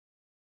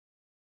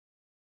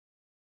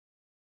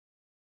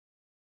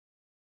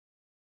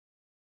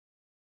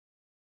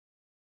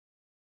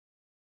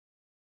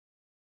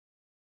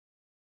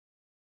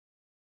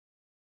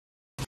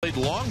Played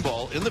long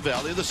ball in the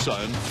Valley of the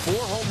Sun. 4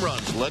 home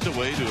runs led the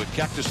way to a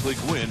Cactus League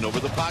win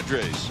over the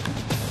Padres.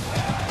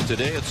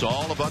 Today it's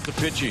all about the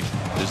pitching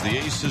as the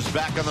ace is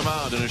back on the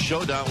mound in a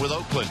showdown with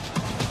Oakland.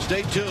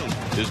 Stay tuned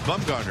as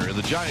Bumgarner and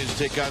the Giants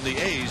take on the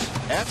A's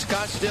at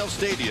Scottsdale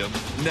Stadium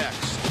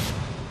next.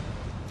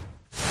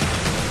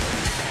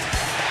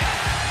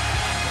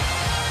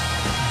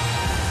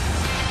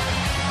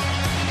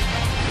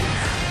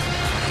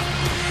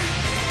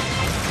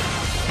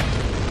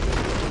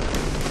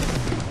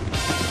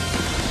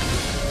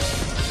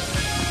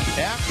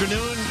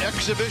 Afternoon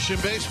exhibition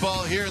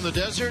baseball here in the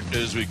desert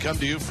as we come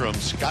to you from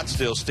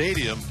Scottsdale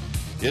Stadium.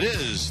 It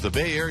is the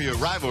Bay Area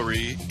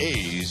rivalry,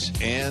 A's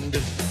and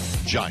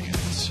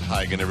Giants.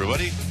 Hi again,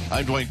 everybody.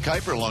 I'm Dwayne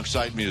Kuiper.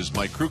 Alongside me is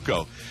Mike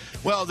Krukow.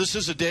 Well, this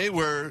is a day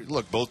where,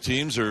 look, both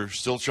teams are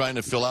still trying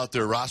to fill out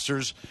their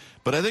rosters.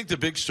 But I think the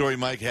big story,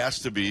 Mike, has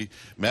to be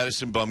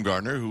Madison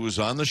Bumgarner, who was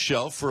on the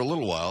shelf for a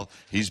little while.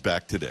 He's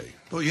back today.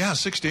 Well, yeah,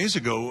 6 days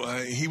ago,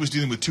 he was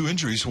dealing with 2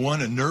 injuries.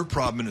 One, a nerve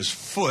problem in his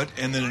foot,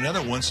 and then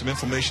another one, some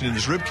inflammation in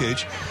his rib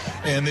cage.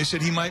 And they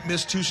said he might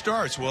miss 2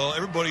 starts. Well,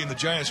 everybody in the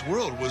Giants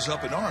world was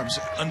up in arms.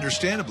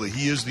 Understandably,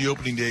 he is the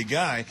opening day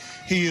guy.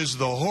 He is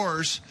the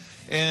horse.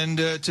 And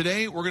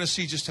today, we're going to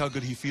see just how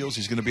good he feels.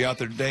 He's going to be out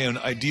there today, and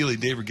ideally,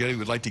 Dave Righetti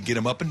would like to get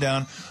him up and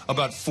down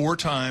about 4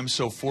 times,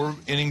 so 4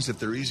 innings if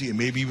they're easy, and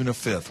maybe even a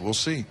 5th. We'll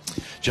see.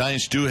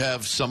 Giants do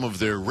have some of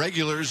their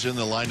regulars in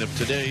the lineup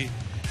today,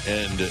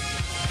 and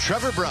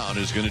Trevor Brown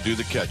is going to do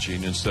the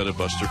catching instead of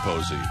Buster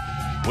Posey.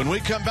 When we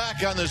come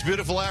back on this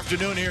beautiful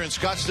afternoon here in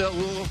Scottsdale,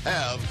 we'll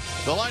have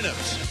the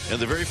lineups and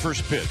the very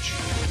first pitch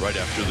right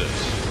after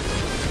this.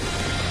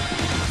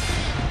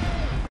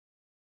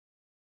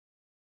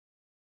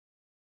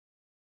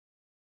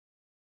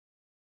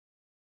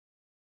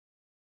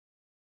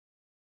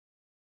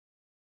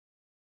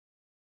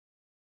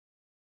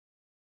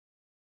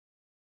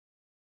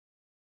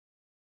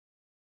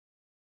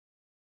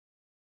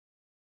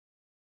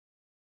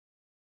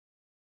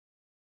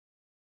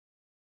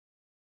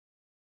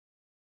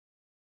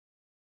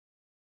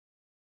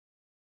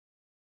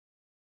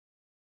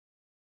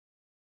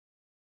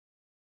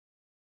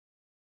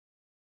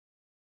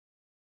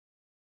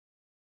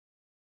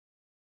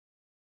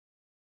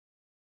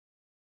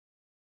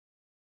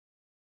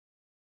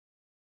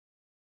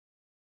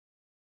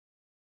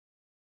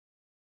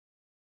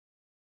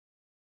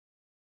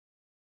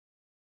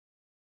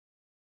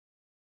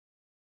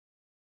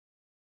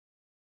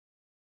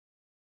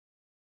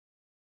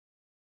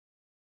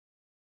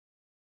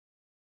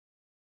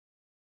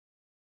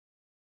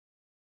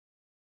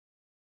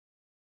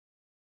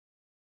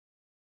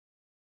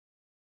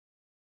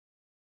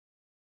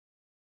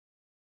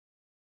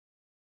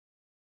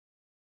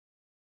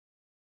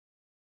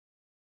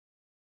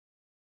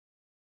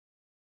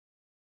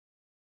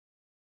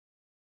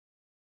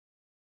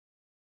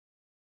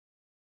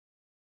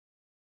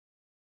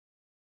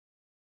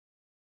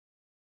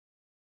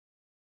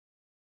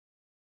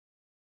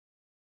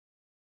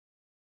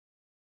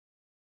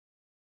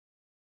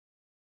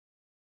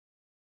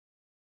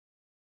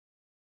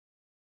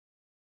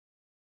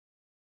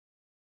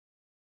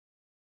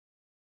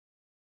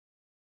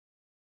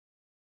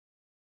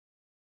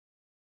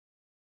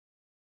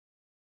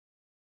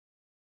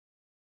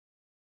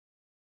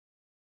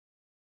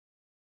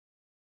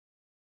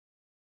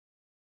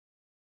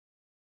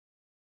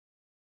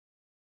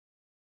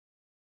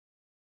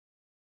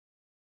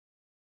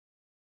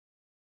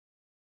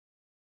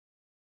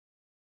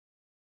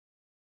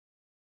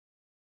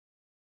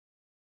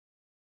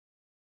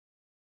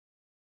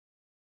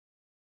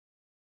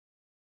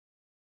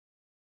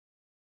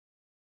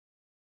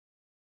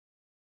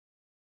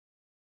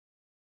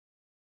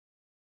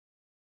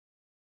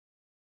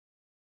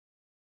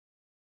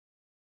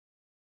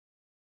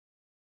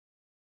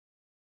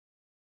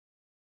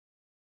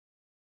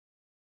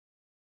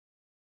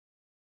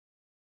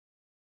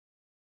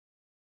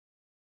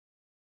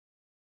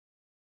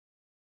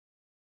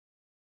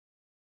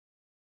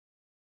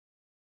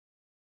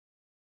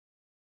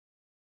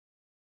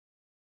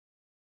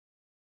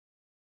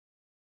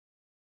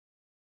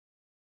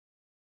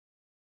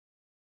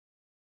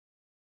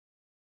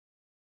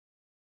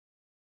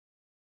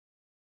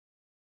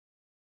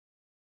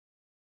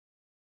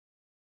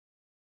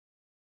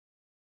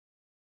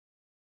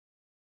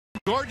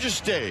 Gorgeous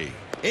day.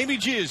 Amy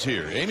G is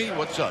here. Amy,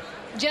 what's up?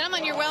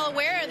 Gentlemen, you're well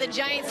aware the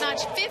Giants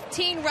notched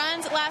 15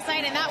 runs last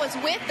night, and that was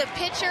with the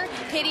pitcher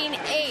hitting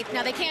 8th.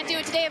 Now, they can't do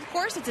it today, of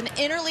course. It's an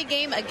interleague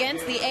game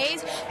against the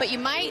A's, but you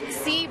might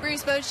see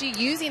Bruce Bochy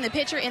using the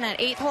pitcher in that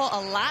 8th hole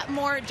a lot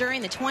more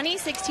during the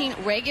 2016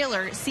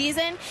 regular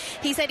season.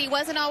 He said he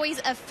wasn't always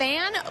a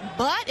fan,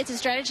 but it's a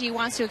strategy he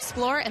wants to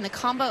explore, and the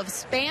combo of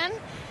Span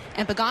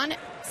and Pagan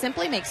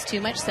simply makes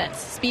too much sense.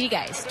 Speedy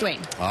guys.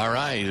 Dwayne. All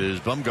right. Is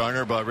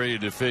Bumgarner about ready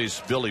to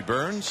face Billy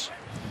Burns?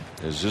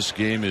 As this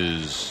game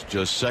is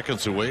just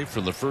seconds away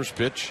from the first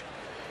pitch.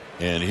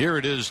 And here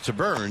it is to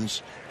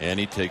Burns, and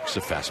he takes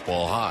a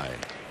fastball high.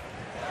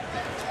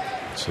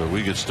 So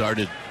we get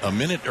started a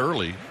minute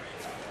early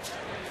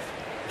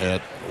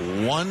at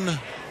 1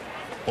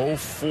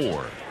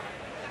 0-4.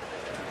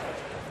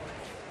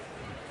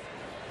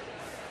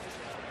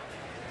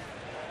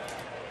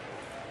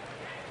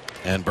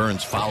 And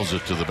Burns fouls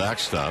it to the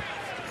backstop.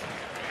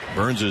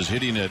 Burns is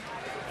hitting at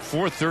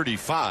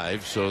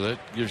 .435, so that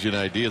gives you an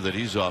idea that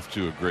he's off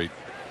to a great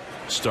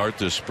start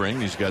this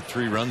spring. He's got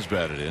 3 runs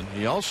batted in.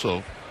 He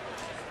also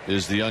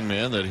is the young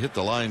man that hit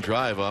the line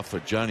drive off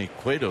of Johnny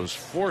Cueto's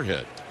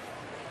forehead.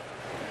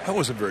 That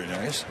wasn't very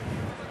nice.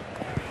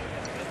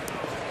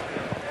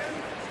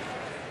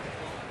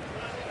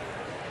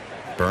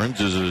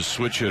 Burns is a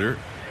switch hitter,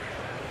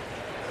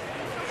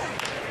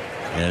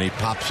 and he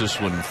pops this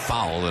one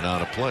foul and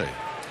out of play.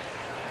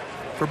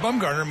 For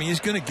Bumgarner, I mean, he's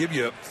going to give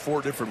you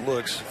 4 different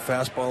looks.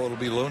 Fastball, it'll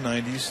be low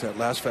 90s. That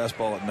last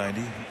fastball at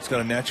 90. It's got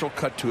a natural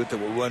cut to it that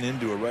will run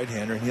into a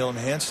right-hander, and he'll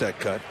enhance that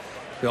cut.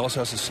 He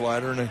also has a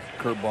slider and a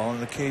curveball and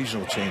an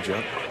occasional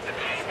changeup.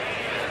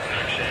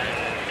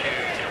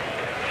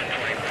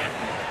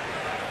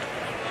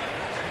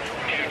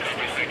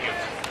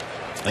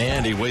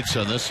 And he waits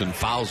on this and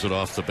fouls it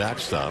off the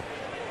backstop.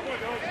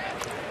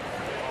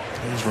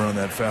 He's running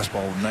that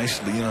fastball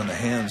nicely in on the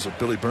hands of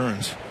Billy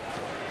Burns.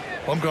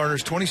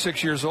 Bumgarner's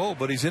 26 years old,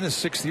 but he's in his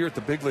 6th year at the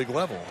big league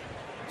level.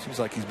 Seems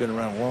like he's been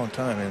around a long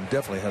time and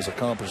definitely has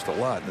accomplished a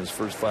lot in his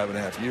first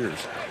 5.5 years.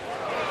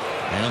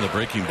 And the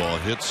breaking ball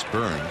hits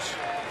Burns.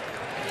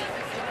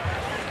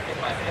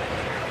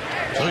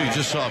 So you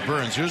just saw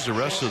Burns. Here's the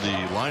rest of the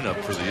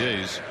lineup for the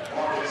A's.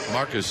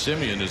 Marcus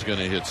Semien is going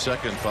to hit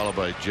second, followed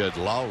by Jed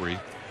Lowry.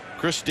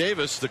 Chris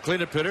Davis, the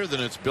cleanup hitter.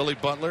 Then it's Billy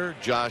Butler,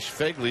 Josh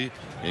Phegley,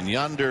 and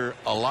Yonder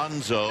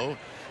Alonso.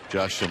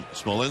 Josh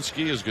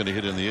Smolinski is going to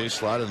hit in the A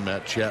slot, and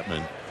Matt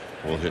Chapman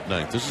will hit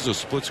ninth. This is a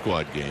split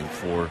squad game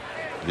for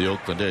the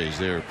Oakland A's.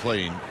 They are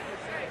playing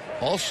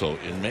also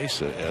in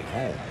Mesa at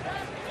home.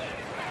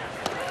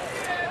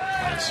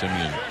 And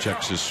Semien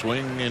checks his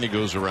swing, and he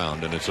goes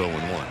around, and it's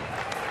 0-1.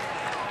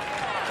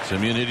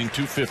 Semien hitting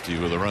 .250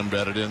 with a run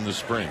batted in the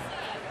spring.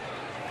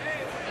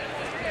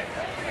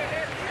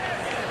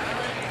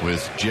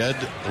 With Jed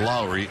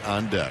Lowry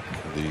on deck.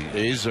 The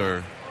A's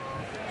are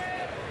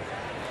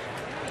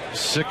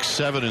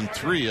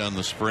 6-7-3 on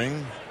the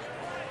spring.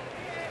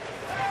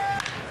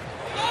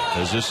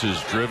 As this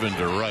is driven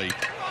to right,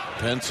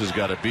 Pence has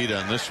got a beat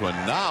on this one.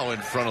 Now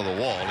in front of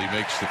the wall, he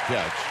makes the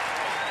catch.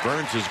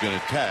 Burns is going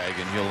to tag,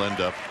 and he'll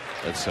end up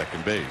at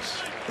second base.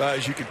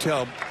 As you can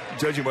tell,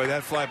 judging by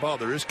that fly ball,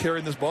 there is carry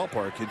in this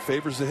ballpark. It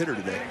favors the hitter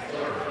today.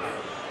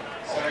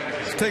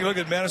 Let's take a look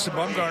at Madison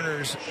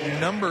Bumgarner's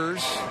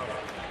numbers.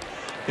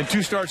 In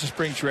 2 starts of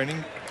spring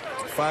training,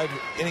 5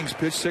 innings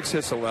pitched, 6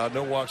 hits allowed,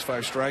 no walks,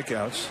 5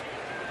 strikeouts.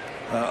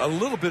 A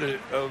little bit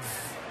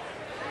of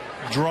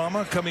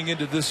drama coming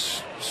into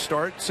this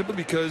start simply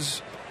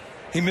because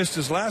he missed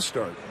his last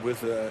start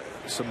with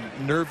some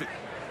nerve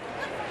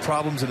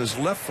problems in his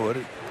left foot,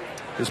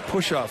 his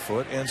push-off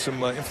foot, and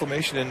some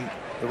inflammation in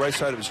the right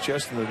side of his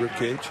chest and the rib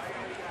cage.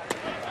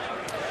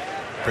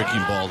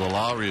 Breaking ball to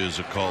Lowry is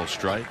a called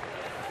strike.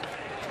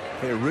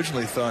 They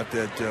originally thought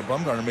that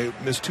Bumgarner may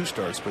miss 2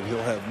 starts, but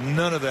he'll have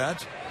none of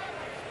that.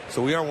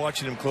 So we are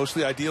watching him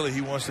closely. Ideally, he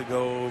wants to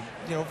go,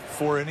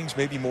 4 innings,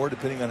 maybe more,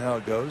 depending on how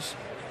it goes.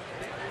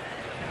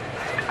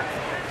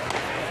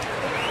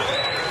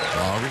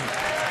 Lowry,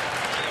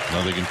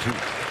 nothing in 2.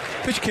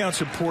 Pitch count's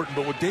important,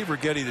 but what Dave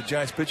Righetti, the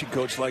Giants pitching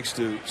coach, likes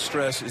to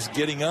stress is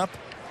getting up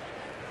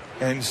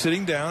and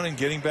sitting down and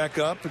getting back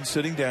up and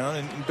sitting down.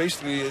 And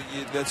basically,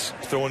 that's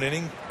throw an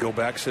inning, go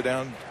back, sit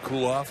down,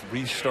 cool off,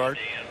 restart.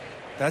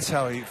 That's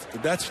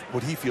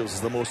what he feels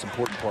is the most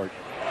important part.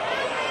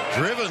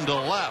 Driven to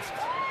left.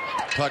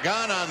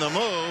 Pagan on the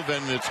move,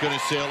 and it's going to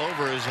sail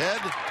over his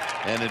head,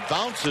 and it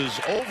bounces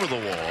over the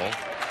wall.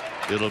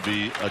 It'll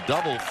be a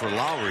double for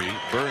Lowry.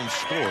 Burns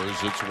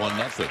scores. It's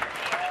 1-0.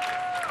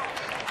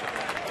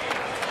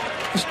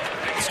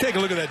 Let's take a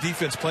look at that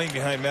defense playing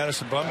behind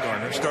Madison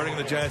Bumgarner, starting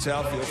the Giants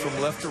outfield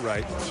from left to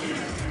right.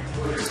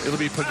 It'll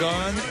be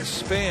Pagan,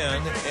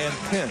 Span, and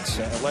Pence.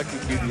 Likely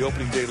to be the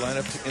opening day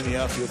lineup in the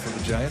outfield for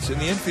the Giants. In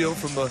the infield,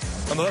 on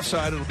the left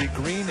side, it'll be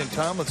Green and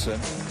Tomlinson.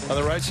 On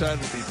the right side,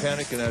 it'll be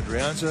Panik and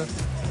Adrianza.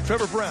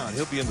 Trevor Brown,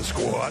 he'll be in the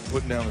squad,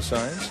 putting down the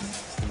signs.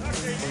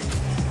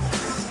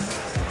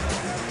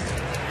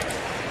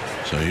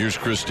 So here's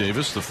Chris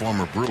Davis, the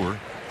former Brewer,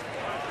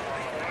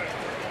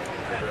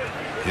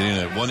 hitting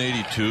at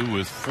 182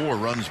 with 4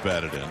 runs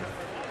batted in.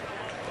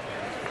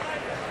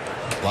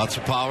 Lots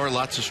of power,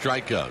 lots of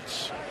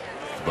strikeouts,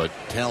 but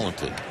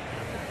talented.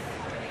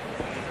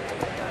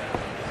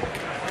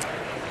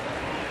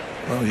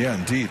 Well, yeah,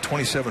 indeed.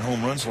 27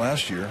 home runs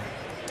last year.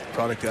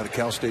 Product out of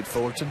Cal State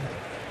Fullerton.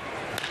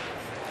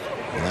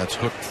 And that's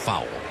hooked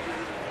foul.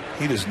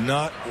 He does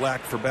not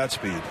lack for bat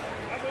speed.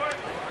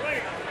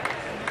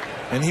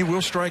 And he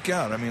will strike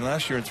out. I mean,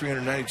 last year in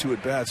 392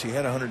 at bats, he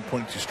had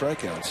 122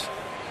 strikeouts.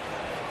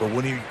 But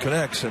when he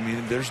connects, I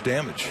mean, there's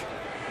damage.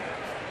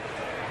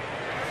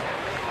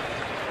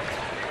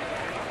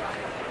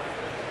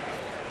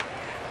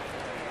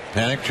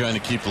 Panik trying to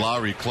keep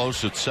Lowry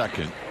close at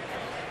second.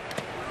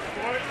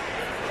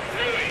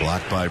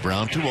 Blocked by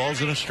Brown. 2 balls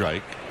and a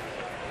strike.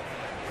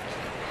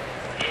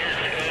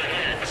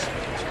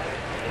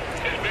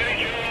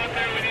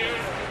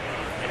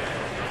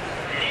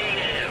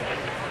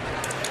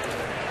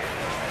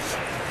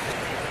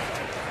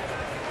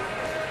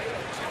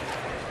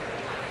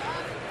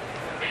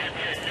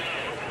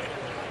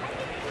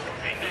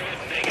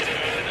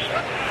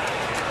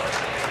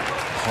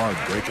 hard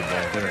breaking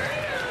ball there.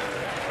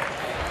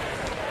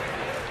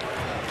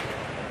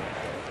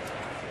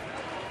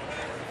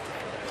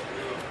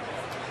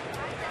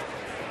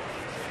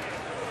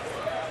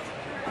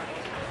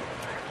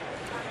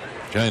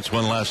 Giants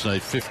won last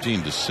night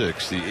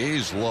 15-6. The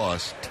A's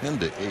lost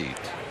 10-8.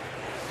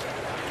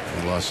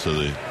 They lost to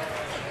the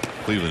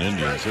Cleveland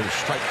Indians. They were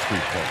strike 3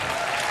 ball.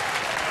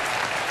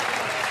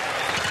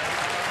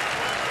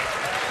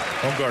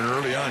 Bumgarner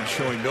early on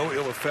showing no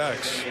ill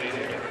effects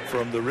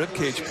from the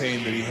ribcage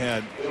pain that he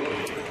had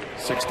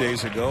 6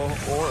 days ago,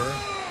 or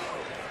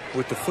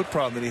with the foot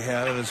problem that he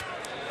had on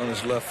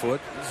his left foot.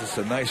 This is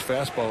a nice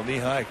fastball, knee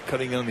high,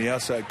 cutting in on the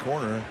outside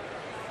corner.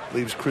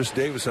 Leaves Chris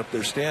Davis up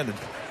there standing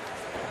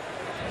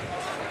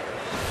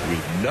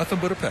with nothing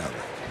but a powder.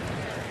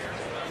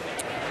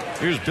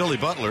 Here's Billy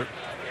Butler.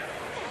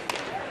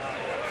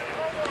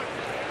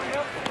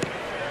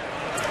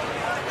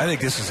 I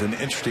think this is an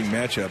interesting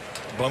matchup.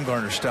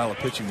 Bumgarner's style of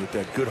pitching with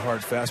that good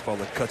hard fastball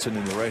that cuts in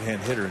the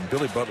right-hand hitter, and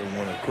Billy Butler,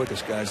 one of the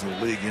quickest guys in the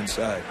league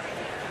inside.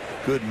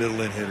 Good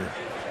middle-in hitter.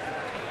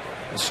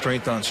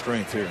 Strength on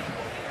strength here.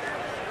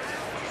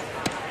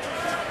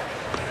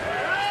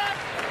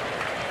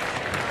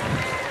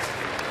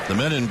 The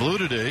men in blue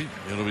today,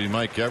 it'll be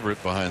Mike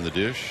Everett behind the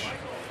dish.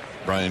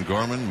 Brian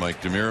Gorman,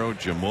 Mike DeMiro,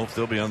 Jim Wolf,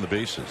 they'll be on the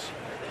bases.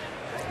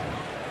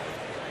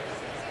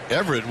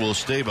 Everett will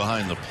stay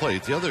behind the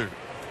plate. The other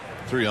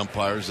 3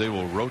 umpires, they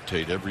will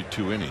rotate every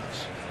 2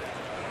 innings.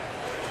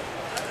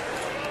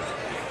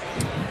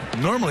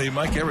 Normally,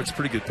 Mike Everett's a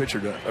pretty good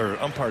pitcher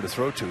or umpire to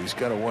throw to. He's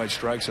got a wide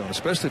strike zone,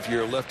 especially if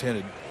you're a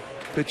left-handed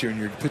pitcher and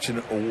you're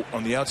pitching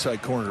on the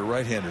outside corner to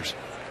right-handers.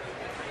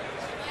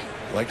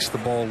 Likes the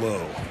ball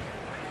low.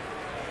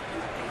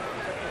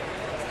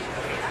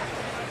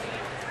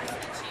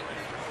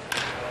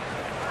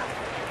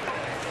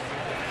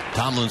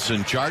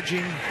 Tomlinson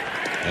charging,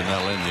 and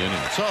that'll end the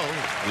inning. So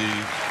the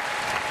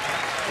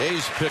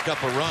A's pick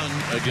up a run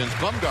against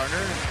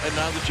Bumgarner, and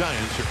now the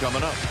Giants are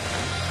coming up.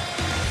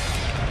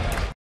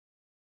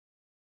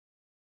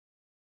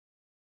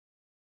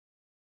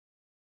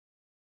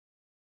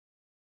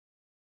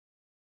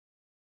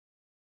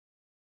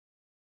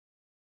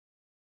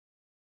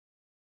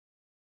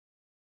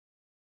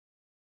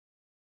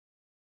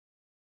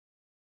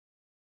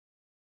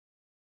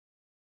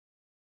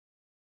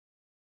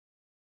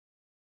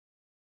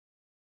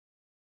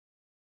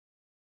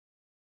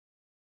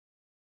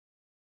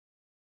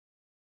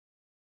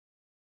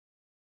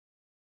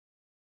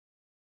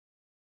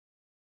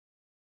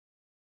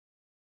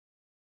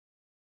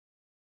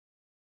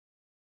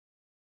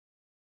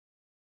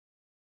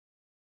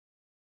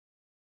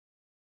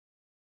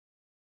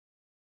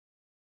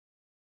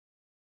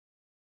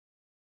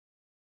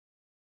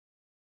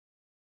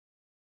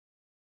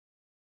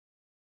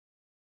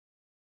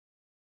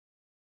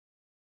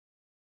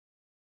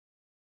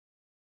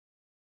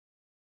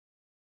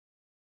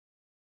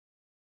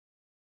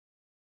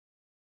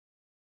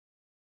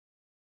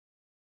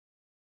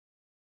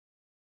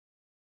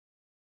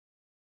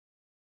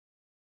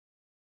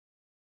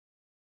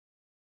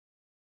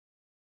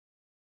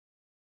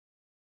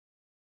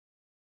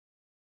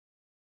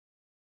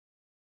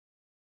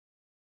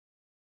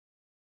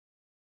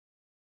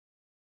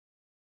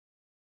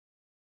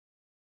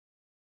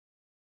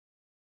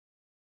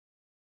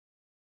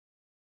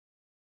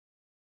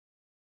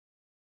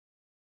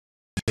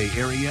 Bay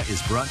Area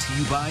is brought to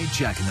you by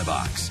Jack in the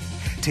Box.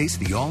 Taste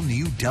the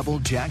all-new Double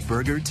Jack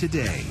Burger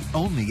today,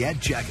 only at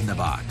Jack in the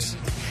Box.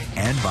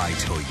 And by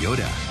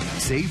Toyota.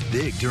 Save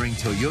big during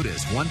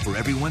Toyota's One for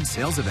Everyone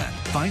sales event.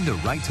 Find the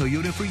right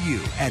Toyota for you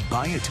at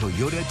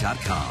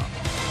buyatoyota.com.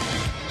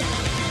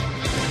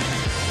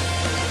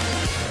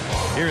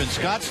 Here in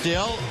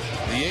Scottsdale,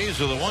 the A's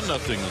with a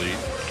 1-0 lead.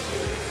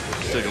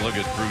 Let's take a look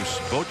at Bruce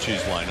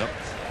Bochy's lineup.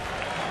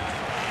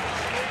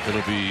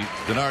 It'll be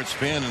Denard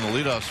Span in the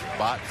leadoff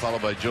spot,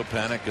 followed by Joe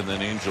Panik and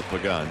then Angel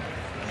Pagan.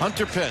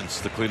 Hunter Pence,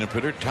 the cleanup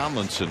hitter.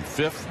 Tomlinson,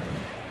 5th.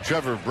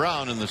 Trevor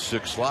Brown in the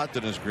 6th slot.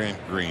 Then is Grant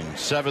Green,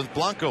 7th.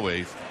 Blanco,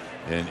 8th.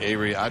 And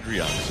Avery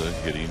Adrianza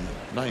hitting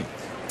 9th.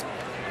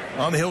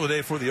 On the hill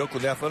today for the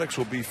Oakland Athletics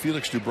will be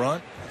Felix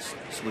Doubront.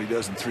 That's what he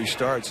does in 3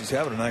 starts. He's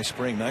having a nice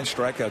spring. 9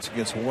 strikeouts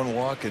against 1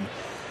 walk in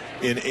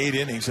 8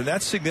 innings. And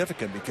that's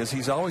significant because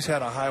he's always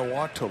had a high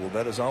walk total.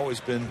 That has always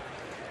been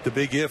the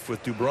big if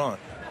with Doubront.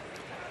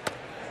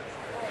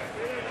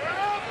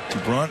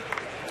 Doubront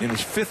in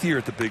his 5th year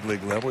at the big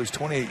league level. He's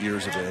 28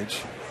 years of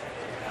age.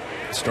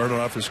 Started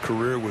off his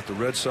career with the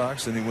Red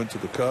Sox. Then he went to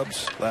the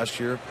Cubs last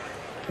year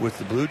with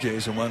the Blue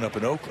Jays and wound up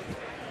in Oakland.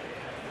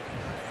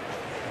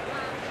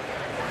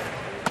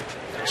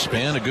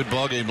 Span, a good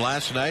ball game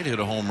last night. Hit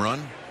a home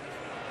run.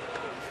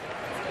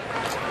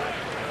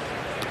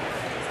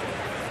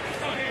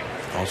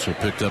 Also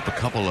picked up a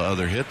couple of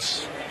other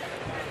hits.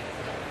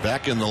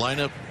 Back in the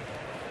lineup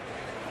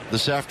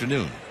this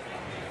afternoon.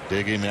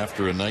 Day game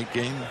after a night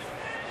game.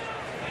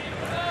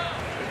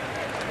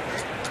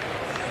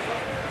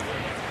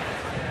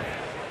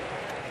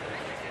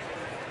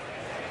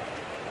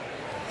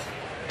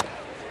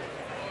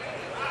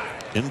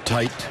 In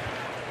tight.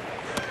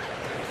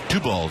 2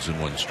 balls and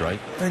 1 strike.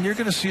 And you're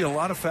going to see a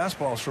lot of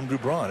fastballs from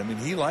Dubron. I mean,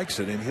 he likes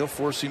it, and he'll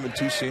 4-seam and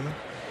 2-seam.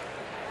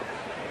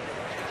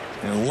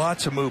 And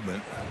lots of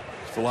movement.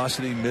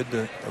 Velocity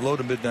low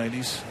to mid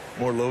 90s.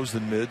 More lows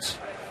than mids.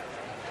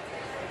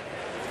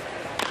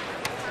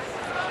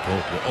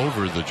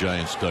 Over the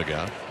Giants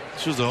dugout.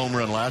 This was the home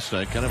run last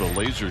night. Kind of a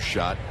laser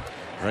shot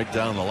right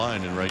down the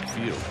line in right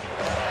field.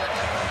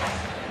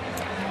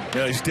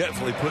 Yeah, he's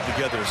definitely put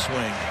together a swing.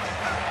 And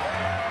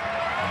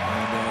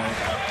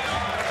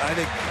I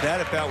think that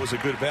at bat was a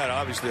good bat.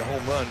 Obviously, a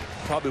home run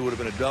probably would have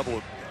been a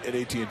double at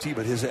AT&T,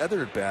 but his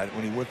other at bat,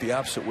 when he went the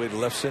opposite way to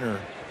left center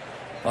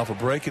off a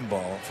breaking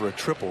ball for a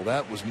triple,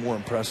 that was more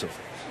impressive.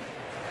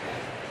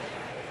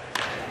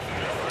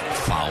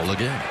 Foul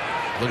again.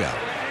 Look out.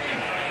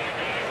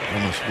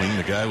 Almost winged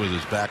the guy with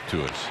his back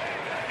to us.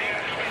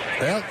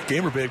 Well,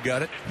 Gamer Babe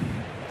got it.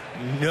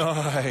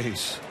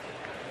 Nice.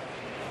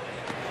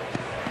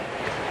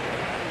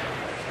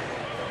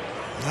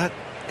 Not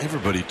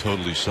everybody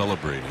totally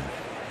celebrating.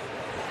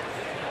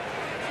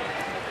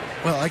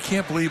 Well, I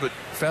can't believe it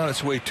found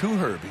its way to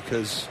her,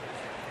 because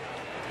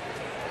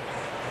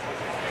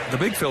the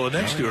big fella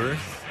next to her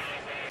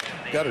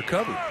got her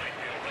covered.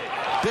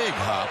 Big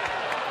hop.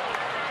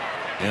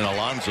 And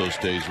Alonso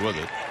stays with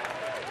it.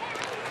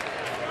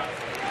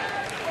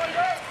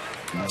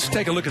 Let's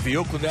take a look at the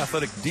Oakland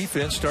Athletic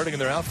defense, starting in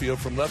their outfield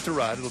from left to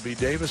right. It'll be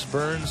Davis,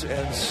 Burns,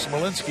 and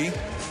Smolinski.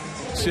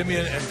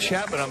 Simeon and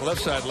Chapman on the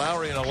left side.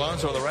 Lowry and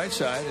Alonso on the right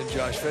side. And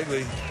Josh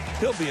Fegley,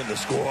 he'll be in the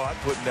squad,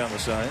 putting down the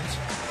signs.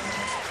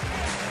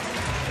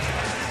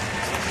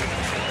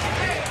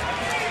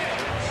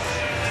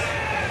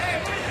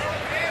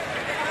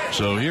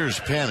 So here's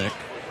Panic.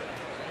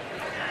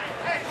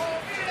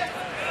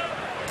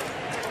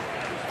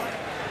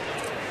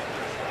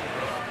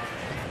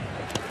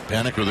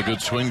 Panic with a good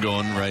swing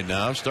going right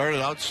now.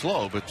 Started out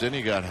slow, but then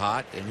he got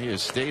hot, and he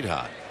has stayed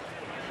hot.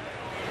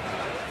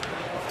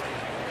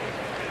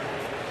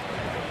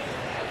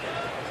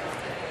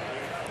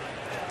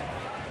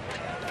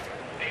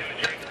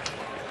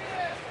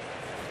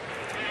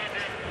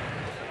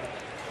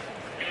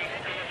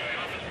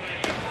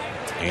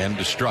 And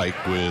to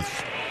strike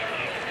with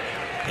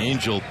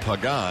Angel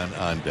Pagan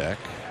on deck.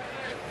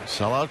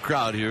 Sellout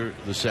crowd here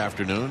this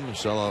afternoon.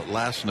 Sellout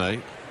last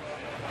night.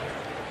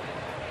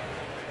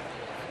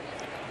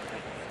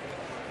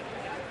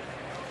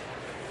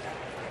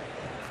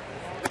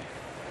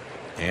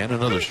 And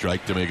another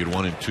strike to make it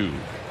 1-2.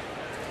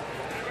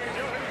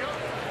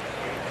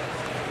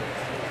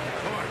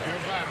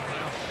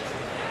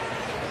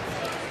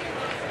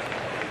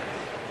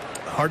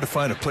 Hard to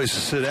find a place to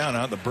sit down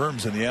out in the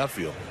berms in the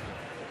outfield.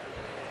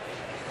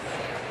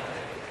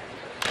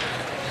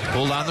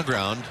 Pulled on the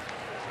ground.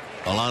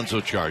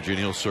 Alonso charging.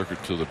 He'll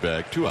circuit to the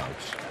bag. 2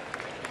 outs.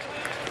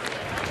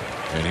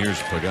 And here's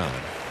Pagan.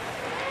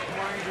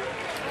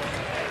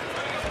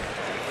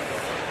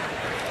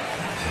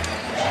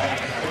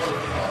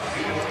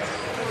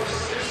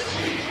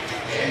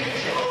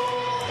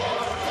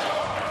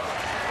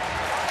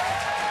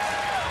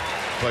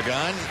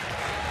 Pagan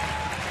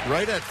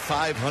right at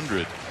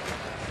 500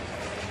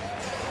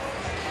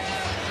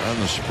 on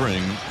the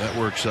spring. That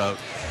works out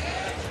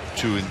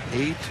to an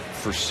 8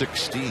 for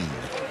 16.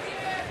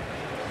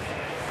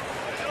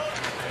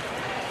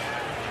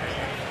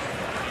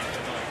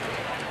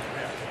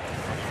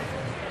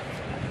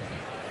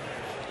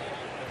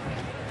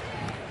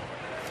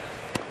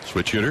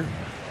 Switch hitter.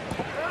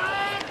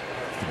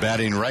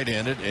 Batting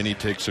right-handed, and he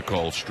takes a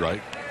call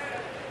strike.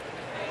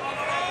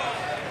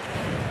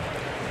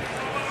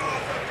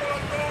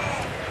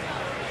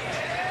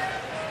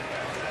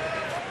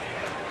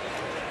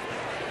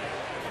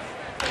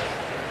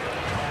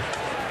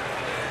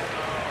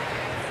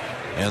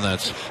 And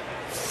that's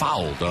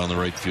fouled down the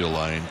right field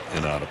line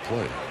and out of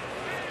play.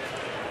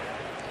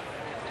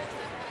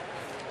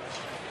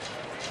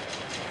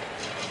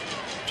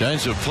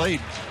 Giants have played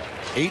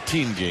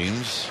 18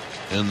 games,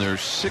 and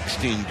there's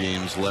 16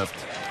 games left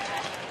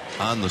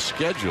on the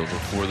schedule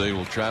before they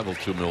will travel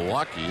to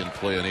Milwaukee and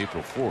play on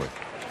April 4th.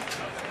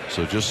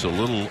 So just a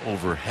little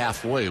over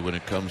halfway when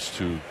it comes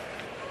to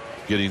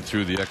getting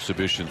through the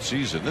exhibition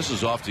season. This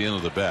is off the end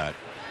of the bat,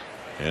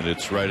 and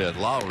it's right at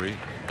Lowry,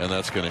 and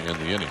that's going to end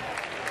the inning.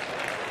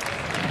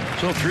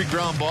 So 3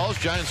 ground balls.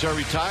 Giants are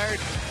retired.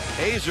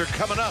 A's are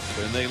coming up,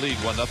 and they lead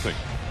 1-0.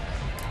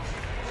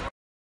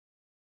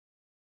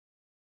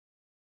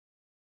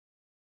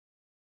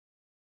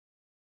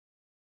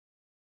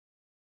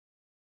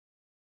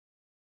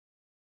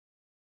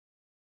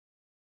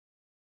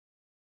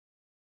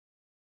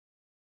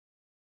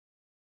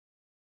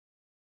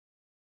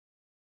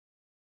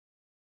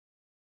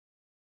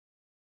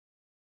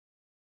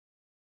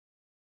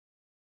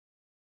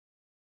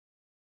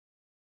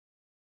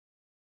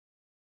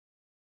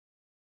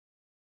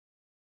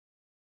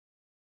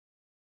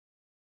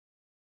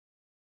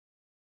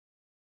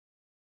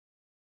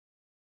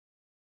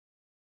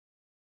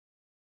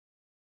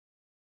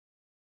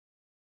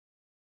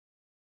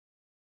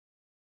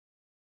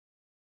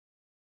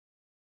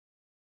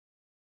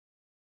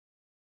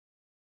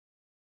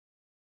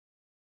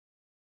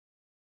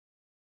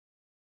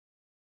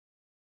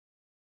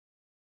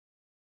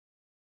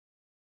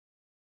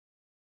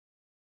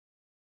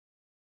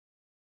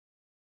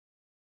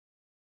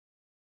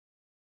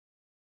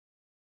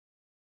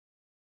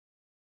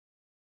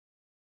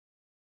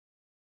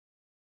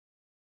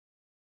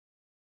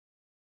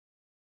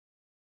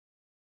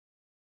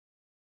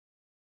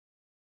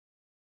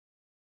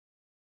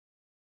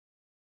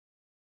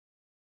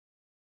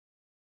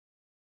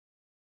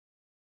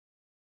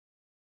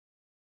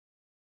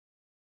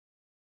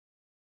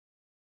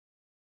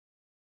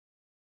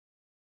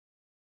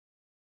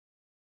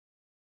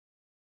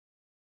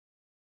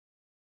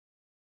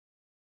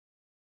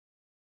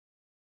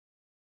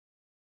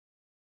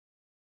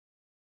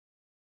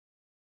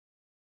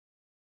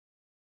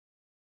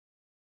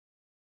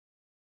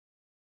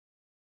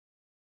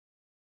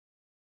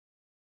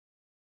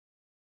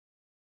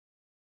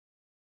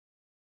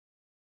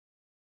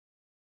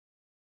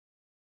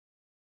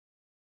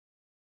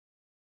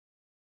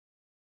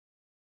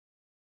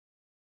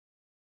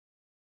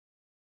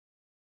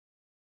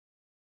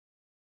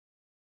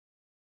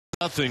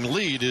 1-0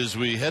 lead as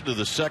we head to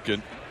the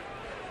second.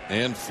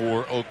 And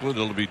for Oakland,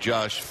 it'll be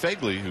Josh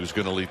Phegley who's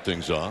going to lead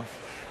things off.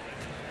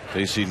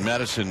 Facing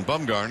Madison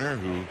Bumgarner,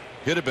 who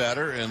hit a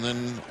batter, and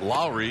then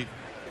Lowry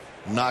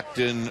knocked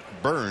in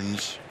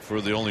Burns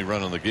for the only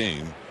run on the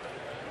game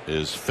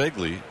as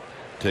Phegley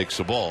takes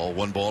the ball.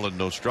 1 ball and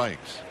no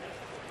strikes.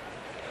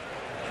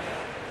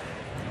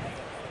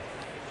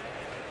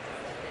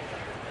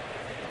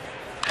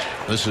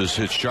 This is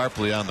hit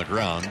sharply on the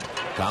ground.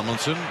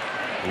 Tomlinson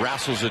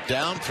wrestles it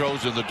down,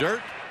 throws in the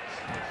dirt,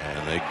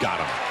 and they got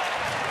him.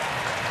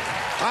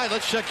 All right,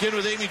 let's check in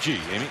with Amy G.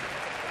 Amy?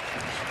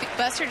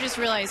 Buster just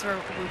realized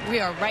we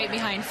are right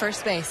behind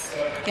first base.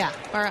 Yeah,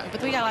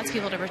 but we got lots of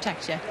people to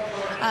protect you.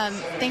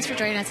 Thanks for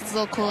joining us. It's a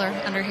little cooler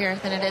under here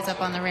than it is up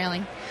on the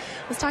railing.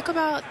 Let's talk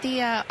about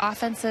the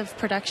offensive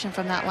production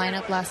from that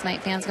lineup last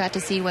night. Fans got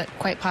to see what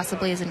quite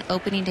possibly is an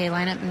opening day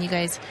lineup, and you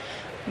guys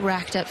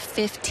racked up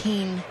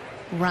 15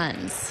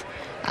 runs.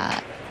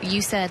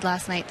 You said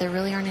last night there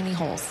really aren't any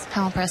holes.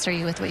 How impressed are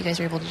you with what you guys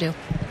were able to do?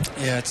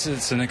 Yeah,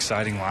 it's an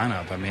exciting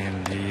lineup. I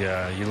mean,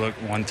 you look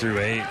 1 through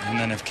 8, and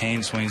then if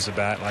Kane swings the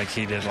bat like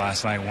he did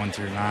last night, 1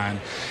 through 9,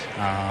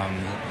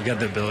 we got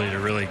the ability to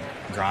really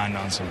grind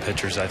on some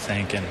pitchers, I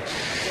think, and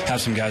have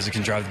some guys that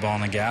can drive the ball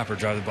in the gap or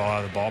drive the ball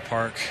out of the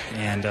ballpark.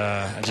 And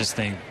I just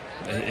think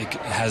it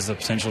has the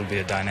potential to be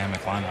a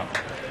dynamic lineup.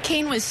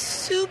 Kane was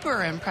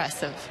super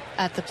impressive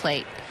at the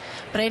plate.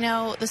 But I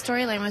know the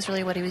storyline was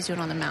really what he was doing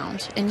on the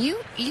mound. And you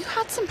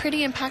had some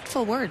pretty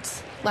impactful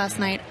words last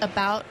night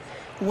about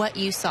what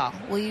you saw.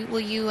 Will you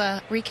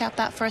recap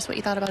that for us, what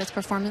you thought about his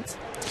performance?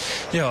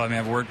 Yeah, well, I mean,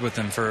 I've worked with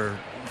him for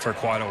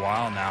quite a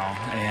while now.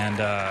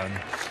 And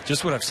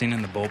just what I've seen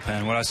in the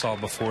bullpen, what I saw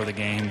before the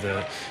game,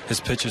 his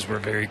pitches were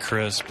very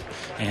crisp.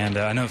 And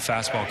I know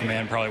fastball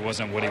command probably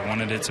wasn't what he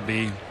wanted it to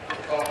be.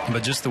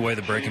 But just the way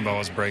the breaking ball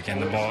was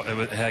breaking, the ball,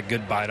 it had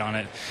good bite on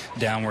it,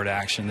 downward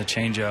action. The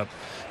changeup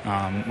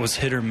was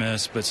hit or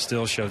miss, but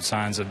still showed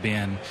signs of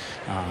being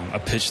a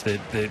pitch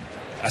that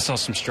I saw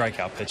some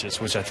strikeout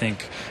pitches, which I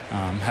think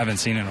haven't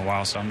seen in a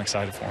while, so I'm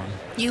excited for him.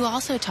 You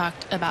also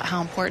talked about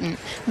how important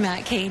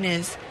Matt Kane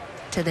is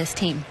to this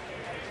team,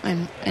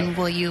 and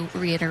will you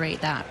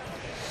reiterate that?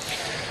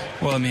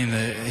 Well, I mean,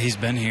 he's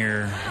been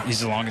here. He's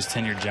the longest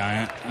tenured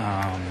Giant.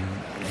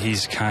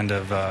 He's kind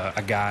of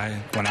a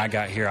guy, when I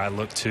got here, I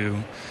looked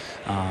to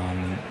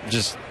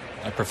just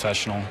a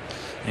professional.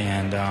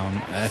 And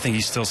I think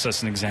he still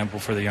sets an example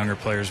for the younger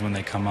players when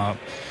they come up.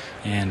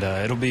 And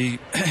it'll be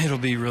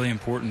really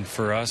important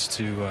for us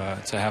to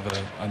have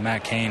a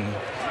Matt Kane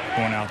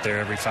going out there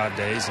every 5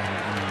 days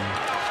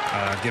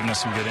and giving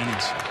us some good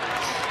innings.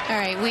 All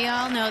right, we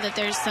all know that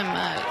there's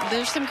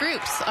some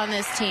groups on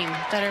this team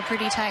that are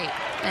pretty tight,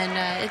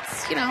 and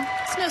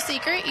it's no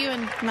secret you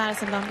and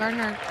Madison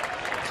Bumgarner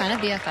are kind of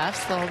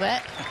BFFs a little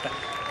bit.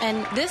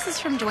 And this is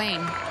from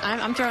Dwayne.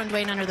 I'm throwing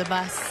Dwayne under the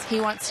bus.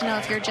 He wants to know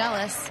if you're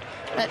jealous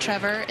that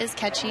Trevor is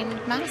catching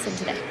Madison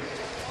today.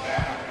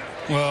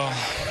 Well,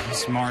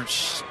 it's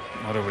March,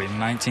 what are we,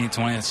 19th,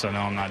 20th, so no,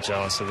 I'm not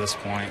jealous at this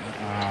point.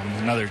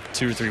 Another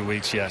 2 or 3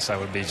 weeks, yes, I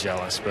would be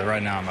jealous, but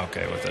right now I'm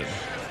okay with it.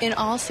 In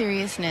all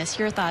seriousness,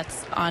 your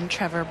thoughts on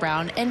Trevor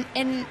Brown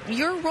and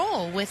your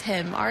role with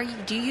him.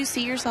 Do you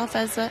see yourself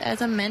as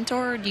a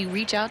mentor? Do you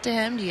reach out to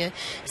him? Do you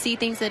see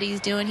things that he's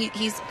doing?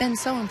 He's been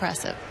so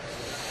impressive.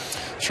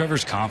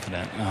 Trevor's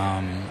confident.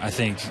 I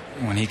think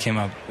when he came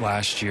up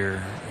last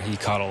year, he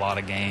caught a lot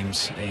of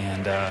games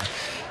and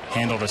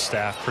handled a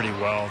staff pretty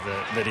well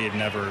that he had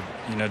never,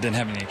 didn't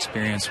have any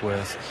experience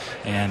with.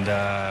 And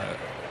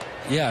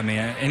yeah, I mean,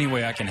 any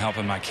way I can help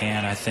him, I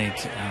can. I think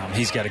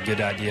he's got a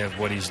good idea of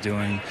what he's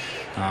doing,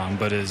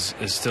 but is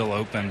still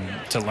open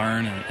to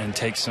learn and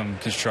take some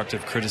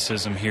constructive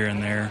criticism here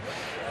and there,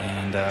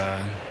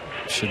 and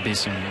should be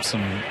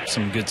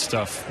some good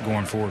stuff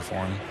going forward for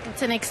him.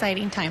 It's an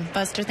exciting time.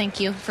 Buster, thank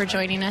you for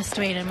joining us.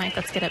 Dwayne and Mike,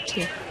 let's get up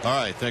to you. All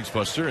right, thanks,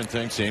 Buster, and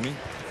thanks, Amy.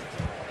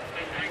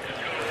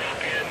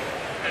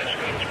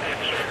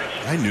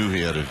 I knew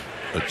he had a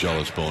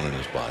jealous bone in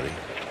his body.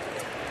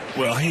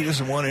 Well, he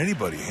doesn't want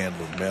anybody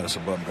handling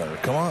Madison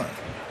Bumgarner. Come on.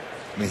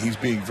 I mean, he's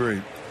being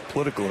very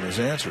political in his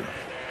answer.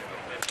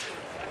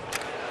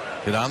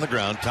 Hit on the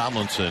ground.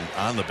 Tomlinson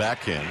on the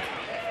backhand.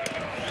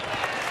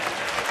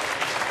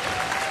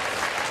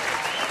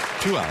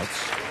 2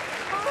 outs.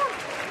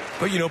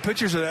 But,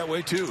 pitchers are that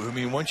way, too. I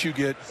mean, once you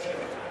get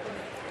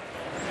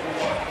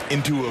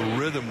into a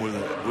rhythm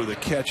with a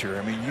catcher,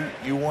 I mean,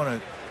 you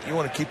want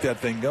to keep that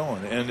thing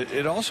going. And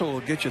it also will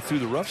get you through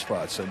the rough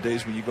spots on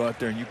days when you go out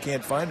there and you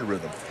can't find a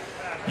rhythm.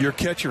 Your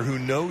catcher who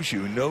knows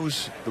you,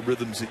 knows the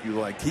rhythms that you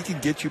like, he can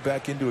get you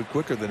back into it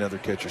quicker than other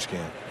catchers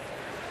can.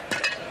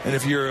 And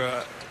if you're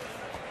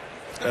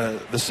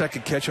the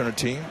second catcher on a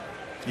team,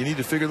 you need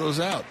to figure those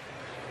out.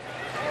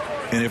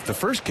 And if the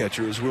first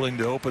catcher is willing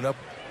to open up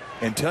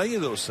and tell you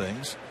those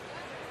things,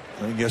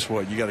 then guess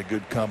what? You got a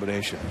good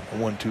combination, a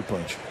 1-2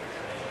 punch.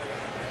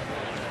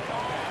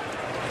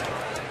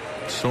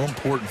 It's so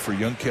important for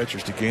young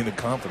catchers to gain the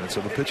confidence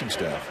of a pitching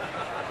staff.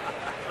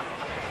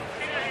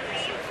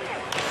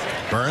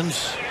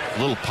 Burns, a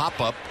little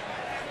pop-up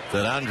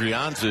that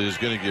Andrianza is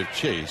going to give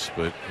chase,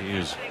 but he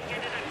is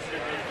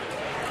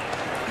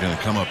going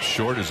to come up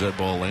short as that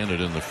ball landed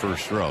in the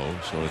first row.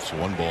 So it's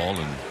 1 ball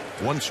and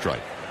 1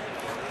 strike.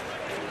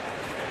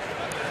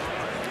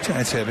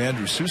 Giants have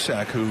Andrew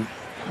Susac, who,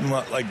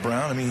 like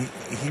Brown, I mean,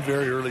 he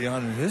very early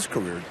on in his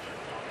career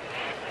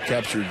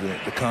captured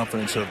the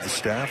confidence of the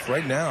staff.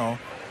 Right now,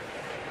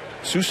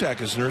 Susac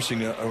is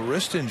nursing a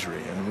wrist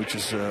injury, and which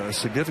is a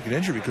significant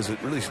injury because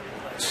it really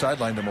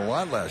sidelined him a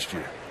lot last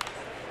year.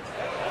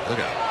 Look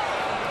out.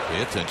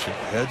 Pay attention.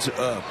 Heads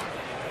up.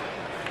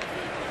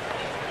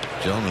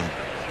 Gentleman,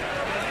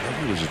 I think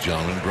he was a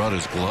gentleman, brought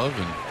his glove,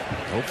 and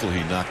hopefully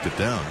he knocked it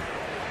down.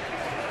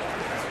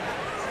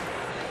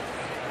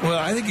 Well,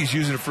 I think he's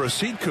using it for a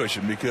seat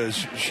cushion because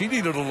she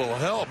needed a little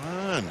help. Come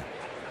on.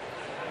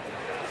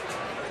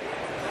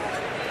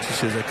 She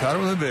says, I caught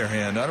him with a bare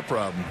hand, not a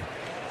problem.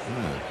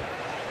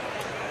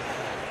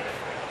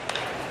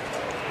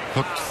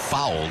 Hooked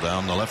foul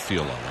down the left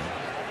field line.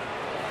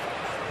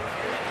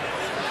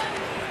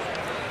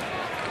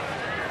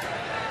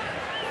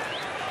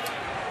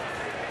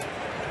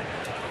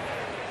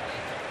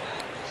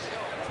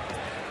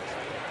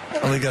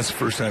 I think that's the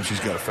first time she's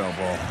got a foul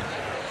ball.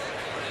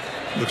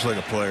 Looks like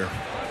a player.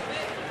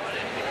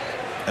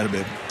 And a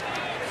bid.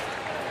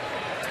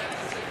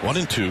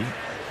 1-2.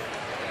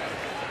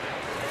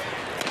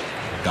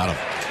 Got him.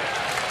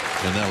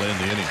 And that'll end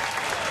the inning.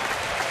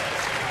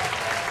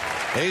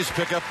 A's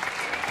pick up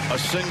a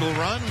single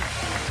run,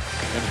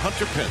 and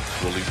Hunter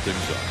Pence will lead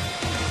things up.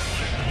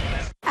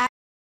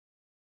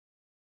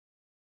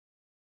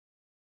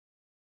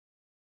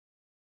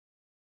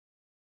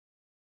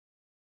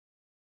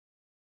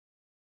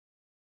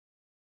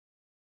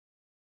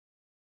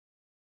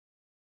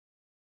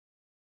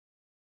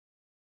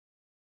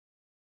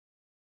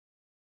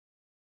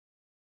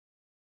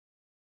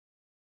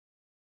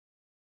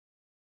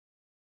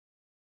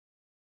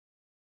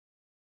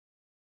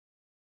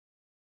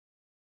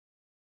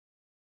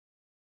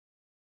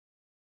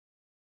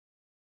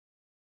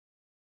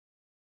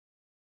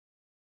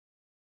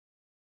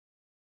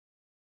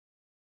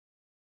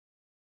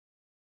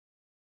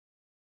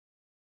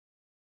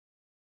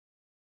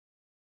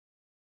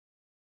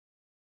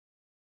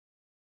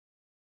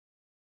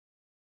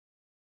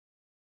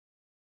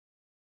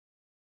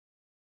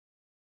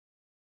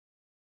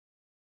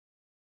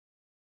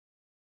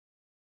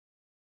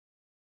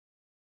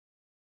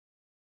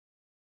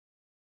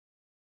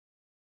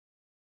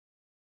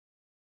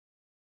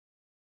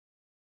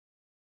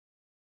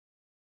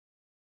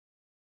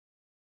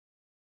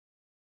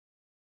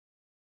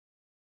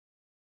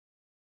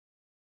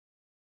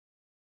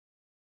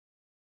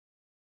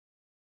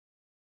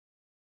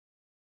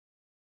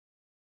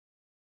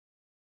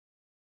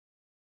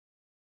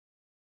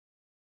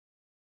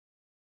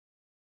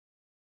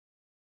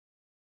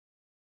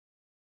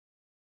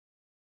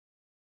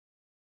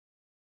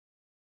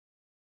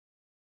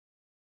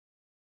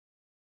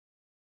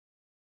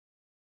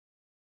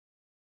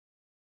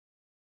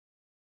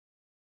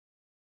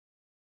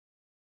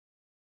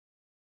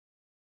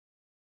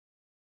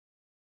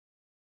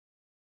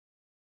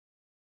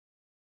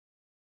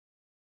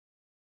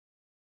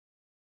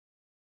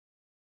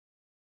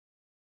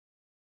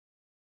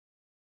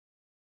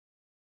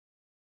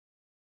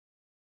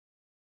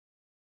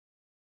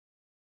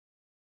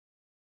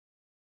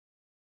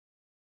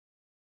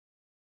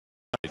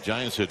 The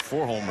Giants hit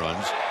 4 home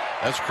runs.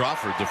 That's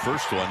Crawford, the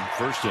first one,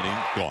 first inning,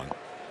 gone.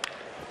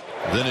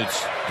 Then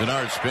it's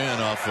Denard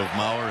Span off of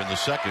Mauer in the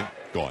second,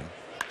 gone.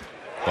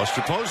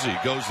 Buster Posey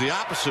goes the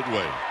opposite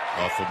way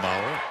off of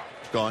Mauer,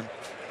 gone.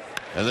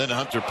 And then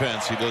Hunter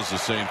Pence, he does the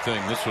same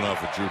thing. This one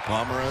off of Drew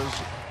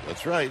Pomeroz.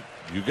 That's right,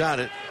 you got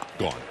it,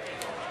 gone.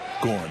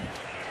 Gone.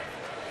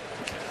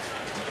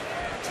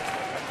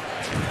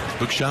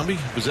 Boog Shambi,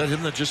 was that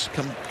him that just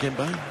came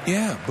by?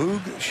 Yeah, Boog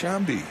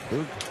Shambi.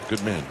 Boog,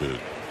 good man, Boog.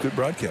 Good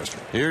broadcaster.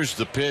 Here's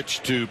the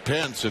pitch to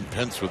Pence, and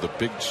Pence with a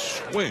big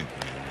swing.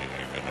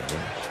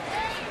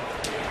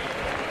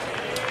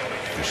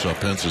 You saw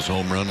Pence's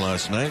home run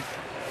last night.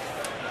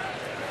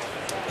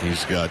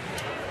 He's got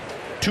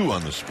 2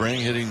 on the spring,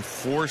 hitting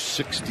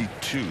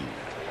 .462.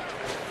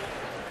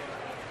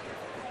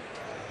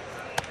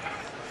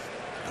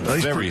 Well,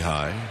 very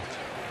high.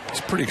 He's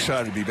pretty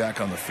excited to be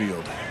back on the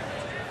field.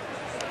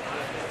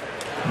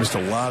 Missed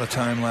a lot of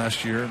time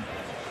last year.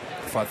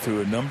 Fought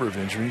through a number of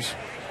injuries.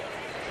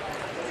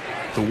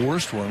 The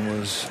worst one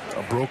was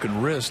a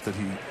broken wrist that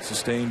he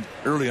sustained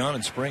early on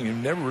in spring. He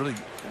never really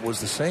was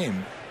the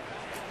same.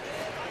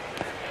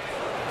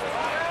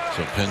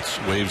 So Pence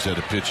waves at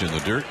a pitch in the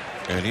dirt,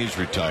 and he's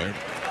retired.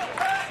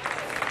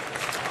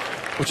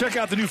 Well, check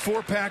out the new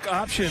 4-pack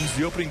options.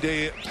 The opening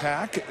day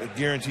pack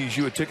guarantees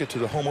you a ticket to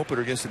the home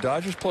opener against the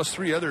Dodgers, plus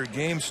 3 other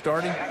games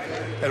starting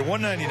at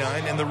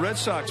 $199. And the Red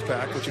Sox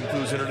pack, which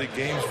includes interleague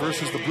games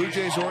versus the Blue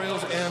Jays,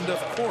 Orioles, and, of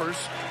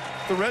course,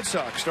 the Red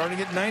Sox, starting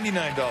at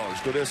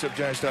 $99. Go to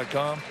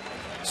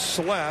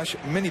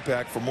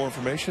sfgiants.com/mini-pack for more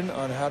information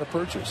on how to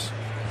purchase.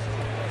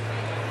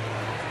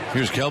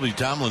 Here's Kelby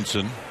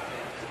Tomlinson.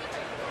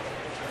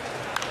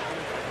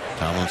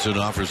 Tomlinson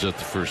offers at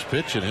the first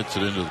pitch and hits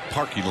it into the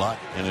parking lot,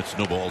 and it's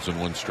no balls and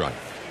 1 strike.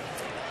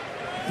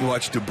 You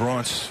watch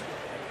DeBront's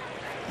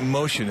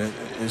motion.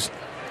 His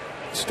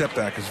step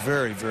back is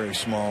very, very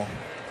small.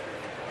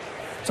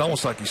 It's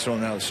almost like he's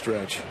thrown out of the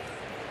stretch.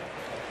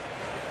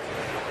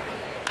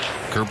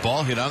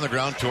 Curveball hit on the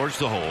ground towards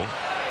the hole.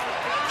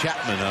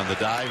 Chapman on the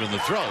dive and the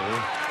throw,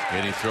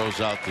 and he throws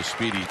out the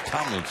speedy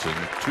Tomlinson.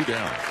 2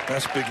 down.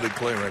 That's big league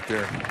play right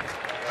there.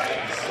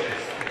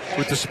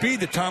 With the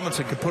speed that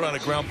Tomlinson can put on a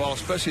ground ball,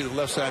 especially the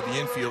left side of the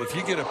infield, if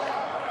you get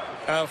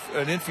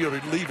an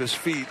infielder to leave his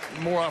feet,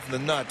 more often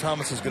than not,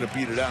 Tomlinson's going to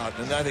beat it out.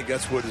 And I think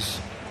that's what is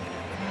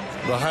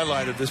the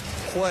highlight of this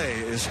play,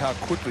 is how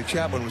quickly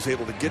Chapman was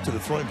able to get to the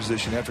throwing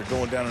position after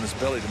going down on his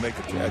belly to make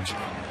the catch.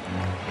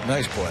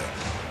 Nice play.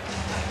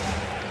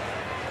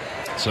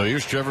 So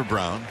here's Trevor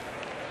Brown.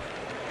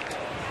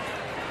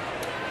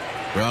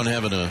 Brown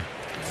having a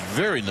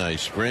very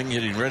nice spring,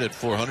 hitting right at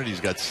 400.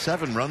 He's got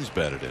 7 runs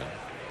batted in.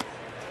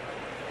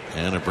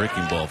 And a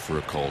breaking ball for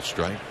a called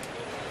strike.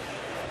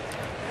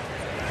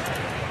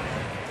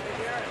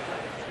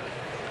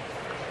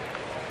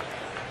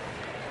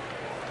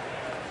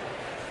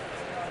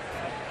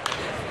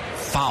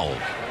 Foul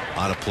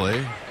on a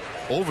play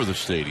over the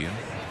stadium.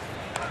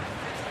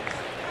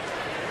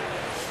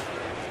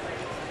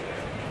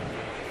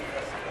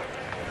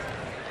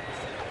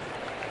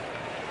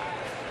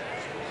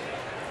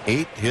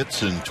 Eight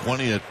hits and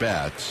 20 at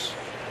bats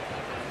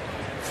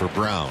for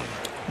Brown.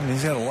 And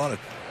he's had a lot of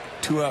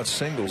 2-out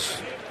singles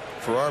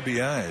for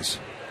RBIs,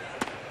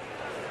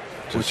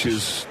 which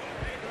is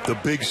the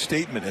big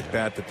statement at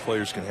bat that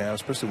players can have,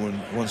 especially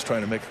when one's trying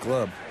to make a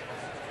club.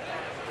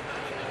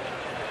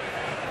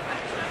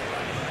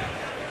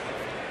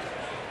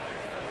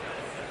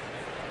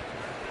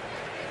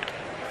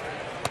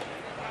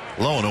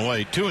 Low and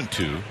away,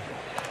 2-2.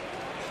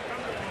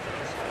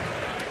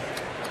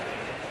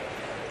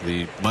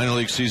 The minor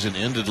league season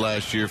ended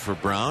last year for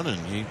Brown, and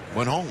he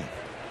went home.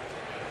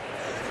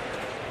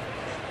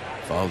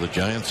 Follow the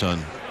Giants on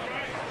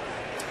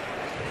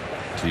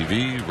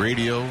TV,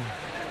 radio,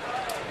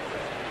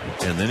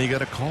 and then he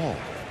got a call.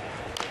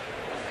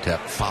 Tap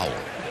foul.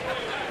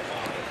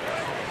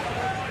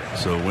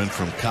 So it went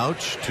from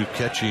couch to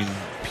catching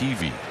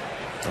Peavy.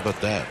 How about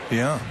that?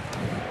 Yeah.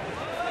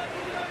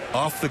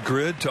 Off the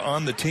grid to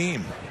on the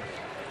team.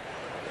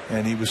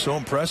 And he was so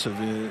impressive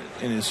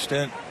in his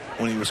stint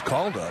when he was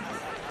called up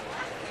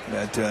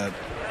that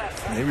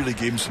they really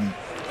gave him some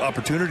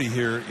opportunity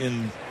here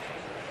in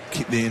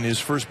his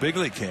first big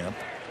league camp,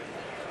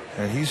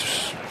 and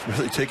he's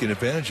really taking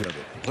advantage of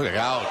it. Look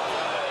out,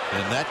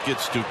 and that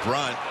gets to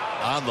Brunt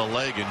on the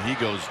leg, and he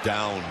goes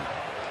down.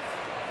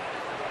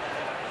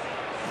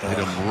 Hit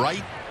him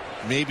right,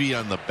 maybe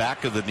on the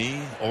back of the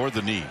knee or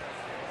the knee.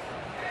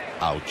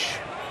 Ouch.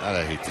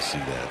 I hate to see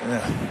that.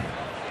 Yeah.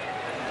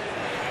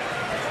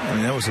 I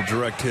mean, that was a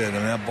direct hit, and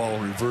that ball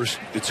reversed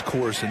its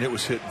course, and it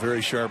was hit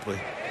very sharply.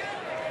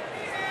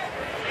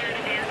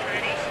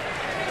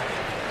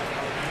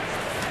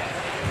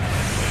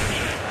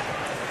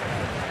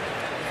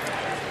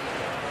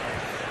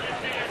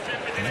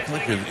 It looked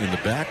like in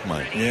the back,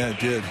 Mike. Yeah, it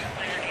did.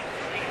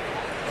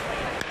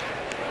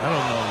 I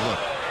don't know. Look,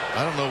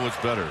 I don't know what's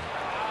better,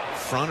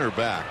 front or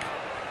back.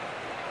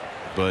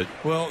 But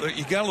well,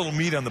 you got a little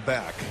meat on the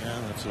back. Yeah,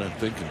 that's what I'm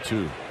thinking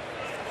too.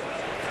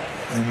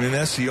 I mean,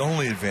 that's the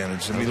only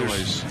advantage. I mean,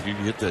 otherwise, you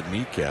hit that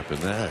kneecap and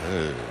that.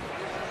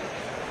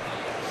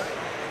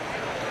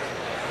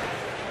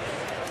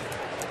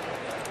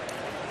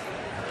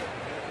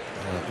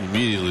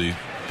 Immediately,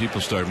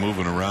 people start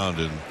moving around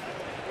in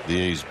the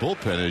A's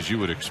bullpen, as you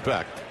would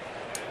expect.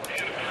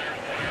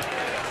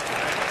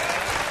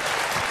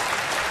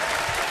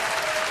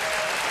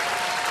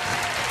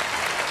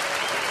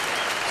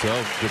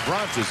 So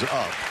DeBront is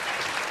up.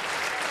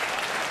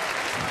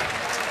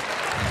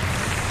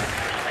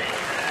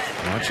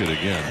 Watch it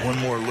again. One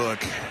more look.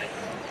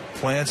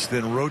 Plants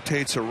then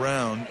rotates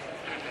around.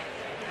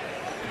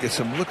 Gets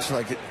him, looks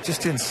like it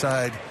just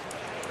inside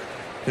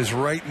his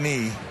right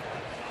knee.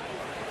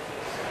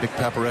 Nick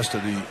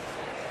Paparesta, the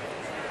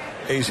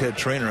A's head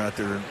trainer, out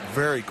there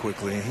very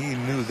quickly. He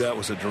knew that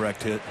was a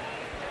direct hit.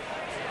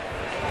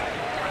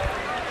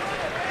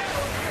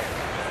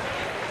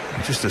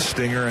 Just a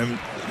stinger, and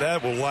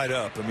that will light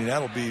up. I mean,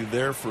 that'll be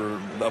there for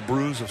a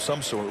bruise of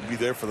some sort. It'll be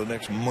there for the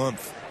next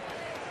month.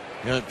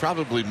 Yeah,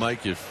 probably,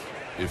 Mike,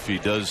 if he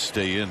does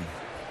stay in.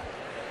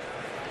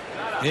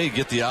 Yeah, you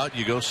get the out,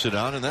 you go sit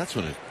down, and that's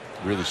when it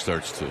really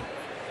starts to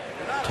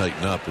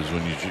tighten up, is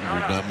when you're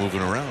not moving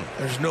around.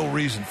 There's no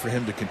reason for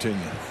him to continue.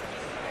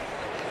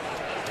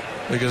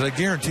 Because I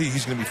guarantee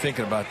he's going to be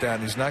thinking about that,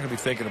 and he's not going to be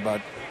thinking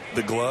about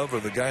the glove or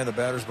the guy in the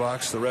batter's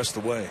box the rest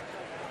of the way.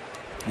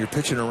 You're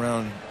pitching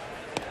around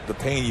the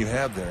pain you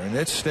have there, and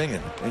it's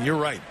stinging. And you're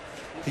right.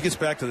 He gets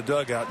back to the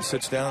dugout and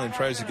sits down and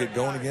tries to get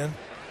going again.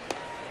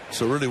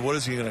 So really, what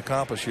is he going to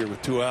accomplish here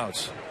with 2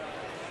 outs?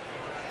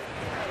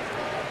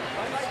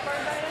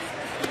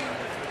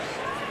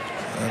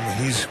 I mean,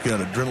 he's got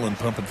adrenaline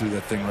pumping through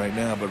that thing right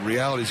now, but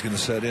reality's going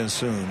to set in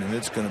soon, and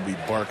it's going to be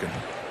barking.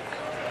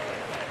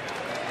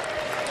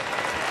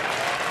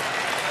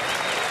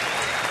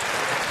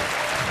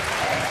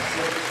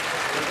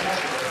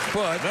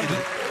 But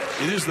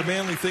it is the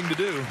manly thing to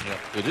do. Yeah,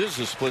 it is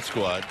a split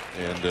squad,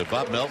 and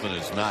Bob Melvin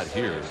is not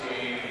here.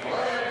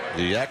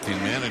 The acting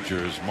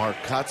manager is Mark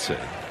Kotze.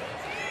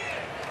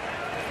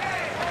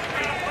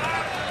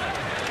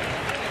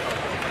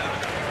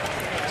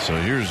 So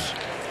here's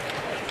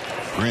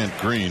Grant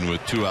Green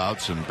with 2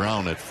 outs and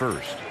Brown at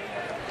first.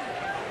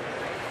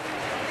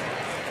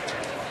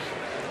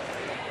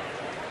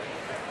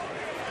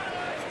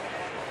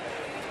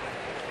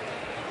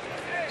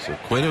 So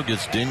Cueto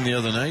gets dinged the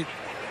other night,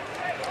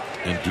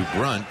 and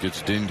DuBrunt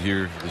gets dinged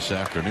here this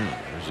afternoon.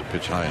 There's a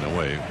pitch high and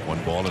away.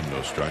 1 ball and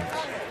no strikes.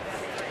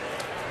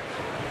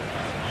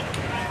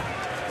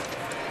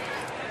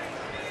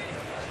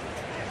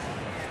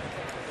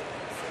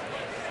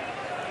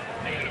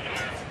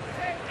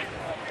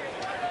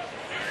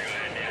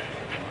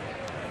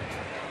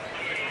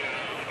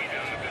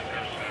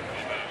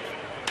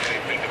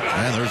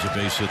 And there's a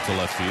base hit to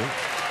left field.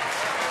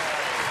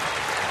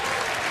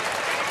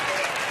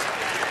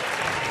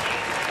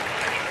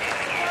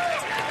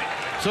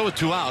 So with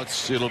 2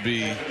 outs, it'll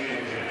be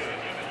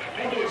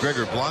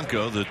Gregor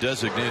Blanco, the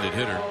designated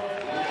hitter.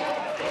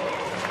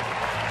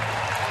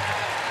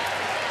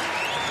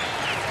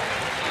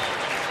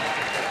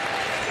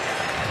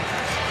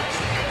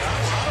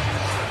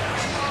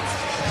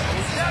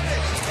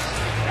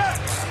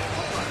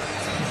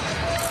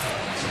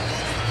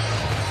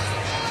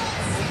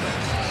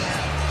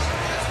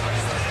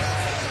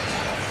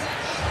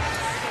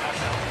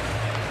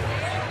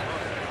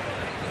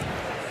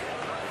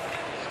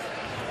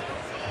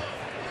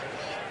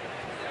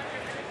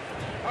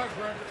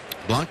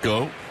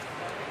 Blanco,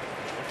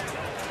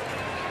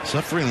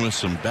 suffering with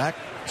some back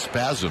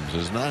spasms,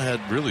 has not had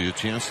really a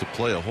chance to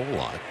play a whole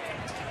lot.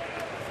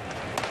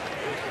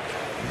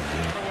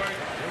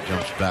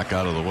 Jumps back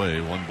out of the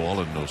way. 1 ball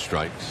and no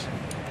strikes.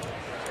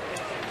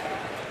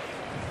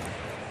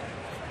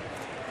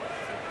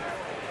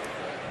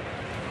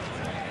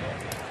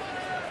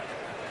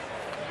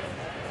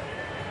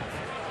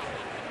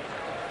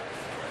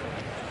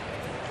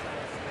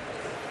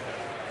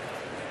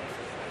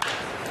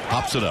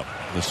 Pops it up.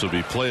 This will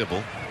be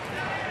playable.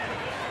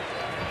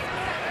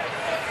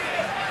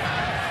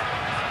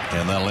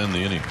 And that'll end the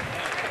inning.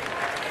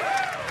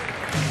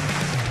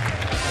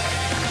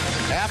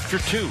 After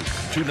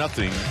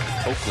 2-0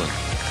 Oakland.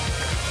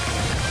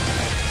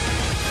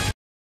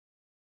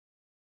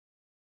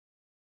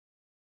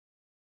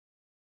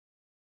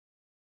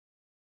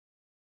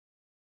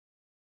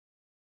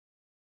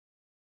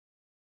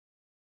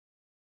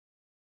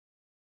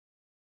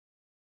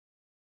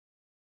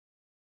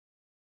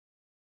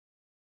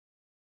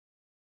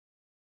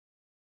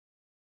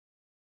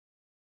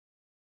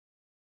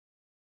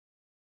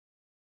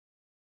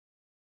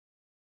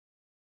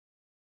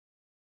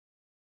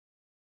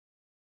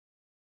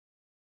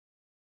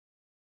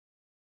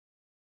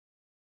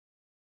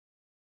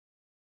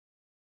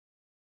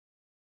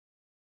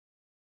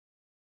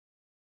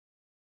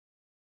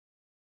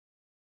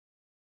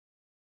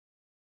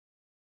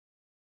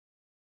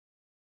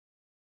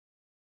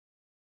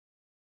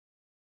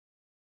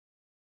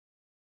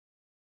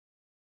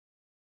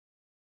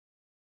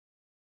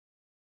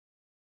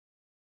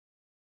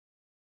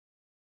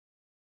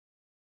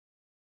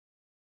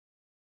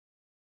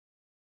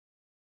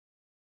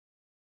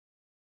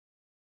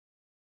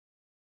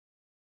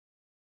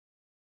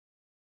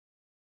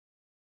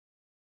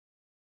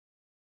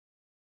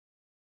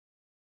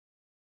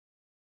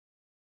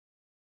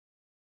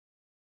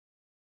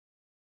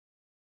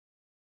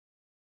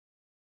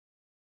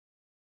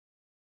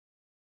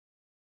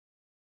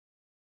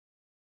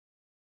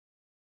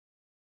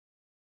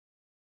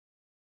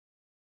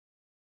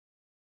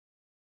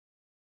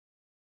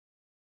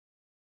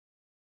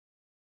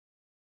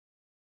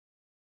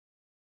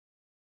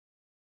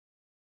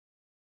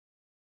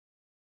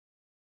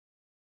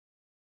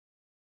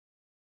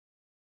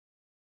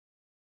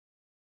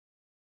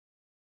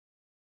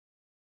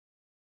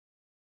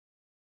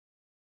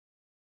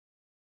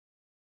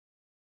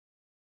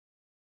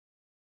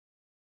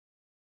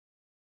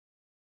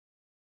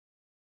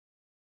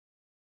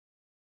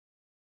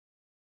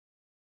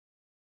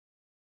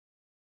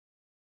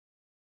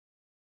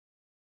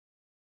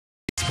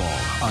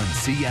 On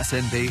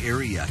CSN Bay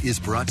Area is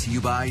brought to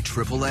you by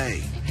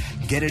AAA.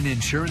 Get an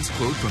insurance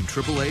quote from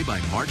AAA by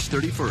March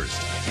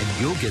 31st,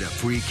 and you'll get a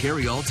free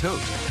carry-all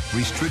tote.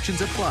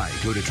 Restrictions apply.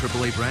 Go to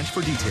AAA branch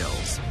for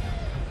details.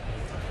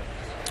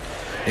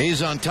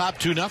 A's on top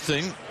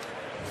 2-0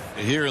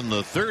 here in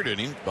the 3rd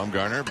inning.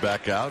 Bumgarner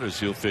back out as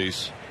he'll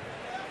face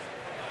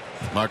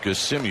Marcus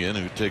Semien,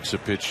 who takes a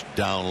pitch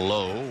down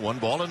low. 1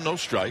 ball and no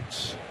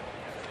strikes.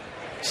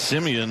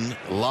 Semien,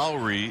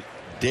 Lowry,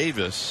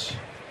 Davis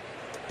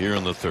here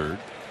in the 3rd.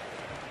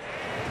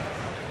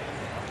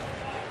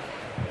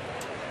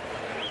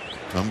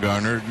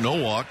 Bumgarner, no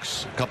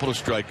walks, a couple of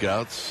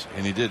strikeouts,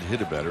 and he did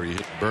hit a batter. He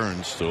hit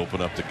Burns to open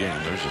up the game.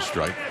 There's a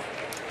strike.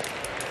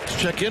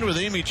 Let's check in with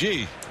Amy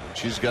G.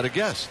 She's got a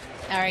guest.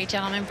 All right,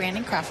 gentlemen,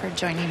 Brandon Crawford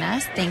joining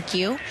us. Thank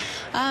you.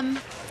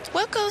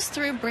 What goes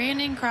through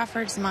Brandon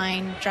Crawford's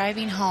mind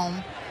driving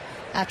home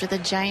after the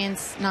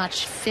Giants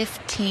notch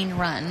 15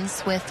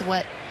 runs with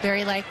what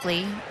very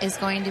likely is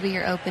going to be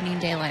your opening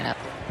day lineup?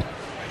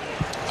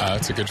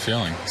 It's a good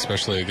feeling,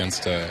 especially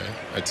against a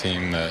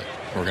team that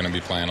we're going to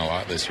be playing a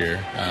lot this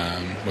year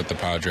with the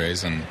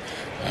Padres, and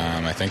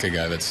I think a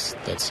guy that's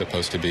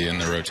supposed to be in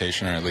the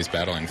rotation, or at least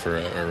battling for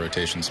a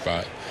rotation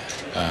spot.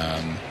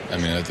 I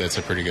mean, it's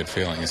a pretty good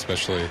feeling,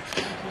 especially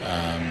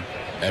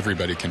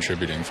everybody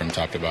contributing from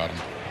top to bottom.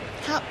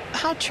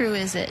 How true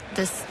is it,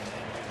 this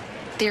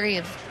theory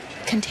of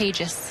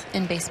contagious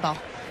in baseball?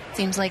 It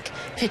seems like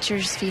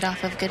pitchers feed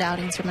off of good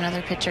outings from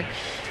another pitcher.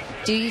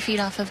 Do you feed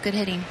off of good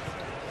hitting?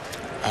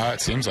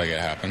 It seems like it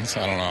happens.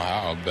 I don't know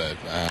how, but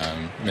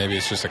maybe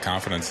it's just a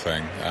confidence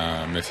thing.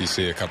 If you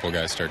see a couple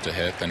guys start to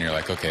hit, then you're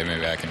like, okay,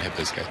 maybe I can hit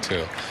this guy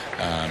too.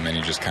 And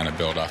you just kind of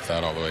build off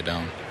that all the way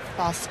down.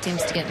 Ball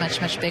seems to get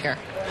much, much bigger.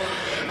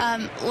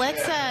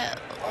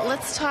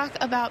 Let's talk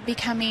about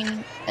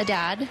becoming a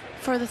dad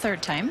for the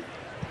third time.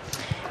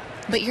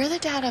 But you're the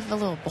dad of a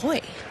little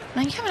boy.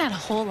 Now, you haven't had a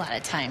whole lot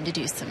of time to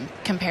do some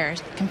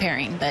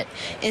comparing, but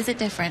is it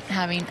different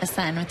having a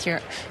son with your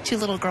two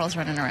little girls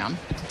running around?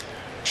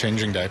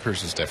 Changing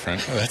diapers is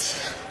different.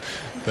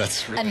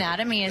 That's really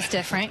anatomy is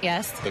different,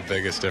 yes. The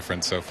biggest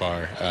difference so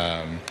far.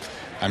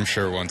 I'm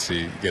sure once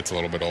he gets a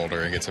little bit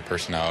older and gets a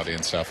personality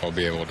and stuff, I'll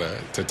be able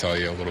to tell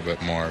you a little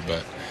bit more.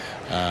 But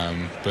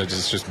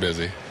it's just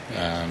busy.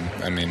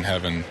 I mean,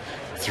 having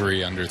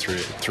three and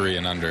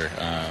under,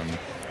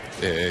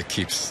 it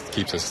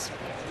keeps us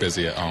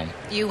busy at home.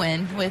 You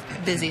win with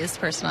busiest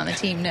person on the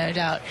team, no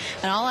doubt.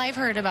 And all I've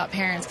heard about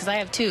parents, because I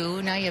have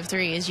two, now you have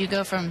three, is you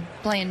go from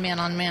playing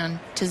man-on-man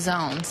to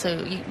zone. So,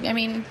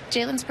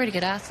 Jalen's a pretty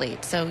good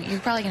athlete, so you're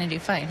probably going to do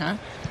fine, huh?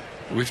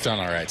 We've done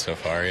all right so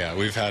far, yeah.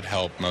 We've had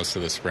help most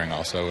of the spring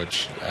also,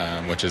 which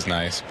is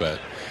nice, but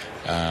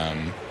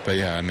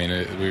yeah, I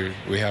mean,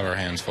 we have our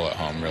hands full at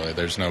home, really.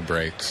 There's no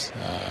breaks.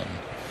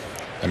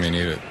 I mean,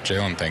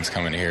 Jalen thinks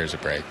coming here is a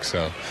break.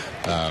 So,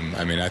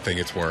 I mean, I think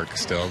it's work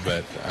still,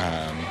 but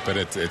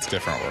it's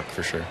different work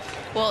for sure.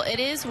 Well, it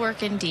is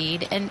work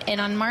indeed. And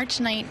on March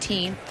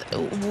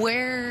 19th,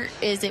 where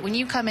is it when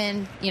you come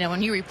in,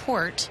 when you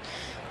report,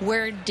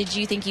 where did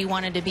you think you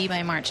wanted to be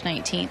by March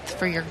 19th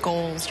for your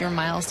goals, your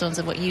milestones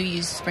of what you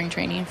use spring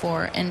training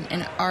for?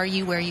 And are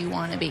you where you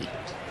want to be?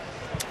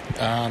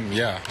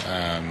 Yeah.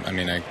 I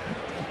mean, I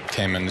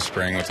came into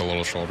spring with a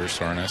little shoulder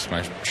soreness.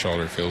 My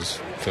shoulder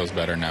feels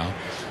better now.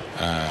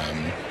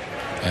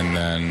 And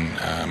then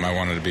I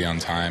wanted to be on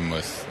time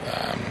with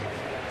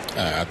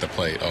at the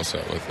plate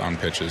also on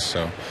pitches.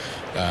 So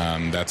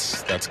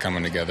that's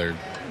coming together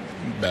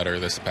better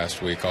this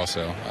past week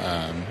also.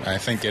 I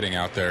think getting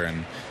out there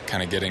and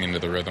kind of getting into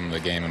the rhythm of the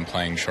game and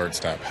playing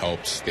shortstop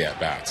helps the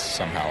at-bats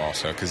somehow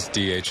also, because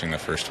DHing the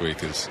first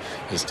week is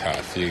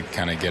tough. You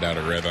kind of get out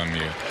of rhythm.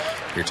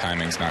 Your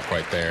timing's not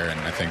quite there, and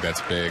I think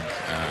that's big.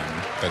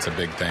 That's a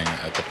big thing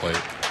at the plate.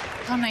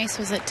 How nice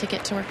was it to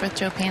get to work with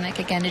Joe Panik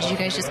again? Did you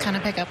guys just kind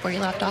of pick up where you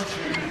left off?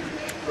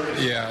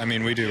 Yeah, I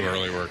mean, we do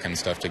early work and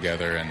stuff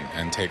together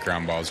and take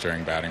ground balls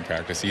during batting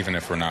practice, even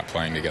if we're not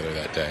playing together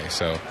that day.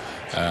 So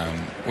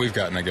we've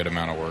gotten a good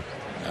amount of work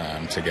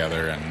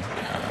together, and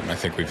I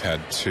think we've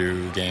had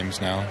 2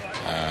 games now.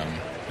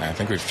 I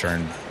think we've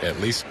turned at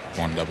least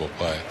 1 double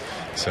play.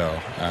 So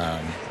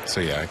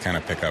yeah, I kind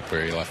of pick up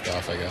where he left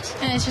off, I guess.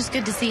 And it's just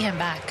good to see him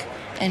back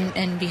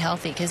and be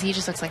healthy, because he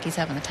just looks like he's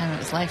having the time of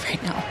his life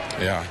right now.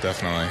 Yeah,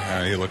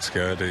 definitely. He looks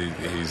good.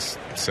 He's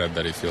said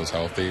that he feels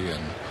healthy,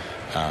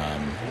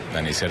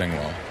 and he's hitting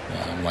well,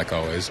 like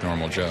always,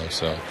 normal Joe.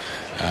 So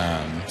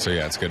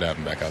yeah, it's good to have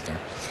him back out there.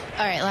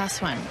 All right,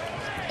 last one.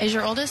 Is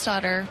your oldest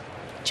daughter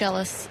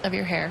jealous of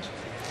your hair?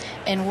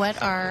 And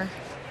what are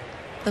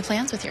the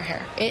plans with your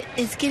hair? It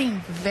is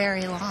getting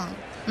very long.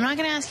 I'm not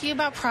going to ask you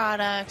about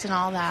product and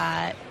all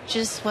that.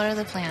 Just what are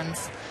the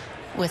plans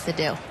with the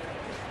do?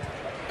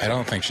 I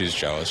don't think she's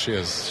jealous. She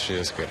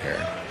has good hair.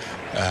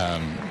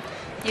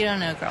 You don't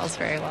know girls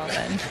very well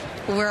then.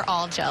 We're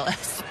all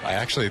jealous. I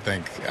actually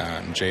think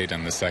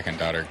Jaden, the second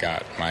daughter,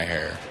 got my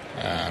hair.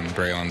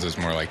 Braylon's is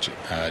more like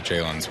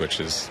Jalen's, which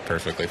is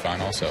perfectly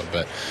fine also.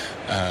 But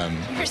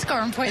you're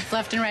scoring points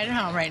left and right at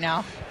home right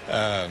now.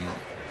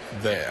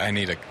 I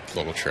need a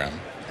little trim.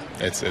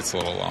 It's a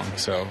little long,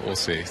 so we'll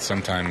see.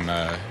 Sometime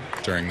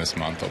during this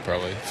month, I'll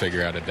probably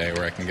figure out a day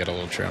where I can get a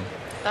little trim.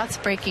 That's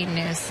breaking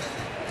news.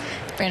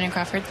 Brandon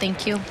Crawford,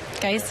 thank you.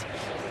 Guys?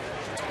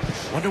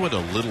 Wonder what a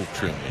little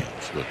trim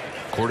means. What,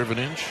 1/4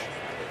 inch?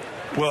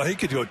 Well, he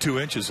could go 2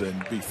 inches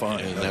and be fine.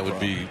 And that would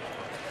be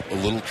a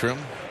little trim?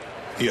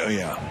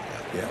 Yeah.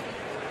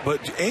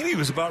 But Amy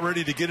was about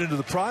ready to get into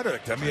the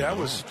product. I mean, I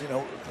was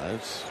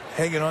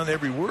hanging on to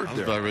every word there. I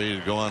was about ready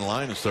to go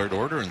online and start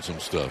ordering some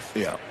stuff.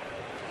 Yeah.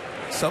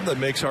 Something that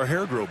makes our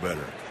hair grow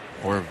better.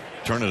 Or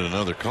turn it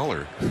another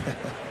color.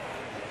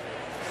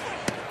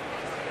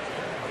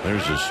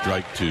 There's a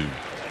strike to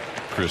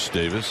Chris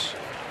Davis.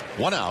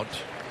 1 out.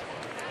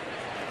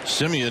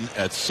 Simeon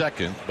at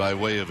second by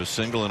way of a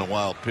single and a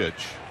wild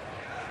pitch.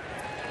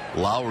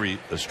 Lowry,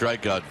 a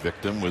strikeout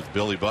victim, with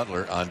Billy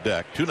Butler on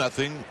deck.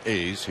 2-0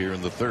 A's here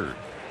in the third.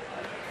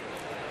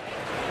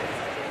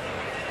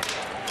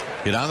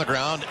 Hit on the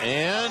ground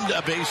and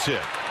a base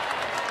hit.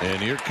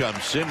 And here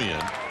comes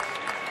Simeon.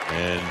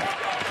 And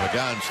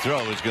Pagan's throw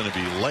is going to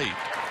be late.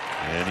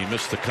 And he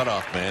missed the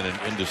cutoff man,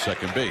 and into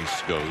second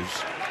base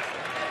goes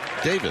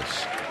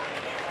Davis.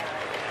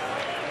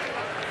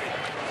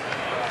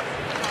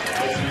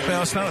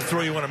 Well, it's not a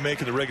throw you want to make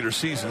in the regular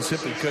season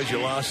simply because you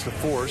lost the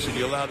force and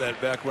you allow that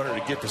back runner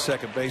to get to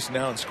second base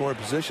now in scoring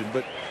position.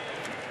 But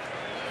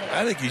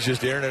I think he's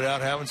just airing it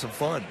out, having some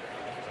fun.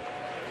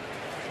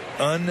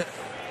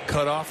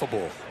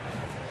 Uncut-offable,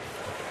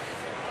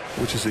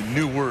 which is a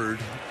new word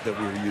that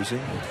we were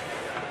using.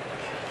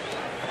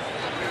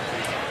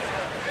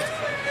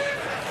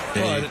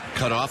 A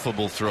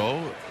cut-offable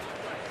throw,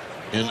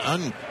 an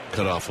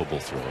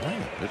uncut-offable throw.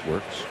 Oh, it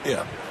works.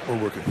 Yeah, we're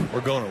working.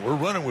 We're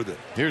running with it.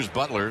 Here's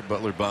Butler.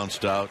 Butler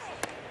bounced out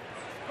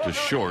to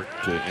short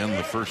to end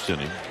the first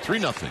inning.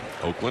 3-0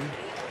 Oakland.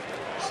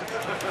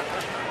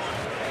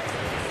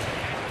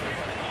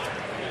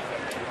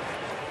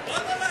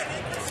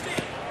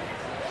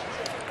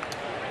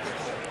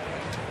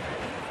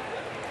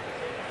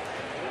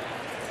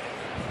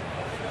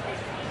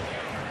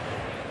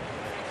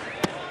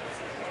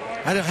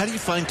 How do you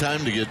find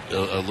time to get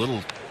a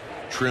little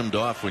trimmed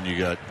off when you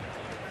got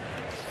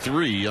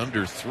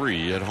under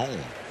 3 at home?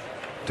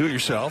 Do it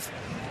yourself.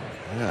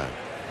 Yeah,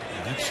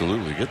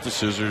 absolutely. Get the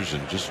scissors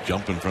and just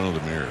jump in front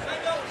of the mirror.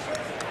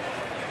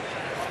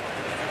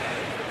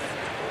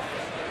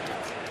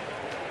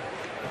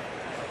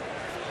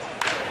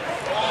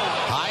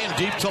 High and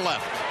deep to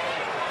left.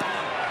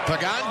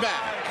 Pagan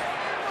back.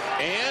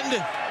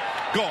 And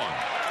gone.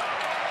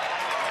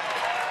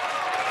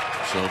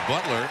 So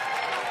Butler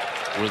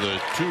with a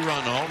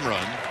 2-run home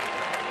run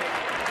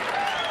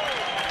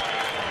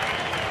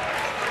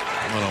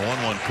on a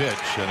 1-1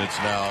 pitch, and it's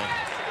now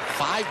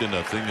 5-0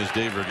 as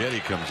Dave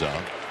Righetti comes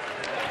out.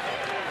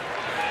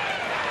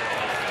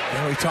 You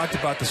know, we talked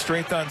about the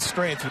strength on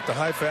strength with the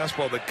high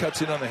fastball that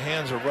cuts in on the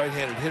hands of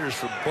right-handed hitters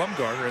for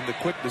Bumgarner and the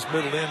quickness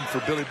middle in for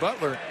Billy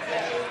Butler.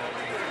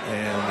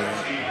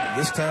 And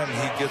this time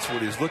he gets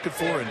what he's looking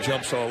for and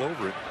jumps all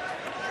over it.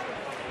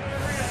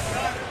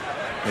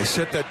 They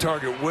set that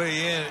target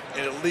way in,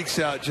 and it leaks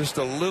out just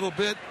a little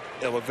bit.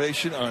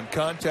 Elevation on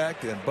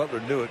contact, and Butler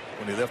knew it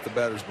when he left the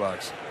batter's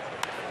box.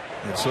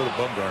 And so did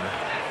Bumgarner.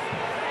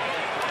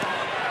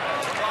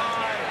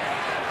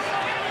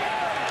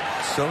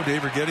 So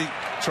Dave Righetti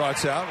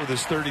trots out with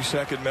his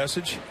 30-second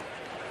message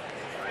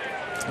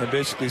and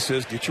basically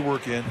says, get your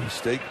work in,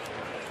 stay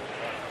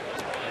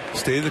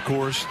the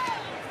course,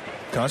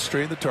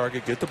 concentrate on the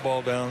target, get the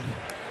ball down.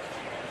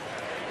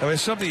 I mean,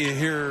 it's something you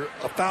hear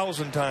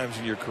 1,000 times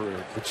in your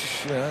career, but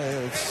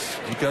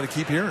you got to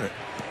keep hearing it.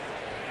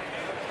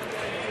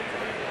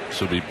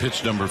 So it'll be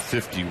pitch number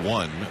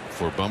 51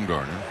 for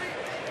Bumgarner.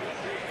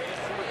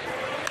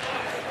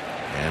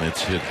 And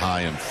it's hit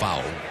high and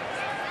foul.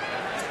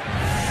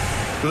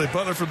 Billy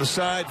Butler from the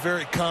side,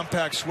 very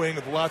compact swing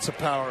with lots of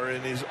power,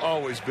 and he's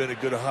always been a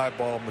good high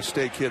ball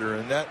mistake hitter,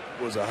 and that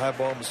was a high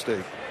ball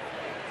mistake.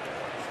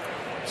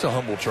 It's a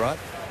humble trot.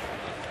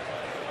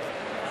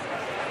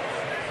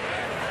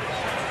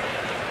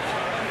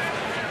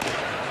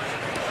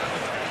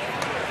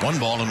 One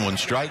ball and one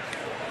strike.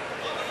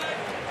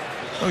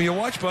 Oh, you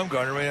watch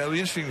Bumgarner. I mean, it'll be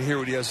interesting to hear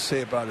what he has to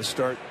say about his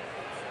start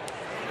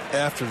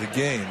after the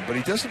game, but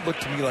he doesn't look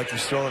to me like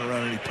he's throwing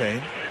around any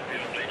pain.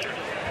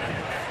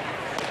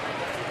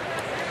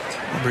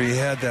 Remember, he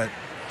had that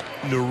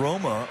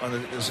neuroma on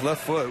his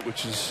left foot,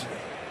 which is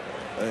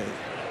a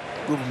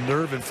little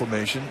nerve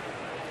inflammation.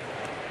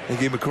 They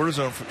gave him a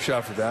cortisone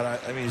shot for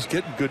that. I mean, he's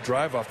getting good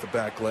drive off the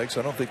back leg, so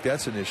I don't think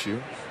that's an issue.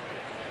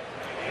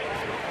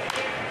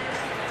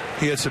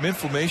 He had some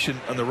inflammation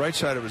on the right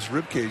side of his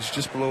rib cage,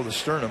 just below the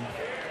sternum,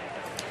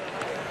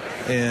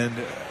 and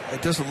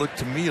it doesn't look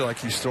to me like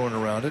he's throwing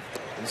around it.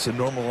 It's a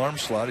normal arm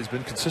slot. He's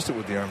been consistent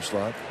with the arm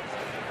slot.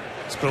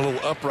 It's been a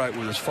little upright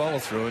with his follow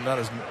through and not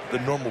as the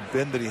normal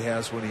bend that he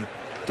has when he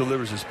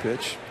delivers his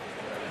pitch.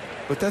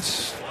 But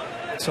that's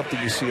something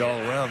you see all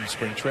around in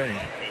spring training.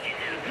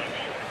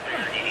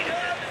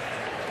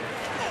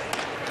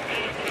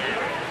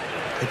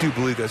 I do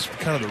believe that's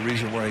kind of the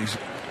reason why he's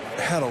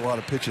had a lot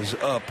of pitches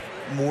up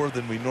more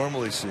than we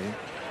normally see.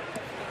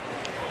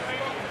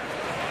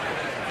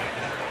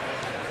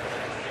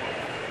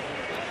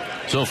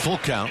 So full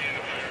count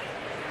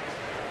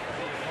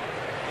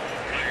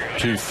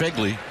to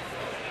Fegley.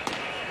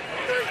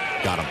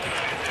 Got him.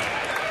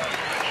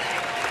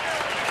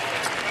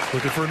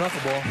 Looking for a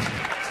knuckleball.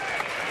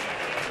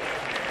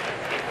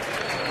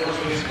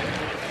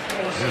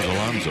 Here's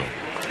Alonso.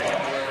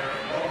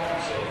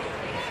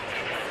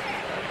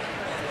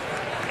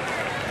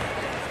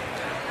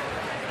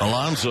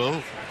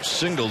 Alonso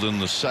singled in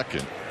the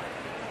second.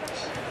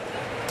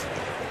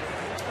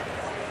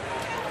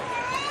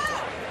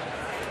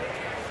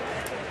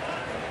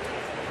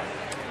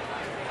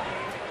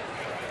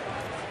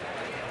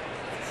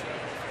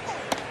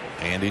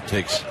 And he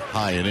takes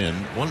high and in.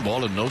 One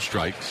ball and no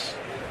strikes.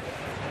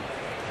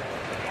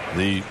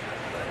 The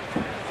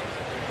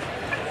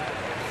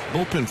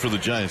bullpen for the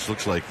Giants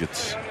looks like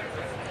it's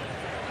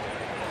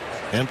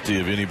empty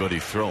of anybody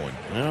throwing.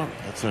 Well,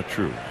 that's not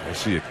true. I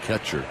see a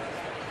catcher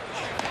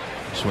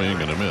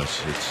swinging and a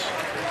miss. It's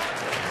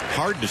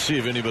hard to see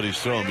if anybody's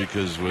throwing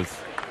because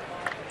with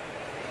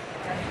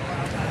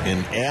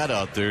an ad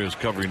out there is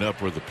covering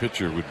up where the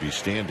pitcher would be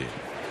standing.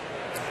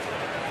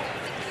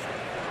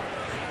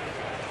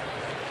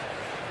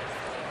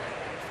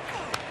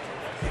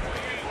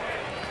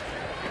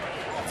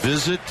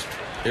 Visit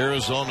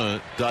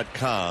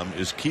Arizona.com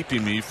is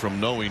keeping me from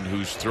knowing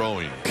who's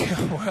throwing.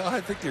 Well,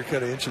 I think they're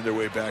kind of inching their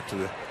way back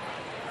to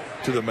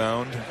the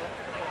mound.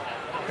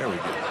 There we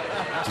go.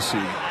 To see,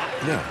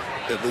 Yeah.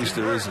 at least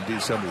there is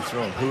indeed somebody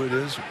throwing. Who it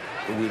is,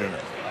 we don't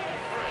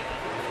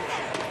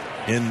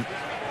know.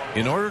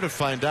 In order to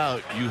find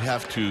out, you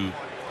have to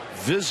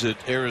visit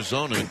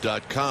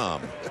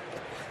Arizona.com.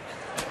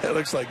 That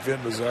looks like Vin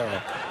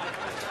Mazzaro.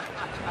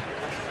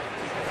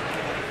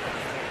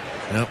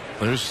 Yep,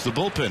 there's the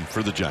bullpen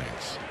for the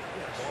Giants.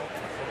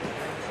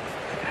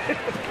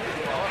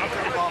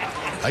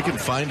 I can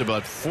find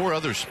about 4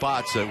 other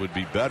spots that would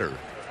be better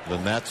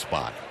than that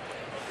spot.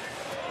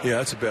 Yeah,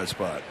 that's a bad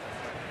spot.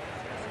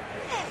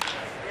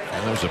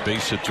 And there's a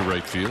base hit to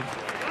right field.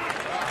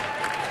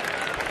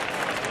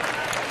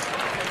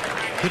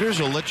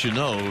 Hitters will let you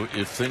know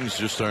if things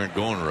just aren't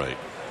going right.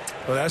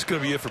 Well, that's going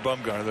to be it for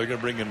Bumgarner. They're going to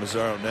bring in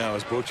Mazzaro now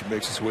as Bochy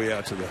makes his way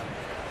out to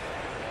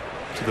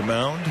the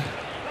mound.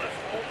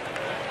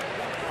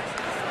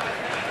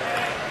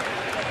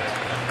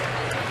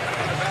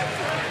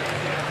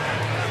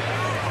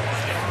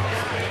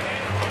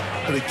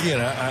 But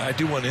again, I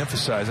do want to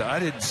emphasize, I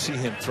didn't see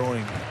him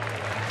throwing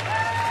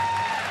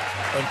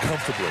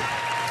uncomfortably.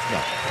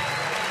 No.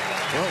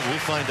 Well, we'll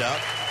find out.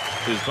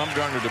 As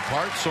Bumgarner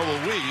departs, so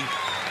will we.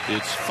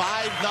 It's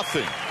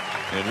 5-0,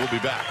 and we'll be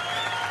back.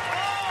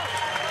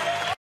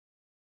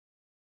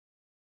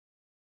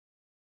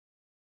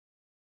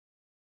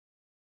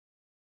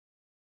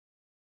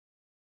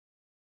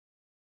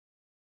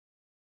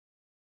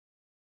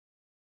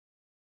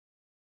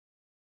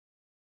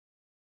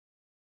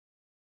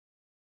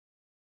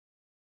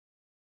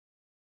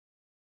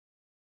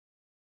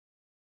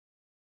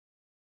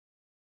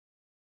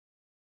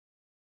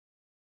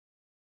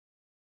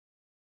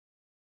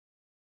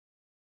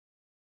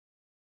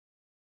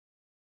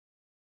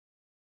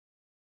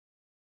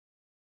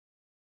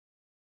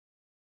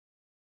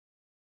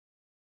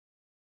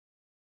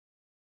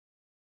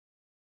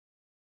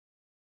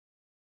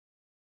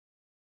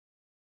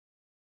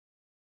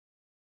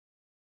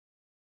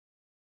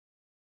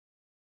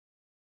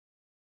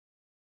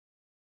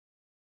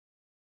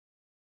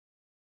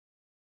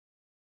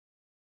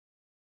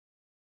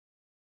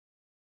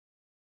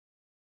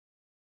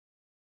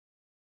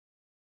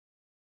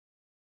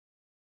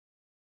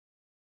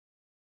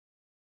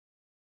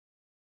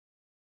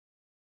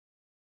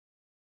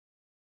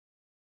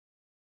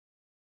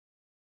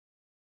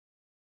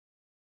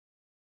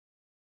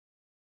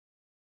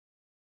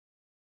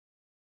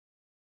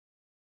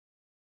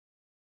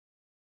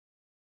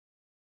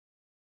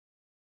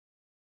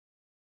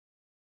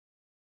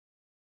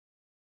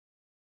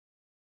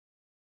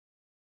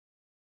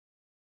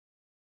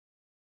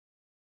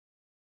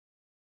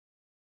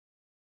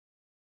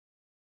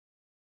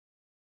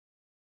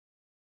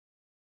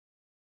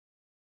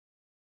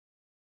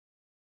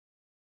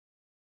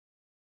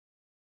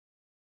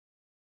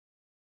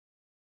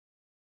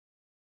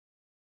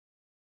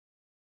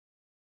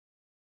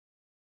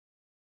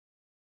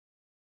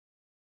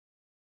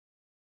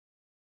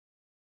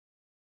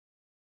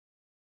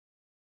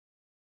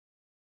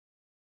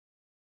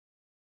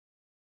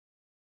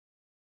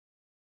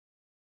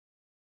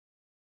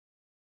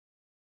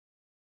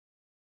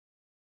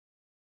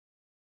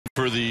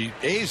 For the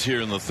A's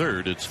here in the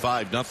third, it's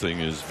 5-0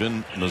 is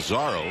Vin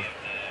Mazzaro.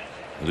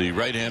 The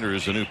right-hander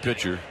is a new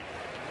pitcher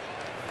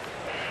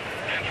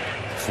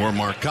for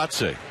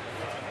Marcotte.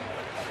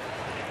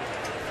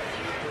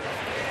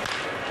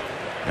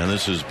 And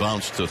this is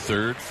bounced to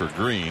third for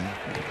Green.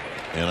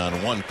 And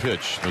on one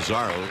pitch,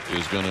 Mazzaro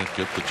is going to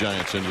get the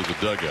Giants into the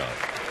dugout.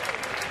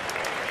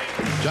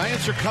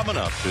 Giants are coming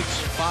up.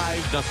 It's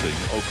 5-0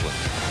 Oakland.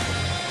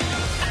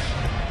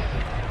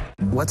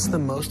 What's the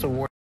most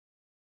award?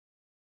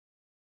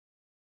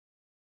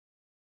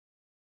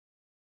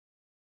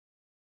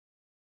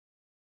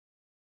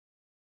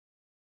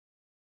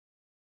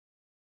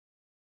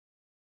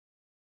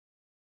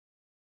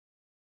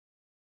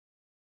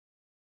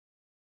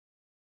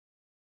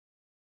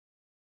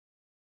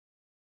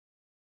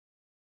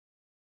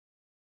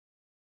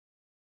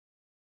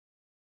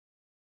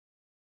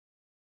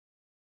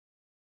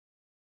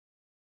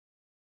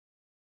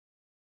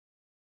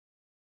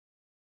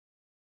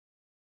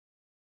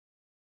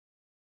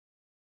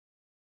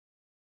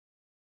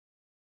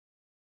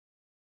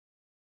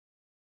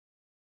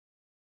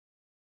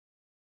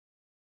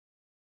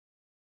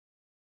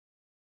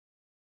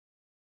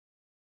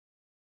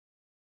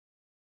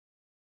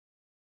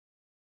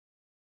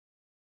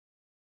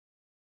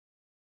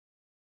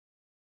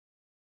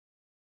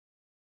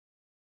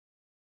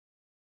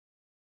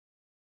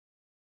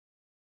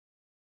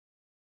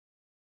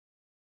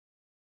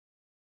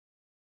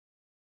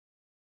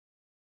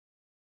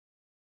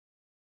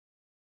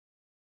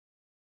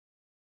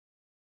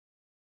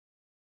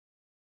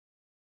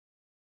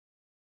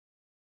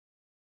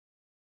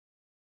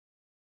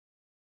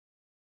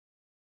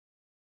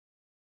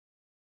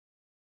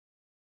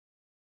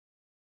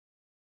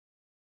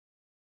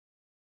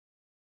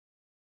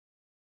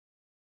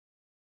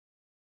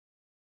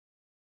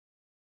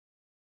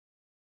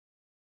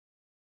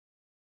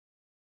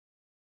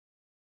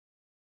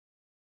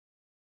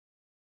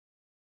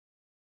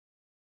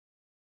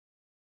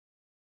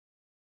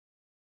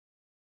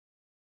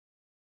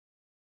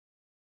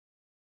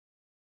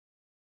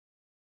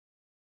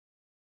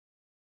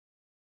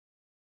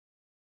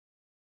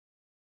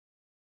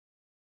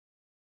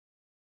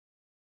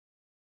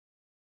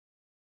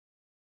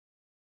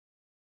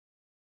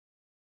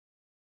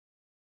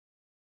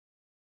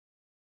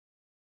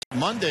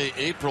 Monday,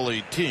 April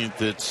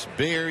 18th, it's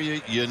Bay Area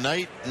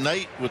Unite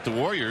Night with the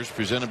Warriors,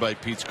 presented by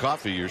Pete's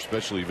Coffee. Your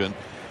special event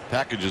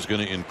package is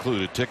going to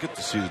include a ticket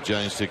to see the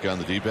Giants take on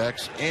the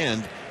D-backs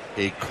and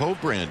a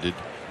co-branded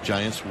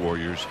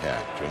Giants-Warriors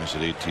hat. Join us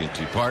at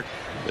AT&T Park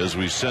as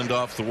we send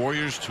off the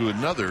Warriors to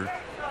another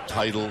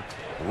title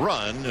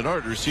run. In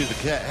order to receive the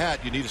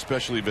hat, you need a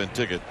special event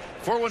ticket.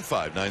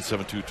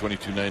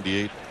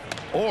 415-972-2298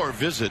 or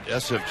visit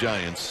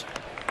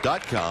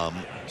sfgiants.com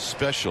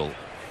special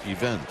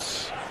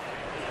events.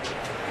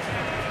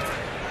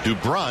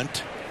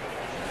 Dubront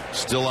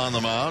still on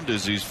the mound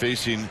as he's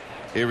facing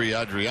Ari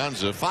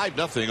Adrianza.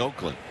 5-0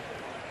 Oakland.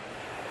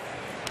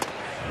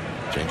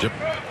 Change up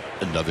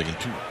and 0-2.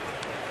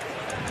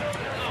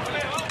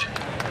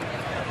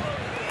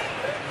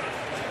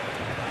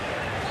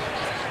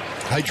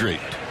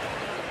 Hydrate.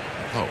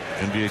 Oh,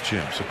 NBA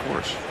champs, of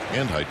course.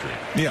 And hydrate.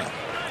 Yeah,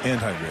 and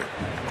hydrate.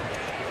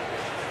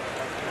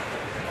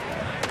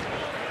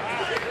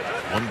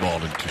 1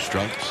 ball and 2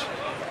 strikes.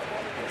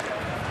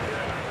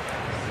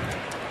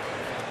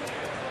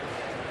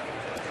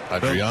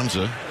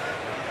 Adrianza.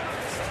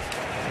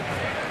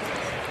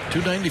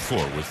 294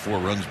 with 4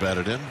 runs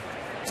batted in.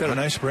 He's had a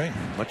nice spring.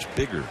 Much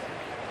bigger,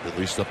 at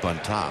least up on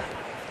top.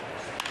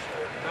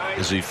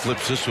 As he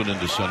flips this one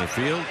into center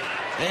field.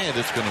 And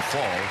it's going to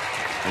fall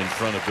in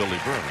front of Billy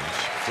Burns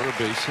for a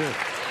base hit.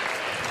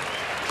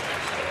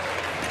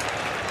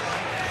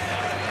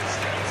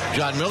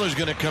 John Miller's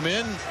going to come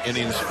in.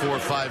 Innings 4,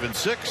 5, and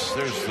 6.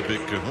 There's the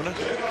big kahuna.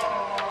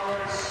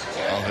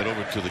 I'll head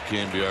over to the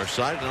KNBR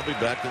side, and I'll be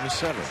back in the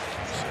 7th.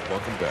 So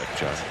welcome back,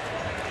 John.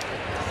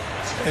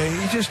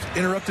 And he just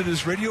interrupted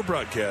his radio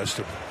broadcast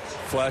to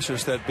flash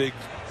us that big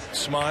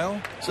smile.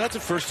 So that's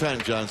the first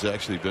time John's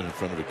actually been in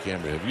front of a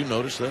camera. Have you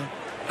noticed that?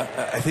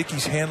 I think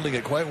he's handling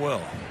it quite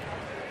well.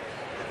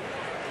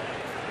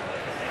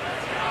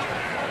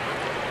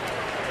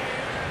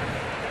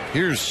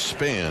 Here's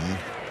Span.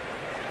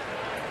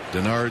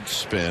 Denard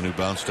Span, who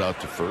bounced out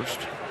to first.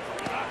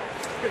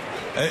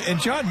 And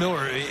John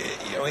Miller,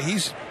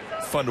 he's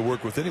fun to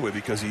work with anyway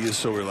because he is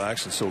so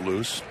relaxed and so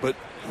loose. But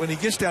when he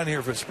gets down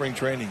here for spring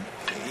training,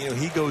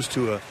 he goes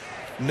to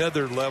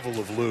another level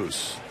of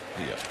loose.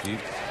 Yeah,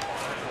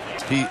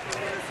 he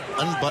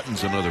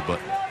unbuttons another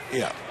button.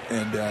 Yeah,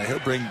 and he'll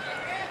bring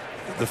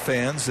the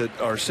fans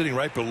that are sitting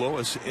right below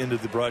us into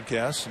the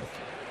broadcast.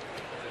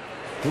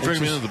 We'll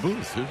bring him into the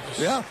booth.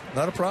 Yeah,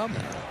 not a problem.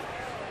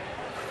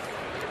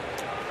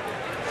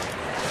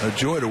 A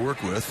joy to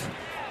work with.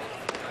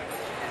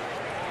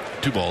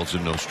 2 balls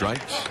and no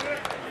strikes.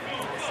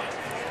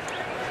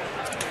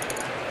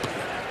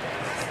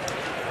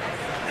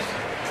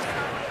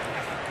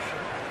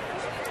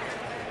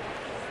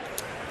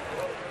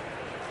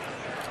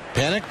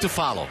 Panic to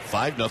follow.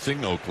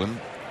 5-0 Oakland.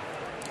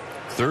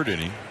 3rd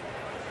inning.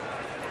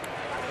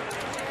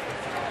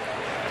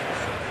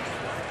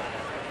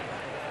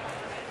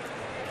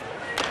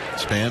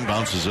 Span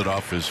bounces it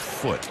off his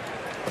foot.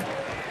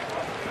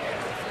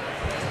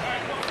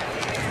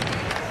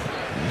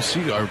 You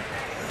see, our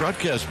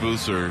broadcast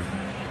booths are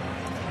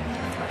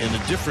in a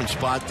different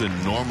spot than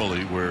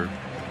normally, where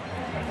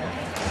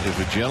if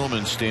a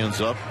gentleman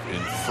stands up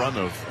in front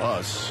of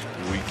us,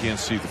 we can't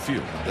see the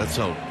field. That's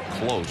how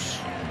close.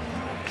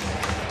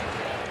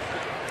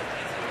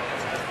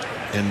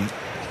 And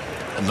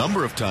a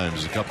number of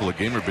times, a couple of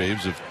gamer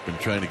babes have been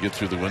trying to get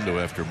through the window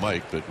after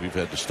Mike, but we've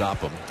had to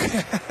stop them.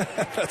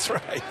 That's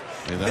right.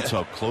 And that's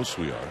how close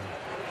we are.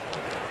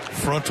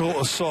 Frontal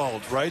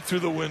assault right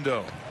through the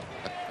window.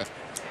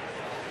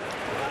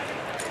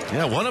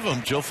 Yeah, one of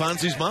them, Joe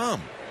Fonzie's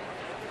mom.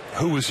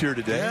 Who was here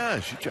today? Yeah,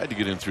 she tried to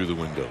get in through the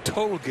window.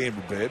 Total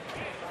gamer babe.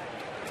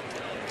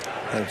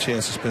 Had a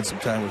chance to spend some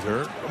time with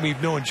her. I mean,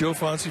 we've known Joe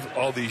Fonzie for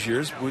all these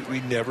years.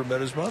 We never met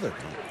his mother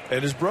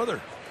and his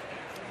brother.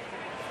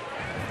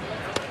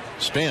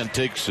 Span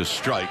takes a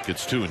strike.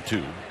 It's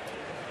 2-2.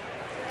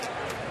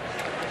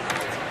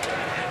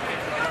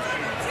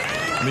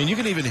 I mean, you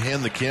can even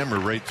hand the camera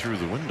right through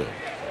the window,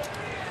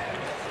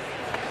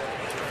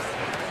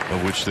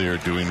 of which they are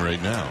doing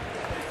right now.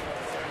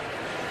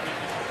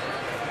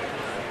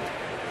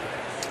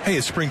 Hey,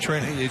 it's spring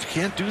training. Hey, you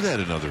can't do that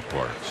in other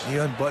parts.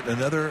 You unbutton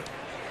another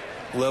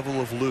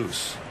level of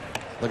loose.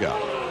 Look out.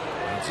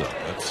 What's up?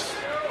 That's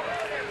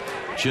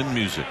chin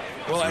music.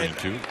 Well, I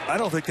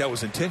don't think that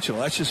was intentional.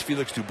 That's just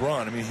Felix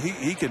Dubron. I mean,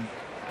 he can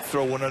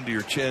throw one under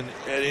your chin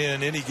at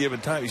any given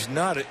time. He's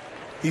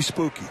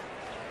spooky.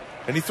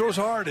 And he throws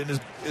hard, and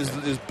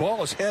his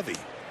ball is heavy.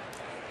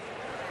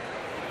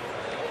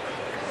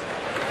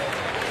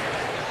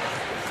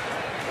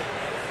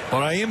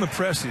 But I am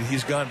impressed that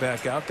he's gone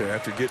back out there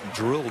after getting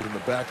drilled in the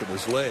back of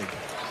his leg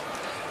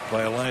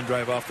by a line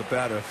drive off the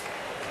bat of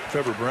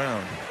Trevor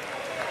Brown.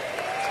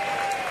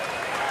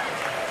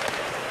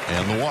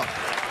 And the walk.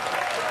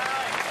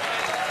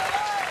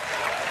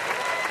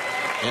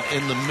 And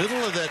in the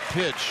middle of that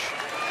pitch,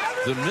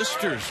 the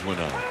misters went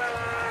on.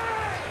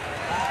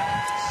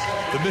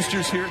 The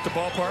misters here at the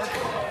ballpark.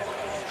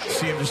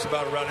 See them just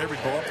about around every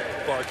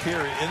ballpark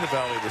here in the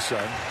Valley of the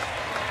Sun.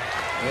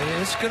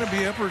 And it's going to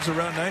be upwards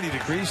around 90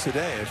 degrees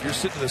today. If you're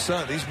sitting in the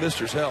sun, these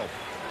misters help.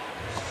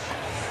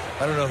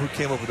 I don't know who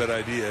came up with that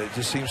idea. It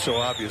just seems so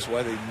obvious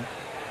why they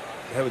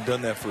haven't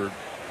done that for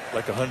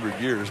like 100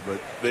 years,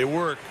 but they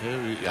work.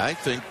 I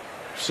think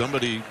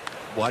somebody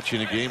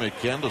watching a game at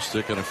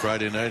Candlestick on a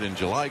Friday night in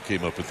July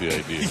came up with the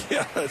idea.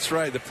 Yeah, that's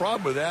right. The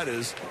problem with that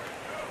is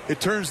it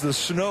turns the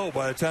snow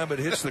by the time it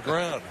hits the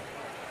ground.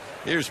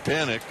 Here's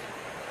Panic.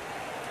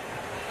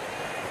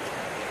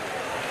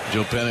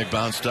 Joe Panic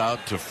bounced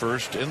out to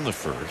first in the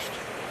first.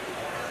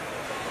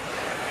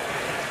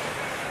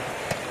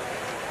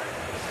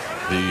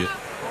 You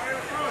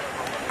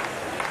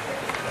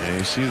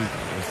see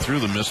through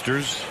the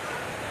misters.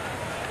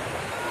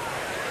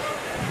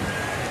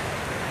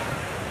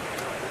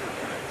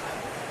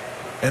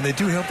 And they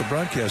do help the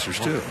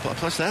broadcasters too.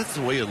 Plus, that's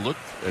the way it looked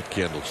at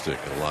Candlestick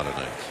a lot of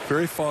nights.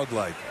 Very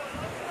fog-like.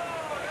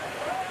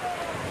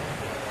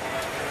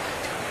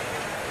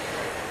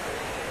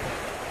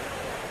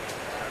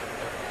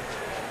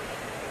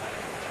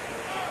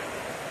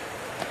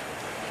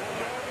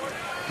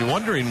 You're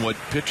wondering what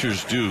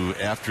pitchers do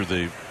after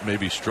they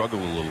maybe struggle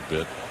a little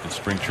bit in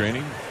spring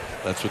training.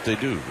 That's what they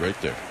do right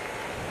there.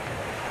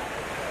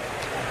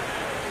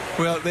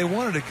 Well, they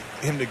wanted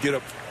him to get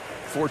up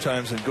 4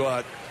 times and go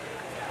out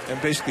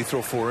and basically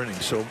throw 4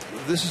 innings. So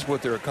this is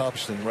what they're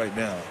accomplishing right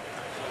now.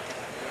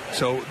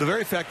 So the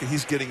very fact that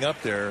he's getting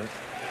up there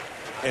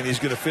and he's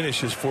going to finish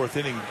his 4th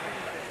inning,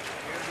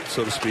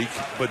 so to speak,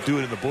 but do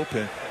it in the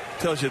bullpen,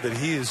 tells you that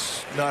he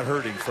is not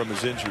hurting from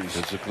his injuries.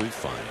 Physically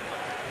fine.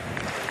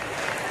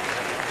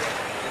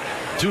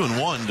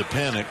 2-1 to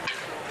Panic.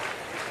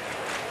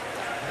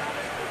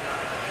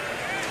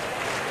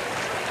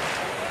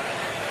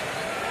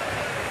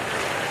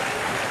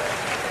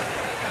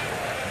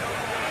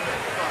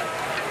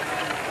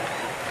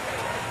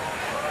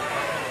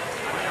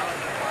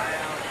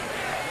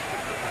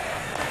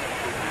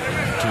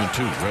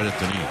 Right at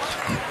the knees.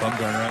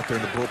 Bumgarner out there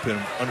in the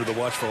bullpen under the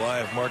watchful eye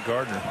of Mark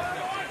Gardner,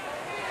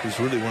 who's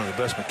really one of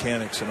the best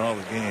mechanics in all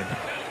the game.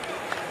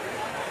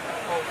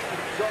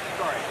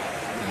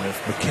 And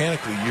if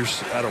mechanically you're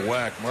out of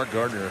whack, Mark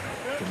Gardner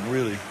can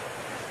really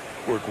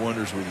work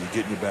wonders with you,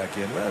 getting you back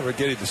in. Well,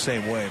 Rigetti the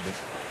same way, but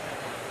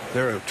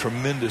they're a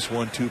tremendous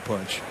 1-2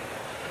 punch.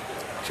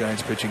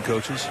 Giants pitching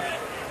coaches.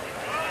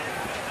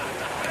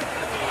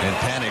 And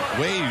Panic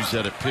waves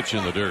at a pitch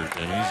in the dirt,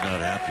 and he's not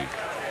happy.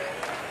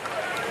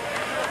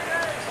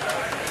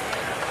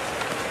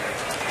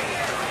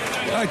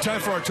 All right,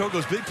 time for our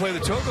Togo's Big Play the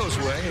Togo's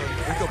way.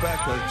 We go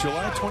back to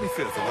July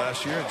 25th of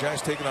last year.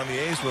 Giants taking on the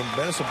A's when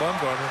Madison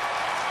Bumgarner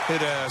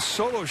hit a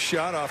solo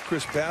shot off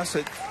Chris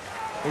Bassett.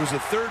 It was the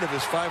 3rd of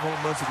his 5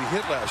 home runs that he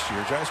hit last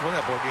year. Giants won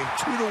that ball game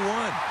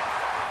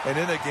 2-1. And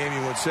in that game, he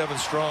went 7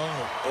 strong,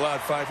 allowed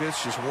 5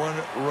 hits, just 1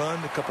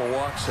 run, a couple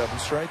walks, 7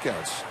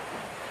 strikeouts.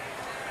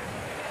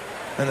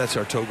 And that's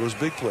our Togo's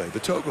Big Play, the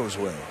Togo's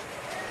way.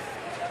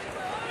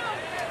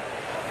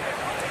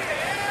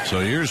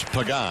 So here's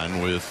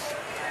Pagan with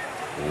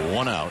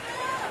 1 out.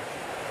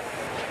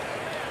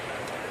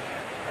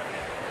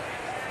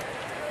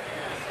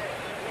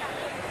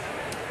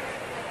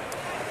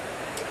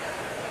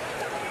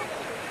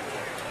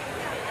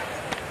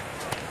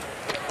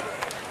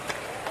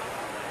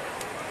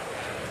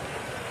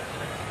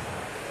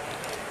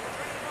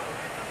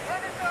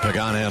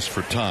 Pagan asked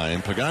for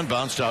time. Pagan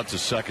bounced out to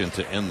second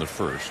to end the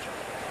first.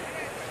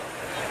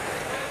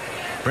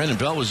 Brandon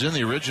Bell was in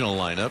the original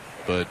lineup,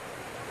 but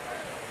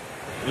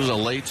it was a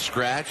late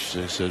scratch.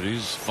 They said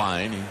he's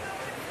fine.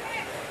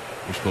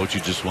 His coach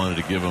just wanted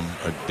to give him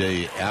a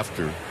day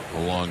after a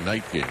long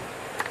night game.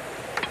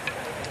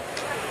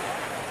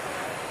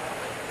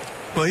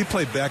 Well, he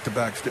played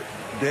back-to-back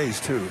days,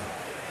 too.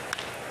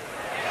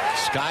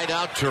 Skied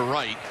out to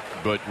right,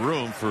 but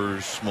room for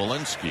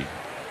Smolinski.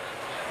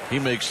 He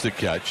makes the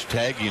catch.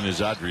 Tagging is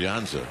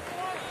Adrianza.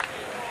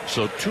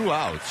 So 2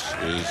 outs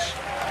is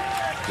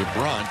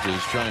DeBrunt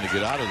is trying to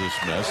get out of this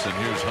mess, and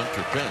here's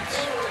Hunter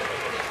Pence.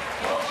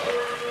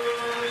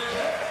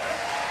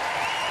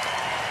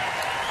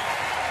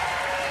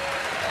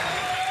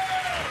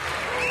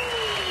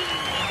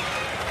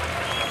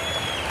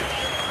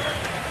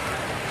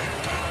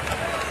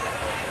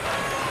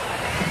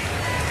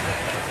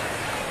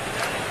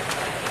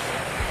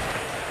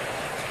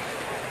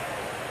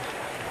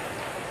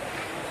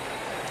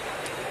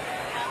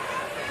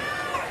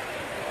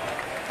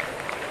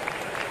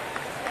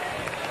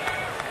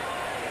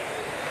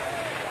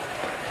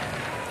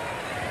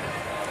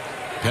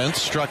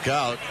 Pence struck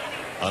out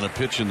on a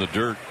pitch in the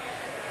dirt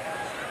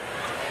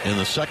in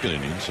the 2nd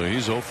inning, so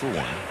he's 0 for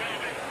 1.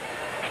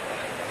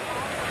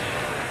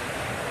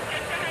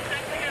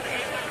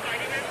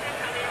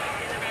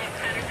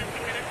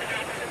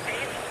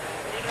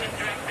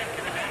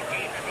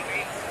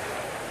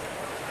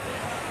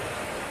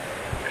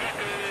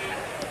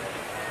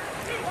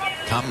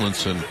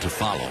 Tomlinson to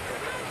follow.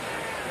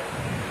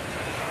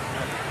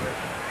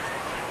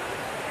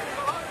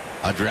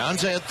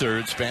 Adrianza at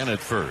third, Span at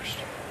first.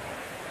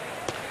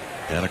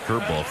 And a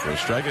curveball for a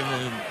strike.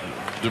 And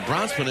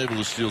DeBrunt's been able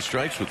to steal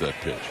strikes with that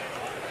pitch.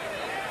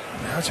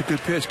 That's a good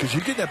pitch, because you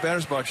get in that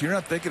batter's box, you're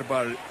not thinking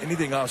about it,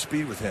 anything off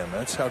speed with him.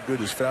 That's how good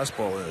his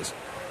fastball is.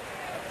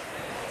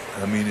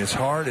 I mean, it's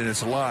hard and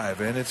it's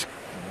live and it's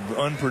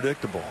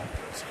unpredictable.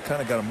 It's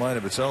kind of got a mind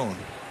of its own.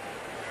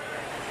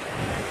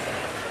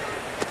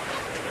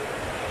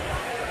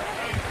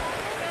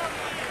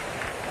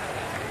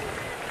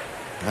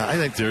 I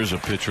think there's a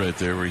pitch right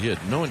there where he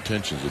had no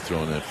intentions of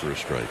throwing that for a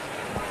strike.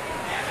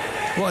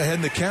 Well, ahead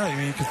in the count, I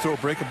mean, you can throw a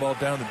breaking ball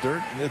down the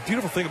dirt. And the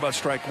beautiful thing about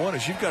strike one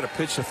is you've got a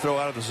pitch to throw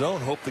out of the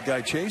zone, hope the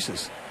guy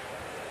chases.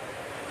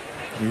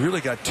 You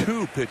really got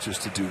 2 pitches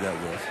to do that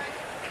with.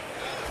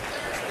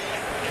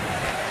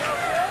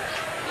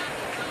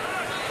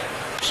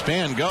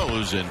 Span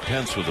goes, and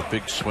Pence with a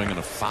big swing and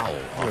a foul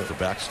off the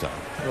backstop.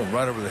 Oh,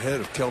 right over the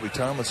head of Kelby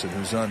Tomlinson,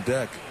 who's on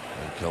deck.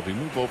 And Kelby,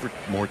 move over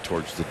more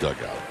towards the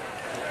dugout.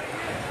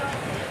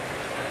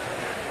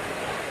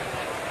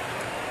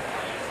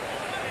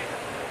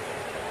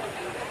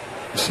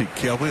 You see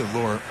Kelby, the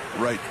lower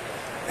right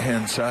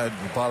hand side,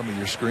 the bottom of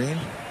your screen,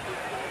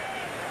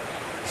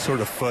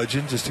 sort of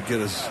fudging just to get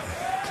as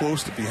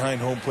close to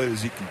behind home plate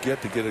as he can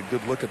get to get a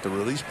good look at the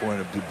release point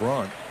of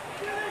Dubron.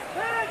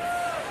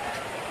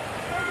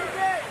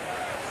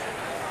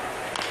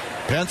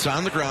 Pence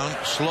on the ground,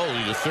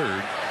 slowly to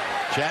third.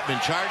 Chapman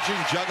charging,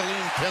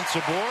 juggling, Pence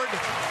aboard,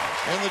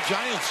 and the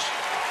Giants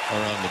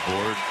are on the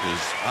board as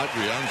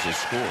Adrianza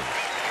scores.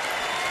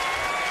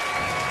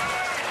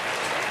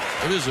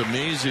 It is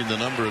amazing the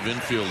number of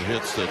infield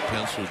hits that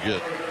Pence will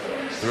get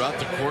throughout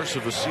the course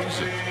of a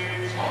season.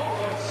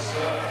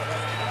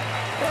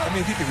 I mean,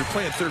 I think if you're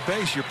playing third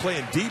base, you're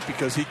playing deep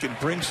because he can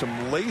bring some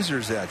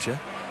lasers at you.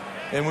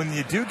 And when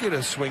you do get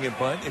a swing and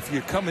bunt, if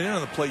you're coming in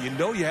on the play, you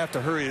know you have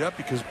to hurry it up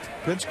because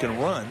Pence can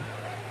run.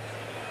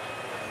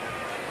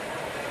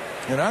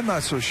 And I'm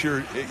not so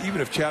sure,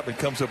 even if Chapman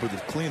comes up with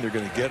it clean, they're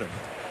going to get him.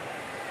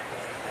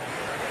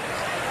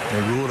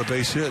 They rule it a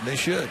base hit, and they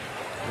should.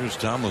 Here's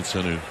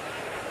Tomlinson, who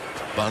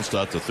bounced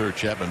out to third.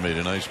 Chapman made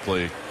a nice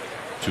play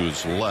to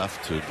his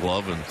left to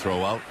glove and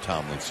throw out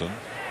Tomlinson.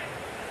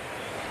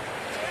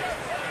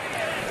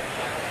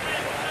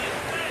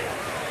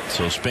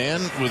 So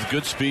Span with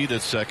good speed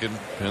at second,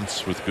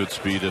 Pence with good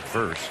speed at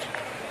first.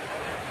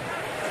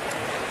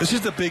 This is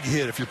the big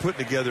hit if you're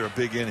putting together a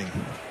big inning.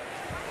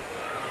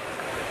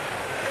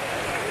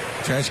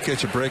 Tries to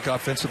catch a break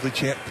offensively.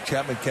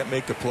 Chapman can't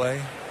make the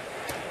play.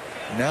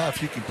 Now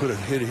if you can put a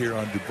hit here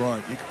on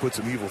Dubron, you can put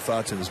some evil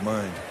thoughts in his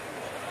mind.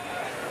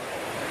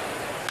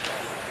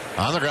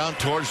 On the ground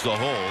towards the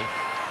hole.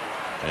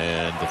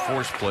 And the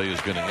force play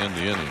is going to end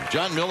the inning.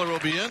 John Miller will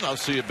be in. I'll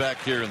see you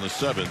back here in the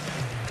 7th.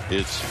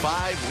 It's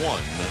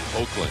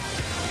 5-1 Oakland.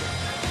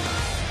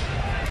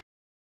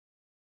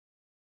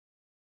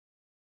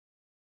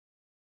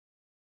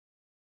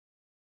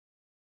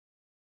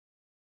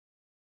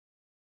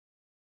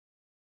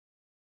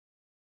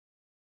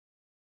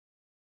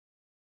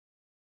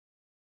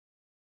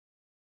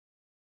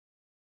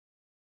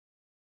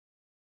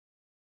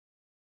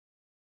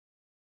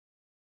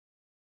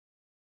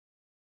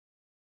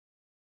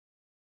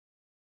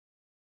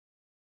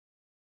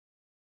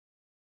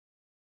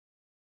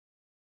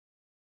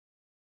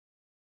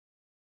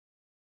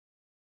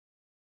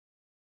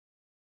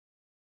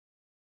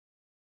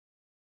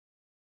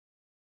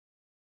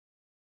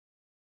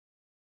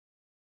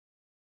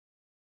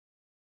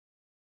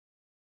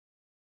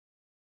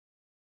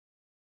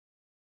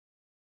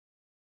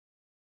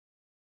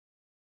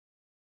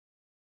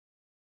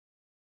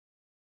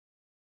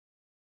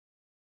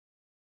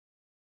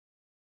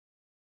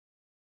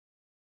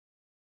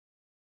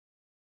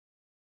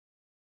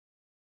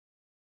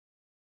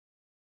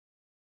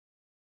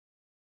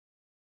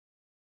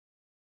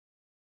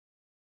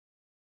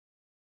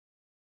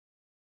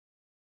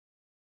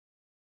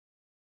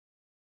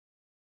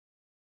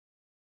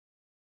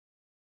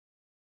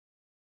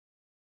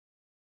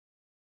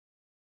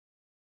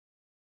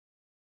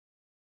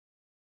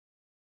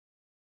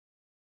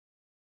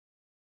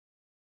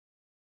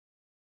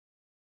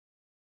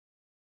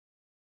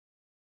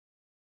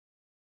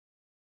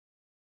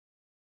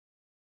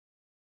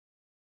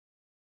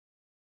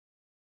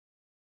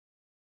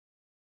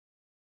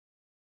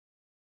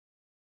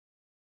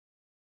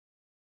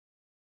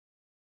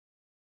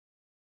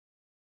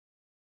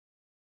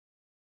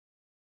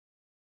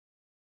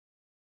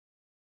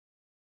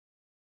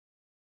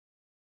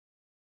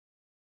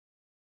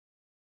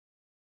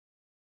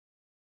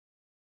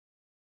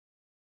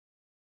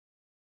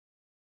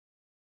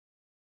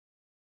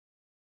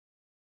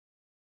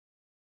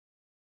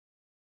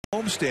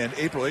 Homestand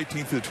April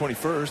 18th through the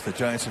 21st. The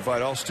Giants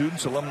invite all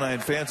students, alumni,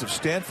 and fans of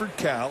Stanford,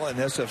 Cal, and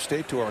SF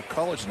State to our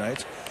college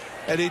nights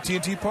at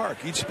AT&T Park.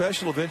 Each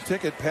special event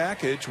ticket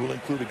package will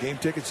include a game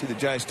ticket to see the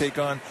Giants take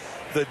on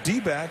the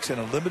D-backs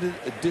and a limited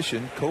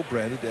edition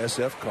co-branded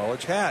SF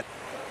college hat.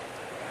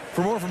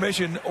 For more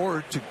information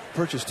or to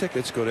purchase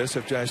tickets, go to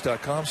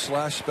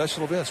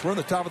sfgiants.com/special events. We're in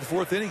the top of the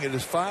 4th inning. It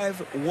is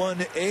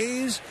 5-1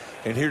 A's,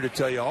 and here to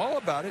tell you all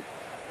about it,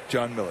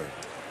 John Miller.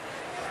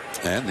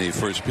 And the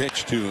first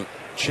pitch to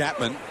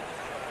Chapman,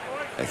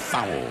 a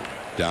foul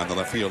down the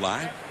left field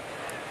line.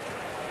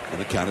 And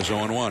the count is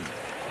 0-1.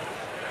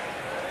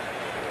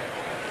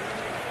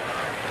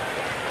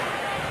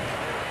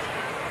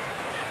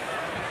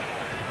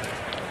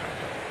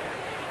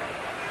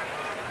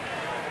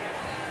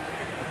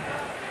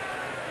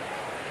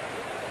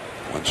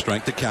 One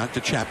strike to count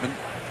to Chapman,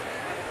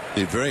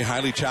 the very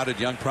highly touted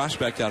young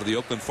prospect out of the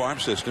Oakland farm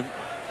system.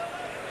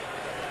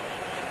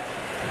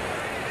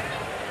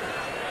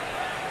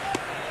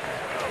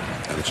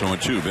 And it's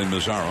 0-2. Ben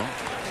Mazzaro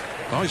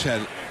always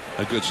had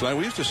a good slide.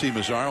 We used to see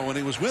Mazzaro when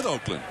he was with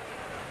Oakland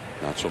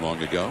not so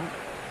long ago.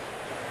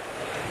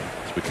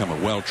 He's become a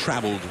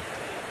well-traveled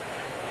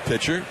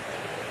pitcher.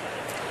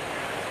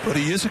 But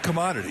he is a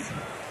commodity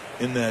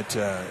in that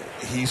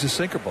he's a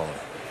sinker baller.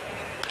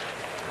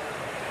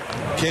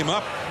 Came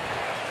up,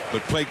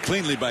 but played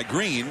cleanly by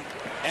Green,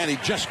 and he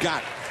just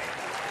got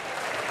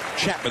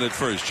Chapman at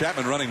first.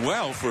 Chapman running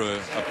well for a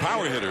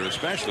power hitter,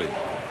 especially.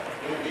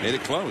 Made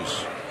it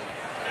close.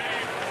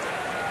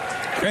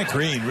 Grant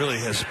Green really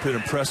has been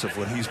impressive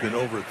when he's been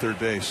over at third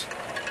base.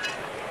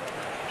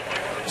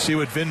 See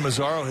what Vin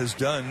Mazzaro has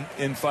done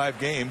in 5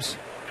 games.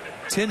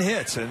 10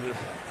 hits. And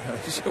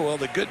well,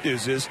 the good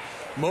news is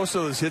most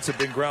of those hits have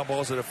been ground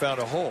balls that have found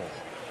a hole.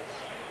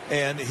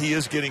 And he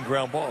is getting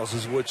ground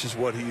balls, which is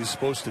what he's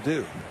supposed to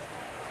do.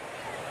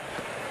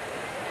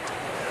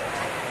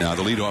 Now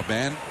the leadoff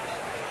man,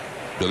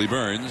 Billy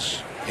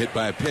Burns, hit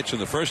by a pitch in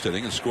the first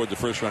inning and scored the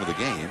first run of the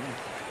game.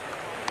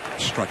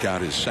 Struck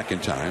out his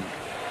second time.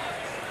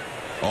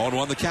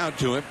 0-1 the count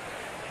to him.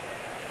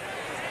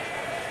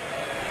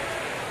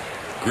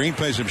 Green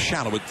plays him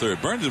shallow at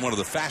third. Burns is one of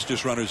the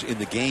fastest runners in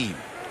the game.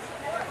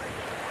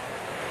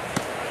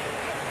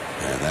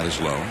 And that is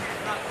low.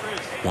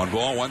 1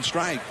 ball, 1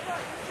 strike.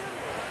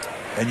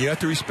 And you have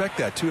to respect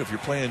that too if you're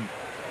playing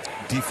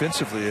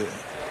defensively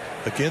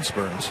against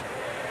Burns.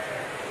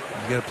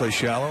 You got to play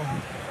shallow,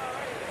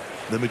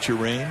 limit your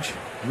range.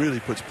 Really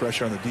puts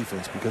pressure on the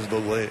defense because of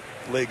the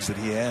legs that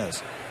he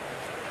has.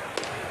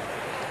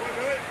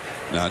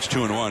 Now it's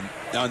 2-1.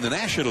 Now in the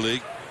National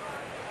League,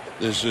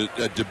 there's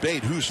a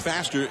debate. Who's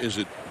faster? Is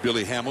it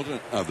Billy Hamilton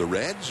of the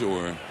Reds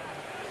or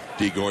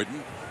D.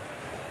 Gordon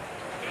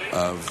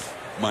of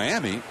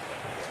Miami?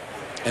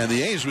 And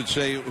the A's would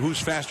say who's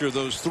faster of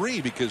those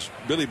 3 because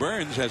Billy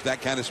Burns has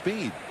that kind of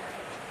speed.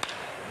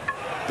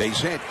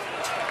 Base hit.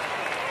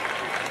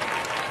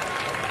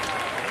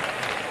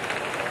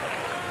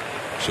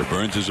 So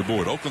Burns is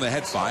aboard. Oakland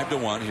ahead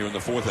 5-1 here in the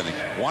 4th inning.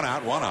 1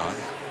 out, 1 on.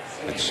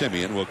 And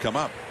Simeon will come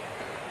up.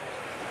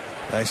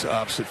 Nice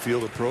opposite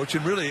field approach.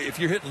 And really, if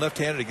you're hitting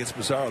left-handed against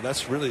Mazzaro,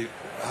 that's really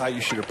how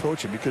you should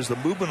approach him because the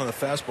movement on the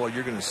fastball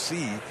you're going to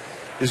see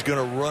is going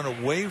to run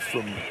away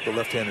from the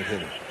left-handed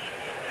hitter.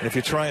 And if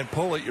you try and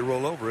pull it, you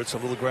roll over. It's a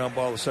little ground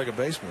ball to second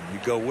baseman. You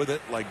go with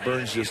it like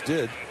Burns just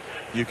did,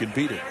 you can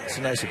beat it. It's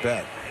a nice at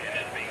bat.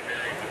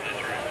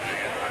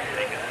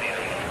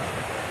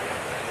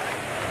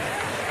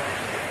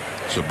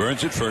 So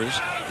Burns at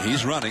first.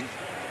 He's running.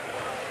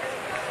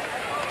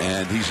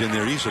 And he's in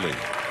there easily.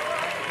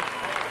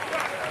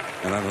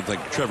 And I don't think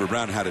Trevor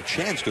Brown had a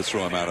chance to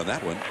throw him out on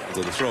that one.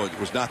 Although the throw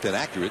was not that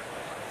accurate.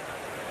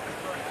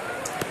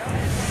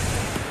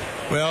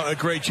 Well, a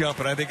great jump,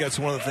 and I think that's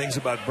one of the things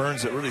about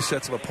Burns that really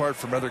sets him apart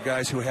from other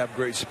guys who have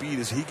great speed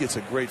is he gets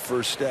a great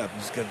first step.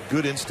 He's got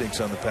good instincts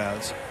on the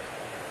pads.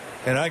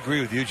 And I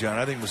agree with you, John.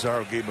 I think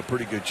Mazzaro gave him a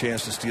pretty good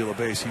chance to steal a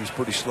base. He was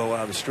pretty slow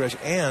out of the stretch,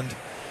 and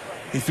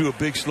he threw a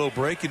big, slow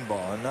breaking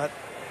ball, and not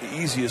the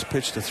easiest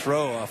pitch to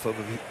throw off of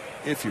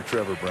if you're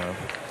Trevor Brown.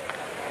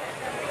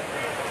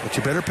 But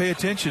you better pay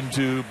attention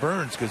to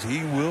Burns because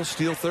he will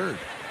steal third.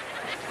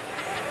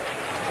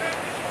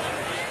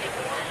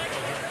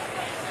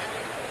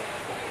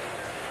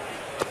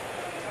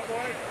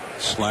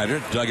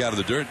 Slider dug out of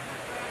the dirt,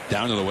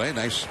 down to the way.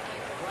 Nice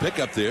pick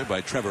up there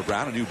by Trevor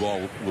Brown. A new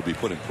ball will be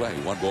put in play.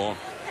 1 ball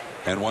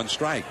and 1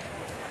 strike.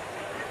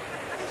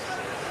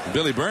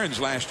 Billy Burns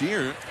last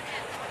year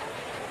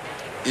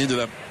ended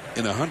up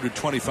in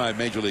 125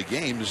 major league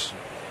games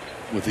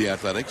with the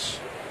Athletics.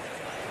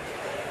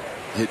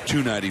 Hit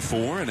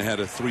 .294 and had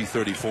a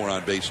 .334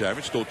 on base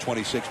average. Stole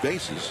 26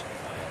 bases.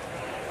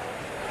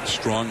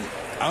 Strong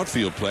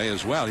outfield play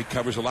as well. He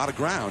covers a lot of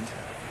ground.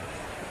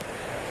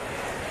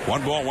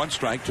 1 ball, 1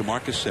 strike to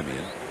Marcus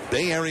Semien.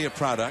 Bay Area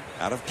product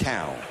out of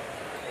Cal,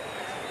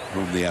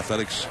 whom the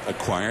Athletics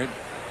acquired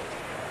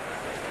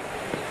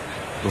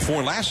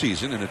before last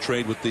season in a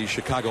trade with the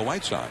Chicago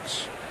White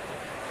Sox.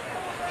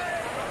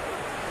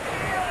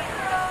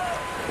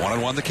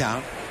 1-1 the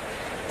count.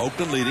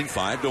 Oakland leading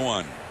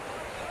 5-1.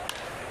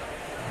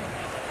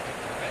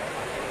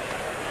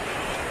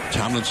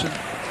 Tomlinson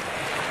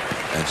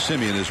and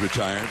Semien is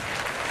retired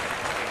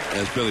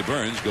as Billy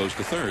Burns goes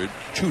to third.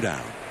 2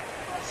 down.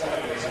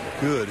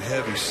 Good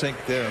heavy sink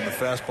there on the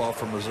fastball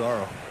from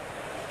Mazzaro.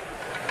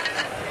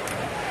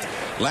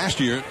 Last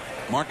year,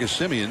 Marcus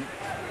Semien,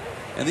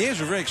 and the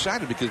A's were very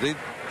excited because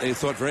they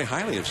thought very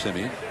highly of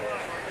Semien.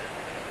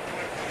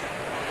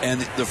 And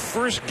the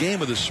first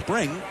game of the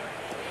spring,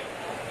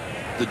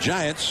 the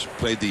Giants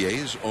played the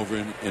A's over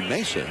in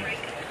Mesa,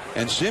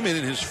 and Semien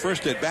in his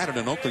first at bat in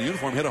an Oakland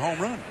uniform hit a home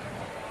run.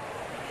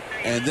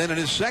 And then in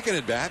his second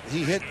at bat,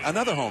 he hit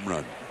another home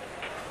run.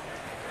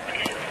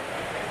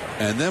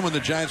 And then when the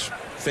Giants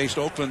faced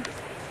Oakland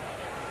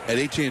at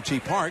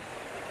AT Park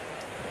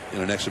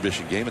in an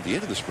exhibition game at the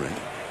end of the spring,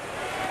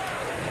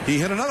 he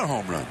hit another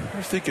home run.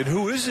 You're thinking,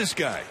 who is this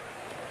guy?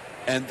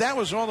 And that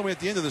was all the way at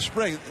the end of the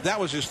spring. That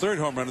was his third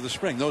home run of the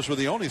spring. Those were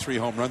the only 3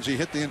 home runs he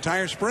hit the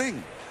entire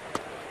spring.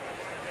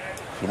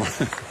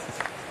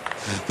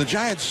 The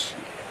Giants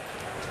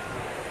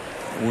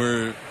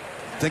were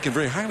thinking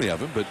very highly of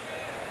him, but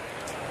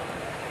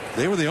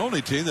they were the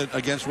only team that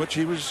against which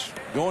he was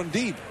going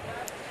deep.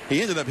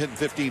 He ended up hitting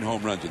 15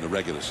 home runs in the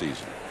regular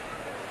season.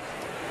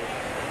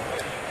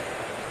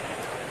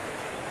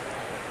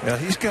 Now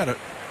he's got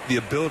the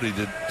ability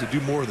to do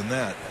more than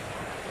that.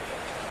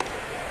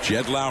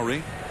 Jed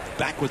Lowry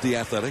back with the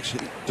Athletics. He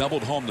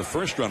doubled home the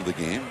first run of the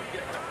game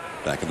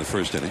back in the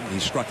first inning. He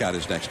struck out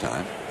his next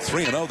time.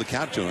 3-0 the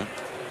count to him.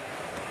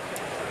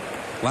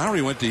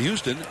 Lowry went to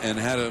Houston and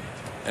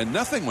and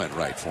nothing went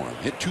right for him.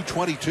 Hit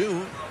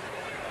 .222,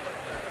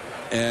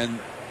 and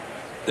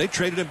they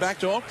traded him back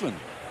to Oakland.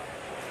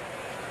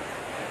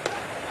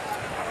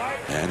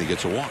 And he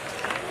gets a walk.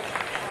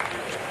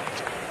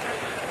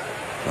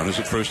 Runners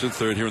at first and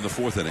third here in the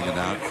 4th inning, and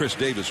now Chris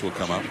Davis will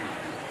come up.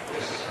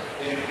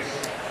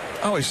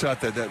 I always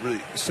thought that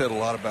really said a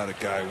lot about a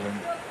guy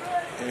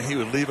when he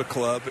would leave a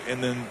club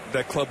and then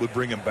that club would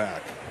bring him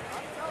back.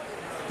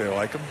 They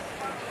like him.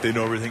 They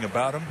know everything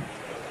about him.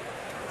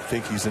 I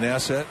think he's an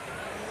asset.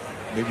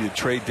 Maybe the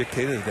trade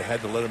dictated that they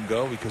had to let him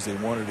go because they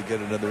wanted to get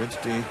another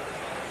entity.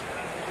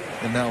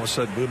 And now all of a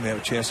sudden, boom, they have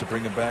a chance to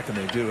bring him back, and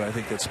they do. I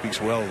think that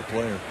speaks well of the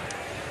player.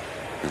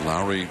 And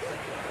Lowry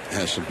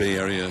has some Bay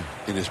Area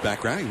in his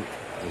background.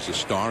 He was a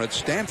star at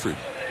Stanford.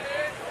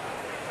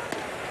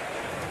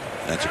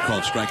 That's a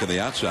called strike on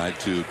the outside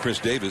to Chris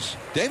Davis.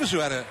 Davis, who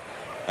had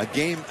a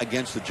game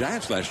against the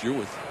Giants last year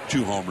with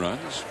 2 home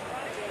runs.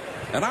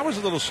 And I was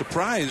a little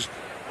surprised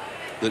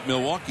that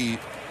Milwaukee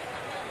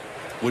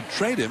would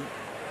trade him.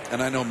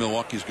 And I know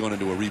Milwaukee's going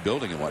into a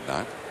rebuilding and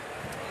whatnot.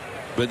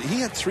 But he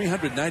had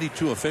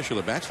 392 official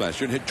at-bats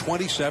last year and hit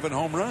 27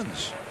 home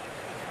runs.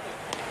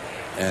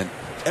 And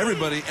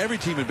every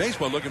team in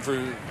baseball looking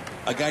for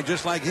a guy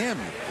just like him.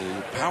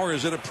 Power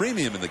is at a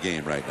premium in the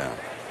game right now.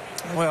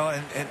 Well,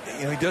 and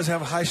you know, he does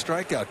have a high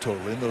strikeout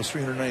total in those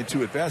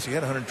 392 at-bats. He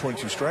had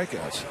 122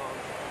 strikeouts.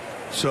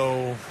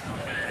 So,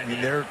 I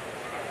mean, their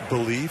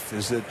belief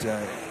is that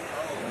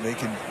they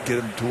can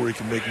get him to where he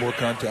can make more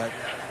contact.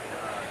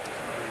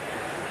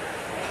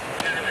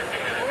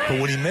 But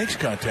when he makes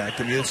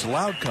contact, I mean, it's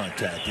loud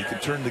contact. He can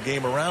turn the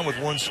game around with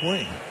one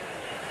swing.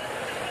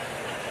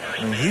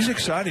 I mean, he's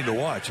exciting to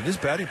watch, and his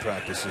batting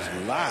practice is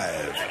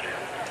live.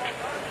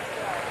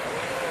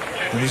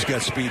 And he's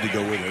got speed to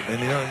go with it.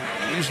 And, you know,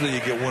 usually you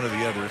get one or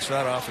the other. It's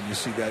not often you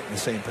see that in the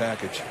same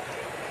package.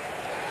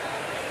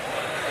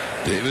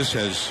 Davis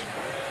has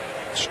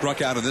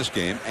struck out in this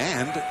game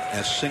and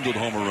has singled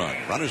home a run.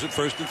 Runners at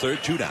first and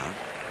third, 2 down.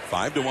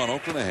 5-1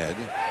 Oakland ahead.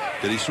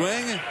 Did he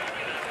swing?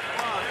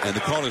 And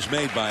the call is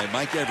made by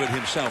Mike Everett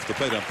himself. The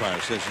plate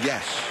umpire says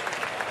yes.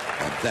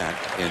 And that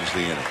ends the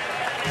inning.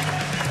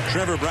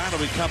 Trevor Brown will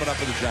be coming up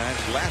for the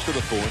Giants. Last of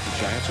the 4th.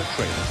 The Giants are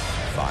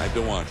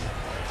trailing 5-1.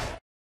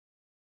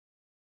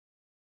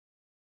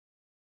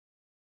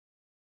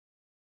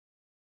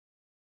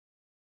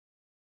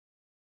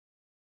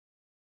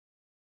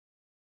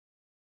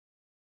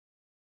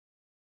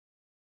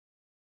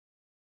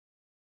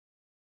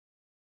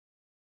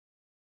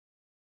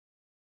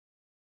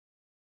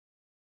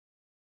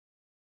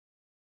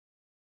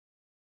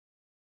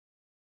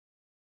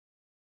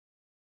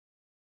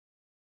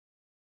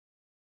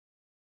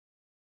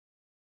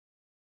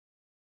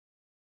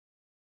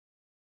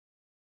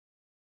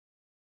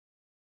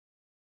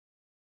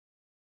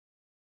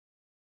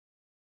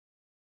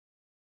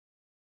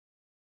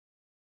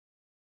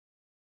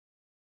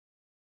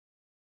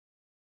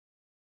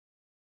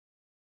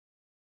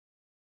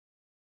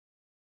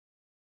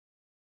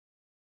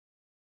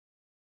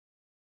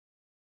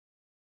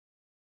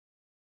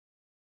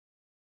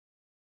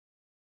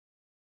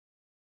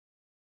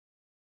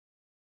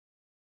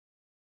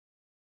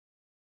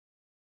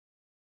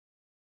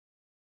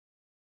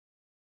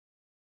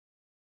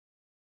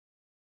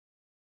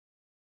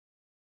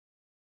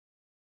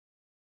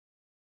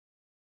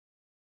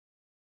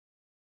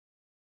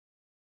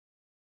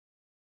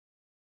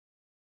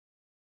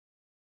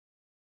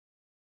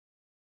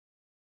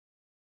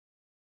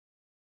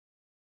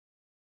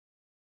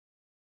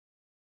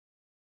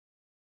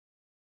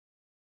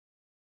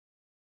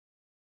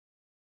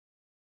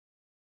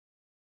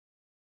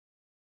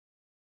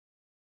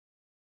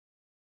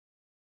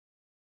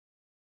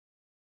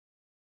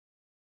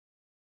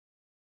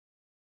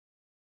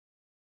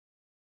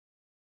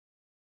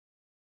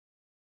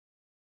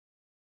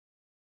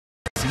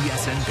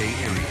 CSN Bay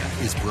Area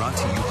is brought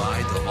to you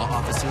by the law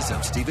offices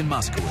of Stephen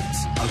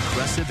Moskowitz.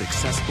 Aggressive,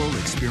 accessible,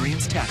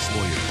 experienced tax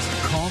lawyers.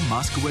 Call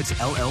Moskowitz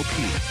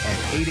LLP at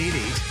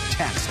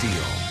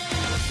 888-TAX-DEAL.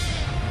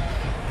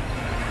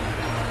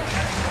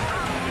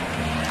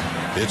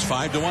 It's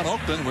 5-1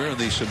 Oakland. We're in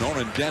the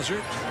Sonoran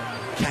Desert.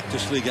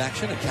 Cactus League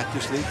action, a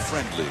Cactus League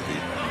friendly.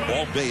 The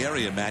all Bay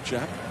Area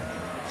matchup.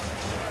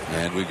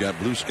 And we've got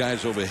blue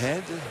skies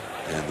overhead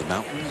and the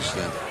mountains,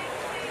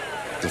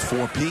 the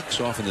four peaks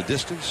off in the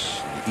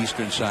distance, on the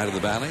eastern side of the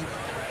valley.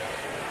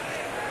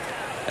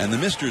 And the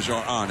misters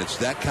are on. It's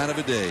that kind of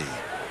a day.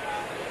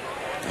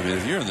 I mean,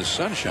 if you're in the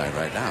sunshine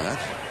right now,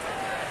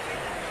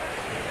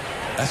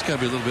 that's got to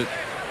be a little bit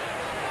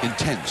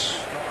intense.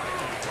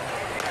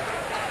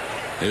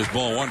 There's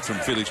ball one from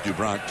Felix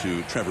Dubront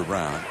to Trevor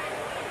Brown.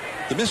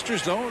 The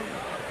misters, though,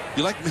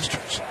 you like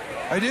misters?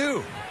 I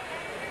do.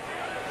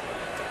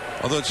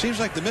 Although it seems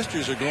like the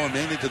misters are going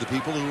mainly to the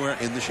people who are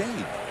in the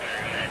shade.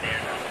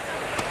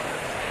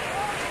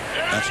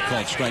 That's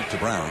called strike to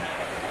Brown.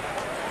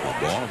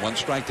 One ball, one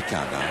strike to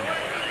count now.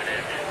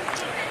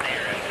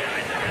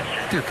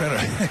 You're kind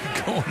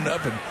of going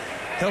up and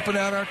helping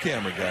out our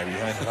camera guy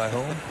behind the high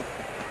home.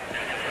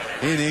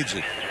 He needs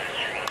it.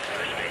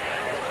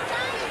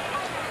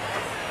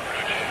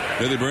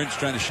 Billy Burns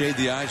trying to shade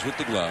the eyes with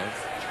the glove.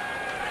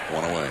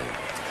 One away.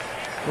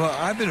 Well,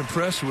 I've been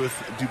impressed with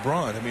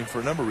Dubront. I mean, for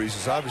a number of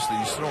reasons. Obviously,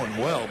 he's throwing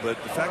well,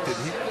 but the fact that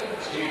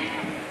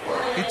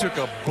he took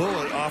a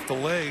bullet off the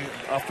leg,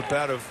 off the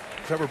bat of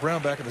Trevor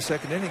Brown back in the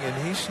second inning,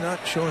 and he's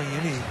not showing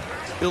any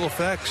ill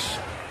effects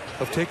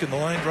of taking the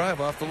line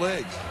drive off the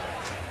leg.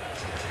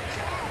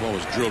 Ball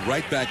was drilled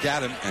right back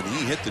at him, and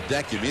he hit the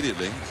deck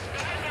immediately.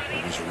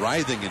 He was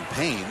writhing in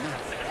pain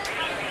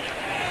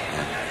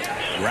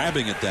and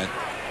grabbing at that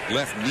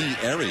left knee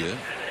area.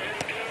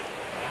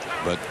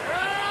 But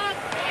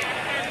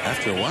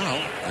after a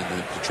while,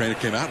 and the trainer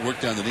came out,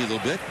 worked down the knee a little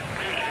bit,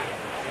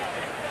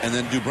 and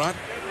then Dubront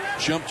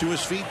jumped to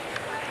his feet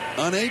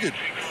unaided.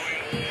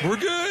 We're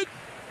good.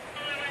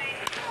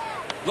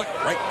 Look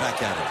right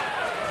back at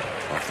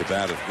him. Off the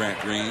bat of Grant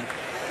Green,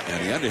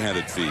 and the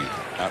underhanded feed,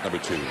 out number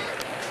 2.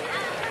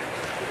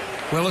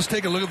 Well, let's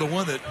take a look at the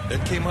one that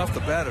came off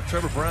the bat of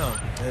Trevor Brown.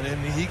 And then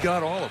he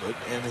got all of it.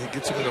 And he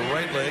gets him in the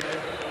right leg.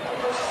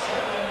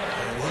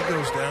 And he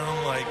goes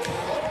down like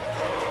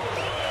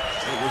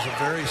it was a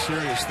very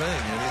serious thing.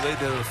 And he laid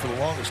there for the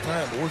longest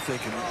time. But we're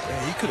thinking,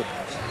 man, he could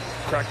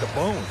have cracked a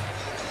bone.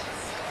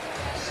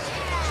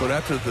 But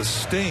after the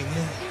sting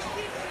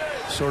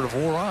sort of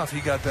wore off,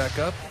 he got back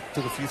up,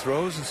 took a few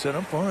throws, and said,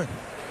 I'm fine.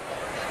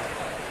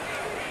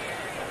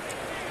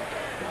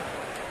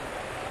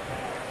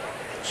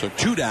 So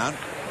 2 down,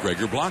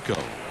 Gregor Blanco.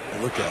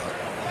 Look out.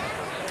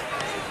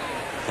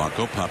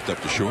 Blanco popped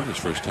up to short his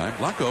first time.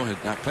 Blanco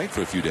had not played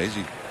for a few days.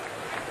 He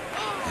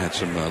had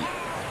some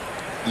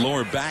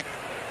lower back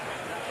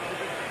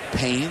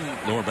pain,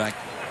 lower back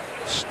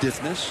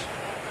stiffness.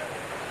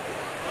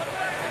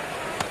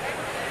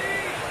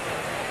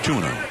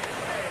 2-0.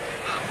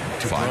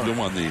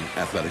 5-1, the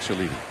Athletics are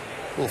leading.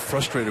 A little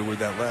frustrated with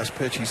that last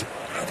pitch. I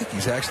think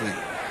he's actually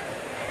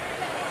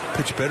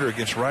pitched better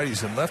against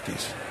righties than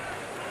lefties.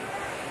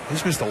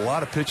 He's missed a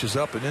lot of pitches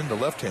up and into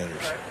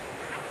left-handers.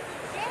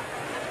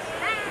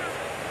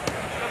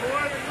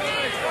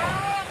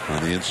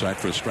 On the inside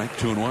for a strike,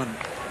 2-1.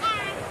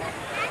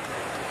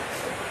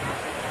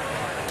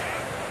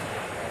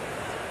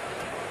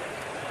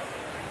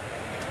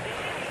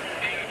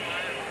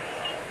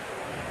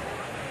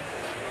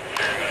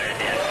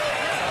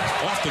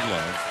 Off the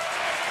glove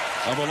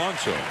of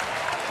Alonso.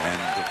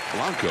 And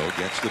Blanco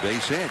gets the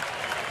base hit.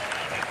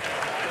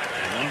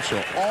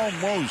 Alonso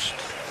almost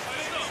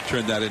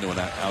turned that into an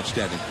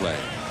outstanding play.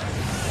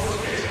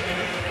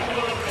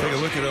 Take a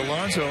look at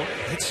Alonso.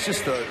 It's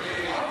just the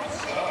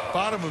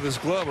bottom of his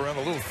glove around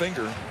the little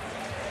finger.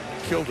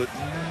 Killed it.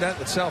 That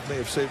itself may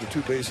have saved a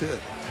 2-base hit.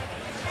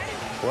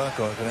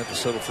 Blanco going to have to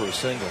settle for a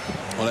single.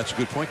 Well, that's a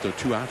good point, though.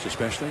 2 outs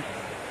especially.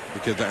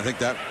 Because I think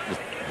that with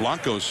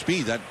Blanco's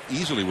speed, that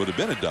easily would have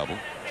been a double.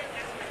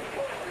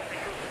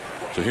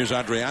 So here's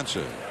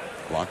Adrianza.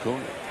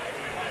 Blanco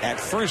at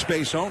first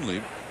base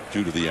only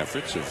due to the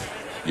efforts of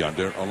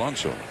Yonder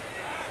Alonso.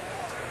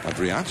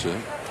 Adrianza,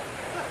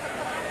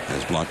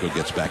 as Blanco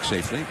gets back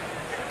safely.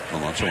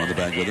 Alonso on the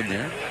bag with him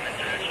there.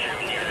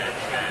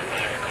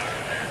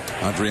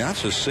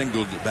 Adrianza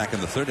singled back in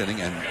the 3rd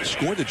inning and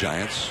scored the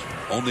Giants'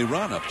 only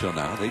run up till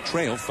now. They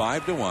trail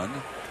 5-1.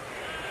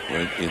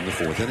 We're in the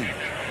 4th inning.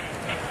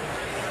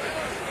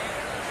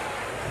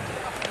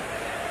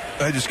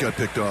 I just got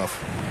picked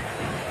off.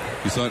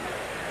 You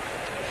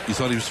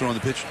thought he was throwing the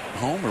pitch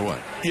home or what?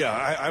 Yeah,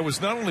 I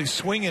was not only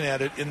swinging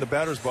at it in the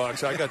batter's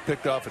box, I got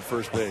picked off at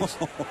first base.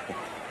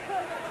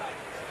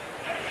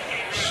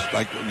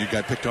 Like you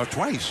got picked off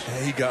twice. Yeah,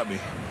 he got me.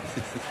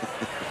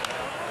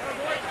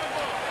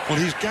 Well,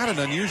 he's got an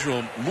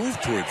unusual move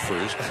toward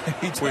first,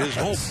 where his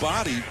whole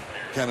body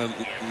kind of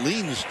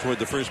leans toward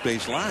the first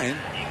base line.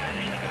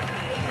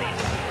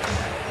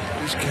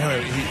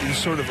 He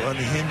sort of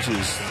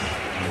unhinges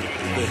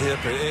the hip.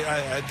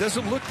 It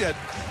doesn't look that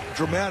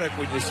dramatic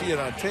when you see it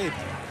on tape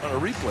on a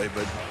replay,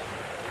 but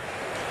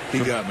he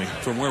got me.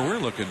 From where we're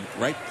looking,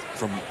 right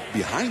from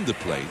behind the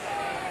plate,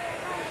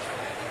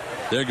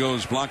 there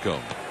goes Blanco.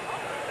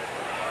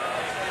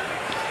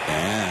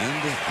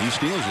 And he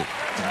steals it.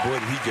 And boy,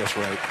 did he guess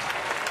right.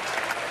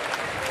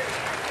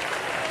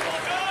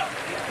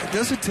 It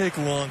doesn't take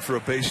long for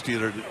a base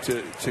stealer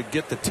to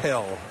get the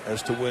tell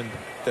as to when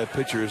that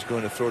pitcher is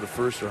going to throw to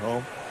first or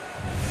home.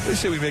 They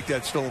say we make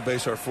that stolen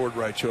base our forward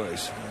right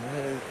choice.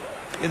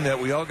 In that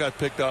we all got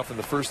picked off in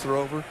the first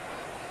throw over.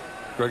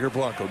 Gregor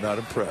Blanco not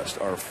impressed.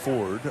 Our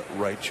forward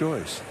right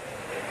choice.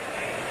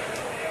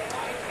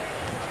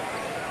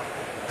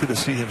 Good to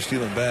see him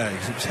stealing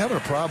bags. He was having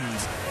a problem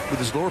with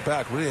his lower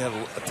back. Really had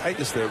a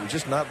tightness there. We're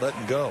just not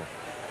letting go.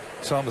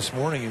 Saw him this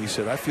morning and he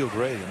said, I feel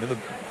great. I'm in the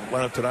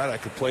lineup tonight. I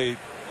could play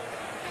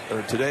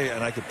today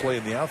and I could play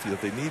in the outfield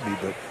if they need me,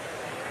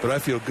 but I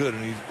feel good,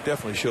 and he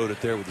definitely showed it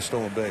there with the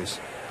stolen base.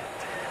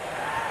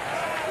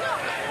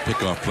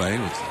 Pickoff play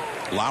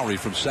with Lowry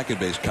from second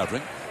base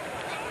covering.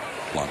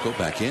 Blanco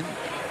back in.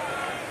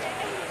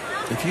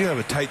 If you have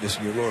a tightness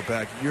in your lower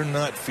back, you're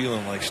not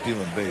feeling like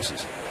stealing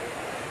bases.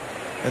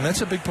 And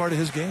that's a big part of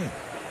his game.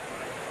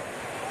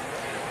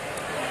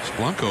 It's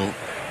Blanco,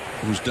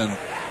 who's done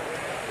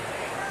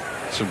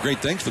some great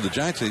things for the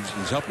Giants.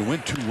 He's helped to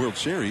win 2 World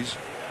Series.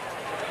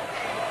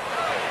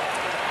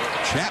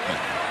 Chapman.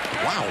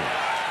 Wow.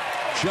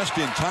 Just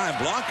in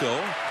time, Blanco.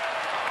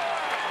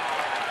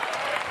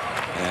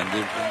 And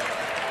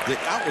the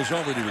out was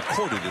already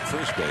recorded at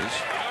first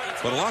base.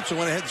 But Alonso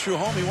went ahead and threw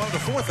home. He wanted a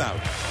 4th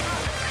out.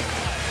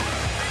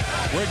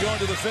 We're going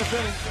to the 5th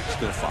inning.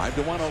 Still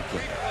 5-1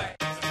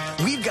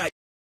 Oakland. We've got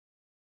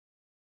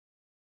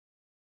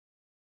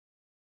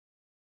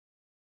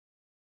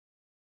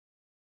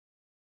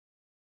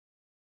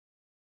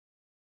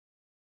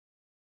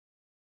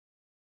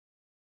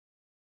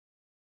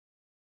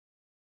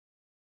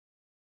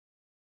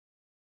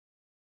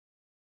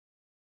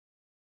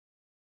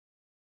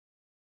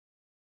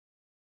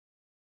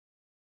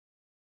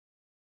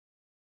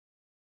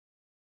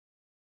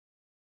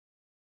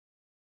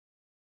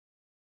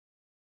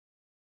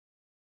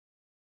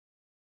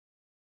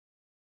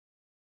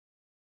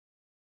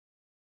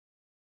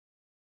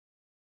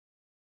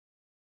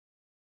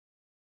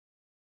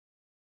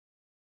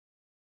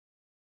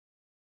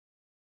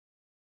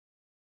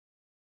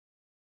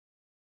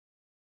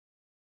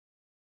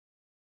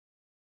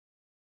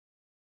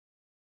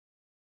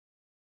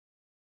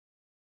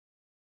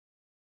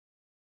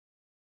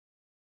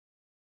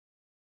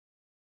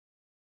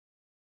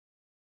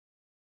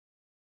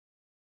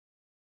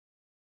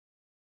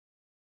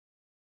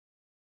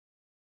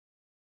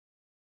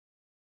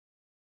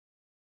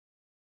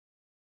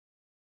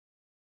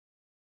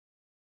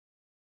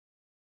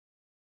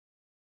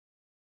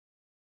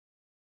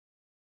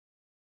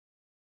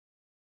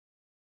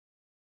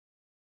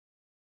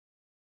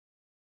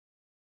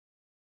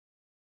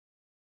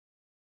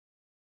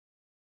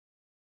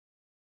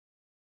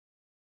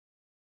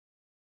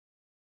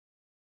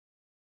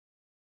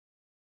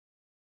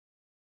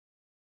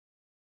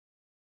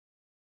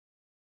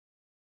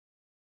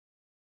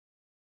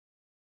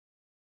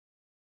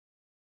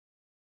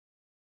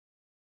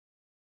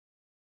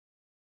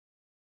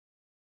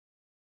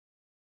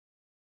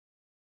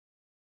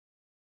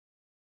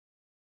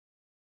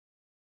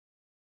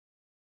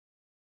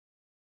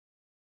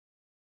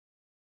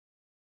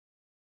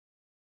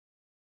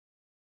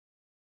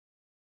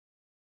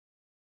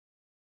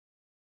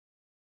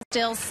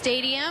Still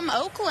Stadium,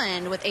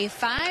 Oakland, with a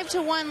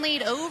 5-1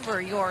 lead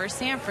over your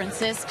San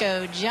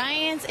Francisco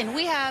Giants. And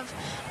we have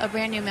a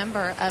brand new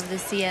member of the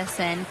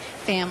CSN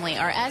family.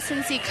 Our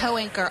SNC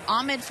co-anchor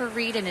Ahmed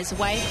Fareed and his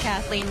wife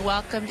Kathleen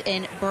welcomed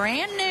in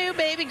brand new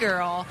baby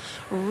girl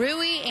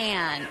Rui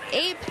Ann.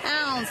 8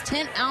 pounds,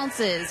 10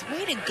 ounces.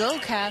 Way to go,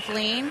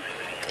 Kathleen.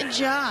 Good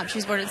job. She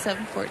was born at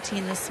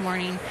 7:14 this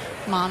morning.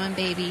 Mom and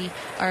baby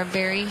are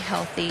very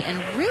healthy.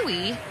 And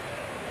Rui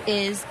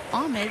is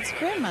Ahmed's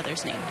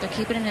grandmother's name. They're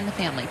keeping it in the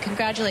family.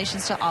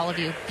 Congratulations to all of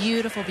you.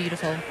 Beautiful,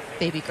 beautiful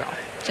baby girl.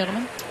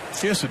 Gentlemen?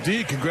 Yes,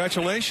 indeed.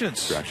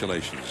 Congratulations.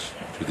 Congratulations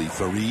to the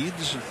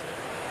Fareeds.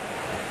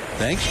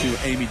 Thanks to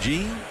Amy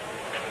G.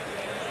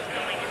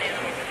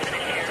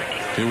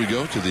 Here we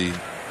go to the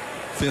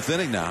 5th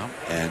inning now.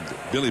 And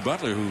Billy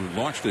Butler, who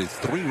launched a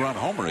 3-run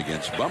homer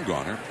against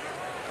Bumgarner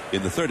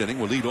in the 3rd inning,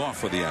 will lead off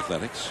for the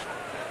Athletics.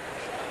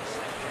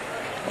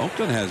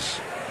 Oakland has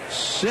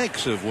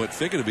 6 of what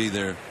figure to be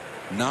their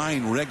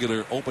 9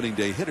 regular opening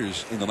day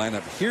hitters in the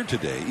lineup here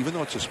today, even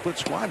though it's a split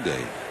squad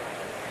day.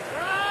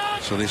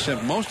 So they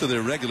sent most of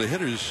their regular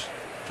hitters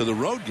to the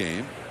road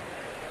game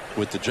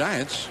with the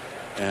Giants,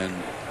 and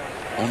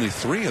only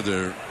 3 of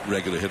their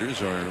regular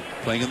hitters are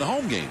playing in the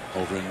home game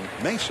over in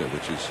Mesa,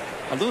 which is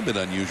a little bit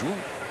unusual.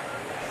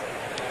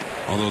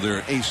 Although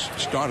their ace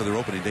starter, their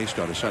opening day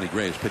starter, Sonny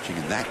Gray, is pitching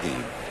in that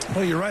game.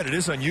 Well, you're right. It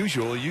is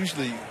unusual.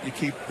 Usually you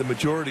keep the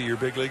majority of your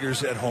big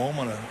leaguers at home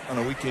on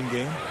a weekend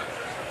game.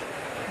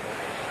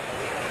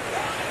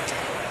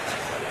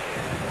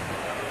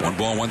 1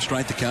 ball, 1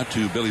 strike to count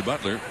to Billy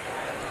Butler.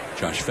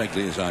 Josh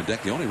Fegley is on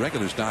deck. The only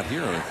regulars not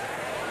here are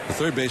the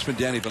 3rd baseman,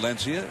 Danny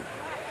Valencia.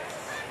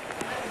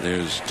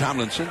 There's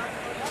Tomlinson.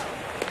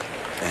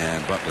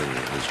 And Butler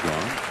is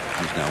gone.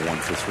 He's now 1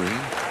 for 3.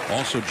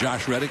 Also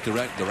Josh Reddick, the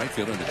right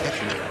fielder, and the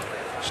pitcher,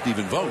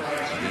 Stephen Vogt.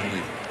 the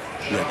only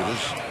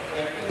regulars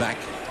back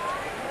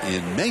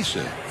in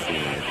Mesa for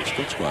the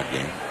split squad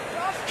game.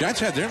 Giants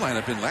had their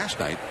lineup in last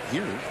night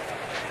here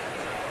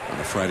on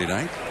a Friday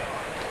night.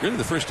 Really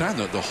the first time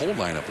the whole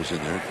lineup was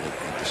in there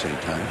at the same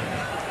time.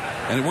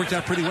 And it worked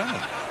out pretty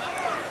well.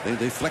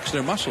 They flexed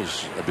their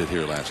muscles a bit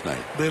here last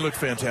night. They looked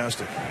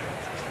fantastic.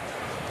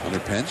 Hunter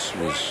Pence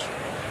was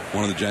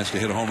one of the Giants to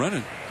hit a home run,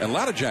 and a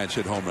lot of Giants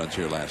hit home runs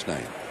here last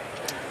night.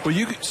 Well,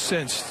 you could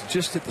sense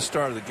just at the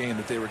start of the game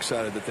that they were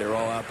excited that they were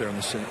all out there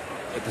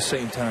at the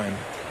same time.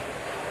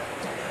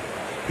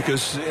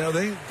 Because, you know,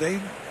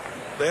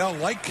 they all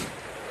like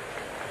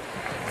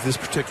this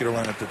particular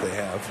lineup that they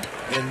have.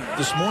 And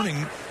this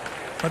morning,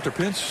 Hunter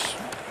Pence,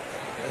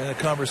 in a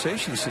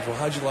conversation, he said, well,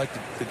 how'd you like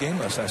the game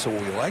last night? I said,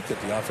 well, we liked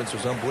it. The offense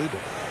was unbelievable.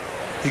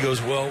 He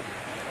goes, well,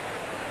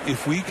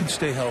 if we can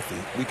stay healthy,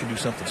 we can do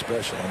something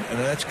special. And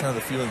that's kind of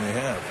the feeling they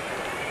have.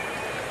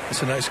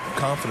 It's a nice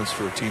confidence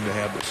for a team to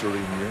have this early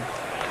in the year.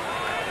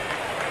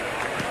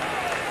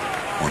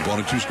 1 ball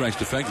and 2 strikes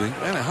to Fegley.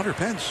 And Hunter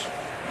Pence,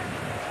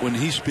 when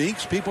he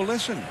speaks, people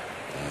listen.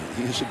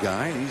 He's a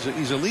guy,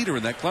 he's a leader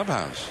in that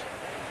clubhouse.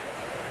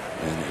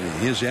 And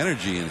his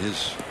energy and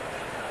his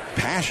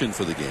passion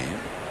for the game,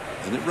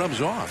 and it rubs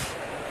off.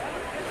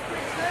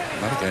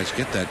 A lot of guys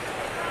get that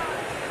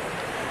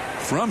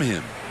from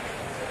him.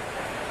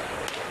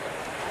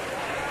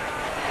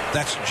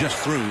 That's just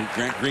through.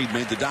 Grant Greed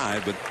made the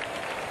dive, but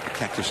the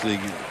Cactus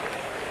League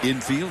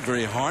infield,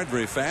 very hard,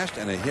 very fast,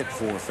 and a hit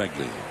for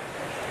Fegley.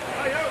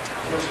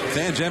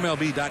 Fans,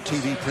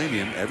 MLB.TV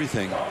Premium,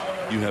 everything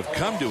you have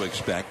come to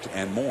expect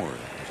and more.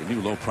 It's a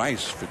new low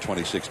price for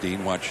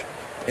 2016. Watch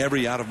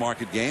every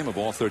out-of-market game of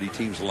all 30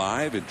 teams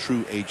live in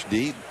true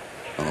HD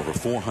on over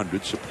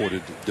 400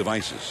 supported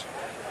devices.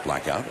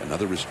 Blackout and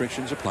other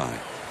restrictions apply.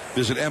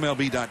 Visit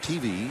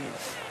MLB.TV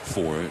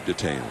for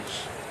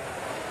details.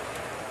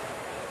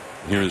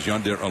 Here is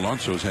Yonder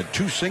Alonso's had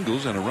 2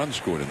 singles and a run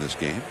scored in this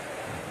game.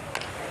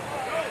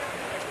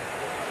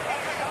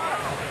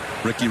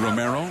 Ricky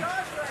Romero,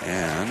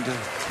 and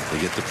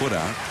they get the put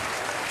out.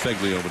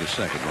 Fegley over to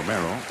second.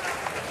 Romero,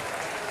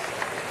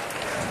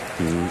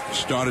 who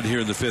started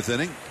here in the 5th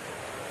inning,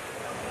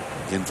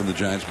 in from the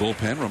Giants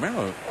bullpen.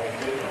 Romero,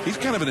 he's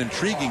kind of an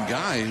intriguing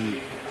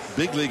guy,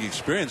 big league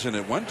experience, and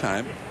at one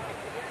time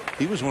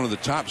he was one of the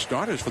top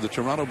starters for the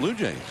Toronto Blue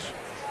Jays.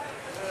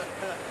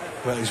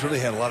 Well, he's really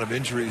had a lot of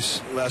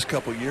injuries the last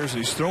couple of years,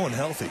 and he's throwing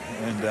healthy,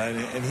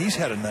 and he's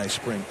had a nice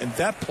spring. And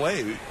that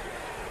play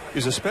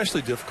is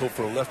especially difficult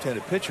for a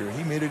left-handed pitcher.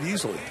 He made it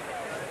easily,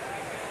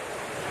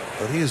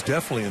 but he is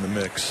definitely in the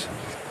mix.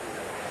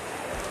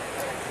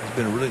 It's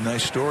been a really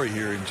nice story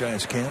here in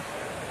Giants camp.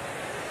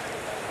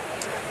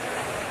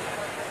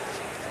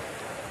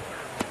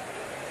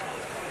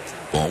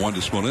 Ball 1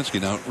 to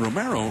Smolinski. Now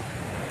Romero,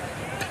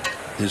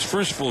 his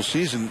first full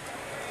season,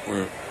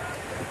 where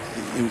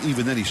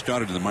even then he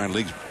started in the minor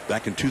leagues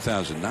back in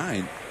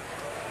 2009,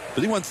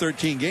 but he won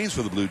 13 games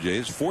for the Blue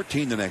Jays,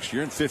 14 the next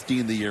year and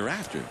 15 the year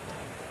after,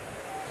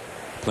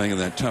 playing in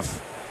that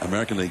tough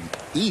American League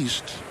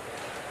East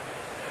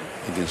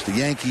against the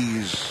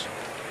Yankees,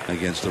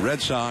 against the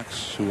Red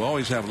Sox, who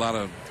always have a lot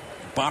of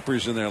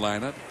boppers in their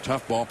lineup,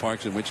 tough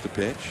ballparks in which to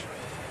pitch.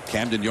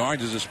 Camden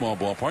Yards is a small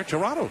ballpark.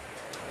 Toronto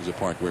is a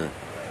park where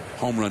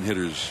home run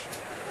hitters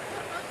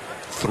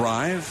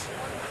thrive.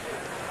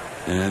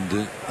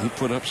 And he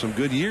put up some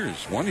good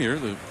years. One year,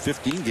 the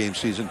 15-game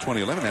season,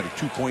 2011, had a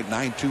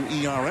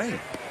 2.92 ERA.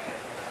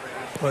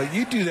 Well,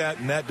 you do that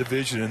in that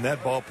division, in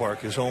that ballpark,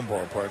 his home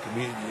ballpark. I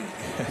mean,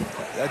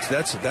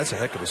 that's a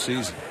heck of a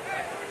season.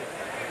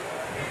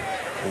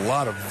 A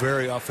lot of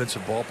very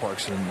offensive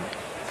ballparks in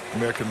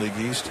American League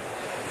East.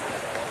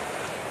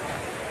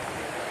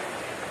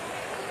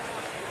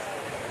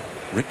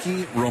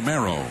 Ricky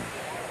Romero.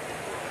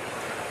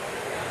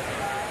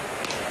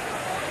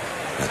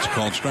 That's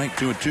called strike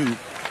 2-2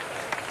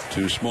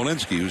 to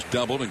Smolinski, who's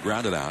doubled and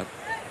grounded out.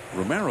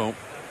 Romero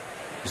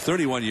is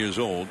 31 years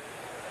old,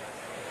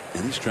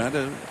 and he's trying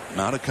to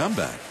mount a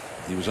comeback.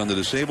 He was on the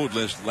disabled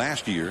list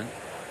last year.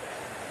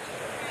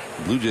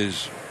 The Blue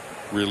Jays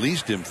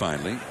released him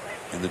finally,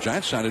 and the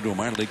Giants signed him to a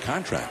minor league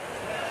contract.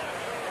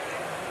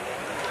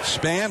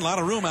 Span, a lot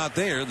of room out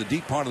there, the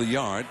deep part of the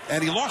yard,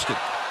 and he lost it.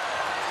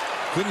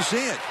 Couldn't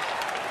see it.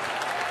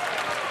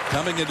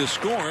 Coming in to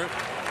score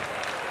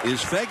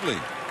is Fegley.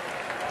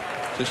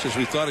 Just as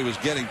we thought he was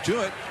getting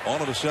to it, all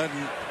of a sudden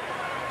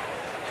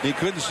he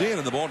couldn't see it,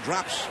 and the ball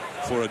drops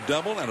for a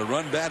double and a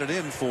run batted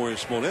in for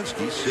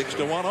Smolinski.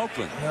 6-1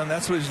 Oakland. And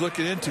that's what he's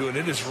looking into, and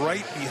it is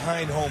right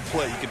behind home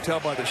plate. You can tell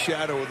by the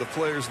shadow of the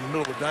players in the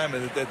middle of the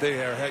diamond that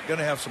they are going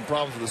to have some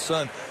problems with the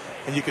sun,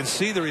 and you can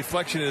see the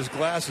reflection in his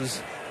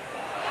glasses.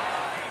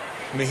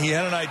 I mean, he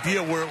had an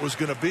idea where it was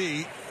going to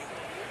be,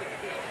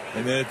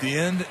 and then at the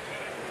end,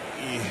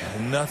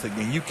 nothing.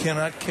 And you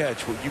cannot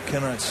catch what you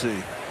cannot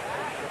see.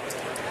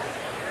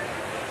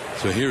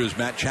 So here is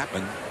Matt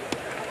Chapman,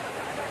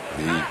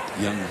 the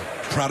young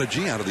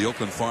prodigy out of the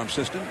Oakland farm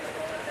system.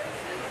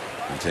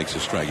 He takes a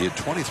strike. He had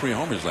 23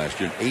 homers last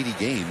year in 80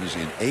 games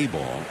in A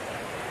ball.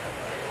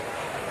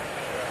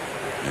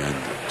 And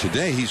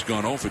Today he's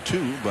gone 0 for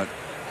 2, but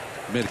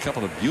made a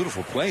couple of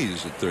beautiful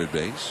plays at third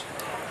base.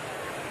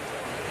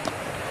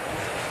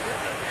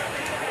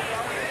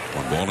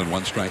 1 ball and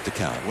 1 strike to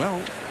count. Well,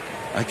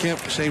 I can't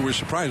say we're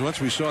surprised. Once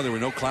we saw there were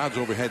no clouds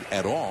overhead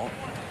at all,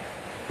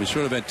 we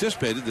sort of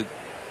anticipated that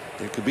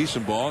there could be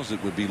some balls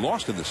that would be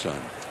lost in the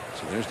sun.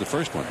 So there's the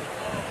first one.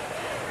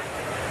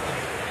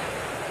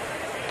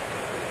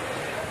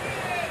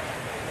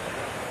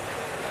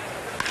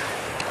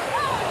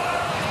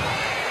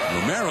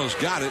 Romero's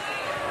got it.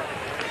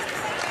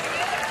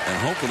 And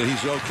hopefully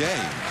he's okay.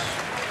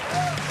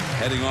 He's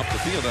heading off the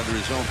field under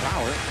his own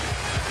power.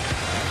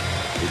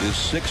 It is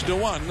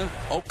 6-1.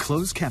 Oh.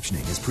 Closed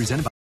captioning is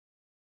presented by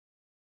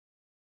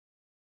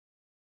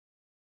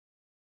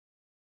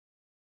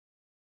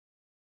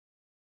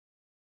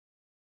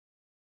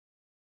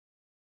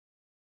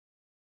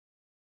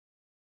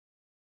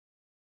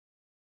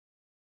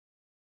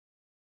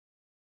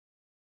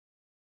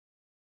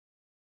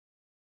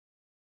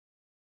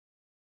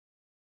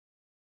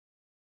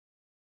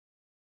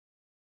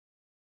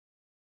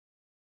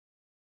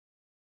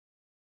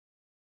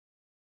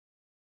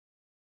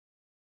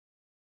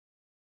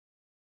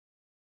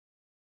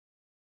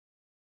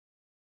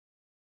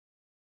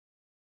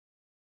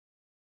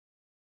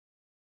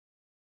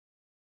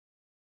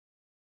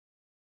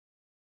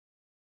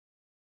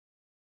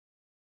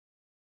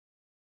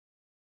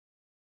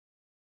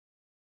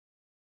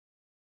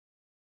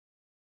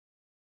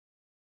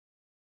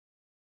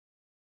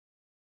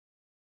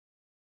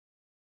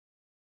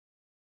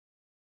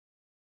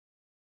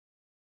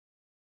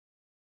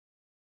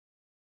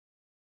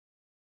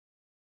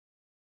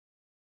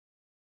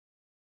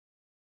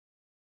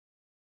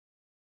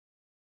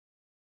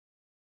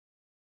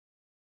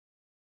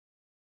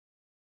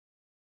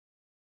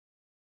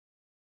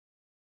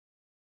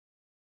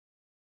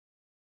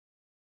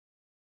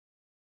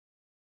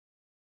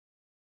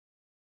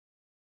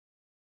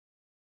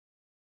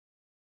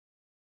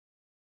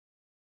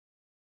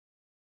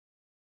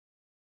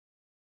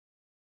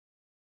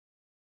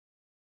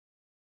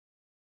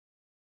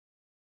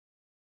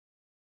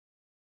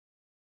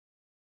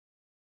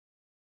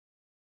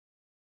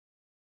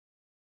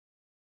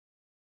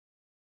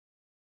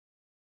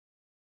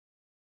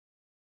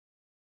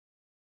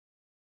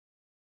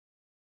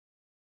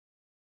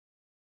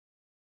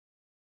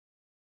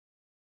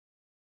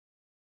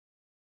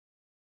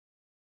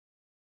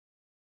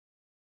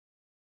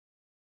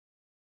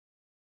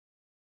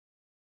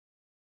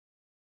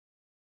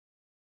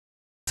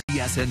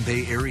SFN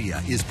Bay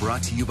Area is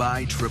brought to you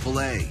by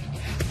AAA.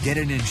 Get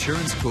an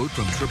insurance quote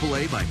from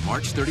AAA by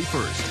March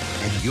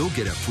 31st, and you'll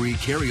get a free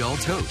carry-all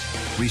tote.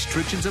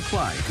 Restrictions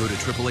apply. Go to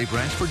AAA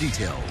branch for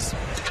details.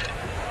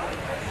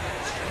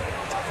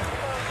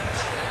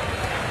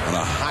 On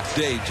a hot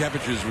day,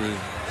 temperatures were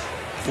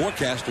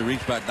forecast to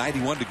reach about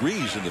 91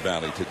 degrees in the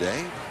valley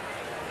today.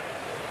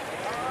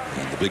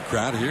 And the big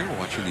crowd here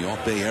watching the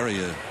All-Bay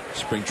Area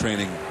spring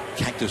training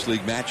Cactus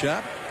League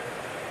matchup.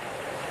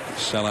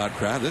 Sellout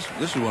crowd. This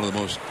is one of the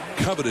most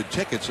coveted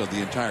tickets of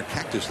the entire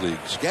Cactus League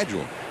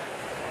schedule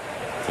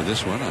for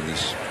this one on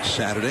this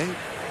Saturday.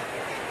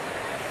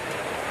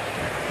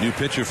 New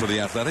pitcher for the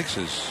Athletics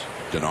is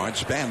Denard.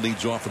 Span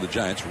leads off for the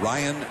Giants.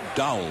 Ryan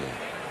Dowell,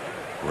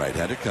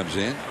 right-hander, comes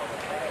in.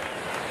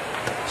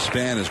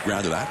 Span is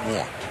grounded out and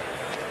walked.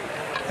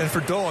 And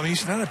for Dole, I mean,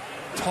 he's not a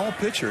tall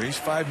pitcher. He's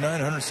 5'9",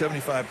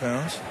 175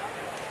 pounds.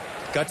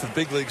 Got to the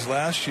big leagues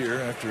last year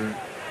after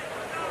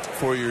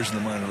 4 years in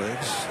the minor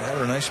leagues. Had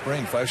a nice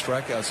spring. 5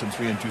 strikeouts in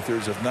 3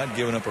 2/3. Have not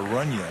given up a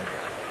run yet.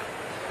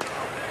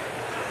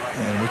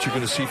 And what you're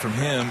going to see from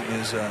him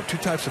is 2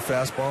 types of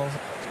fastball.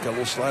 He's got a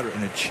little slider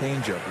and a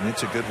changeup, and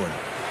it's a good one.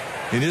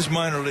 In his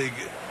minor league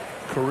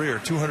career,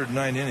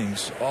 209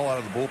 innings, all out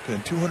of the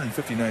bullpen,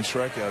 259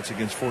 strikeouts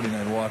against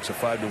 49 walks, a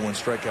 5-to-1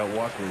 strikeout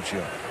walk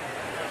ratio.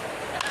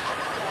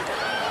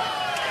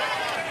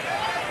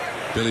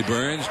 Billy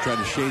Burns trying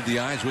to shade the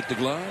eyes with the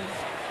glove.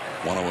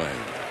 1 away.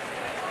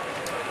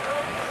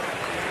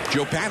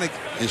 Joe Panic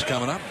is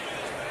coming up.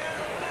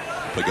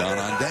 Pagan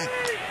on deck.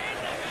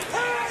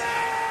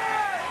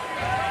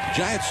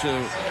 Giants,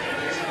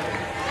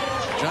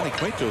 Johnny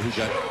Cueto, who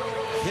got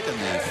hit in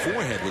the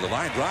forehead with a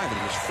line drive in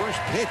his first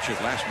pitch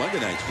of last Monday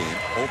night's game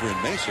over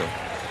in Mesa.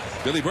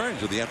 Billy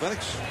Burns of the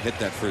Athletics hit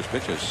that first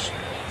pitch, a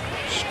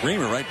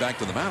screamer right back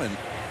to the mountain.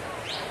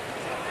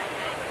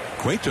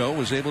 Cueto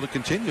was able to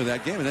continue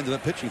that game and ended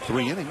up pitching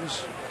 3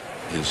 innings,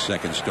 his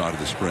second start of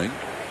the spring.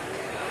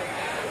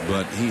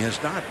 But he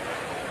has not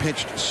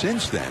pitched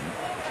since then.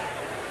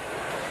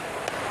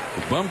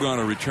 With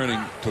Bumgarner returning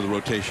to the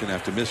rotation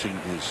after missing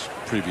his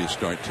previous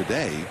start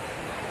today,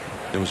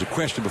 there was a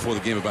question before the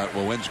game about,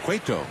 well, when's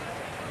Cueto?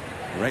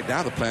 Right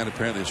now the plan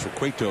apparently is for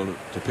Cueto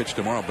to pitch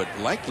tomorrow, but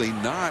likely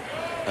not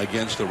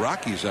against the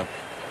Rockies up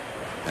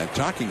at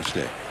Talking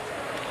Stick.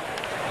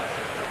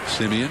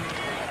 Simeon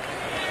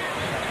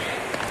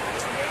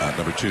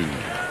number 2.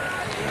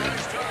 And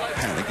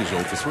Panic is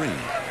 0 for 3.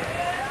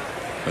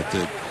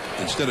 But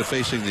instead of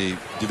facing the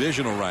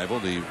divisional rival,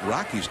 the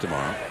Rockies,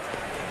 tomorrow,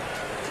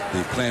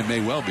 The plan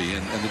may well be,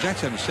 and the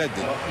Giants haven't said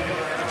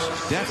that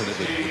this is definite,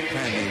 but the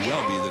plan may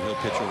well be that he'll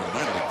pitch over the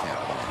minor league camp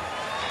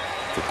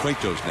for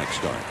Cueto's next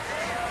start.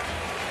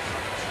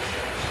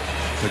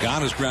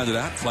 Pagan is grounded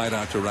out, flied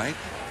out to right.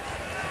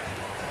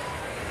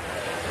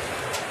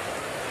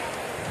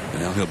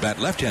 And now he'll bat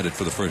left-handed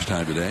for the first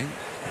time today.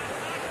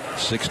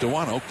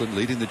 6-1, Oakland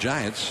leading the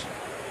Giants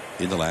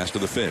in the last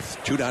of the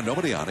fifth. 2 down,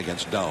 nobody on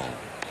against Dull.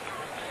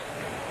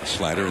 A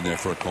slider in there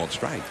for a called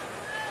strike.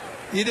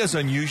 It is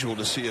unusual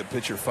to see a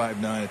pitcher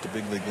 5'9" at the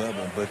big league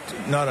level, but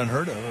not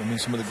unheard of. I mean,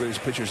 some of the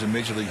greatest pitchers in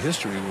Major League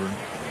history were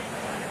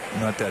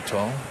not that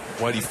tall.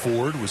 Whitey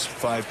Ford was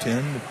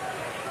 5'10".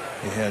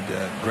 They had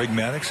Greg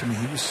Maddux. I mean,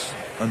 he was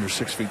under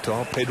 6 feet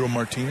tall. Pedro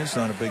Martinez,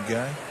 not a big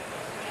guy.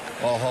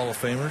 All Hall of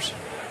Famers.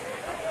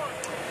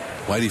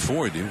 Whitey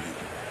Ford,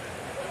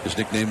 his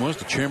nickname was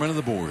the chairman of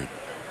the board.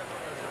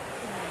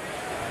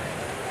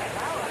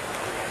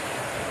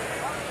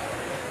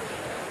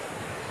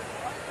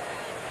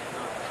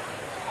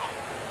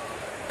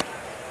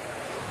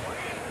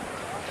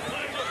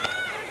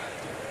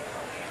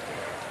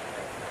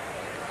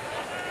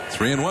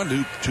 Three and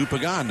 1 to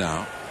Pagan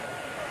now.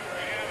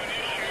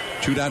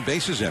 2 down,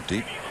 bases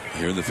empty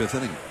here in the 5th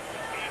inning.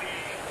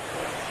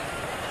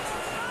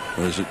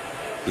 Or is it?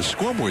 The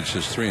scoreboard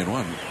says 3 and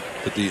 1,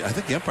 but I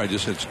think the umpire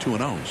just said it's 2 and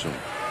 0. So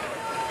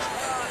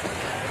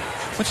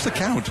what's the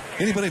count?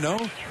 Anybody know?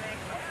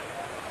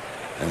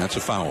 And that's a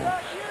foul.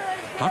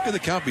 How can the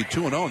count be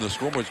 2 and 0 and the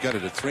scoreboard's got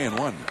it at 3 and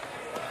 1?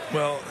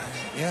 Well,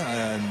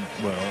 yeah,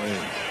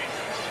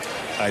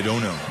 I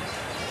don't know.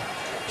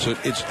 So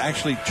it's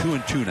actually 2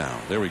 and 2 now.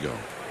 There we go.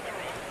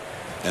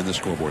 And the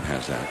scoreboard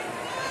has that.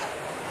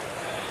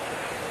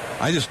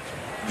 I just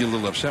get a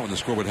little upset when the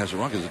scoreboard has it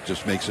wrong because it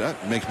just makes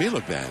me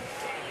look bad.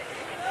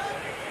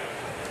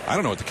 I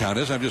don't know what the count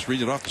is. I'm just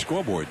reading it off the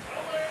scoreboard.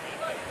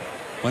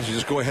 Why don't you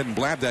just go ahead and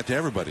blab that to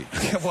everybody?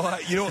 Yeah,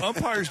 well,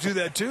 umpires do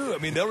that too. I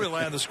mean, they'll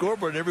rely on the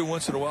scoreboard. And every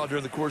once in a while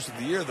during the course of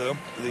the year, the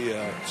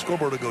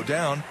scoreboard will go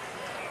down.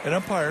 And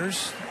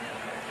umpires,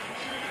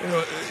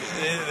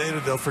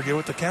 they'll forget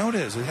what the count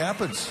is. It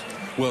happens.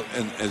 Well,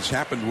 and it's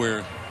happened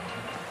where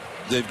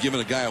they've given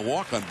a guy a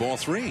walk on ball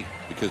 3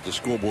 because the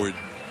scoreboard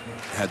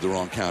had the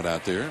wrong count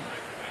out there.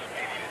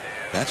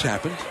 That's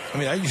happened. I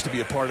mean, I used to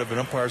be a part of an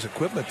umpire's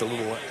equipment, the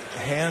little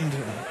hand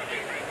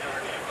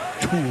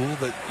tool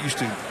that used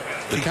to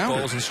keep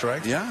balls and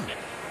strikes. Yeah.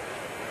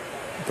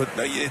 But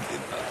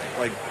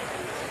like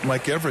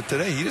Mike Everett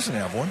today, he doesn't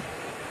have one.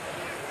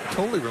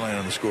 Totally relying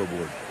on the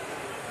scoreboard.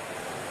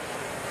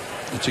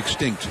 It's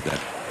extinct,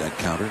 that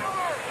counter.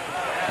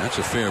 That's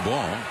a fair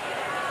ball.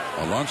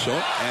 Alonso,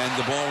 and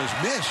the ball is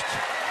missed.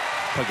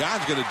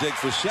 Pagan's going to dig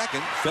for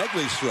second.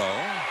 Fegley's throw.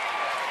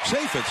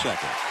 Safe at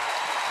second.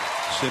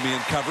 Simeon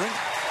covering.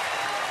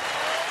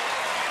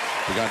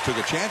 Pagan took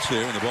a chance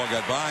there when the ball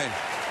got by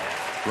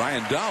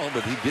Ryan Dahl,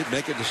 but he did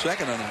make it to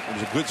second. And it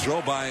was a good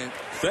throw by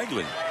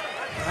Fegley.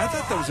 I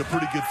thought that was a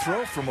pretty good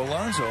throw from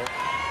Alonso. I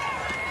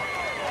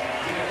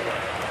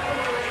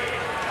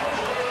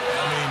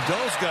mean,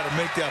 Dahl's got to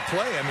make that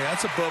play. I mean,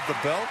 that's above the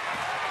belt.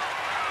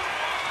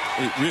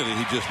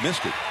 He just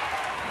missed it.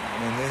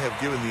 And they have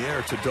given the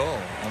air to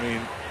Dahl. I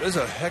mean, there's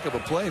a heck of a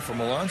play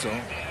from Alonso.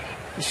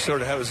 He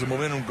sort of has the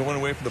momentum going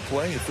away from the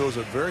play. He throws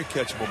a very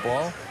catchable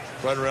ball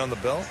right around the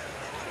belt.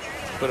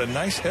 But a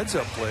nice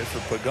heads-up play for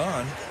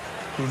Pagan,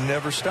 who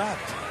never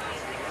stopped.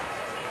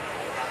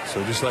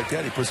 So just like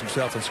that, he puts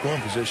himself in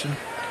scoring position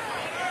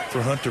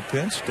for Hunter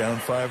Pence, down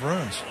 5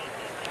 runs.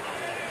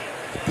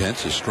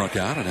 Pence has struck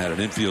out and had an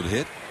infield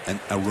hit and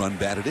a run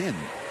batted in.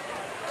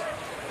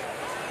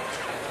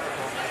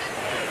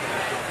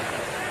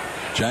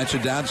 Giants are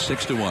down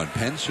 6-1.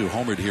 Pence, who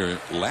homered here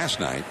last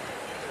night,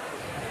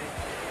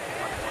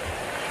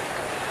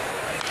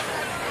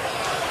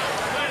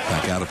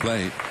 back out of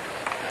play.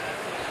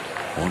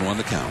 1-1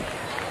 the count.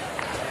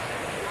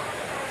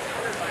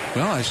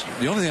 Well,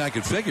 the only thing I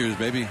could figure is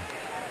maybe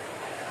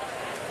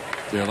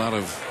there are a lot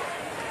of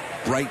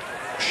bright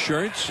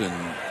shirts and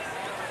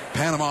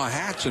Panama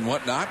hats and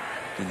whatnot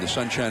in the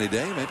sunshiny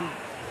day.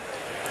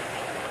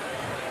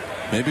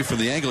 Maybe from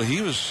the angle he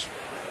was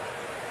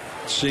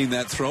seeing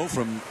that throw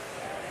from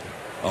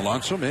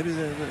Alonso, maybe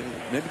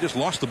just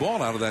lost the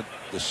ball out of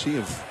the sea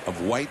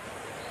of white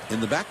in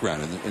the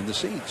background in the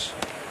seats.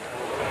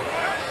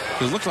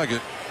 It looked like a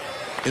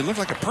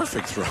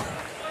perfect throw.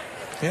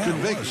 Yeah,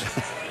 it was.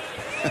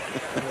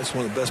 That's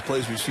one of the best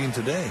plays we've seen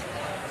today.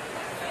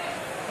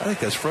 I think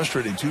that's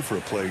frustrating too for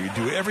a player. You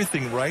do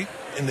everything right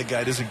and the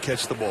guy doesn't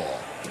catch the ball.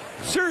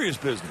 Serious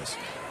business.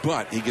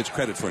 But he gets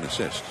credit for an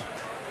assist.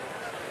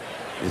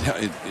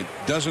 It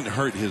doesn't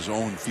hurt his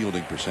own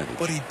fielding percentage.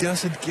 But he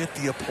doesn't get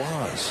the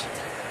applause.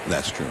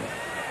 That's true.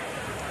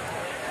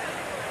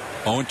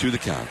 0-2 the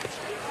count.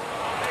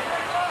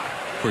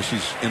 Of course,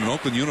 he's in an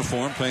Oakland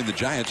uniform playing the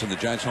Giants in the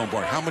Giants home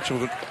bar. How much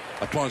of an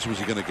applause was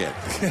he going to get?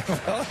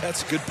 Well,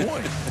 that's a good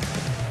point.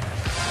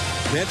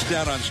 Pence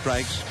down on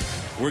strikes.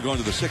 We're going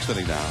to the 6th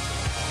inning now.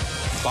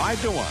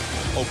 5-1,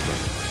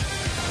 Oakland.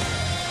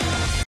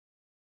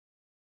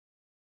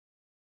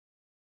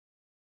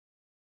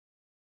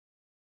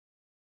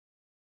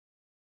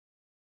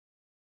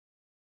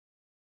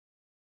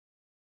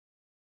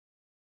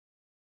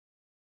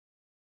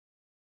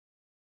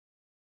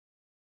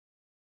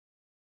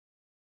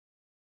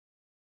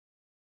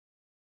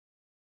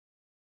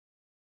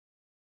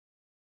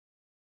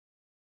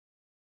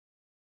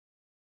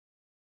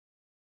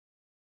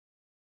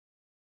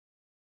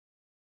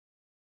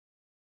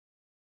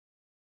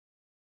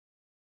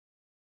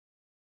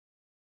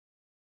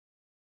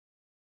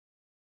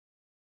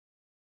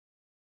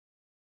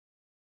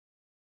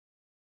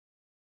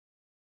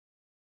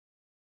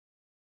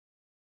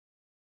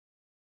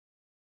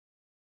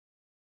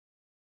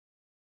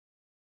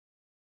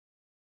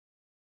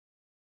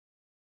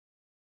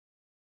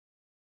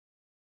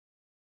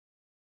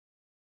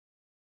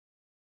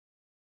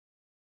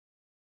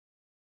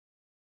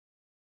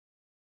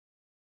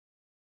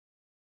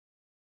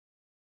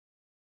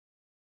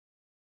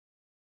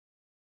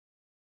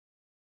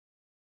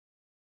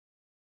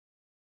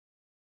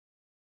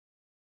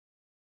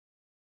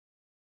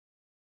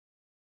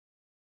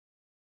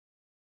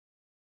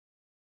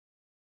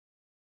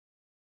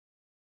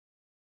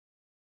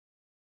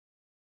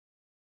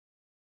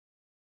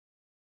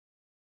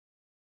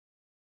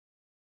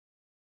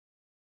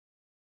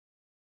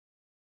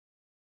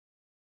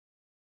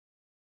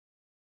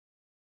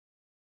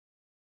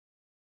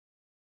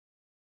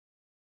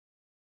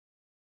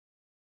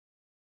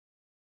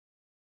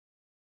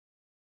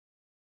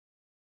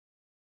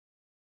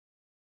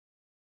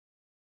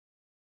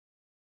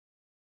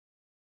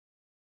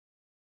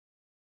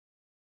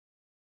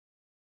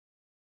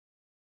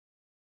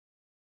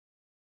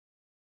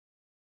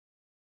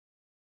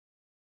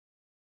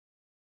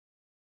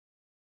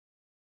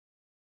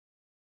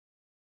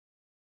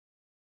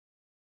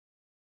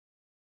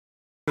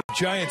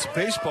 Giants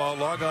baseball,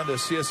 log on to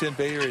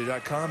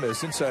csnbayarea.com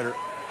as insider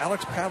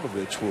Alex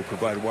Pavlovich will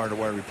provide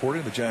wire-to-wire reporting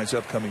of the Giants'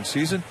 upcoming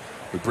season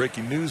with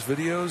breaking news,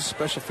 videos,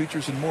 special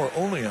features, and more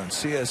only on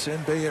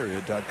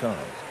csnbayarea.com.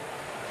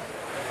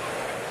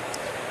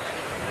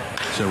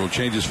 Several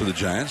changes for the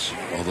Giants,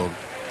 although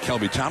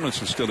Kelby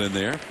Tomlinson's still in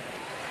there,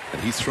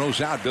 and he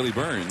throws out Billy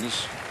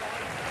Burns.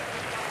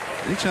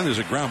 Anytime there's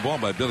a ground ball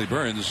by Billy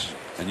Burns,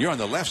 and you're on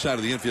the left side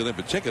of the infield in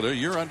particular,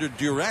 you're under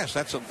duress.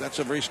 That's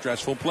a very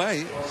stressful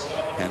play.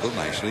 Handled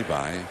nicely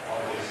by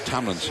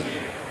Tomlinson.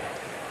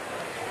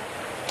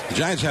 The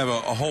Giants have a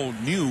whole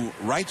new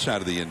right side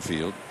of the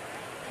infield.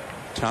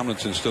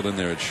 Tomlinson's still in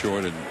there at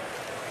short, and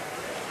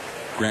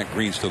Grant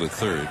Green still at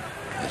third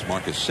as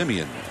Marcus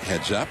Semien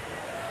heads up.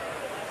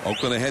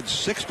 Oakland ahead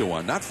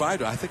 6-1, not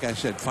 5. I think I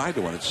said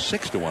 5-1. It's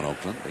 6-1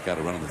 Oakland. They got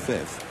a run in the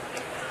fifth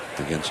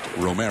against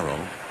Romero,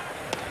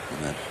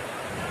 and that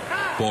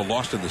ball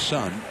lost in the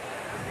sun.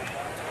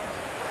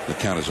 The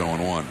count is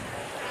 0-1.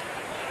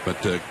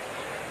 But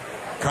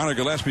Connor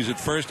Gillespie's at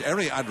first.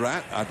 Eri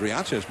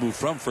Adrianza has moved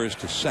from first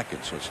to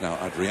second, so it's now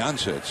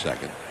Adrianza at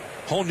second.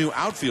 Whole new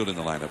outfield in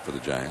the lineup for the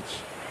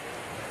Giants,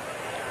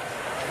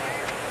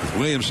 with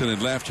Williamson in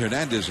left,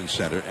 Hernandez in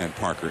center, and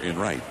Parker in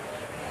right.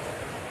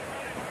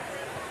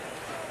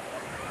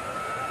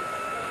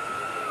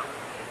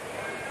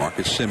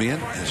 Marcus Semien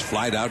has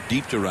flied out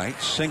deep to right,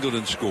 singled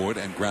and scored,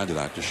 and grounded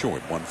out to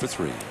short. 1 for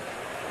 3.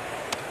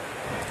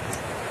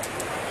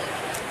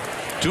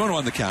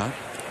 2-1 the count.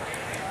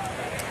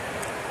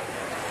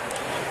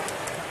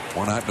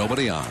 1 out,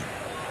 nobody on.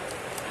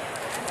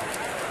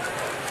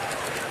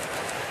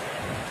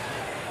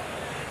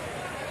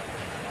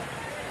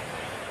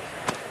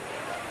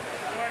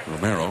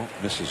 Romero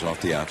misses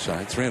off the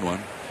outside. 3-1.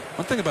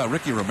 One thing about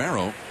Ricky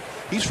Romero,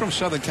 he's from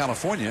Southern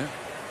California,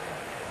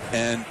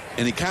 and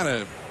he kind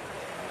of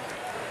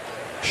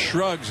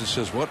shrugs and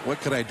says, what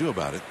could I do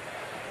about it?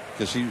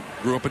 Because he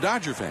grew up a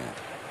Dodger fan.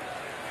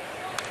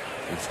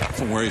 And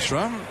from where he's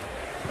from,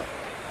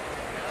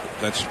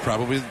 that's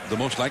probably the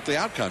most likely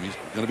outcome. He's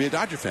going to be a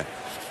Dodger fan.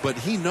 But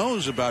he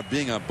knows about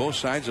being on both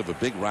sides of a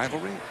big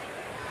rivalry,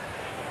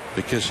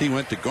 because he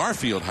went to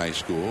Garfield High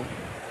School,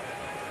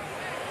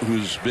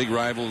 whose big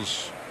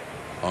rivals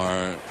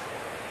are,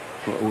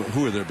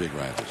 who are their big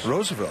rivals?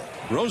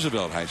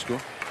 Roosevelt High School.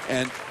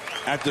 And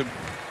after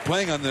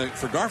playing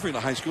for Garfield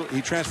High School,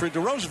 he transferred to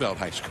Roosevelt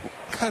High School.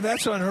 God,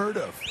 that's unheard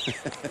of.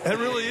 That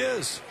really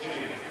is.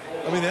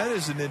 I mean, that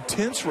is an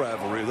intense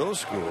rivalry of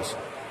those schools.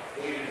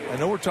 I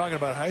know we're talking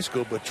about high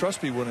school, but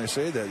trust me when I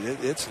say that,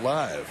 it's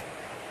live.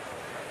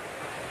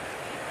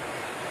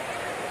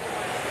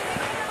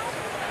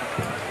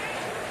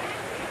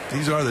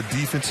 These are the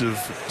defensive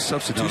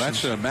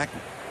substitutions. No, that's Mac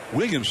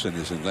Williamson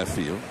is in left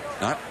field,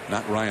 not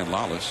Ryan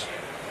Lawless.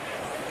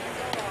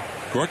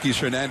 Gorkys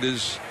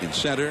Hernandez in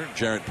center,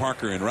 Jarrett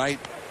Parker in right,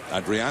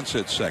 Adrianza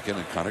at second,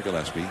 and Connor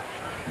Gillespie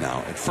now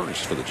at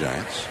first for the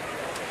Giants.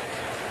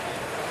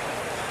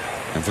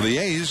 And for the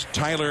A's,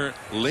 Tyler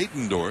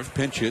Leitendorf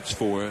pinch hits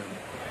for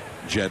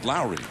Jed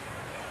Lowry.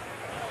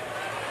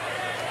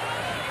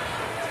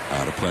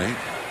 Out of play.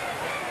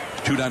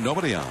 2 down,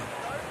 nobody on.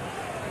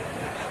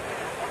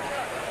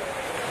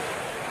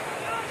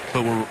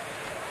 But where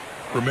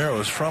Romero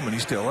is from in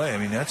East LA, I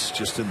mean, that's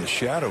just in the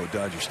shadow of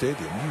Dodger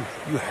Stadium.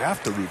 You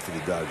have to root for the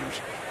Dodgers.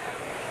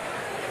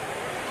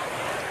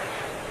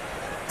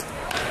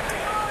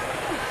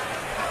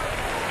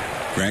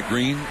 Grant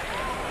Green.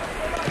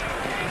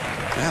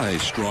 Now a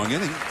strong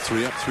inning.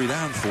 3 up, 3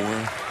 down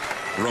for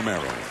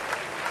Romero.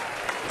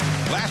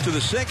 Last of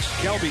the 6,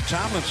 Kelby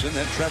Tomlinson,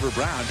 then Trevor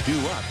Brown due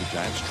up. The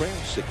Giants trail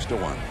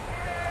 6-1.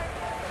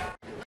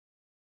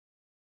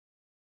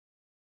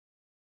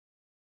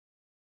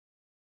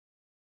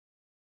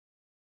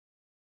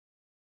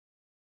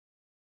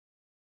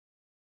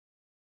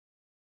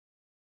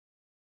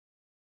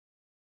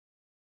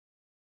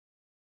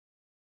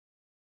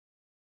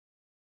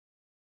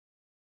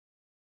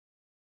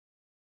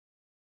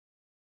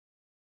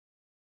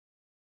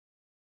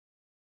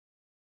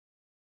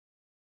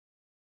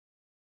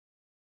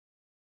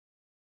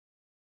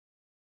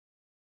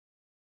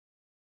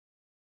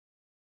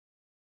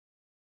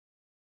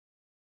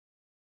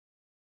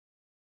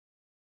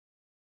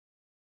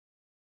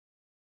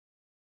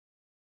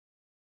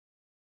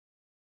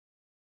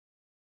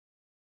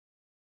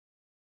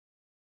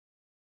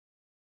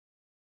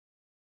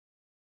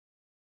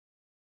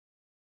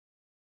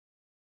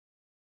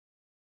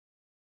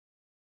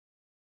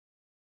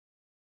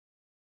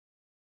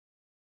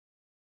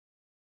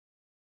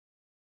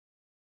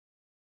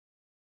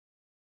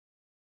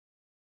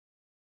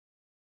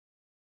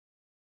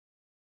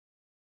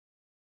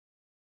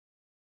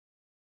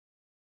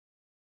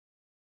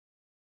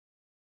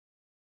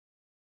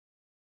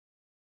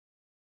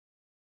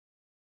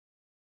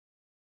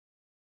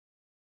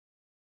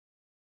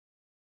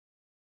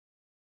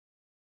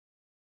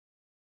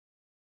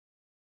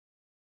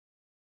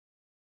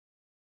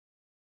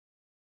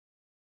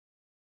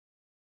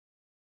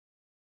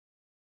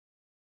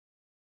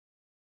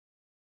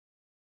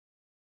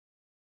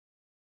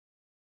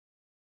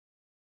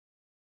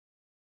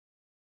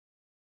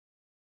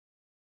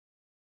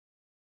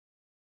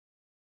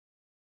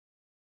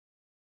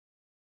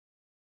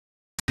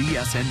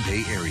 BSN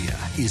Bay Area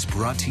is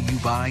brought to you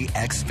by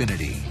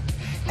Xfinity.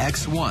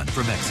 X1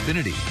 from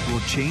Xfinity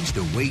will change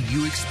the way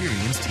you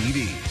experience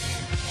TV.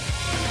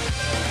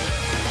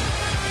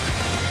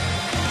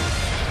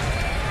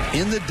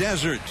 In the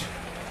desert.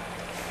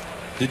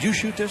 Did you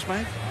shoot this,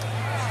 Mike?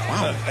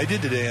 Wow. I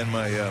did today on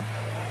my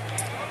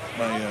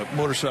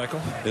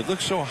motorcycle. It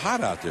looks so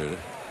hot out there.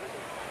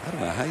 I don't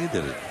know how you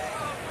did it.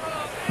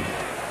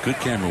 Good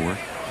camera work.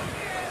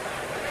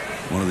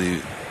 One of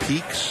the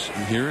peaks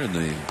here in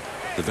the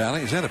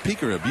valley. Is that a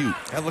peak or a butte?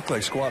 That looked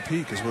like Squaw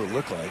Peak is what it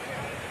looked like.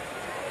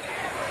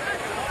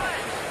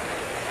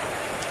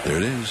 There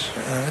it is.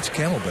 That's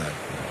Camelback.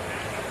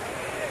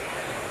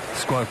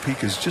 Squaw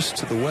Peak is just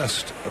to the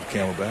west of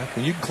Camelback,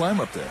 and you can climb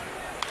up there.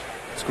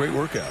 It's a great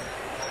workout.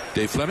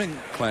 Dave Fleming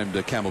climbed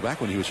Camelback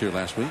when he was here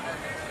last week.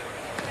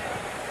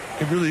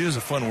 It really is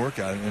a fun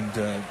workout,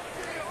 and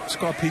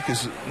Squaw Peak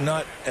is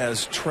not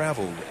as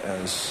traveled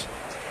as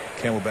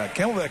Camelback.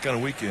 Camelback on a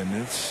weekend,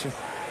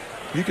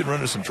 you can run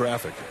into some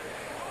traffic.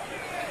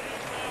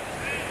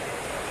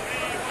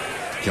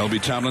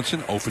 Kelby Tomlinson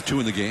 0 for 2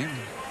 in the game,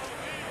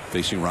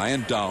 facing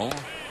Ryan Dahl,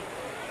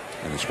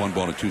 and it's 1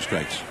 ball and 2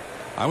 strikes.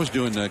 I was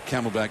doing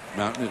Camelback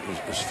Mountain. It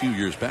was a few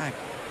years back.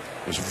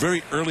 It was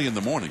very early in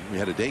the morning. We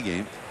had a day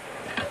game,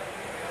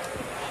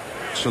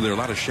 so there were a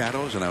lot of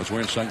shadows, and I was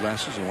wearing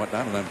sunglasses and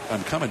whatnot. And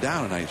I'm coming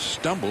down, and I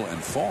stumble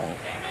and fall.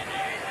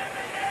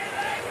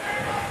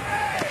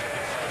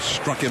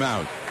 Struck him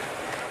out.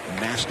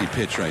 Nasty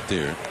pitch right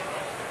there,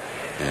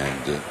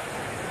 and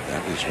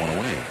that is 1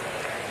 away.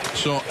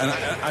 So, and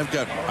I've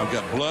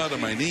got blood on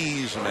my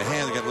knees and my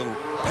hands. I got little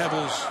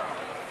pebbles,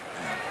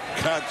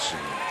 and cuts,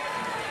 and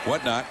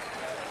whatnot.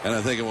 And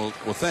I'm thinking, well,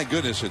 thank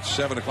goodness it's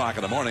 7 o'clock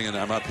in the morning and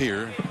I'm up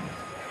here.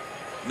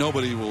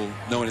 Nobody will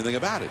know anything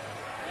about it.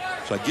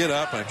 So I get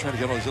up and I try to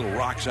get all these little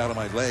rocks out of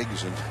my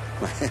legs and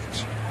my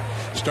hands.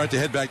 Start to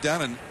head back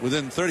down, and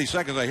within 30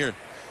 seconds I hear,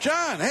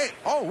 John, hey,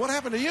 oh, what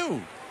happened to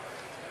you?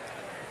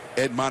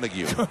 Ed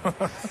Montague,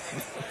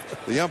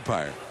 the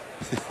umpire,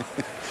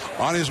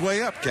 on his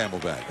way up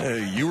Camelback.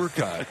 Hey, you were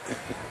caught.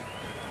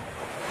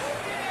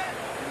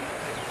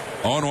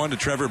 0-1 to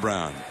Trevor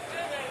Brown.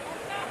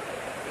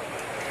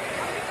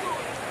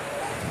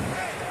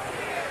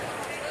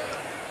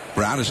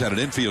 Brown has had an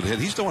infield hit.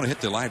 He's the one who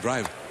hit the line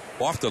drive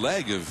off the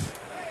leg of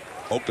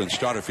Oakland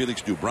starter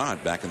Felix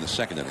Doubront back in the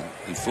 2nd inning.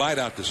 He flied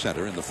out to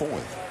center in the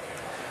 4th.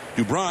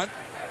 Doubront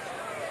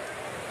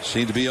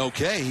seemed to be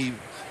okay. He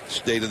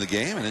stayed in the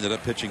game and ended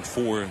up pitching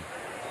 4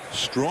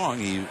 strong.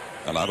 He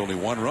allowed only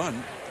 1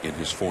 run in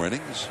his 4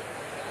 innings.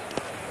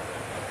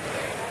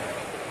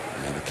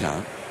 And the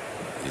count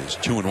is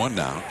 2-1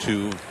 now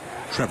to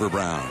Trevor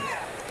Brown.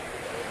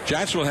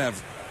 Giants will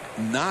have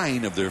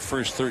 9 of their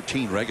first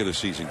 13 regular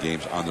season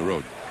games on the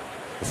road.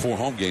 The 4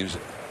 home games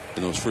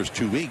in those first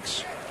 2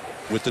 weeks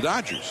with the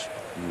Dodgers.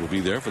 We will be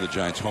there for the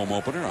Giants home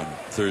opener on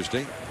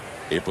Thursday,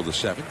 April the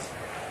 7th.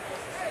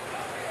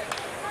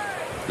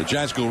 The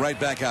Giants go right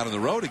back out on the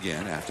road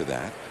again after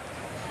that.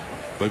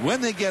 But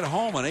when they get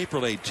home on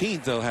April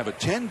 18th, they'll have a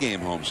 10-game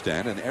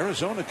homestand, and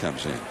Arizona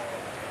comes in.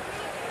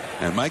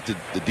 And Mike, the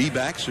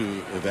D-backs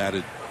who have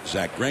added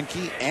Zach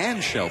Greinke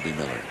and Shelby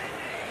Miller,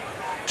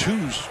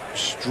 2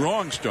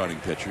 strong starting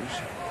pitchers,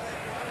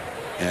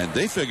 and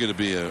they figure to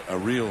be a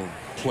real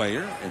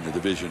player in the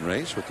division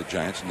race with the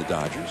Giants and the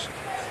Dodgers.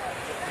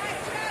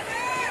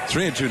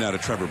 3-2 now to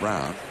Trevor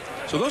Brown.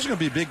 So those are going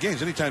to be big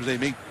games anytime they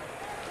meet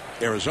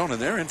Arizona.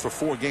 They're in for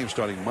 4 games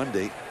starting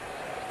Monday,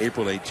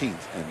 April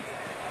 18th. And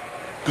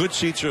good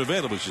seats are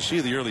available as you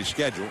see the early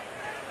schedule.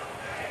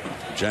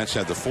 The Giants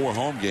had the 4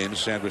 home games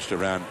sandwiched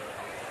around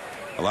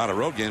a lot of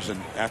road games,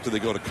 and after they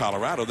go to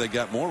Colorado, they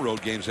got more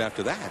road games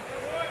after that.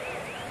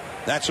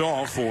 That's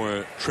all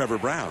for Trevor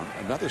Brown.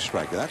 Another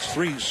strikeout. That's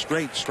 3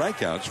 straight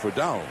strikeouts for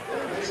Dahl.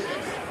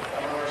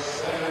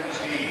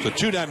 So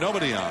 2 down,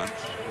 nobody on.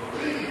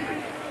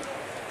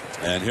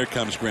 And here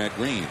comes Grant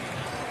Green.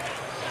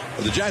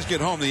 Well, the Giants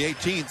get home the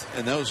 18th,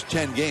 and those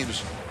 10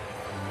 games,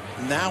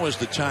 now is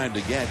the time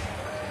to get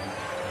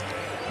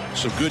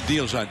some good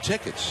deals on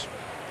tickets.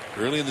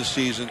 Early in the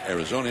season,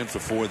 Arizona in for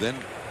 4. Then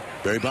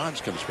Barry Bonds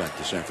comes back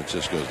to San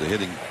Francisco as the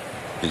hitting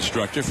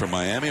instructor from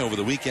Miami. Over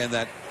the weekend,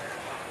 that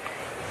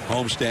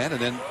homestand, and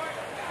then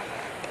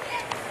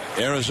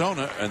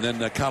Arizona, and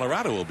then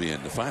Colorado will be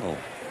in the final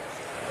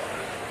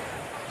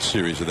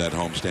series of that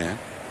homestand.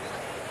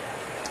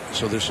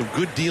 So there's some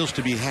good deals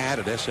to be had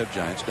at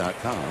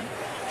sfgiants.com.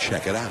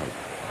 Check it out.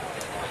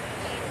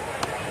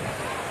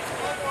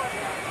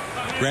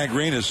 Grant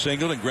Green is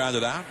singled and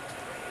grounded out.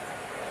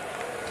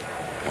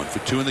 1 for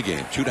 2 in the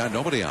game. 2 down,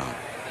 nobody on.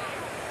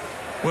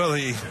 Well,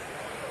 the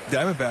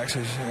Diamondbacks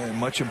is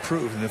much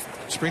improved, and if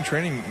spring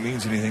training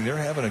means anything, they're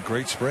having a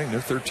great spring. They're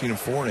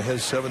 13-4 and ahead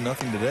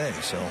 7-0 today,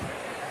 so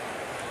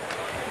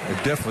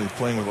they're definitely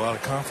playing with a lot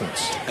of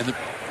confidence. And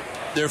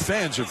their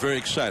fans are very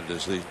excited,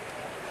 as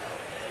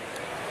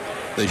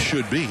they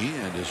should be,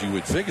 and as you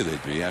would figure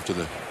they'd be after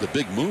the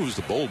big moves,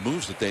 the bold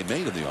moves that they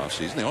made in the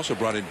offseason. They also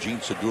brought in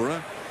Gene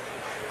Segura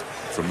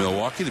from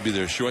Milwaukee to be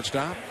their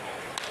shortstop.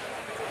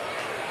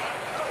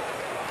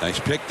 Nice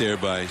pick there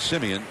by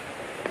Simeon.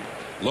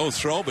 Low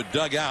throw, but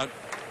dug out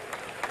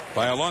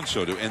by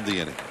Alonso to end the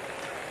inning.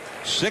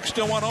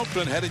 6-1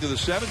 Oakland heading to the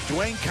 7th.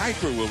 Dwayne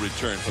Kuiper will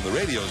return from the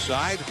radio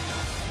side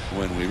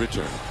when we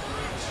return.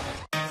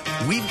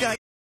 We've got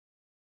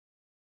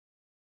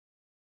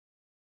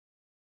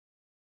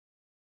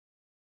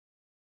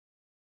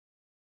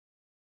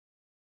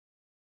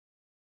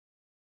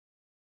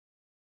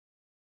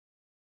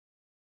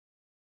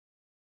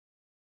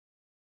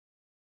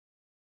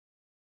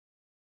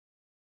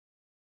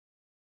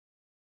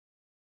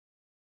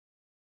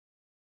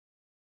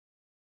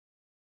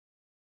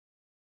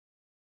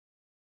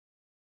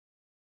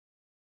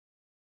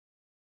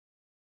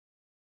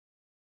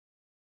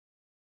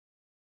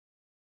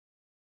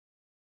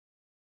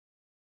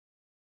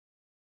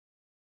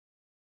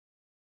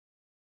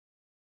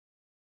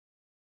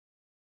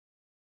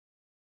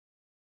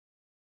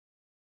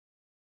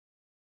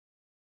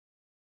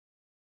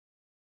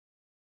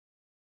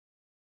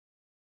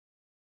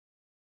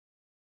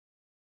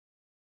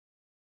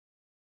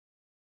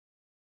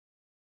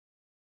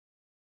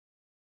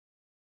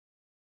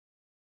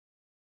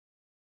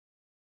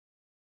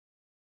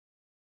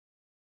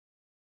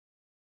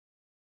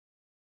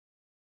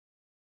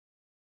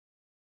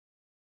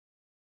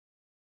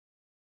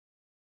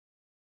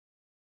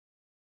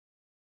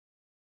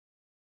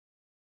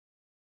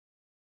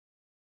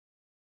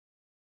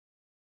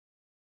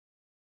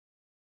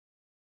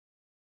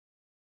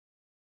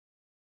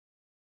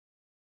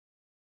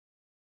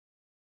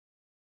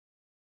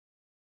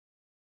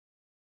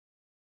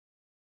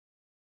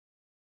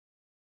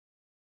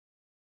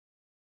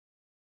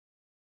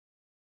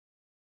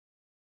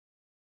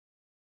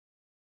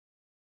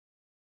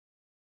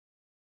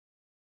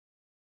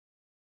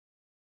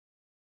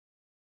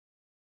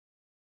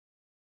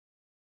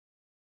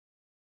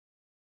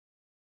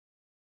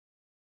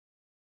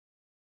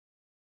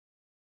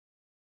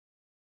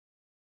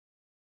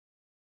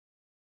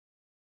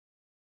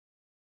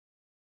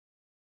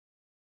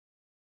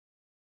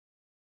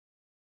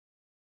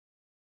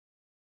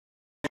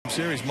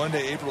series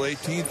Monday, April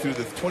 18th through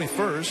the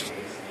 21st.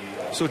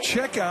 So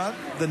check out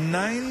the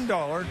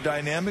 $9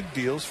 dynamic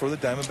deals for the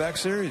Diamondback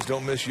series.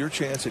 Don't miss your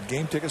chance at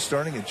game tickets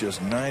starting at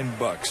just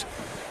 $9.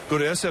 Go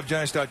to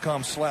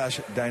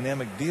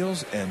sfgiants.com/dynamic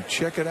deals and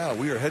check it out.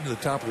 We are heading to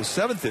the top of the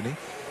 7th inning.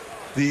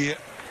 The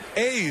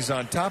A's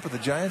on top of the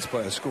Giants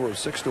by a score of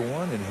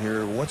 6-1. And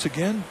here once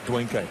again,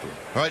 Dwayne Kuiper.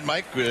 All right,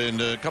 Mike,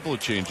 and a couple of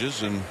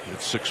changes, and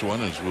it's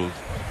 6-1 as we'll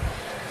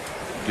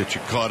get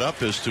you caught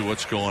up as to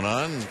what's going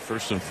on.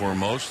 First and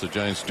foremost, the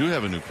Giants do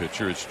have a new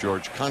pitcher. It's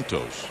George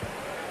Cantos.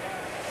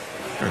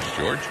 There's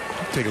George.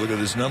 Take a look at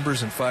his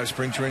numbers in 5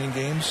 spring training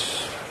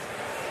games.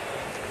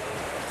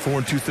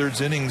 4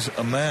 2/3 innings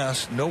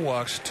amassed, no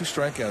walks, 2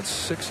 strikeouts,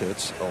 6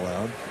 hits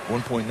allowed,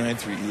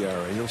 1.93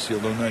 ERA. You'll see a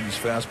low 90s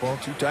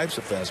fastball, 2 types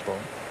of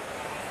fastball.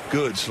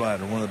 Good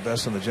slider, one of the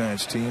best on the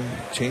Giants team.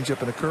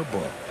 Changeup and a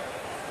curveball.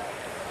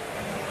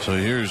 So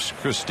here's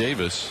Chris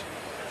Davis.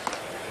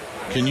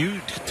 Can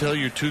you tell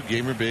your 2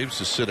 gamer babes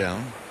to sit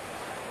down?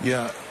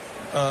 Yeah.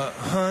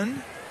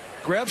 Hun,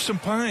 grab some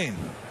pine.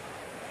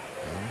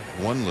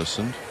 One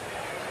listened.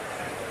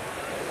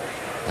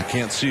 I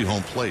can't see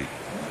home plate.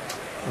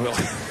 Well,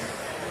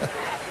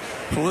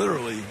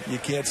 literally, you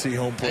can't see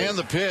home plate. And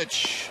the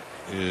pitch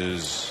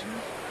is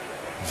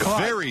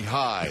Caught. Very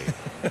high.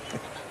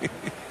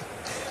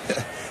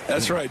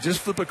 That's right.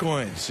 Just flip a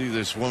coin. See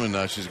this woman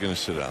now. She's going to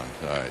sit down.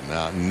 All right.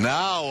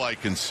 Now I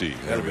can see.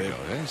 There we go.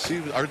 Hey,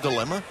 see our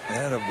dilemma?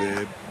 Atta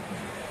babe.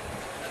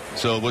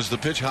 So was the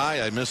pitch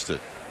high? I missed it.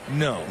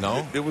 No.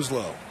 No? It was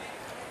low.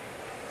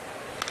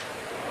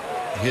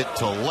 Hit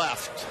to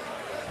left.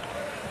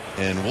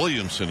 And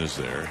Williamson is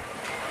there.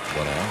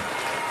 1-out.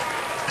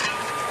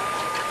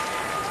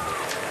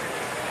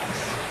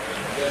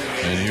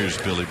 And here's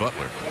Billy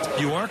Butler.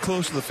 You are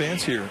close to the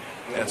fans here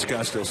at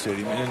Scottsdale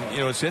Stadium. And, you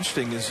know, what's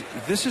interesting is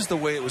this is the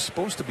way it was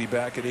supposed to be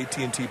back at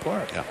AT&T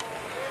Park. Yeah.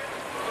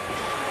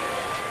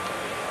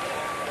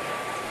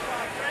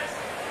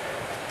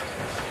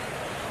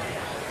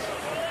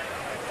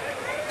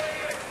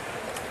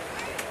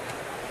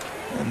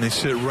 And they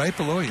sit right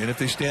below you. And if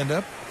they stand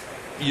up,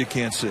 you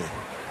can't see.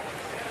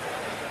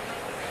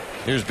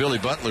 Here's Billy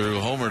Butler, who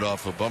homered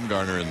off of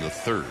Bumgarner in the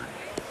 3rd.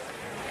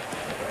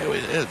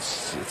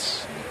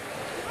 It's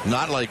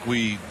not like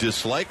we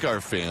dislike our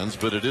fans,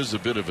 but it is a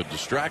bit of a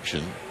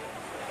distraction.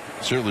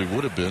 Certainly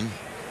would have been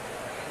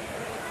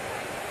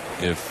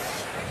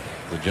if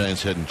the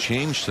Giants hadn't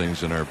changed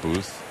things in our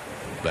booth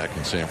back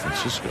in San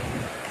Francisco.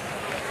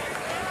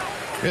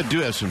 We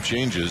do have some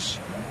changes.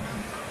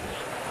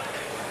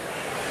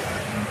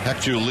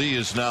 Hector Lee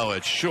is now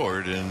at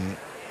short, and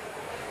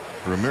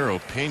Ramiro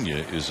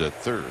Pena is at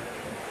 3rd.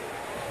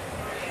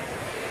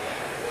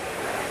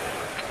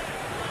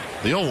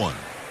 The 0-1.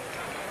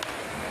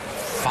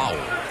 Foul.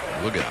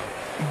 Look out.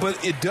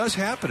 But it does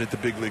happen at the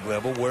big league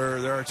level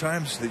where there are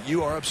times that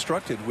you are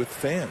obstructed with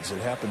fans.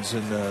 It happens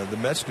in the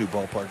Mets' new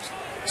ballpark,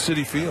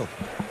 Citi Field.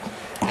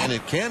 And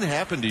it can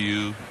happen to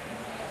you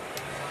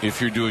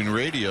if you're doing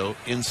radio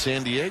in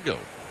San Diego.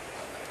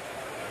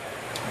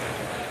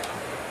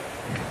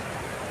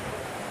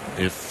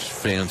 if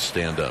fans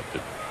stand up.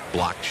 It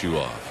blocks you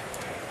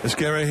off. This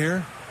guy right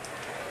here,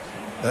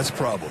 that's a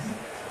problem.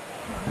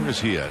 Where is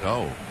he at?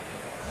 Oh.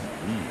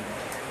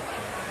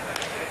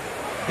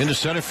 Into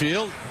center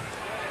field,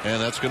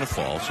 and that's going to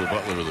fall. So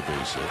Butler with a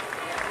base hit.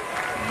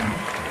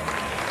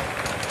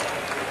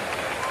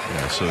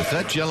 Yeah, so if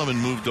that gentleman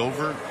moved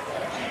over,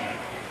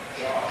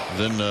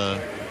 then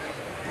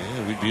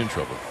yeah, we'd be in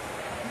trouble.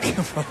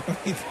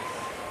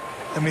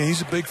 I mean,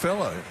 he's a big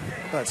fella,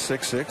 about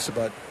 6'6",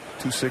 about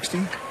 260.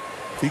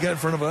 If he got in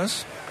front of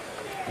us,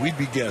 we'd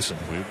be guessing.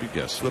 We'd be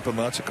guessing. Flipping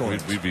lots of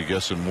coins. We'd be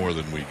guessing more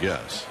than we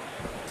guess.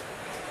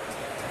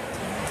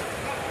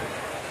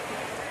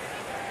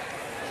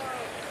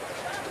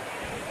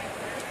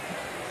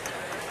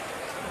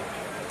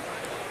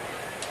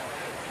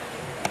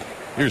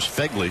 Here's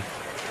Fegley.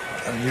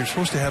 I mean, you're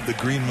supposed to have the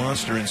green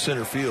monster in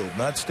center field,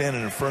 not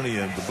standing in front of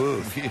you in the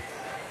booth.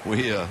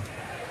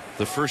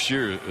 The first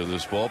year of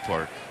this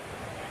ballpark,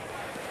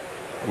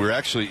 we're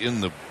actually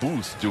in the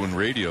booth doing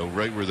radio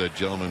right where that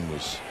gentleman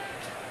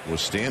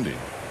was standing.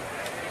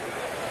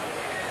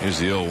 Here's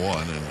the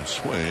 0-1 and a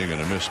swing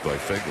and a miss by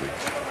Fegley.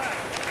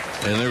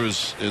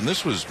 And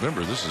this was,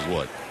 remember, this is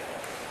what,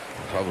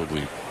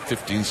 probably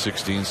 15,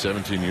 16,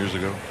 17 years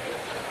ago.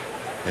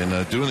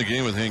 And doing the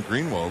game with Hank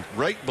Greenwald,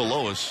 right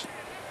below us,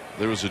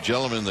 there was a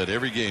gentleman that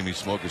every game he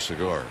smoked a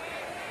cigar.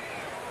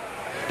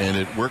 And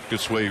it worked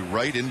its way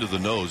right into the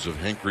nose of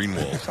Hank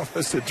Greenwald. That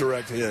was a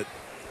direct hit.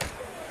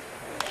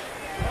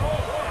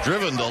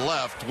 Driven to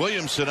left,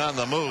 Williamson on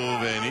the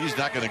move, and he's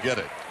not going to get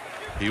it.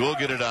 He will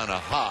get it on a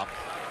hop.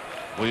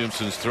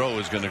 Williamson's throw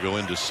is going to go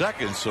into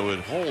second, so it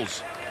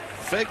holds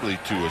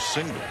Fegley to a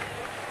single.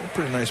 A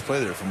pretty nice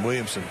play there from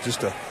Williamson,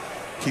 just to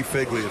keep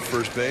Fegley at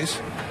first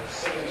base.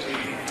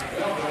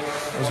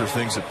 Those are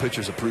things that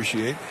pitchers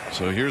appreciate.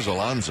 So here's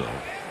Alonso.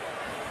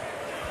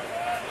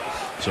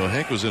 So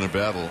Hank was in a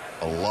battle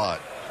a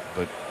lot,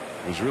 but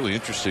it was really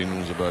interesting. It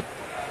was about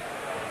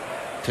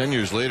 10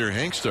 years later,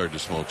 Hank started to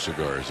smoke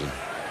cigars, and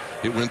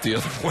it went the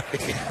other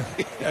way.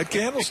 At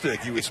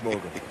Candlestick, he would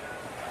smoke them.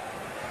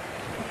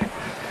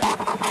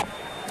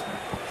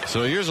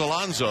 So here's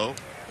Alonso,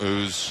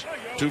 who's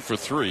 2 for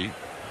 3.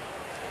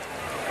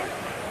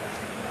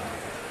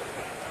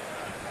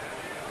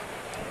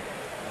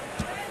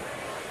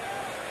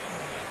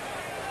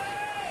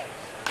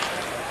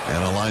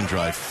 And a line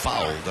drive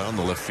foul down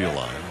the left field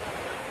line.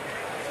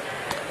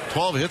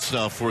 12 hits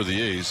now for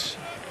the A's.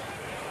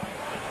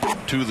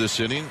 2 this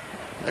inning.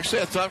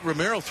 Actually, I thought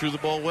Romero threw the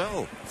ball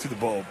well. Threw the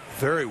ball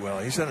very well.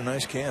 He's had a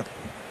nice camp.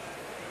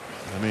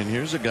 I mean,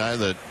 here's a guy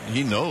that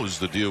he knows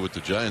the deal with the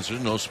Giants.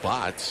 There's no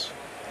spots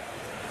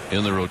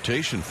in the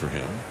rotation for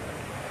him.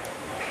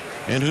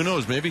 And who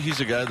knows, maybe he's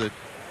a guy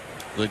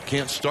that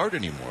can't start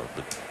anymore.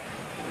 But,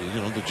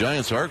 you know, the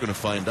Giants are going to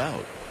find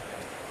out.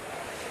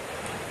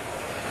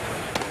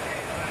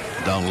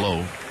 Down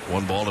low,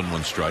 1 ball and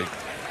 1 strike.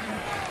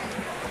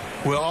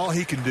 Well, all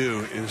he can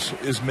do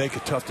is make a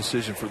tough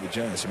decision for the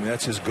Giants. I mean,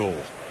 that's his goal.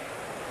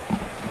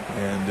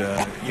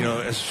 And, you know,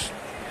 as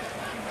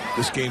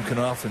this game can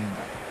often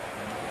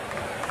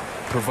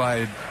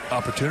provide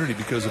opportunity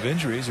because of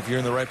injuries. If you're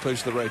in the right place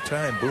at the right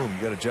time, boom,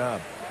 you got a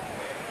job.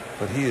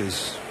 But he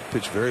has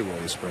pitched very well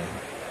this spring.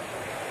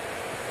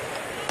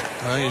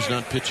 He's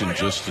not pitching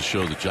just to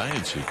show the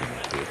Giants he can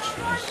pitch.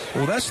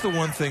 Well, that's the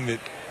one thing that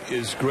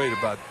is great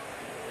about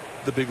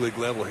the big league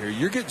level here.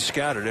 You're getting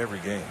scouted every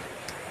game.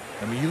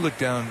 I mean, you look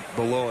down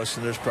below us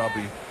and there's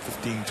probably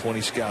 15,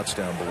 20 scouts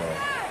down below.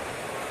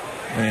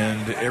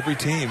 And every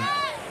team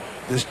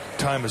this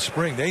time of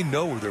spring, they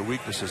know where their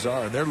weaknesses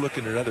are, and they're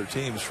looking at other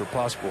teams for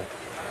possible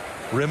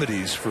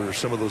remedies for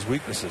some of those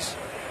weaknesses.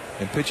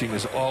 And pitching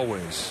is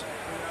always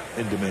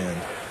in demand.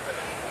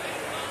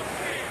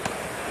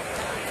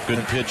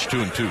 Good pitch,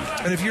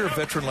 2-2. And if you're a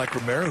veteran like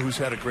Romero, who's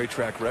had a great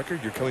track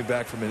record, you're coming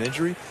back from an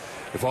injury.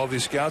 If all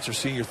these scouts are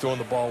seeing you're throwing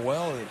the ball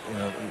well, you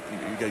know,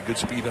 you got good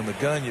speed on the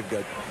gun, you've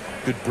got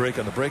good break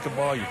on the breaking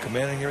ball, you're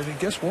commanding everything,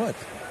 guess what?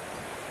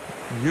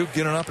 You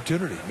get an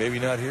opportunity. Maybe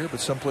not here, but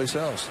someplace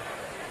else.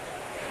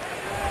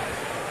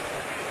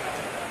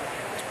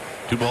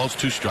 2 balls,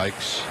 2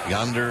 strikes.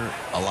 Yonder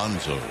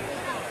Alonso.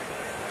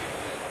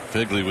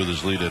 Fegley with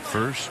his lead at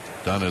first.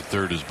 Down at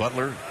third is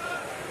Butler.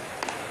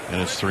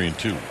 And it's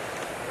 3-2.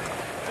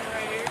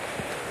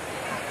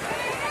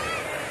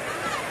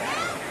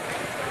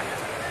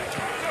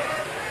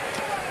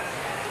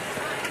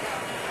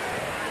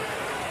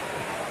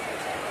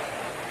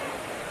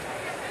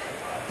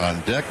 On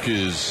deck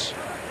is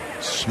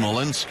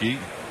Smolinski.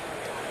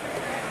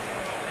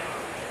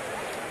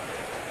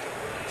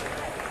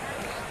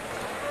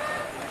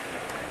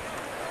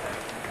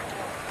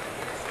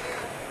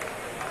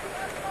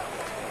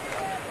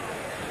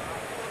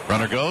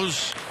 Runner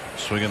goes,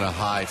 swinging a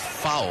high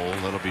foul.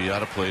 That'll be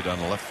out of play down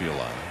the left field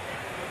line.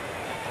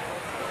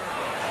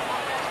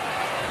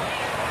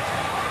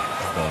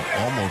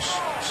 Almost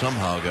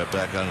somehow got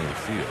back onto the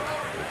field.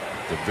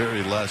 At the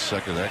very last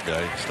second, that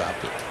guy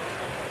stopped it.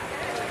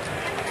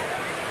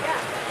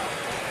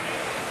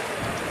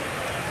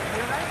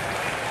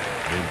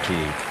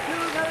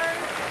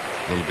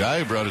 Little guy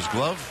who brought his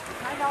glove.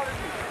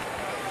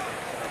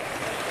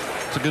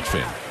 It's a good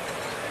fan.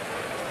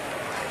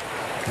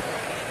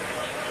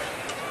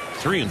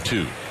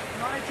 3-2.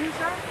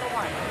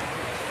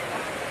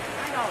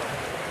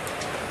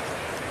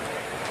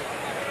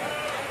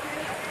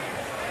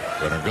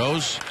 Runner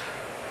goes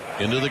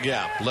into the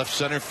gap. Left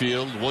center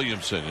field.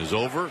 Williamson is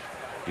over.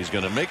 He's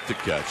going to make the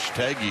catch.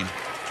 Tagging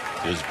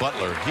is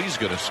Butler. He's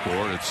going to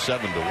score. It's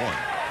 7-1.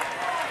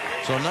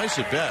 So a nice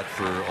at bat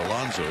for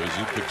Alonso as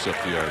he picks up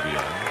the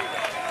RBI.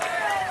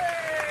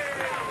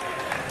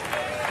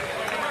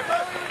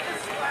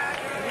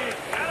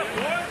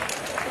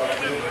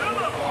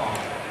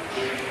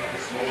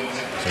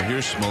 So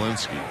here's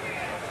Smolinski.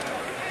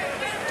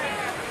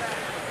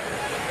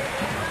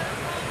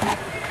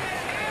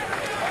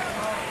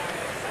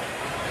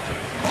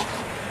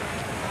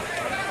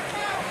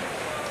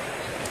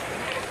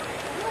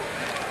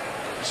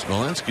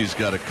 Smolinski's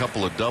got a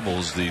couple of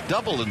doubles. The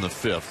double in the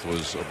fifth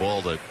was a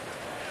ball that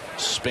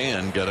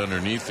Span got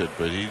underneath it,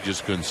 but he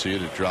just couldn't see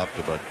it. It dropped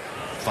about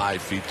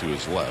 5 feet to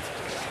his left.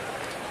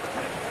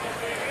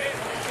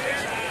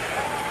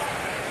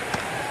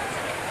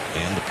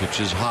 And the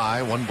pitch is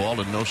high. 1 ball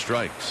and no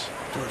strikes.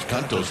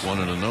 Cantos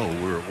wanted to know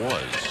where it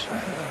was.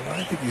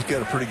 I think he's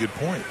got a pretty good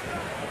point.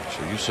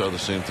 So you saw the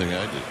same thing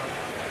I did.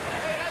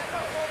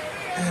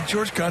 And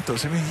George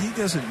Cantos, I mean, he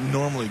doesn't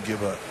normally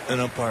give an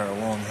umpire a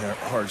long,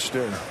 hard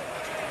stare.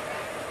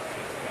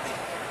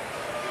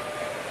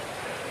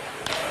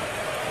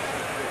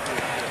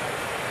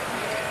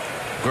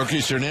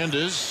 Gorky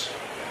Hernandez.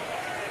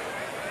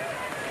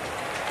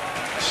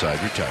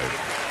 Side retired.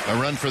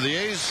 A run for the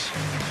A's.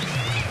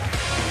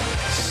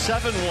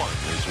 7-1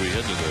 as we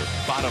head to the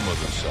bottom of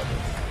the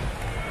 7th.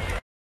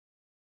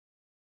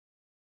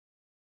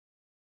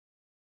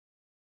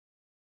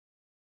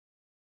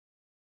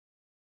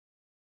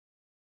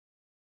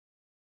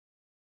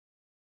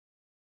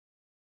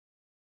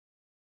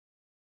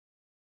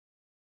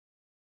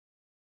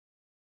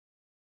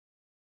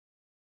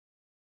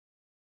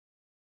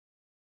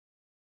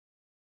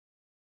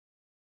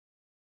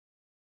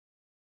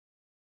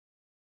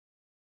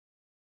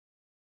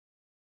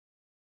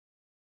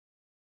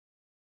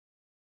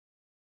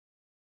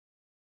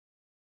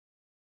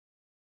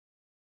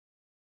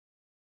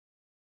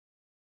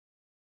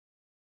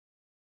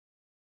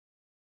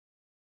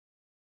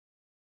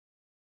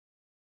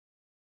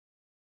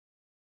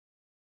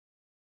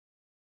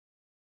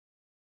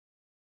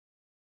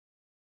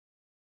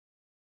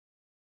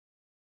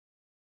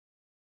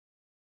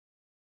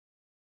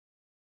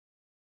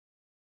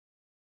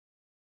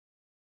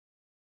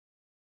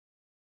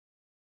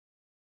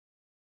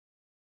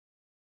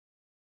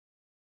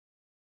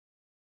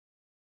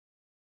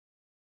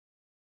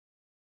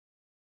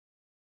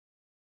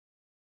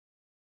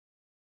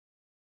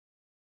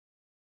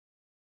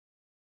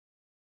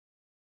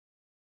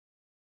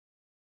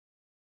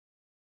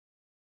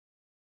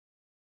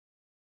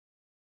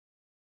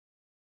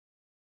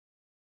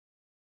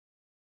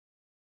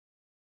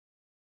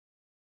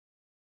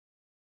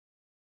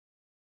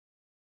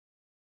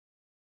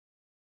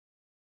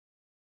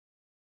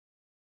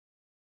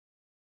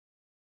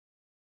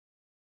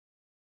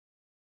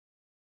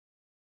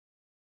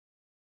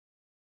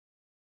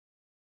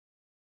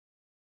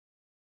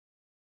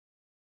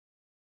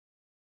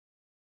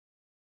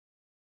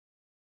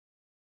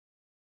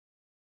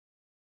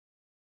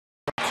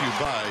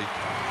 By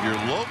your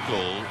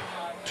local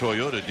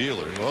Toyota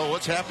dealer. Well,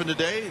 what's happened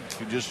today? If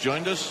you just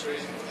joined us,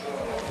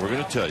 we're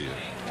going to tell you.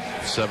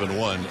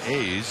 7-1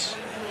 A's.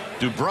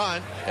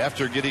 Dubron,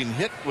 after getting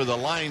hit with a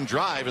line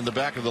drive in the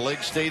back of the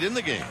leg, stayed in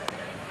the game.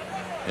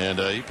 And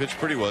he pitched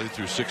pretty well. He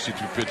threw 62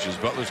 pitches.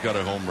 Butler's got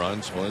a home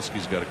run.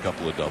 Smolinski's got a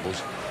couple of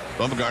doubles.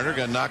 Bumgarner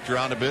got knocked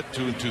around a bit,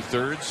 2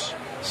 2/3.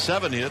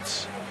 7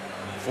 hits,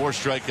 4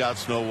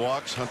 strikeouts, no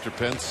walks. Hunter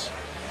Pence.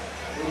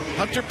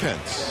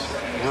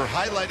 We're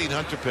highlighting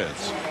Hunter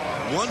Pence.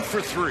 1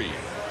 for 3.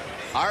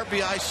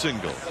 RBI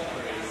single.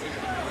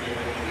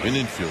 An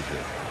infield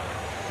hit.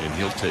 And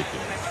he'll take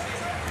it.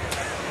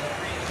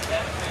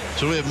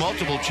 So we have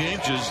multiple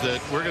changes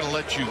that we're going to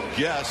let you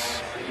guess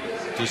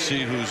to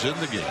see who's in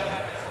the game.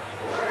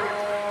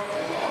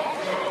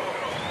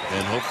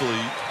 And hopefully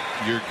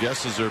your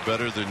guesses are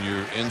better than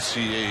your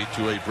NCAA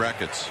 2A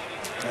brackets.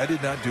 I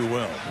did not do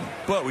well.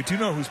 But we do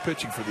know who's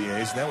pitching for the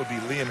A's, and that would be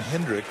Liam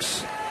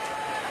Hendricks.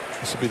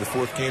 This will be the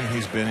 4th game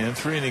he's been in.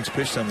 3 innings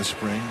pitched on the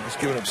spring. He's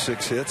given up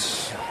 6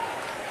 hits.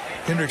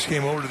 Hendricks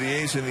came over to the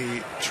A's in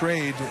the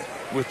trade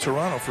with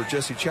Toronto for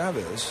Jesse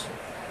Chavez,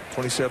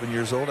 27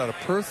 years old, out of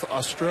Perth,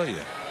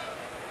 Australia.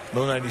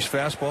 Low 90s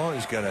fastball.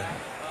 He's got a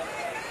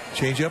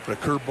changeup and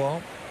a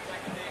curveball.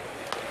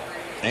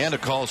 And a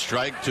call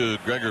strike to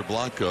Gregor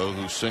Blanco,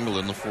 who's single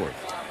in the 4th.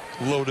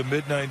 Low to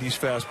mid 90s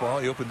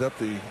fastball. He opened up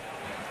the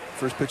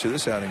first pitch of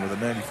this outing with a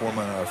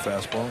 94-mile-an-hour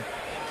fastball.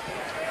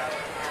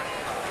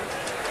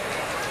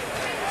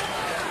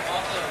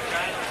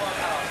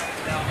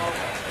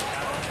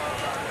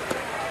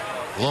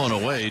 Blown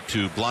away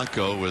to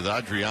Blanco with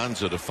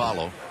Adrianza to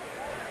follow.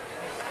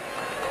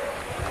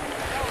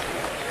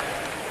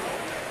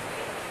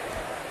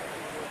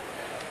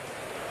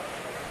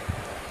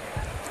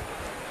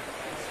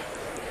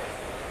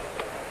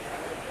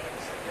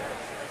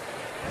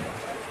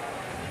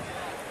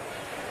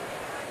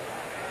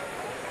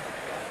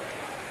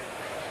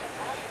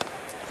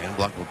 And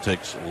Blanco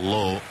takes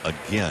low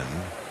again.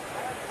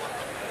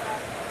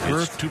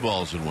 It's 2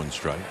 balls and 1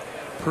 strike.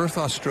 Perth,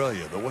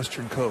 Australia, the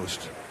western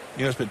coast.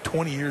 You know, it's been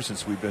 20 years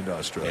since we've been to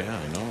Australia. Yeah,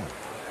 I know.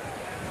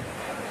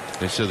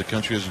 They said the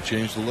country hasn't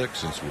changed a lick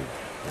since we.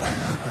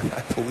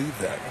 I believe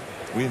that.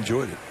 We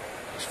enjoyed it.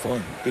 It's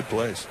fun. Good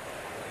place.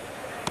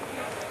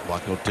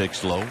 Blanco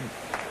takes low.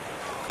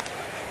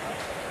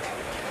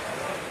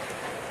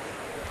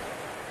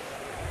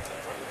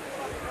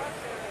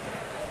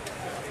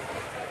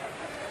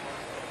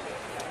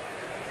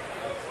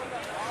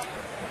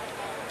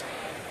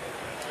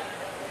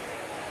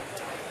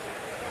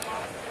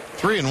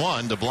 Three and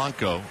 1 to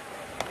Blanco.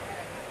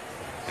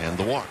 And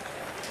the walk.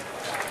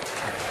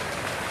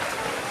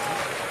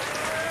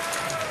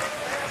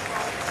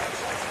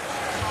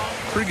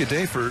 Pretty good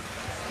day for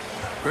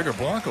Gregor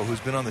Blanco, who's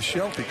been on the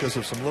shelf because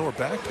of some lower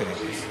back pain.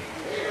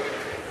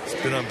 He's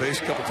been on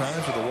base a couple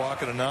times with a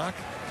walk and a knock.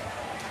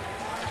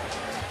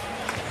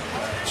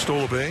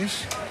 Stole a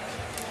base.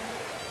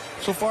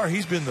 So far,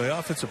 he's been the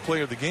offensive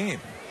player of the game.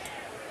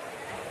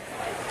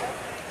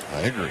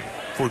 I agree.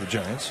 For the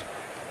Giants.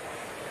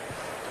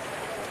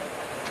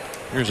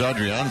 Here's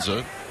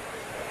Adrianza,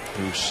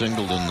 who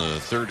singled in the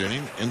 3rd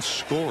inning and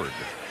scored.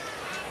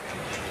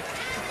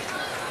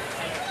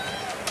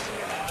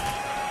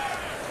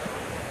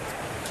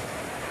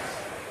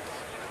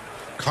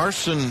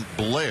 Carson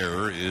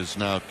Blair is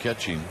now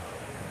catching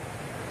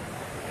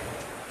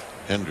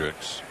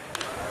Hendricks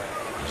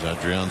as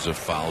Adrianza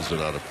fouls it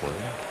out of play.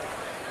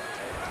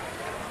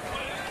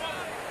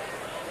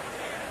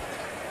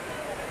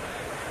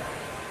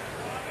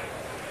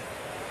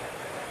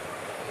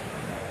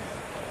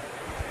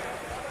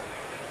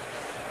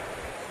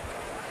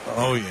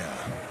 Oh, yeah.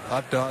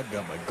 Hot dog,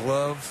 got my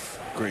glove,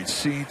 great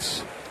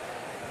seats,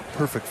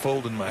 perfect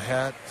fold in my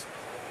hat.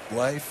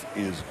 Life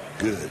is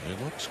good.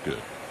 It looks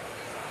good.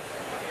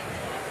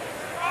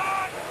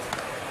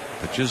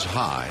 Pitch is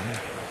high.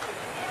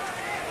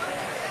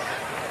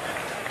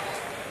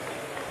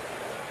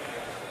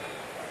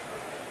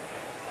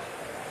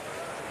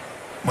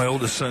 My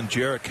oldest son,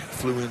 Jarek,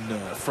 flew in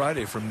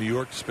Friday from New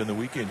York to spend the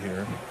weekend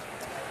here.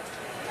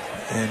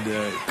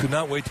 And could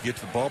not wait to get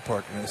to the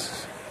ballpark. And I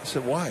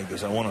said, why? He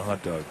goes, I want a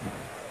hot dog.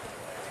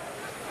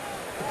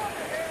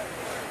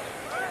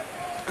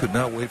 Could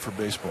not wait for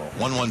baseball.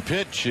 1-1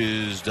 pitch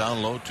is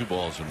down low, 2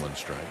 balls and 1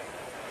 strike.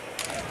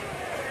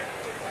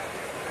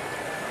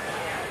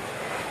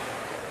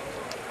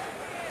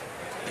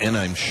 And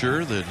I'm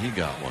sure that he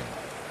got one.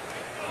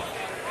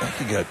 I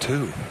think he got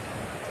 2.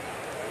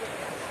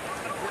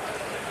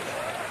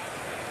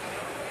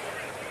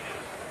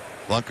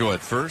 Blanco at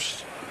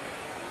first.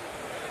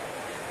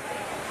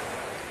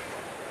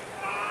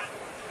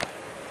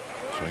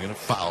 Swinging a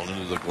foul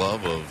into the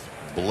glove of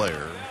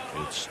Blair.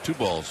 It's 2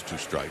 balls, 2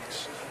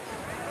 strikes.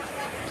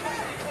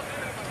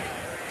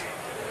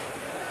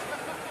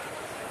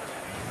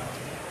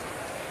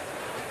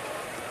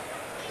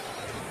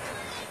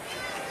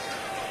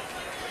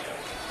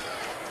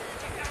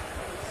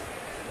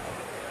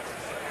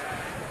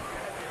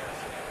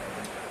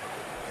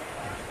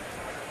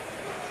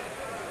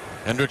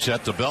 Hendricks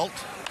at the belt.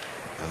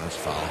 And this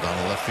foul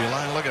down the left field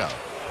line. Look out.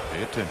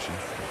 Pay attention.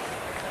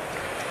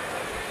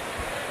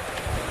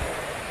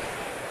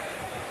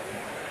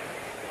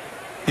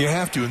 You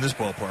have to in this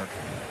ballpark.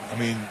 I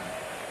mean,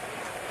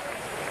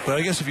 but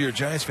I guess if you're a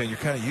Giants fan, you're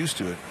kind of used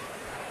to it.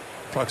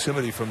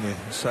 Proximity from the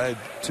side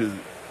to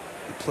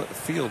the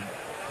field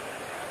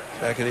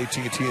back at AT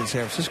in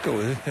San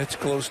Francisco, it's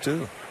close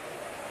too.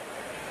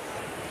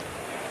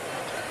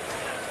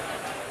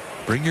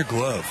 Bring your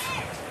glove.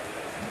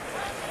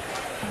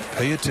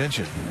 Pay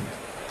attention.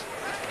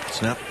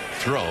 Snap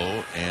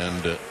throw,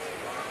 and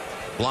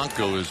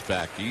Blanco is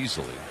back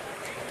easily.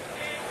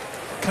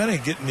 Kind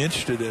of getting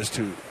interested as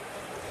to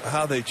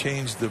how they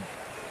changed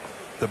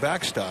the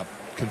backstop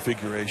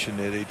configuration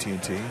at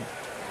AT&T.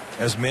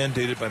 As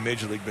mandated by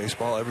Major League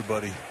Baseball,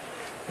 everybody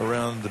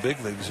around the big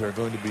leagues are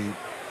going to be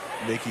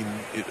making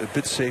it a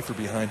bit safer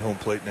behind home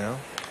plate now.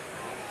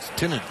 It's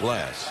tinted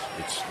glass.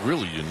 It's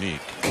really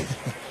unique.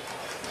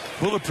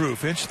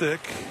 Bulletproof, inch thick.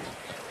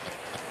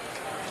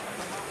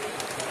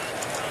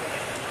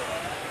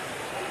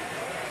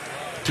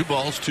 Two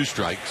balls, 2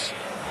 strikes.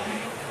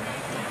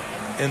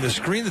 And the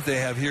screen that they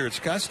have here at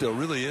Scottsdale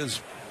really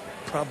is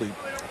probably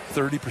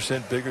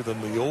 30% bigger than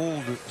the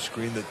old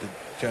screen that the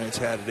Giants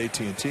had at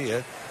AT&T.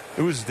 It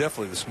was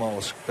definitely the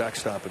smallest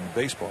backstop in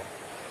baseball.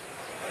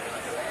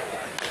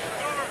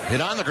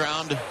 Hit on the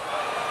ground,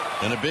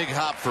 and a big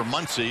hop for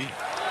Muncy,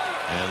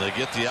 and they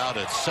get the out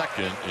at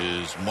second.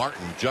 Is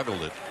Martin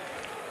juggled it.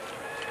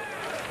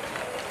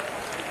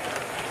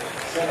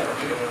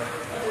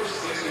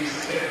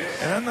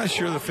 And I'm not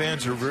sure the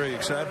fans are very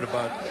excited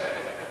about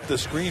the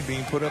screen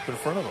being put up in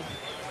front of them.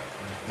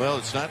 Well,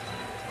 it's not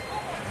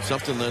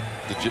something that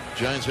the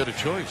Giants had a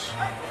choice.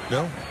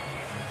 No.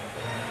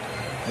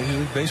 Major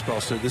League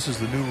Baseball said this is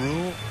the new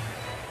rule.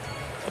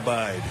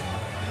 Abide.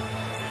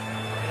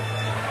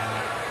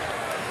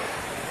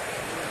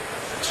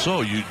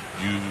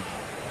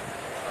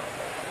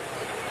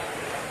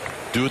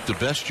 Do it the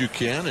best you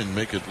can and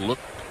make it look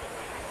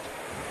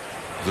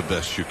the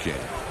best you can.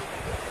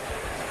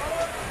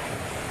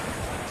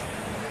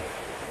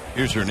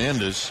 Here's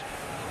Hernandez.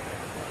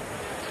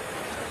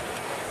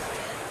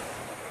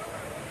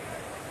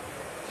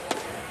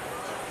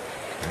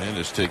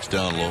 Hernandez takes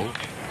down low.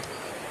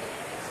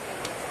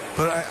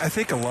 But I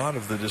think a lot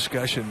of the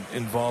discussion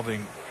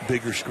involving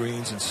bigger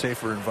screens and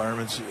safer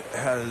environments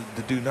had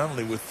to do not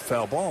only with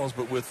foul balls,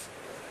 but with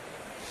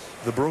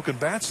the broken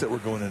bats that were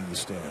going into the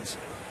stands.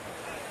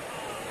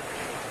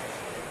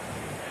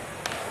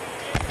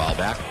 Foul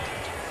back.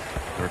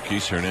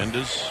 Marquise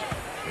Hernandez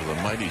with a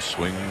mighty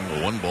swing.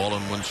 1 ball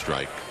and 1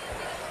 strike.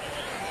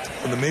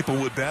 When the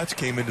Maplewood bats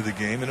came into the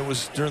game, and it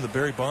was during the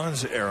Barry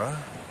Bonds era,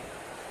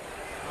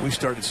 we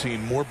started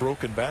seeing more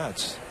broken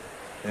bats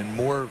and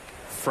more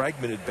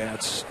fragmented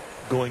bats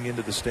going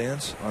into the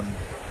stands on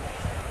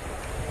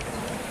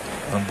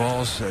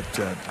balls that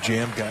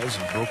jammed guys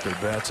and broke their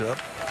bats up.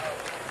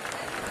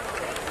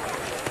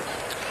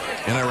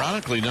 And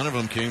ironically, none of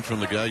them came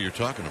from the guy you're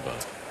talking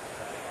about.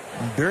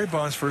 When Barry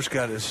Bonds first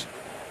got his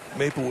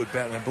Maplewood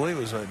bat, and I believe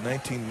it was like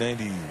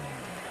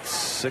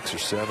 1996 or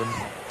 7,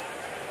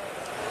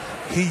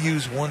 he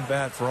used 1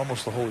 bat for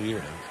almost the whole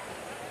year.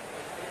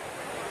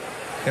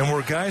 And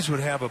where guys would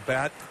have a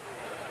bat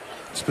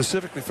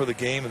specifically for the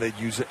game and they'd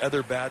use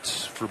other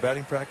bats for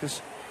batting practice,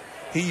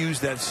 he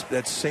used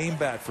that same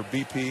bat for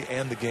BP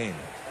and the game.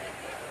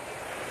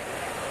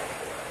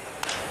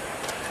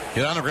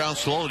 Hit on the ground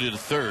slowly to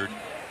third.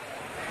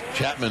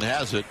 Chapman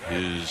has it.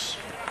 His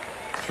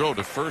throw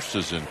to first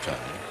is in time.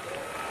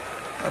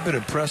 I've been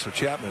impressed with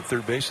Chapman at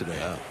third base today.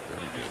 Yeah,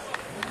 very good.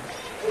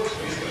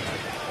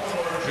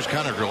 Here's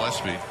Connor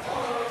Gillespie.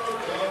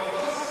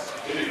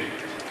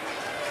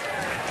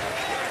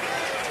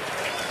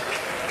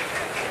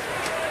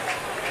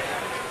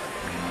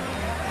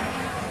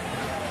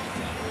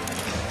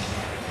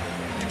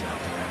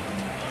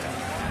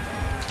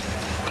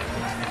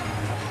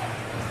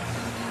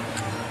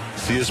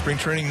 See his spring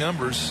training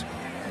numbers,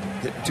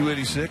 hit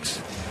 286.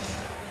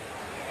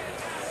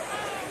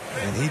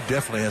 And he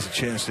definitely has a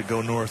chance to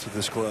go north with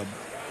this club.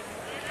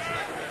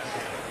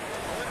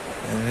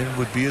 And it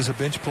would be as a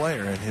bench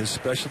player, and his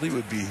specialty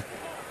would be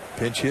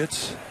pinch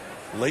hits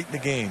late in the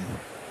game.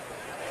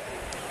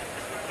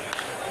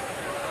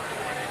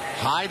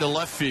 High to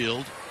left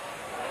field.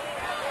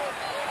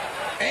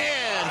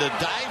 And a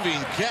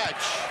diving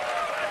catch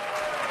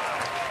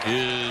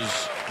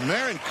is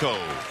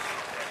Marenkov.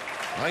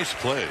 Nice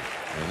play,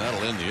 and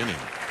that'll end the inning.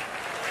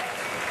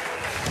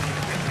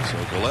 So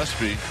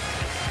Gillespie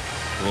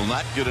will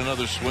not get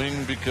another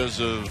swing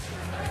because of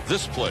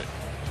this play.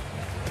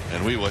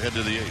 And we will head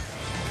to the 8th.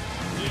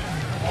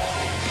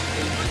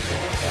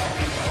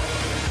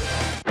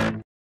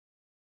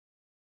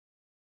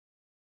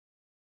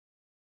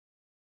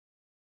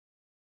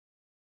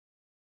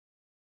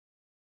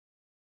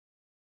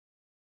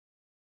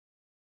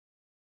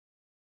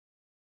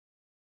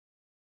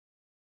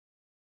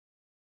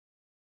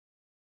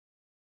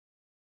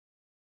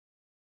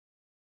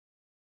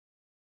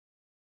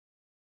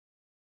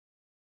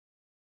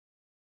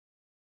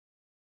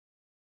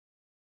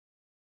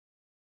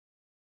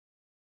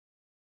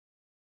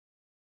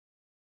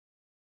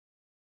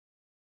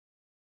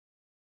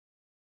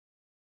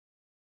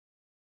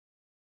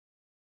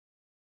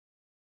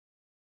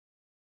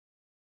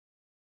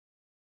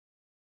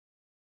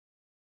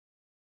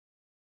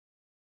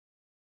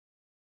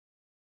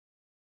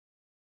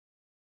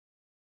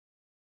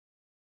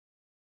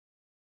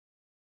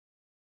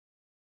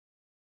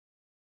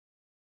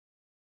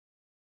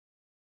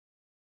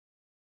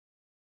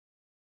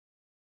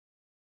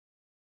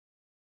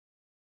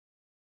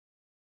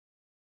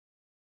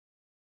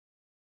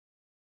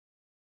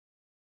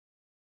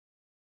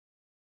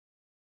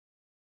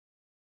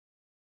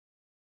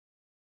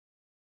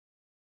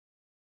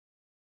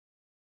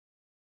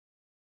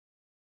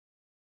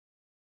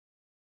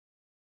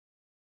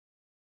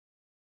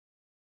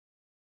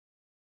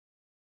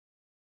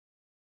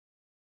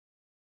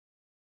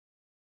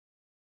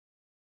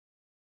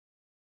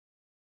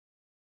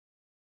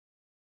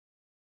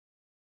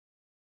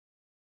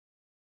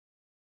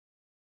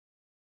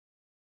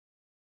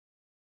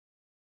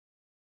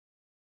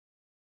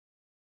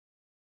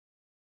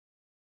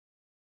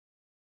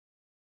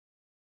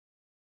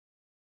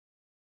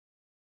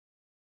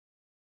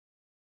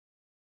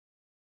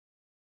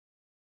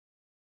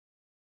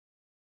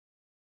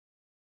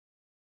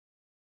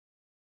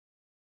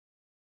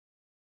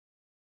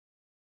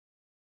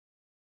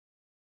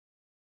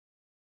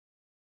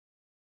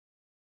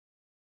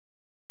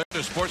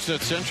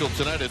 Sportsnet Central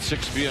tonight at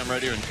 6 p.m.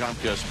 right here in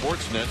Comcast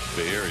Sportsnet,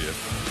 Bay Area.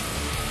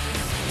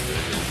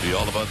 It'll be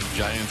all about the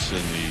Giants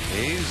and the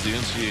A's, the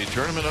NCAA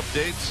tournament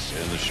updates,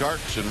 and the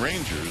Sharks and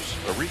Rangers,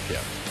 a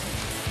recap.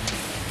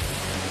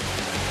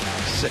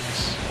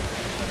 6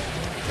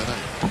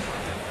 tonight.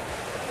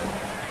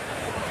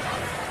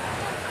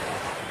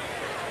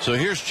 So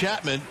here's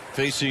Chapman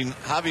facing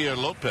Javier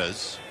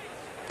Lopez.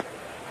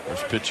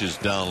 First pitch is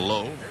down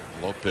low.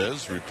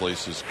 Lopez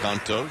replaces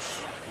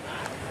Cantos,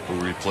 who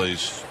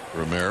replaced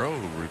Romero,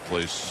 who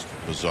replaced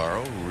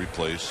Mazzaro, who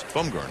replaced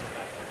Bumgarner.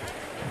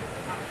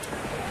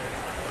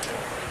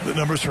 The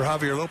numbers for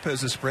Javier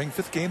Lopez this spring,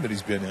 5th game that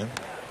he's been in.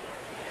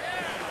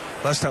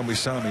 Last time we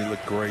saw him, he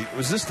looked great. It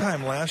was this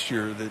time last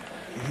year that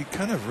he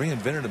kind of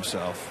reinvented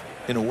himself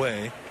in a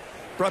way.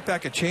 Brought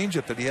back a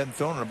changeup that he hadn't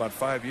thrown in about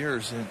 5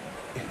 years, and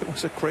it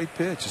was a great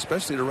pitch,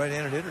 especially to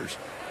right-handed hitters.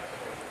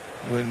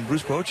 When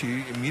Bruce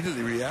Bochy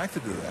immediately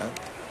reacted to that,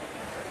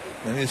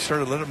 and he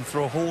started letting him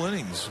throw whole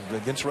innings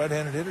against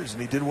right-handed hitters,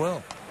 and he did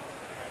well.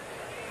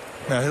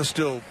 Now, he'll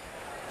still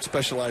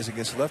specialize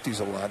against lefties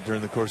a lot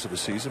during the course of a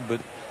season,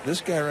 but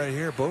this guy right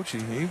here,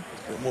 Bochy, he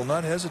will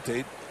not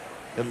hesitate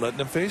in letting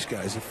him face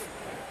guys if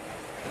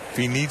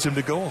he needs him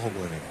to go a whole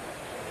inning.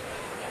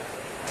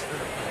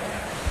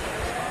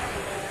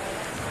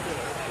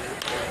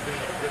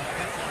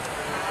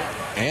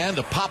 And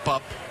a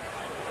pop-up.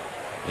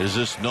 Is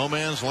this no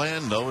man's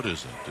land? No, it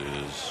isn't.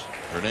 Is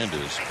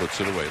Hernandez puts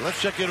it away.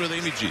 Let's check in with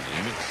Amy G.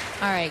 Amy.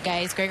 All right,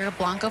 guys. Gregor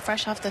Blanco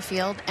fresh off the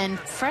field and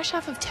fresh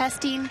off of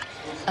testing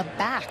a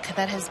back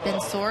that has been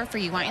sore for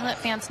you. Why don't you let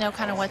fans know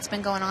kind of what's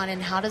been going on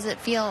and how does it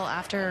feel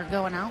after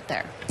going out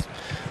there?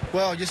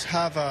 Well, just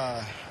have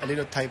a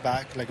little tight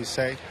back, like you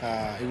say.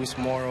 It was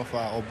more of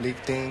an oblique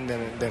thing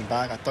than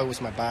back. I thought it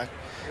was my back,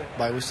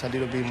 but it was a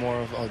little bit more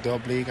of the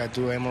oblique. I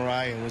do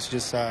MRI, and it was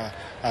just a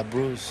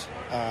bruise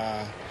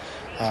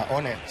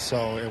on it,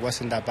 so it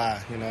wasn't that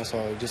bad, you know.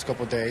 So just a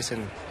couple of days,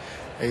 and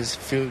it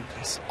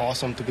feels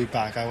awesome to be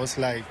back. I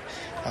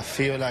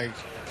feel like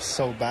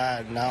so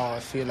bad. Now I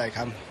feel like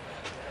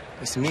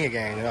it's me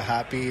again, you know,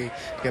 happy,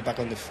 get back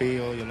on the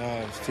field, you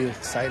know, it feels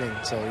exciting.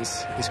 So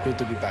it's good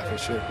to be back for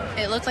sure.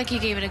 It looked like you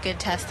gave it a good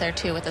test there,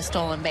 too, with the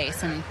stolen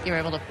base, and you were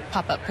able to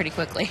pop up pretty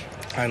quickly.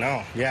 I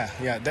know, yeah,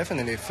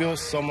 definitely. It feels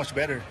so much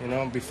better, you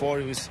know. Before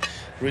it was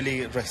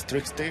really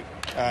restricted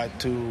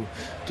to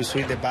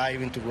swing the bat,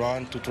 even to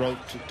run, to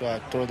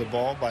throw the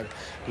ball, but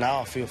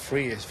now I feel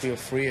free. I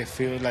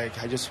feel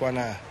like I just want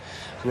to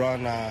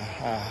run a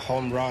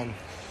home run,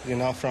 you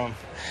know, from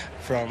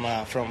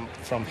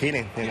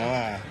hitting, you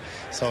know.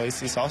 So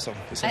it's awesome.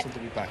 It's awesome to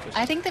be back.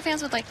 I think the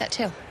fans would like that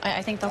too.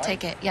 I think they'll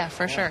take it. Yeah,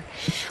 for sure.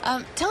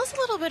 Tell us a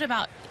little bit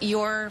about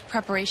your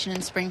preparation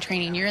in spring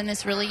training. You're in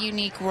this really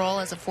unique role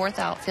as a 4th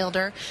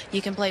outfielder.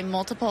 You can play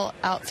multiple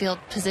outfield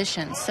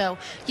positions. So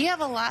you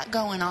have a lot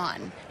going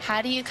on.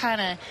 How do you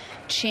kind of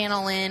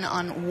channel in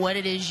on what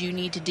it is you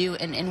need to do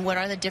and what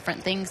are the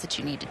different things that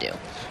you need to do?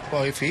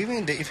 Well, if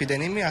they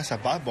need me as a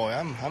bad boy,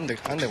 I'm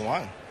the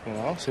one. You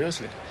know,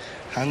 seriously,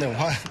 I'm the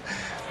one.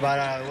 But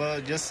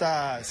well,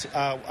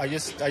 I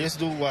just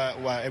do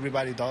what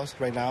everybody does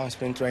right now in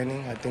spring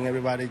training. I think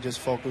everybody just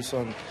focus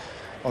on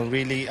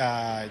really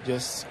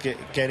just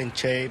get in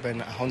shape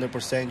and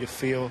 100%. You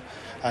feel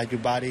your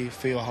body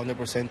feel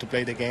 100% to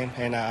play the game.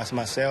 And as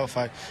myself,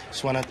 I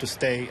just wanted to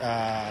stay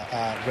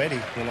ready,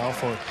 you know,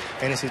 for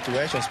any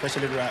situation,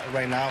 especially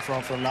right now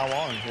from now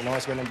on. You know,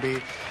 it's going to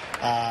be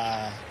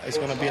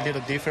a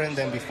little different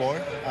than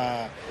before,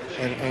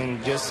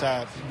 and just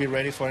be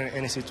ready for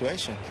any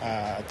situation.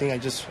 I think I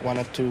just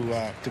wanted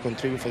to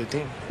contribute for the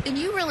team. And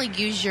you really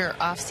use your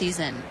off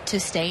season to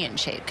stay in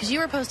shape, because you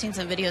were posting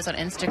some videos on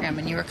Instagram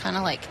and you were kind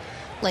of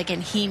like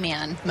in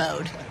He-Man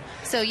mode.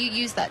 So you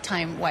use that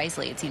time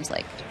wisely, it seems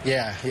like.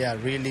 Yeah,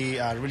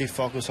 really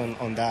focus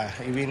on that.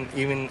 Even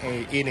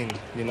eating,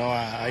 you know.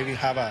 I even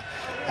have a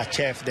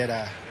chef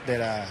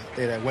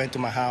that went to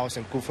my house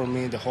and cooked for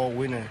me the whole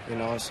winter, you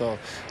know. So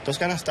those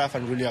kind of stuff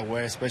I'm really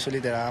aware, especially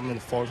that I'm in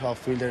 4th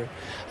outfielder.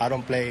 I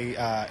don't play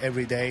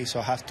every day, so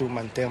I have to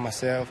maintain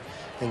myself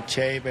in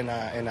shape and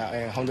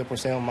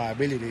 100% of my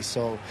abilities.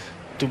 So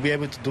to be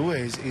able to do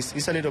it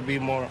is a little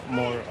bit more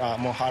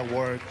hard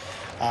work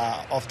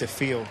off the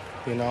field.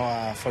 You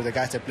know, for the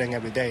guys that are playing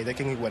every day, they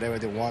can eat whatever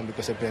they want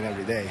because they're playing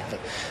every day, but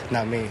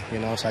not me, you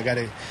know. So I got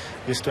to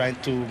just try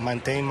to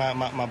maintain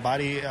my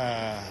body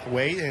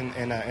weight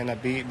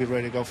and be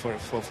ready to go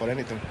for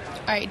anything.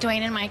 All right, Dwayne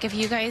and Mike, if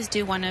you guys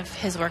do one of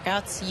his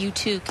workouts, you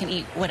too can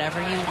eat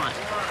whatever you want.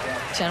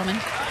 Gentlemen?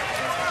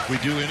 We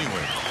do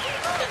anyway.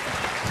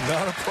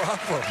 Not a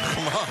problem.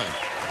 Come on.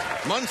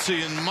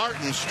 Muncy and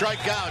Martin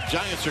strike out.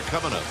 Giants are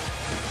coming up.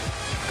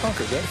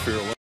 Conquered that fear.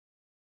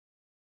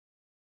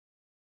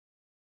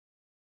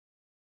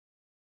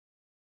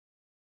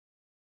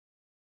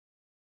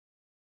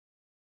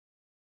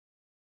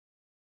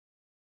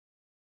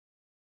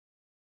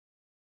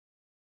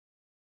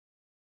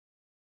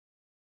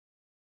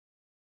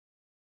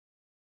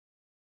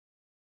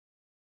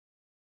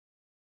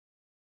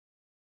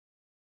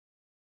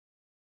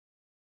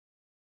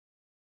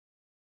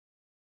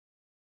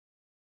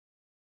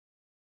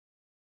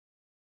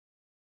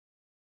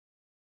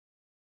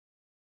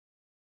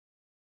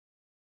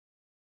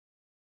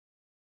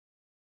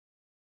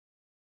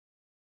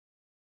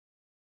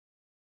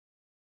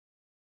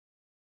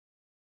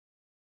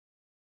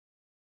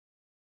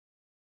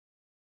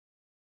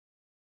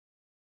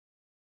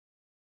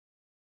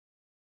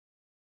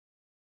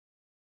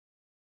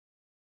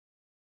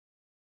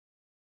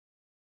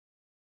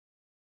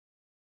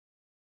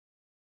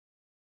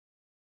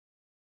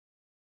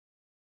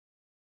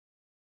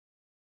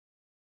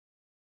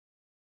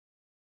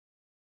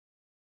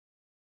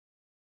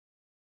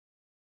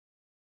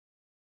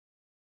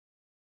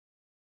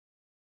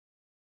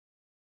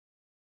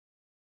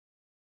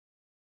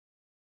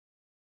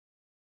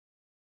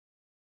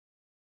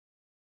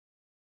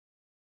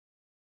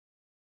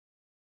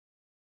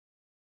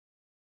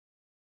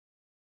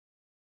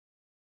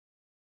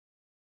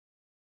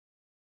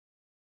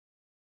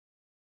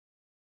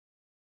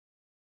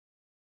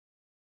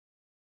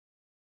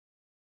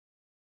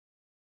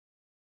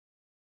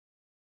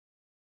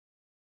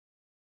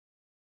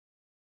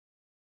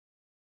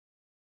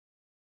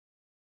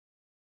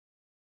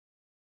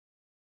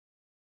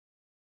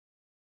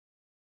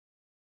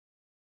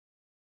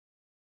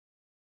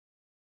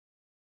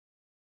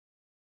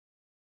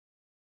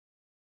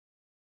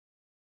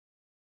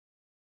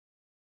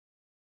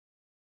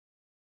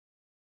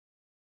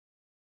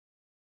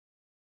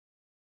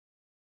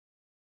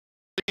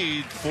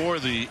 lead for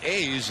the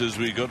A's as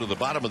we go to the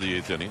bottom of the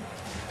 8th inning.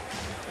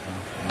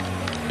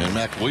 And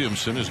Mac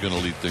Williamson is going to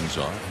lead things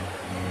off.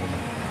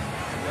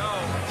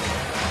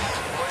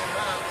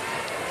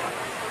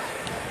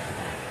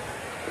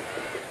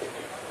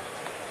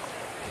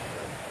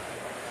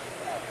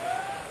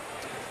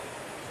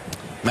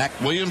 Mac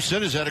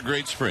Williamson has had a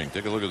great spring.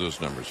 Take a look at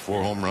those numbers.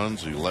 4 home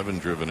runs, 11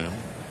 driven in.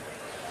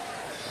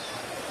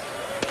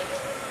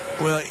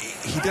 Well,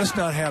 he does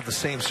not have the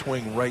same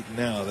swing right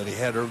now that he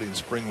had early in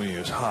spring when he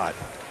was hot.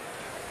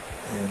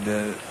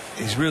 And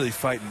he's really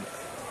fighting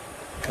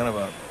kind of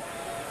a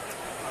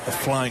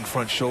flying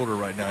front shoulder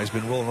right now. He's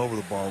been rolling over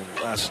the ball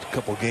the last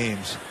couple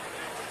games.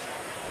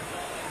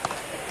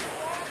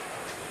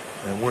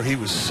 And where he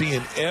was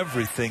seeing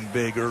everything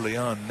big early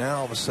on, now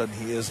all of a sudden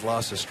he has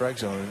lost his strike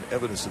zone. And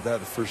evidence of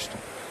that,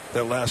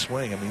 that last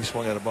swing. I mean, he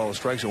swung out a ball of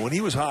strike zone. When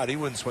he was hot, he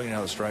wasn't swinging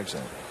out of the strike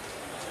zone.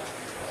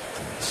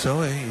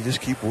 So you just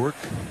keep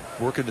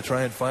working to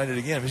try and find it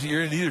again.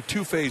 You're in either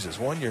two phases.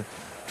 One, you're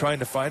trying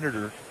to find it,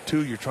 or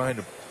two, you're trying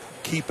to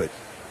keep it,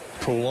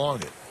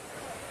 prolong it.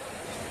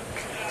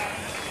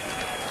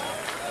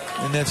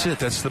 And that's it.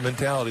 That's the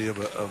mentality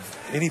of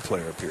any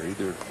player up here,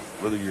 either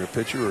whether you're a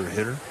pitcher or a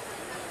hitter.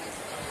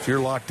 If you're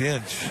locked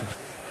in,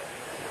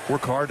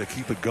 work hard to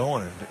keep it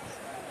going and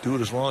do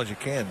it as long as you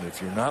can.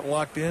 If you're not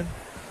locked in,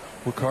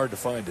 work hard to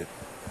find it.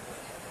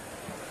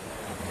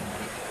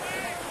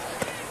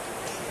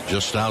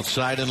 Just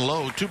outside and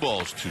low, 2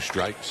 balls, 2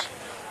 strikes.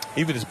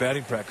 Even his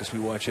batting practice we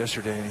watched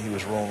yesterday, and he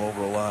was rolling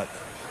over a lot.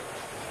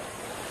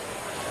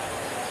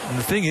 And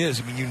the thing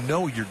is, I mean, you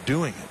know you're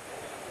doing it.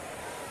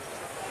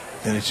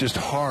 And it's just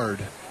hard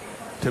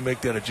to make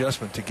that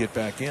adjustment to get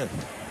back in.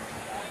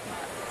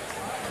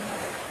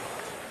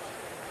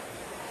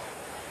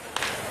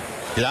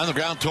 Get on the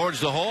ground towards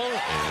the hole,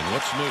 and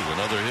what's new?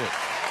 Another hit.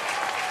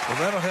 Well,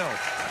 that'll help.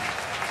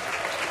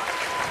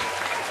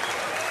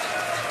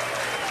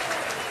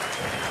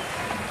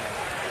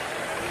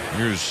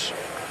 Here's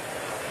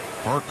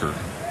Parker.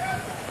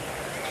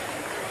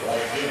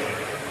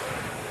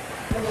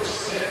 Number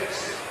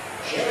 6,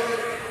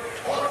 Jared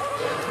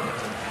Parker.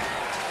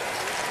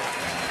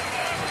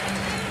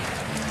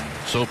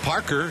 So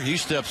Parker, he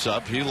steps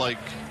up. He, like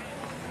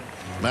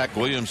Mac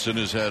Williamson,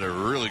 has had a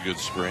really good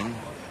spring.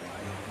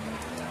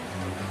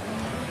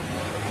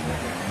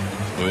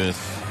 With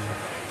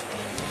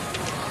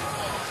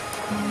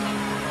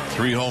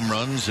 3 home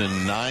runs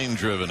and 9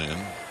 driven in.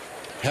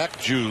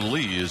 Hak-Ju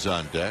Lee is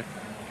on deck.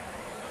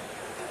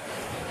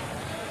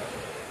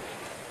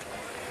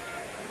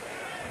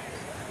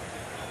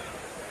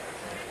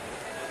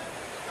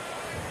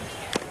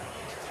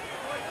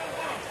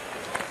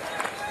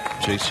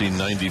 Chasing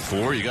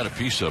 94. You got a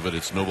piece of it.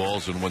 It's no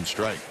balls and 1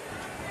 strike.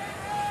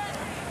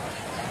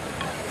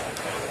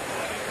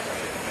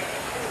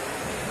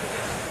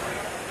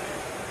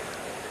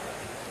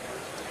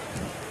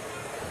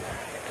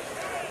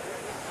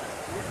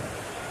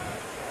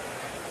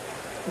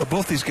 Well,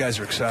 both these guys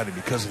are excited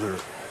because of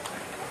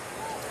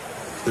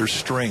their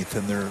strength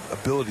and their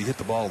ability to hit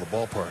the ball in the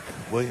ballpark.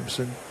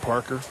 Williamson,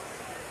 Parker.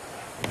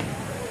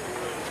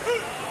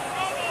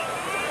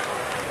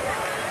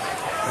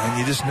 And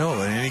you just know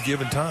at any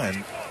given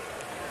time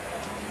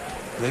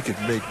they could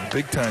make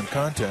big time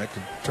contact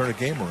and turn a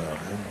game around.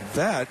 And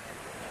that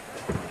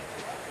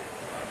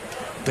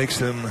makes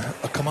them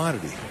a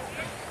commodity.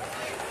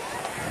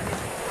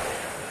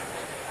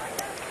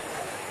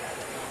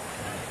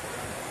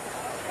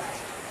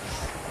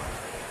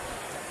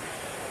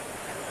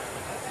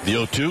 The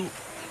 0-2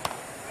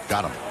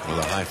 got him with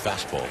a high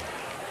fastball.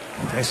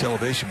 Nice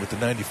elevation with the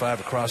 95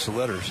 across the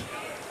letters.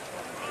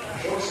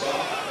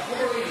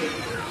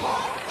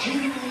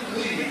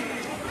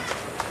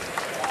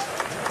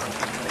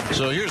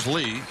 So here's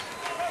Lee.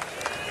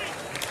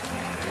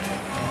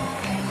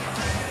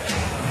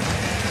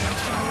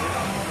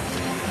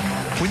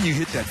 When you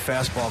hit that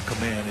fastball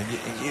command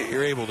and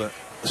you're able to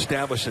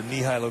establish a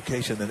knee-high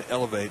location, then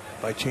elevate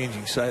by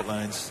changing sight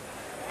lines,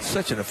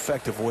 such an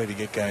effective way to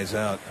get guys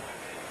out.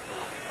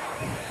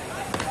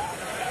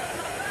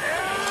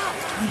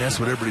 And that's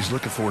what everybody's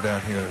looking for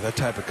down here, that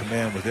type of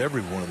command with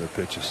every one of their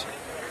pitches.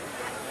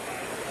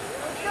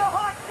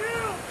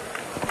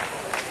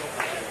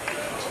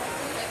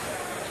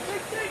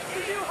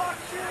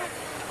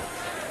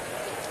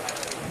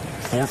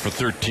 4 for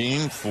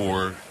 13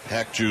 for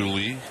Hak-Ju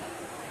Lee.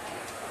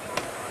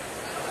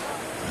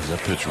 As that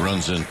pitch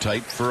runs in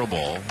tight for a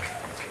ball.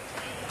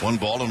 1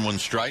 ball and 1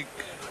 strike.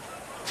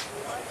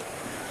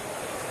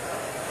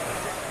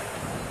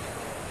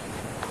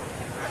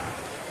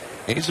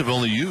 A's have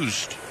only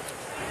used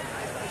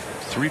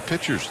 3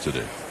 pitchers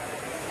today.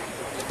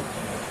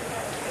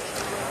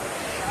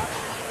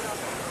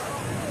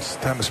 It's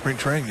the time of spring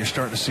training. You're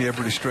starting to see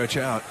everybody stretch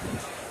out.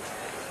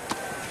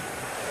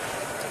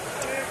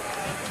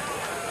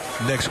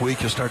 Next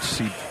week, you'll start to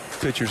see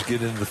pitchers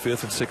get into the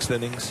 5th and 6th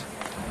innings.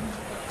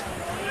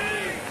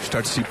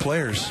 Start to see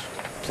players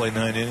play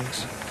 9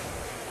 innings.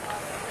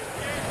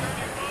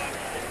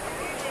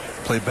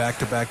 Play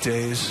back-to-back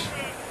days.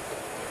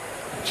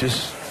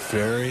 Just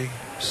very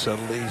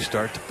subtly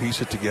start to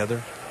piece it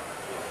together.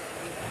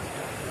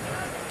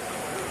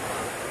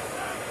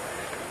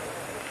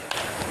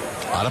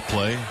 Out of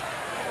play.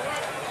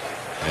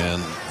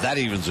 And that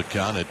evens the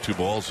count at 2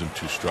 balls and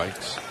 2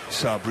 strikes.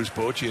 Saw Bruce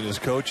Bochy and his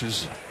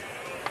coaches.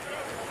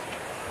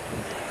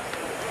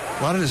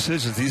 A lot of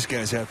decisions these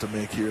guys have to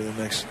make here in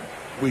the next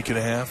week and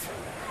a half.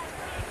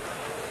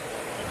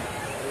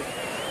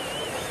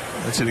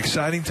 It's an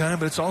exciting time,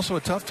 but it's also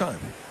a tough time.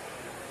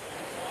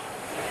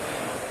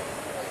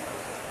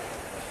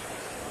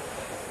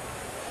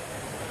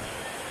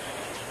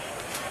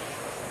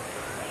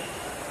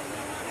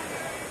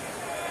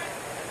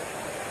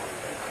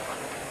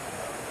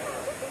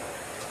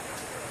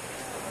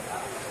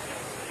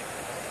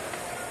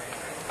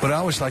 But I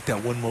always liked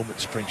that one moment in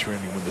spring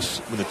training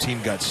when the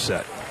team got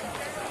set.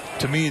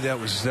 To me, that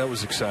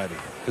was exciting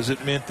because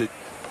it meant that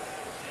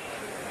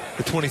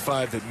the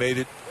 25 that made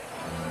it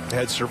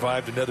had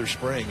survived another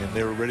spring and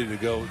they were ready to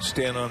go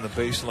stand on the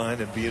baseline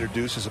and be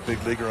introduced as a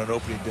big leaguer on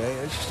opening day.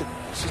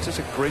 It's just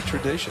a great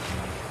tradition.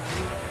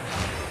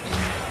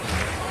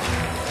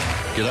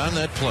 Get on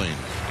that plane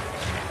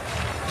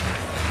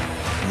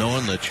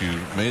knowing that you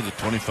made the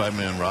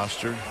 25-man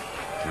roster.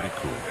 Pretty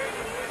cool.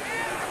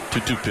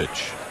 2-2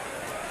 pitch.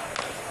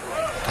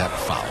 Tap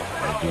foul.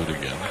 I'll do it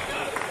again.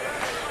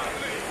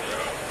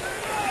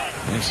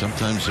 Hey,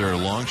 sometimes there are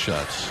long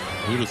shots.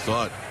 Who'd have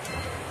thought?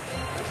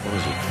 What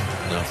was it?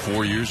 Now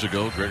 4 years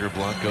ago, Gregor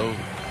Blanco,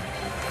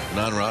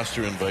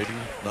 non-roster inviting.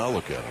 Now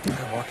look at him.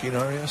 Joaquin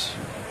Arias.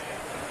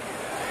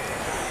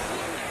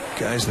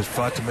 Guys that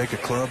fought to make a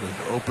club and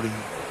opening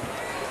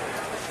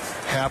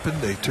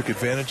happened. They took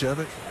advantage of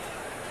it.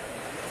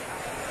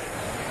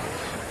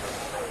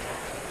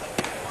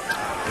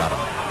 Got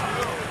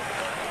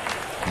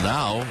him.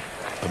 Now,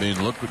 I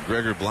mean, look at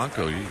Gregor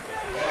Blanco.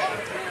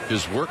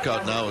 His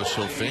workout now is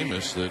so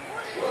famous that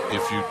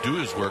if you do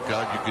his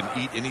workout, you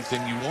can eat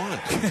anything you want.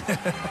 Yeah.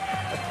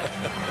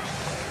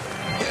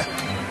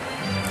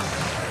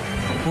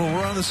 Well,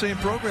 we're on the same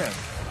program.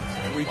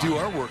 We do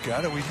our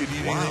workout and we can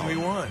eat anything we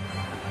want.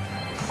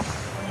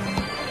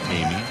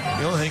 Amy.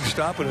 The only thing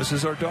stopping us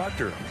is our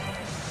doctor.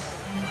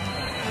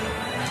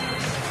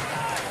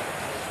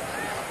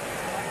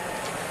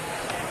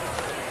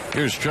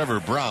 Here's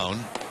Trevor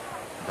Brown.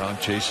 Brown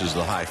chases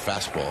the high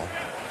fastball.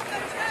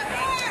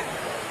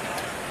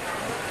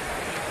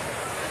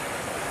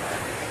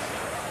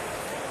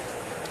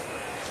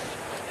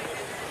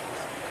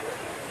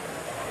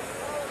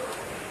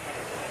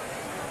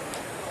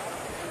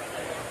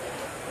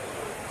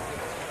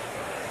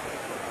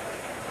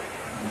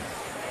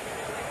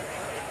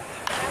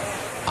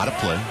 Out of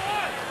play.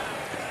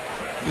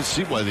 You can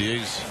see why the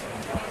A's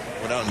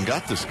went out and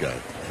got this guy.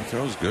 He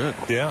throws good.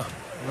 Yeah.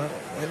 Well,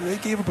 they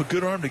gave up a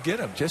good arm to get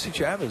him. Jesse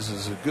Chavez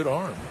is a good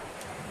arm.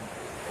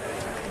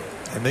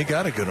 And they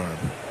got a good arm.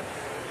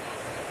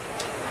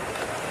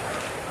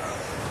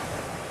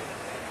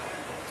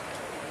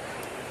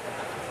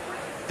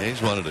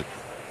 A's wanted to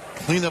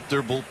clean up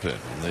their bullpen,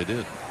 and they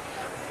did.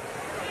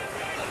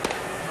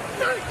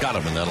 Got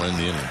him, and that'll end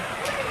the inning.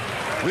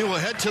 We will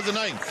head to the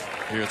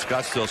 9th here at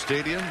Scottsdale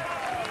Stadium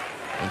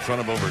in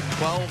front of over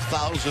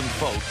 12,000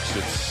 folks.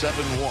 It's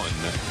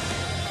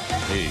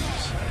 7-1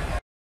 A's.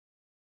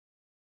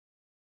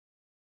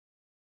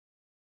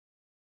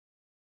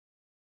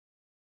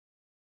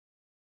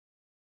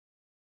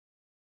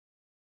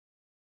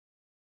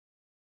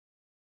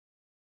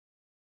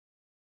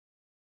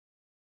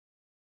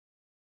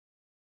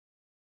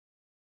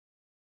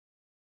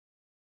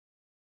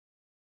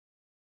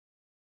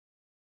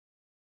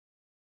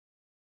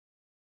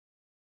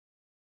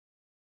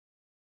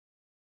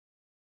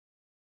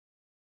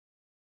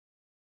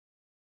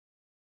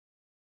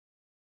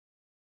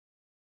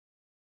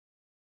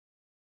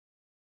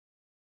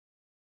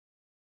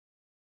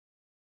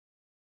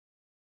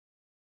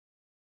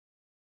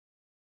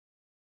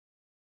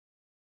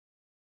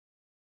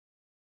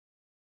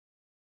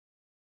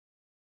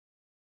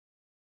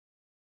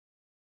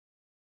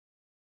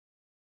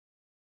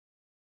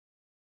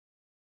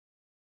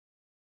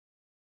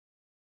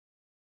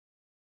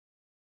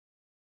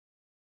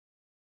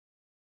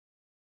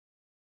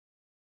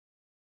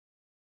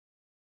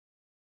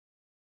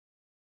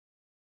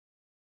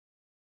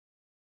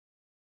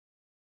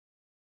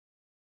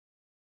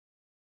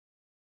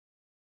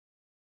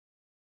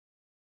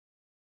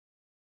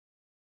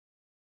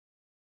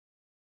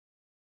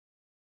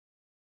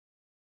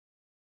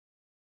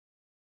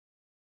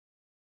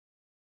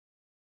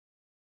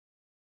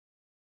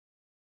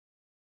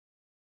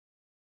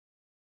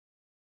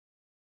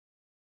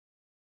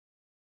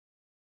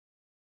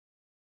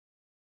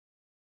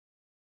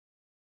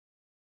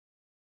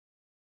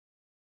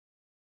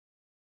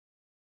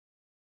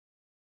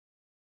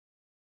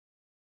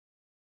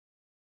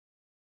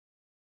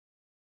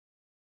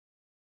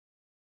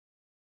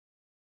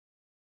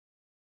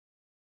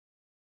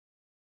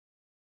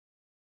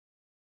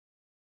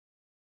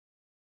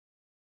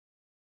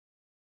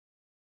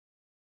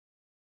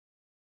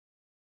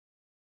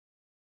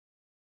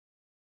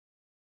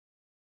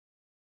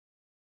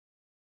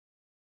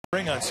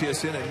 spring on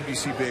CSN and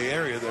NBC Bay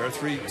Area. There are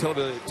 3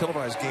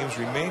 televised games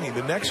remaining.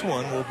 The next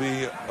one will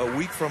be a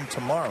week from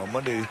tomorrow,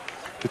 Monday,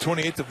 the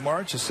 28th of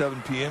March, a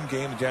 7 p.m.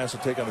 game. The Giants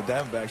will take on the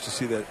Diamondbacks. To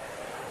see that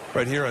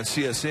right here on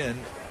CSN.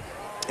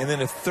 And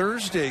then a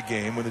Thursday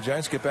game when the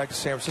Giants get back to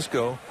San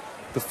Francisco,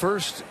 the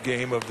first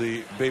game of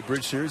the Bay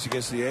Bridge Series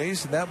against the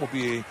A's, and that will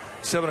be a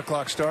 7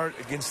 o'clock start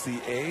against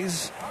the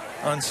A's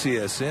on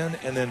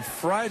CSN. And then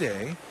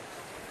Friday,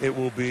 it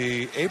will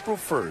be April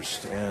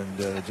 1st, and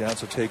the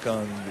Giants will take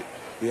on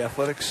the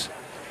Athletics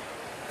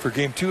for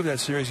Game 2 of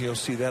that series. You'll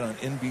see that on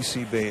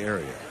NBC Bay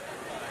Area.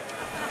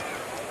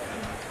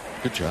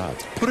 Good job.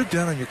 Put it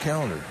down on your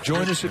calendar.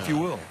 Join us if you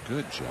will.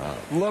 Good job.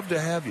 Love to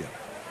have you.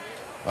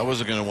 I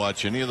wasn't going to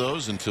watch any of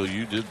those until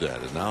you did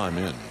that, and now I'm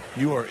in.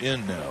 You are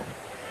in now.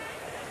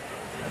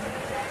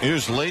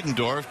 Here's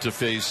Leidendorf to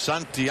face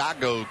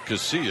Santiago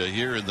Casilla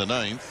here in the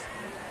 9th.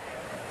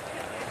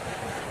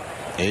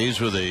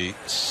 A's with a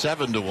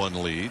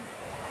 7-1 lead,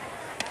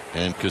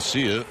 and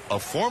Casilla, a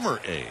former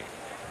A,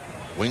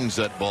 wings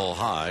that ball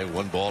high.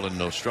 1 ball and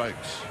no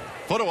strikes.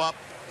 Photo op.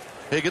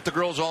 Hey, get the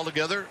girls all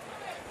together.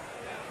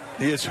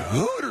 It's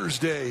Hooters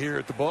Day here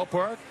at the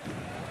ballpark.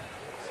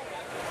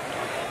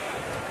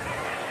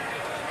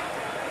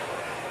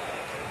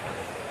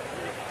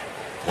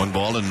 One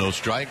ball and no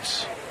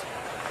strikes.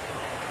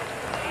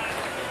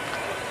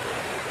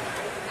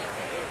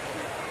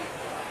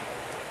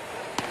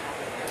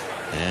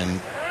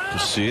 And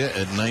Casilla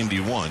at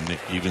 91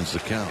 evens the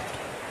count.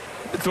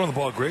 Been throwing the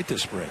ball great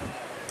this spring.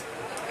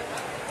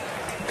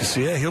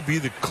 Casilla, he'll be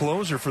the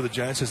closer for the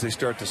Giants as they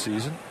start the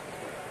season.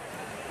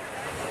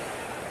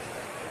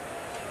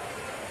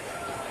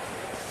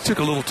 Took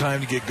a little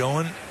time to get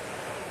going,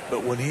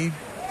 but when he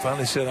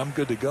finally said, "I'm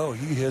good to go,"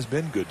 he has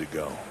been good to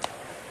go.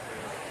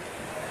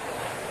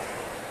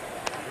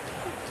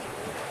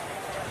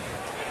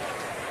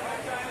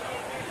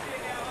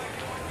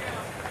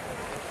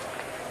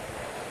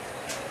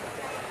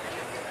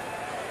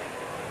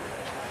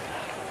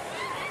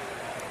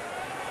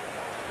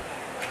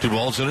 Two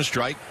balls and a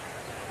strike.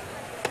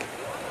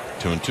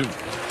 2-2.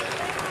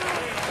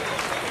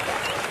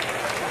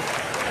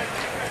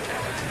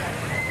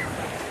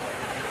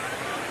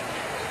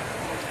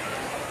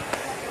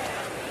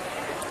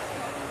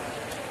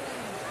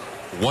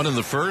 One in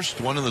the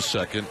first, one in the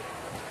second,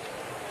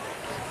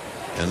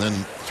 and then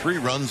 3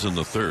 runs in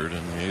the third,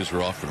 and the A's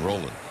were off and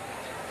rolling.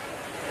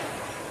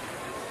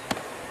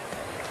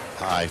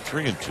 High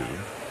 3-2.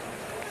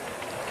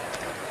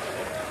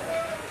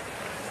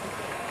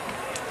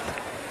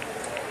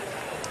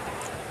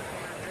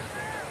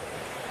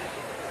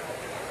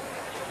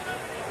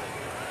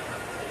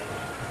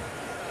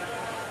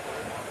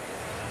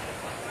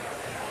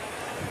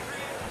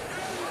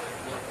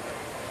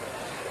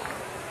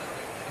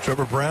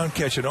 Trevor Brown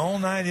catching all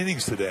 9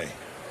 innings today.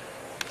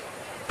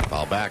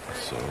 Foul back.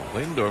 So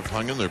Leidendorf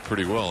hung in there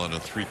pretty well on a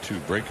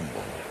 3-2 breaking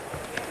ball.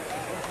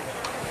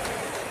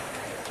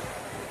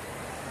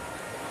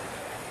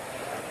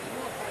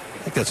 I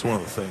think that's one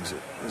of the things that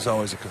is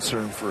always a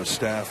concern for a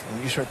staff.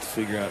 When you start to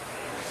figure out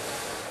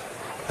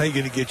how you're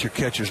going to get your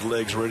catcher's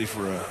legs ready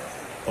for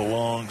a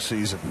long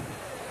season.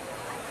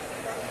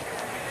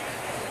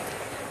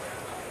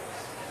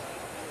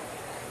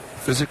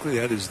 Physically,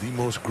 that is the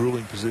most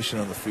grueling position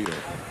on the field.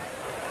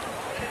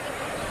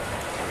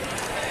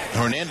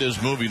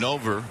 Hernandez moving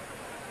over,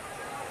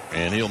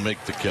 and he'll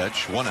make the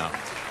catch. 1 out.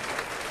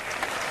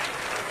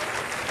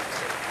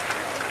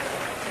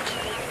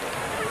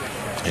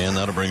 And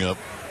that'll bring up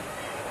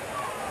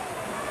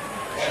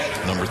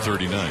number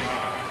 39.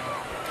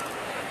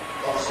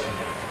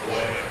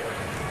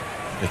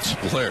 It's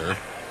Blair.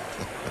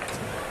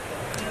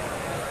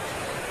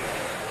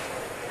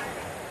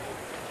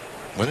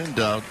 When in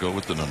doubt, go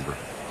with the number.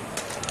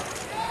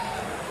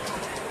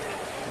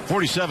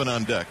 47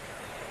 on deck.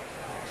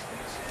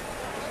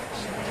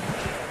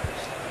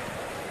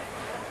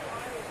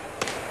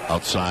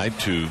 Outside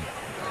to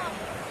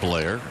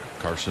Blair,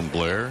 Carson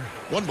Blair.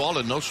 1 ball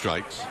and no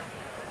strikes.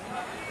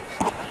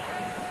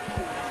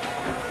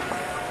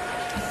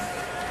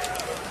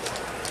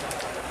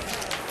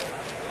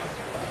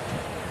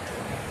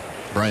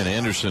 Brian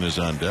Anderson is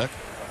on deck.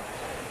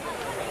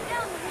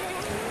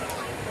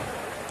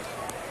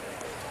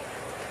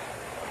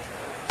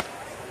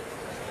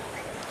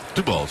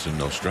 Two balls and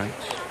no strikes.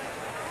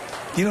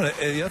 You know,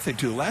 the other thing,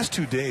 too, the last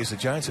 2 days, the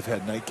Giants have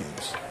had night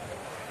games.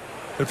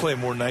 They're playing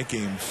more night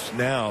games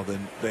now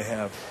than they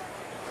have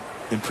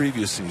in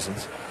previous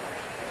seasons.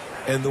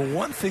 And the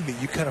one thing that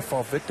you kind of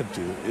fall victim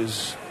to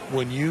is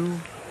when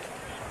you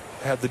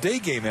have the day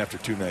game after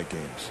 2 night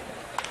games.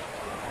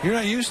 You're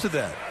not used to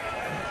that.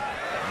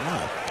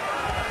 No.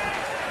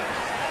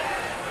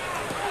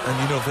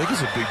 And, you know, Vegas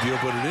is a big deal,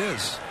 but it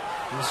is.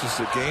 This is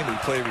a game that you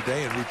play every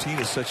day, and routine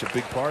is such a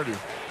big part of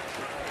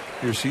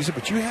your season.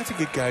 But you have to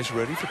get guys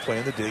ready for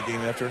playing the day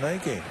game after a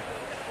night game.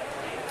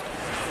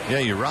 Yeah,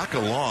 you rock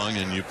along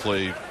and you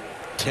play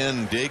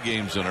 10 day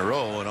games in a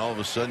row, and all of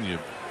a sudden you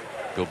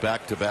go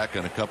back to back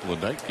on a couple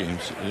of night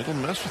games. It'll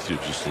mess with you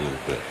just a little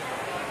bit.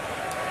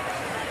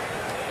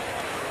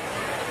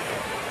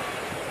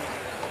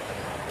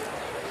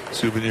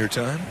 Souvenir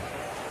time.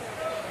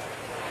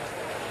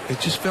 It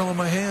just fell in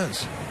my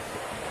hands.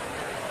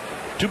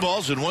 2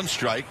 balls and 1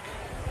 strike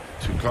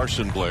to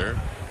Carson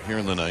Blair here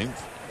in the 9th.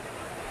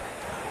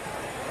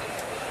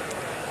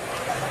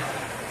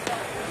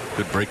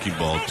 Good breaking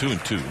ball,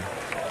 2-2.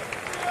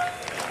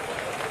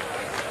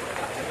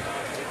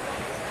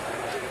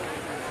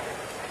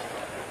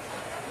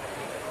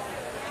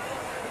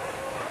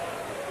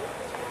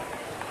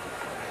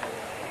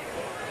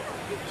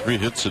 Three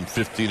hits and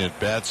 15 at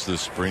bats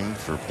this spring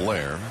for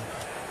Blair.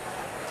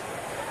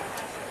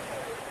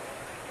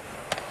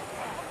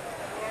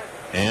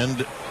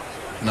 And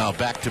now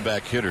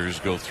back-to-back hitters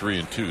go 3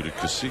 and 2 to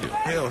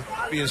Casilla. It'll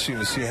be interesting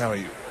to see how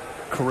he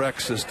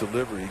corrects this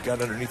delivery. He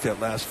got underneath that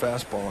last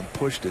fastball and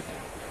pushed it.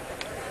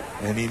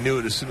 And he knew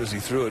it as soon as he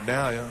threw it.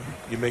 Now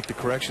you make the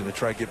correction to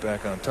try to get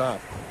back on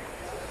top.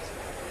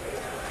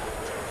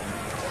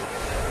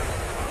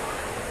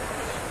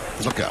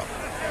 Look out.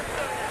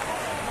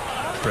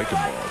 Breaking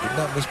ball. Did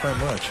not miss by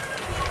much.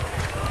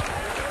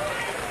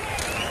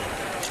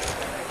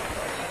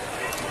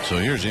 So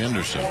here's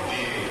Anderson.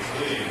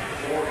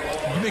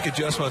 You make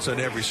adjustments on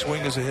every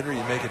swing as a hitter.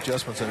 You make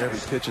adjustments on every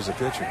pitch as a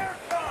pitcher.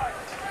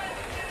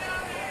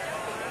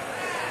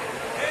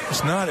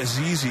 It's not as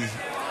easy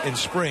in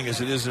spring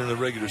as it is in the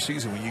regular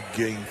season when you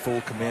gain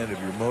full command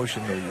of your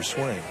motion or your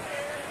swing.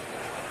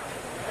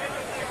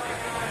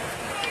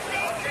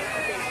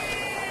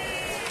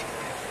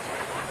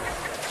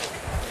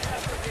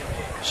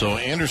 So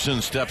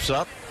Anderson steps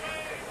up.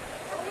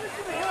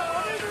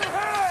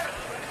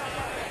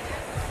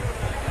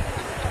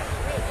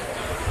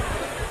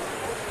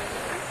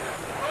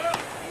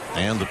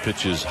 And the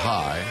pitch is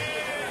high.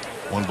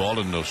 1 ball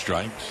and no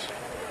strikes.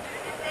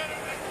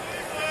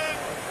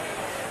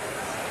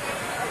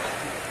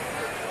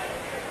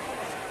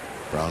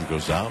 Brown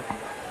goes out.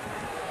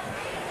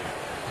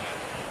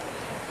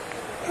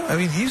 I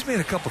mean, he's made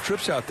a couple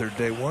trips out there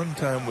today. One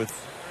time with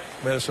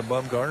Madison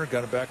Bumgarner,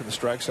 got him back in the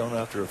strike zone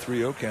after a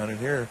 3-0 count. And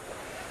here,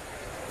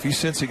 if he's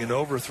sensing an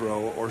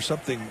overthrow or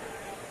something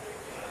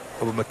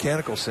of a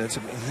mechanical sense,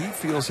 I mean, he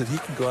feels that he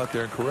can go out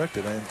there and correct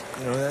it. And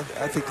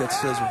I think that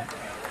says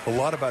a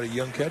lot about a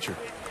young catcher,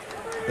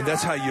 and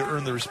that's how you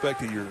earn the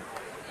respect of your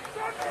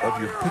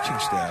pitching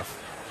staff.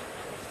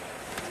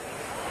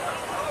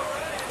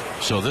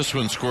 So this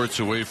one squirts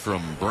away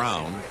from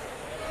Brown.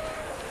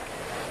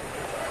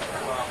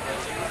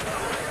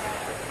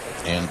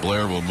 And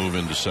Blair will move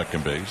into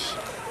second base.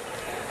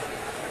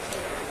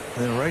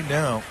 And right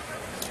now,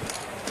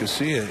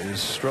 Casilla is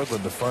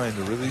struggling to find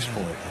the release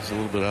point. He's a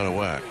little bit out of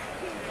whack.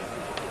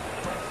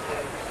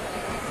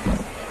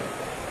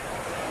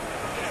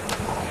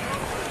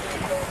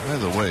 By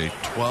the way,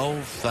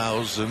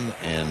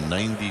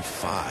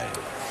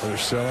 12,095. There's a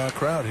sellout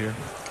crowd here.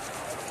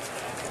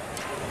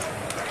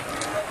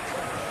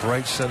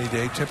 Bright sunny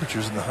day.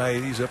 Temperatures in the high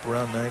 80s, up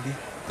around 90.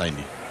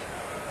 90.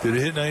 Did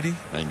it hit 90?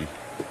 90.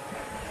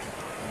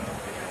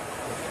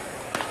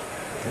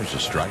 There's a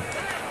strike.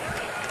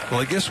 Well,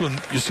 I guess when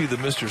you see the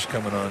misters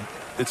coming on,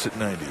 it's at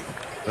 90.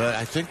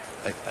 I think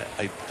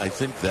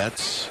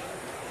that's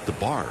the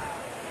bar.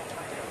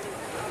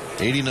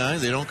 89,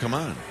 they don't come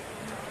on.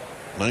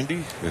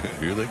 90,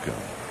 here they come.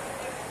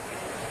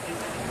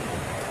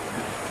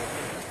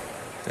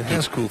 It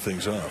does cool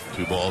things off.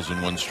 2 balls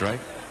and 1 strike.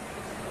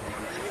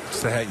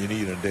 It's the hat you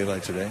need on a day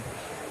like today.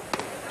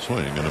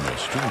 Swing and a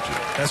miss.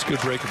 2-2. That's good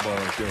breaking ball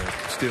right there.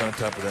 Stayed on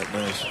top of that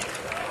nice.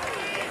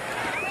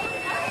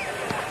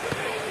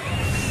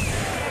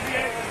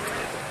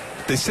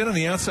 They sit on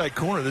the outside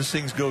corner. This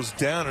thing goes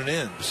down and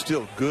in.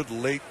 Still good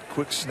late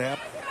quick snap.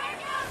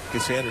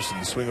 Gets Anderson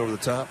to swing over the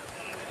top.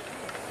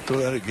 Throw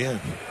that again.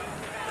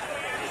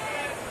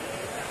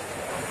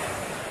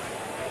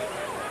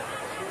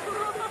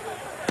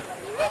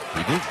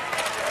 He did.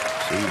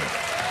 See.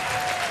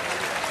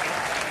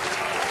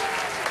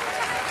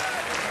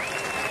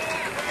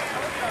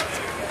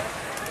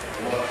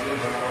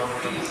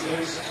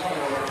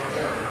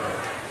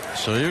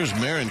 So here's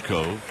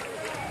Marenkov.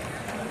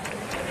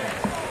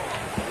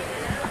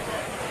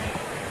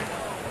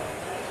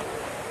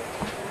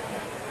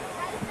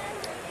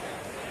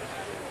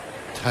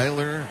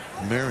 Tyler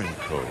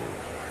Marenkov.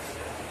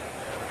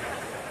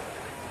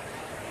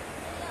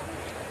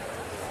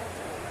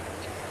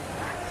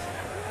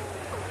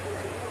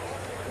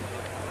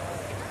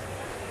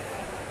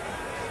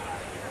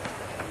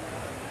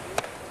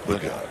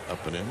 Look out.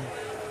 Up and in.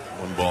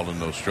 1 ball and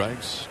no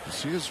strikes.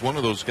 See, it's one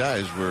of those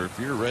guys where if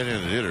you're a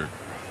right-handed hitter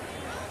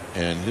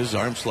and his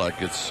arm slot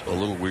gets a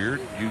little weird,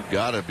 you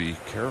got to be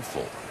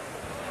careful.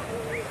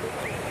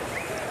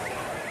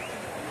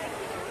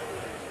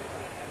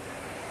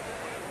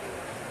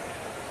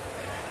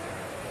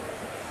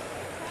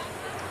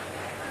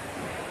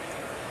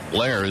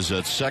 Blair is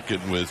at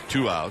second with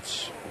 2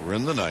 outs. We're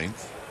in the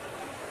 9th.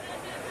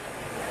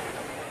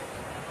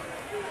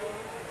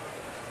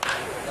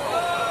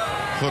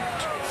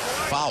 Hooked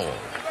foul.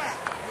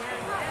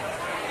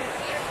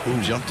 Who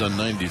jumped on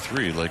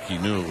 93 like he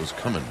knew it was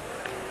coming.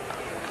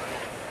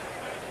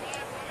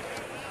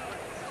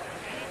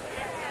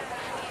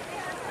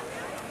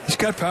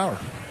 got power.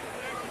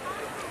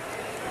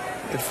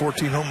 He had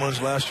 14 home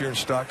runs last year in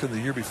Stockton. The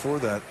year before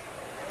that,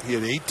 he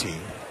had 18.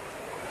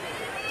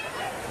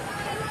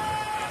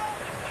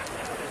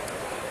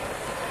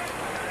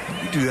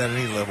 You do that at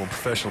any level in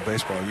professional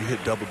baseball. You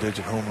hit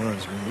double-digit home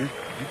runs. I mean,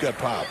 you got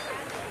pop.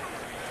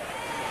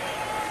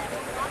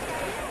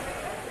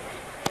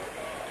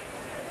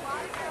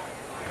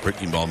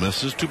 Breaking ball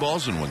misses. 2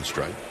 balls and 1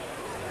 strike.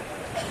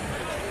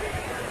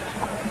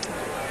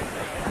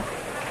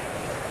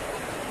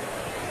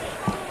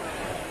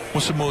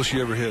 What's the most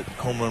you ever hit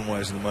home run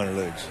wise in the minor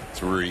leagues?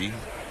 3.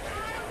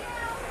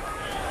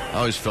 I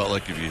always felt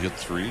like if you hit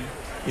 3,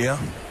 Yeah.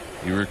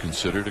 you were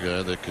considered a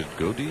guy that could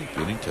go deep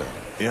anytime.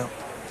 Yeah.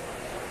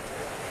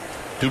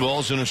 2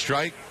 balls and a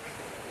strike.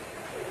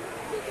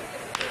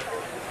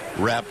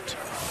 Wrapped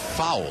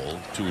foul,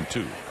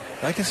 2-2.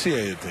 I can see how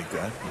you'd think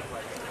that.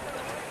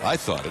 I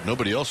thought it.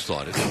 Nobody else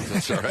thought it.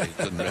 That's all right. It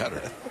doesn't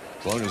matter.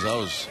 As long as I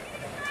was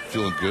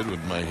feeling good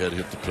when my head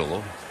hit the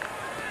pillow.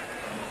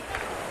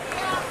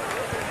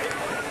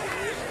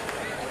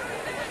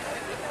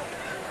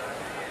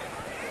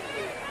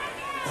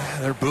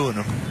 They're booing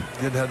him.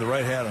 Didn't have the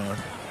right hat on.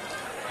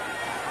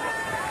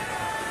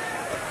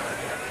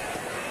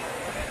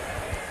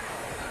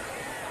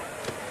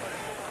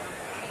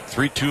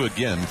 Three-two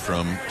again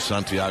from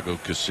Santiago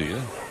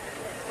Casilla.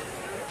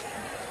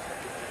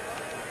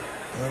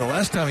 Well, the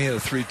last time he had a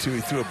 3-2, he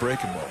threw a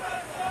breaking ball.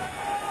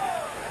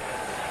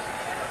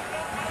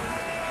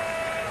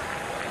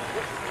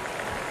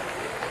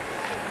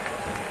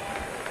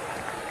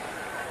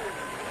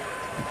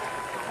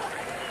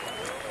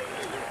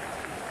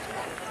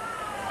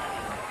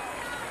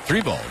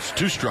 Three balls,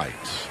 2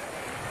 strikes.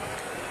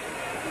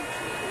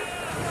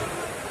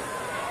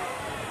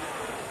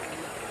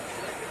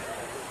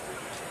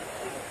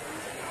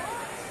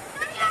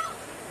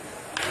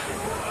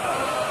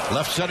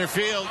 Left center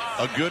field,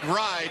 a good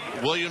ride.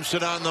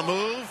 Williamson on the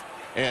move,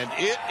 and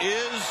it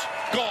is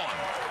gone.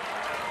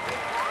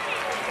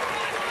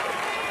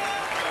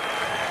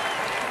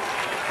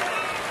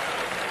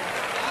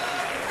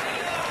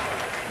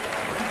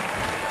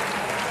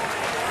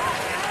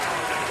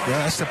 Yeah,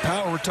 that's the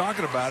power we're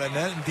talking about, and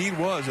that indeed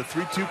was a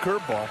 3-2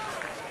 curveball.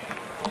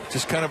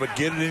 Just kind of a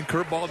get-it-in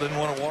curveball, didn't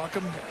want to walk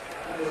him.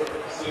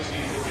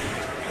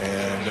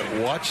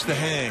 And watch the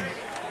hang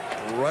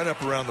right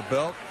up around the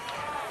belt.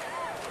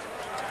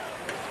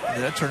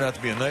 And that turned out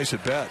to be a nice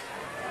at-bat.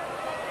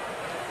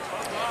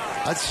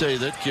 I'd say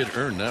that kid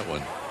earned that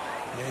one.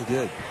 Yeah, he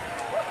did.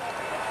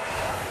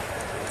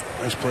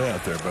 Nice play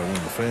out there by one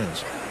of the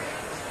fans,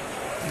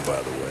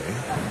 by the way.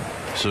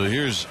 So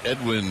here's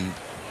Edwin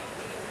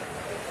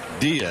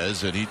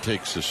Diaz, and he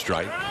takes a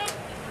strike.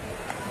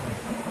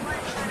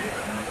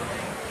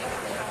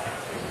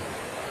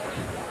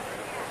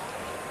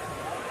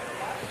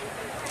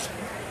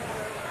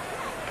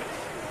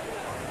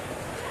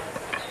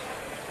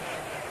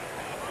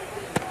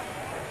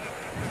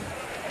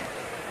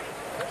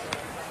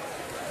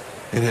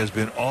 It has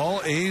been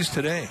all A's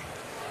today.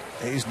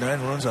 A's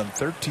 9 runs on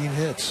 13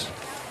 hits.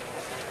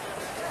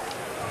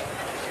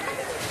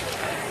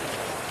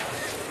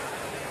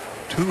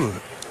 Two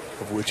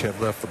of which have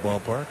left the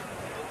ballpark.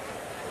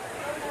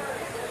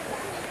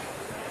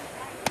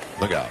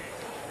 Look out.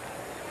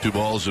 2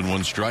 balls and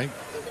 1 strike.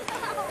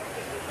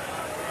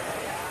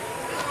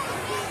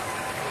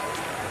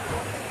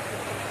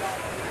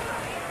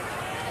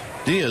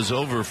 Diaz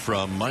over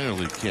from minor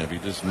league camp. He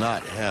does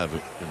not have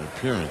an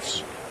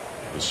appearance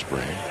this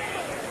spring.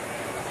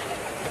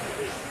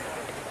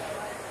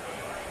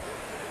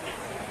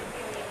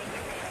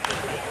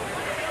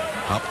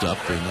 Hopped up,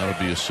 and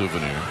that'll be a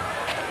souvenir.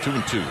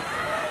 2-2.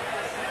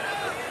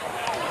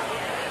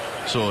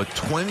 So a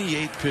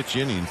 28 pitch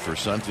inning for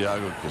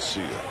Santiago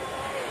Casilla.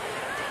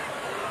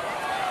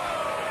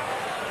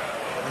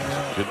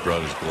 Kid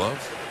brought his glove,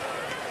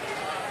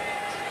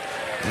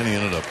 and he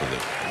ended up with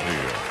it. There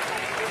you go.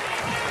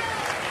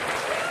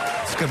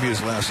 It's going to be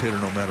his last hitter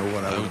no matter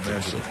what, I would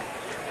imagine. So.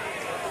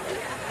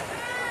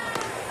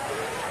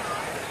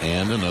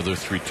 And another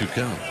 3-2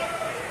 count.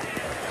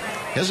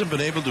 Hasn't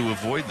been able to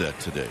avoid that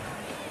today.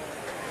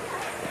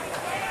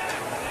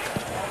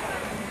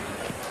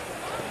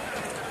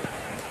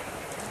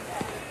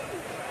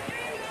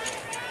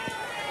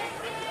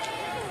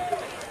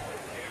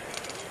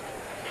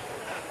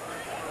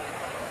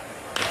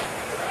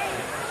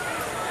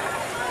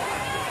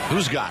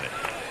 Who's got it?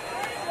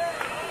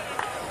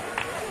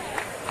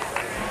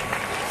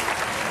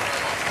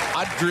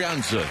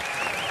 Adrianza,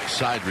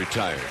 side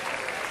retired.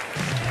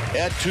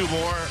 Add 2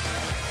 more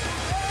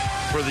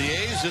for the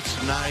A's. It's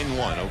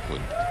 9-1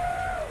 Oakland.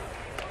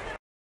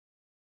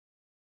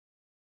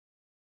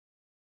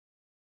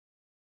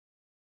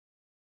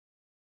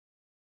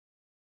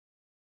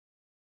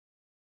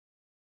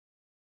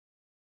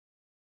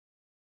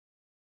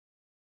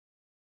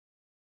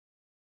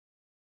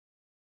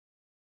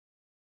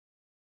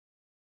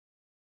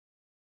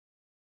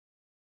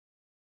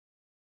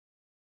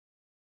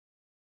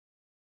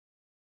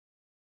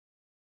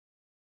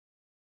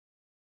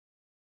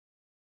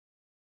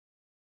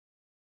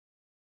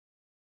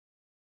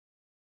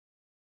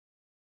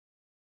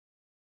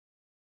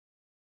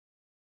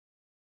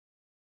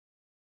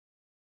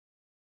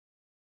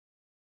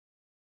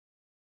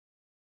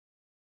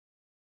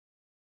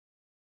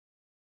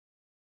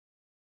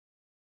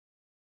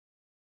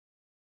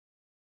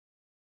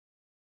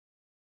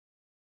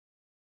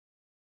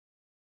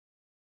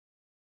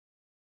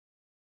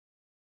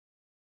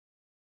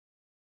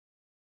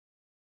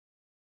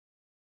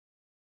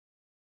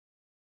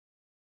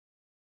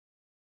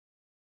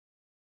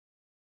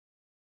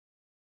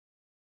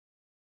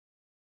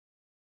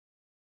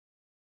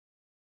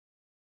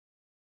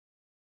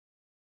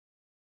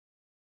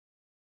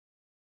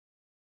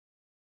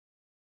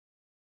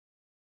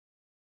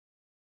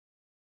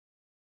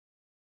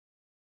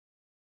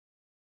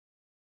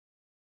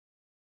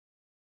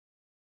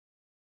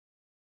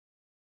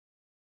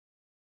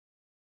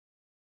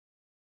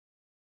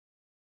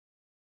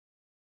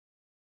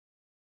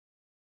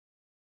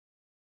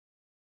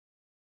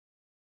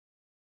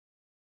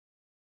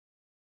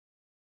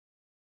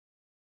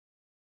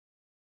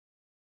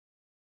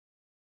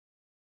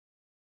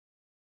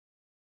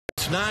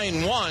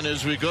 9-1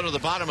 as we go to the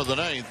bottom of the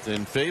ninth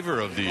in favor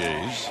of the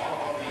A's.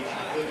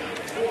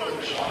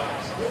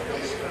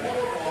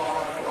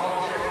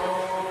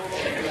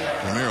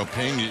 Ramiro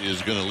Pena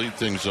is going to lead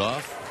things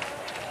off.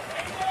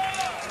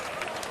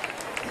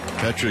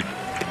 Patrick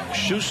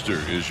Schuster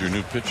is your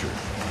new pitcher.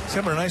 He's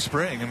having a nice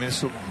spring. I mean,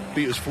 this will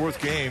be his 4th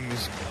game.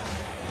 He's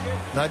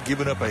not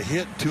giving up a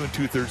hit 2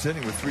 2/3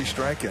 inning with 3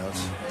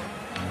 strikeouts.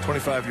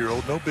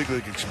 25-year-old, no big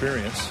league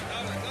experience.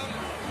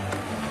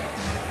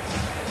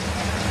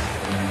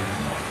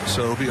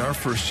 So it'll be our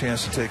first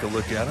chance to take a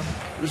look at him.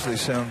 Usually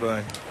sound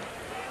by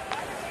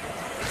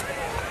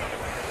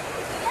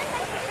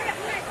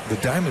the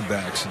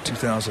Diamondbacks in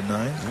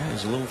 2009. Yeah,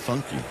 he's a little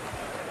funky.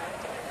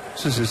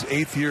 This is his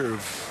 8th year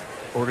of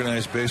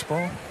organized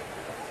baseball.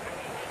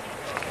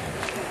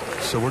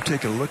 So we're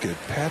taking a look at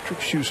Patrick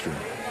Schuster,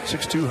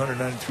 6'2",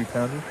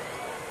 193-pounder,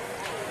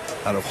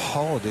 out of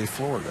Holiday,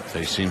 Florida.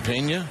 Facing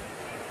Pena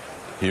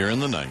here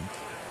in the ninth.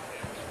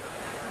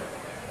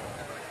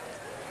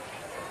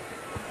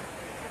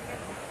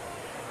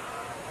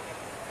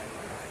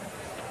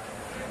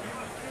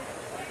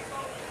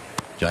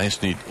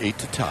 Giants need 8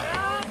 to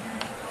tie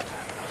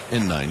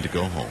and 9 to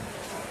go home.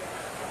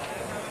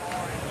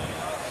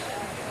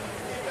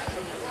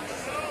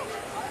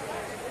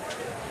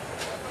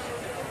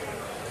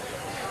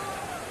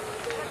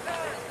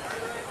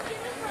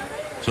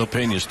 So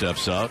Pena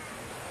steps out.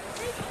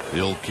 The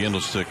old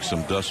candlestick,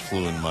 some dust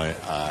flew in my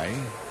eye.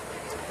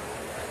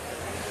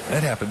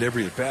 That happened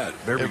every at bat,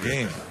 every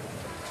game.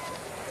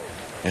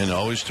 And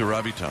always to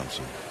Robbie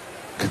Thompson.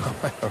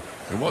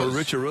 It was. Or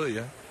Rich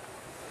Aurelia.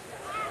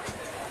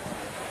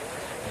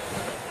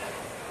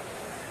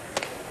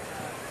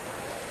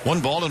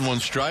 One ball and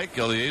 1 strike.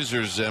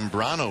 Eliezer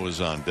Zambrano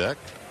is on deck.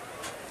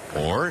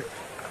 Or,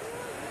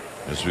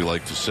 as we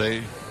like to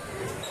say,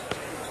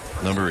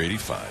 number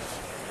 85.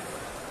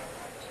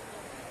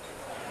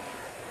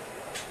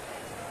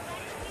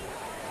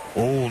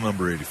 Old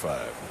number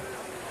 85.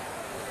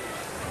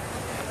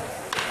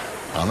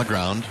 On the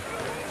ground.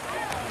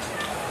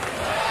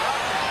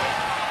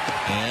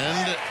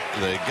 And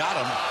they got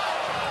him.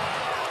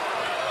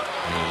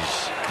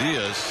 As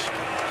Diaz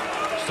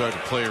started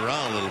to play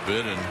around a little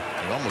bit, and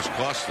it almost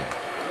cost him.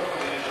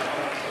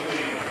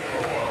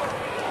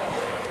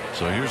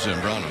 So here's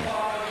Zambrano.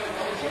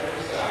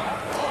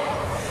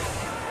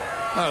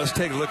 All right, let's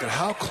take a look at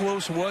how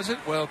close was it.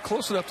 Well,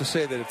 close enough to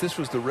say that if this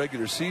was the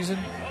regular season,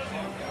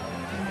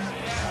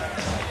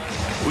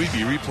 we'd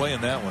be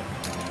replaying that one.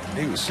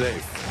 He was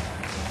safe.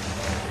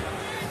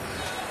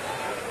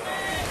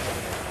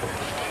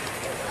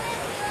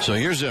 So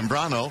here's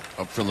Zambrano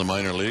up from the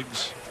minor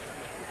leagues.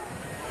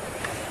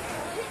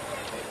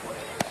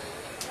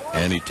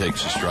 And he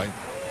takes a strike.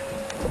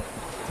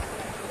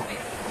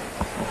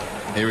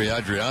 Harry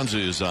Adrianza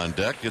is on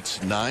deck. It's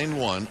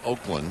 9-1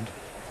 Oakland.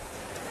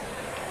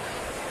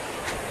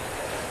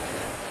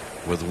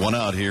 With 1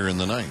 out here in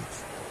the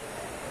ninth.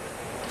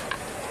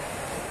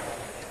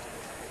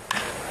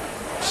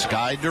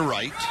 Sky to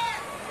right.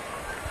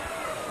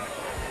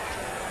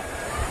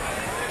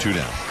 2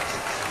 down.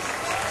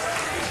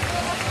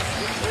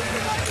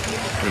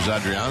 There's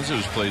Adrianza,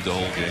 who's played the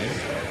whole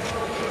game.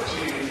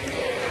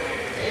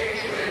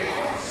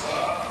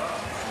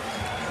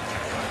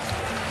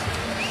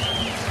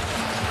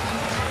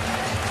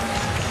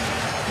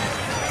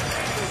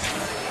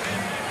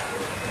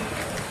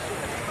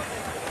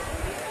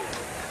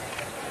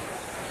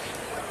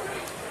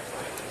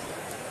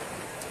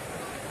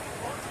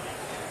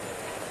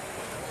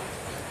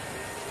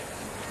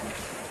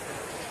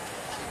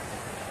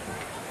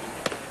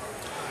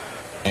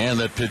 And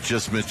that pitch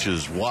just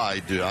misses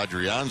wide to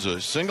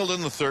Adrianza. Singled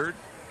in the 3rd,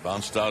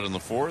 bounced out in the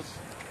 4th,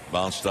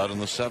 bounced out in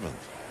the 7th.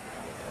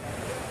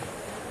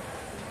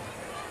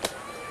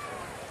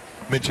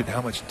 Mentioned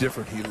how much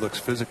different he looks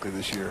physically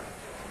this year.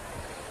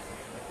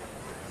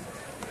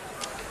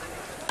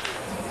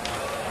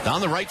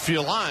 Down the right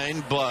field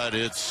line, but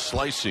it's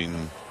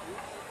slicing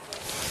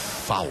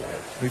foul.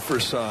 When we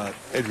first saw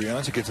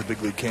Adrianza get to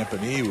big league camp,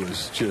 and he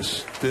was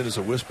just thin as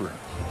a whisper.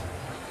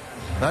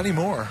 Not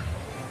anymore.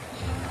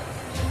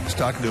 I was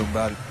talking to him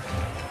about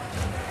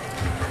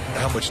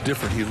how much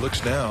different he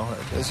looks now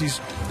as he's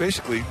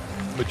basically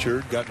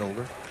matured, gotten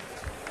older.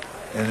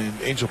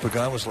 And Angel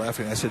Pagan was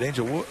laughing. I said,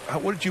 Angel,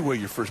 what did you weigh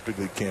your first big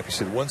league camp? He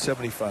said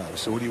 175.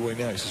 So what do you weigh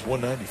now? He says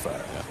 195.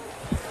 Yeah,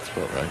 that's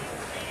about right.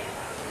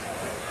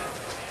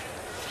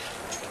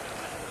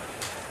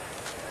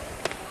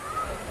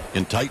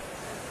 In tight.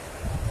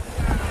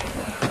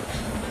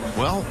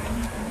 Well,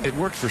 it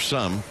worked for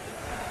some.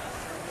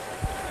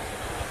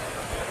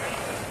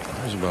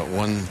 It was about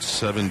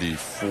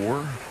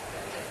 174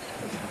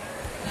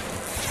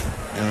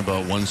 and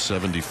about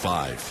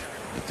 175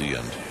 at the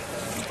end.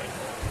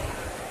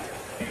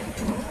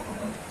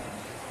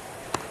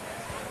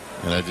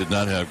 And I did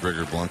not have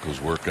Gregor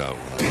Blanco's workout.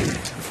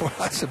 Well,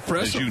 that's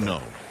impressive. As you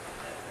know.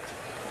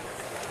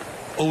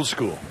 Old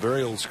school,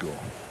 very old school.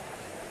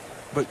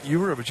 But you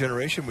were of a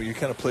generation where you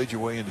kind of played your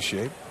way into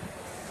shape.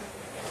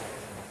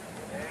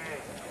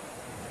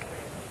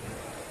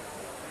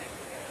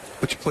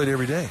 But you played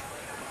every day.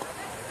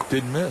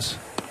 Didn't miss.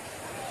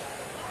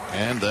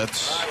 And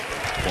that's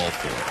ball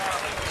 4.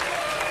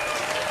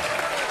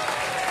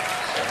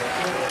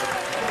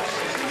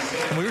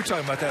 And we were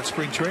talking about that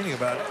spring training,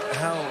 about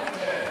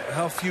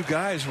how few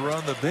guys were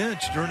on the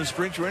bench during the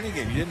spring training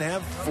game. You didn't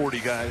have 40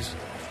 guys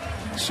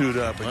suit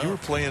up, and you were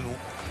playing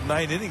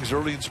 9 innings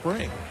early in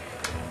spring.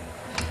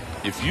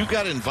 If you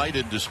got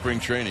invited to spring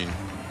training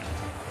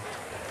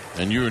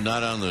and you were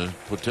not on the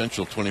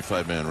potential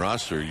 25-man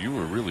roster, you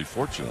were really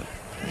fortunate.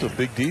 It's a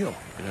big deal.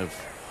 You have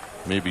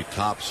maybe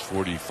tops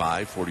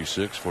 45,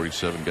 46,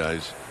 47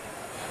 guys,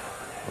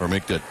 or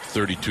make that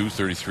 32,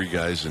 33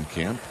 guys in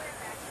camp.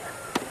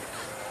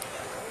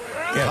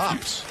 Yeah,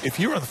 tops. If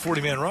you were on the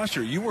 40-man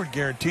roster, you weren't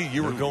guaranteed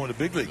you were going to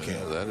big league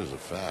camp. That is a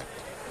fact.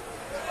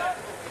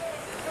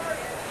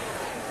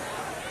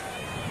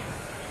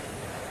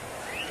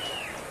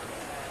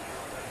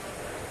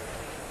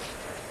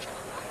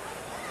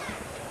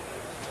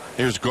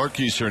 Here's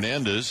Gorkys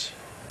Hernandez,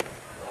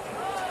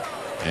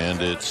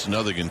 and it's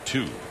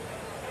 0-2.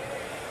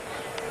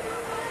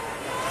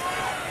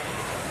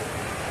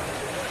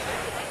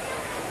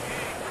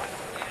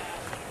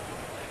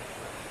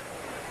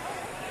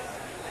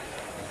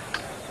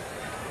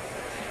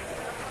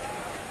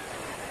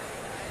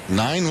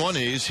 Nine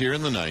 1-A's here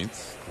in the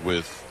 9th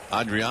with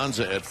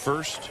Adrianza at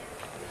first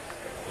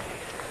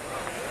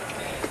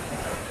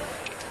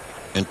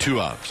and 2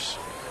 outs.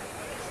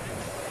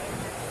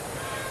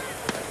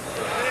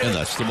 And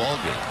that's the ball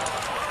game.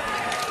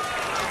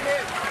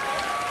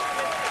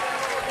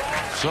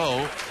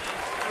 So,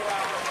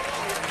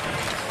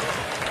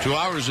 2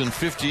 hours and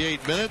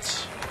 58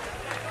 minutes.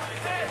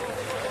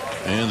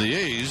 And the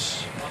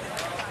A's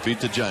beat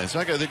the Giants.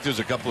 I think there's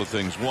a couple of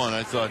things. One,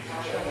 I thought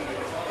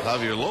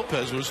Javier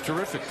Lopez was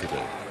terrific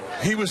today.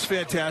 He was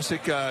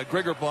fantastic.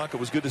 Gregor Blanca,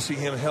 was good to see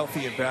him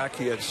healthy and back.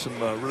 He had some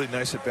really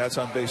nice at-bats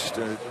on base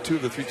 2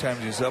 of the 3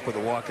 times he's up with a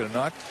walk and a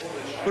knock.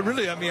 But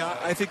really, I mean,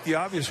 I think the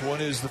obvious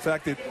one is the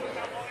fact that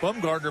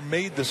Bumgarner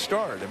made the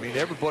start. I mean,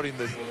 everybody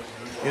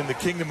in the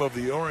kingdom of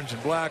the orange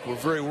and black were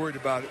very worried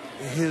about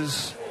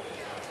his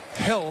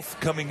health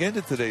coming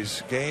into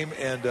today's game.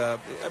 And, I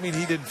mean,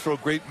 he didn't throw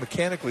great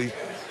mechanically,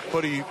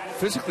 but he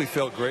physically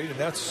felt great, and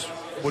that's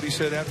what he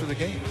said after the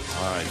game.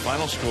 All right,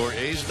 final score,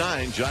 A's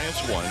 9,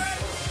 Giants 1.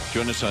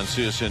 Join us on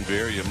CSN Bay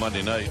Area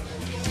Monday night,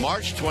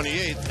 March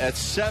 28th at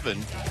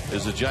 7,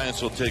 as the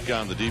Giants will take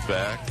on the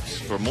D-backs.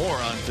 For more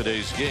on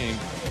today's game,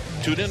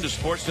 tune in to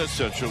Sportsnet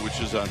Central, which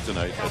is on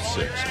tonight at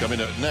 6.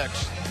 Coming up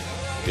next,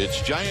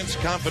 it's Giants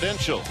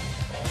Confidential.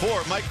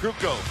 For Mike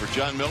Krukow, for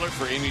John Miller,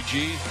 for Amy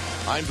G,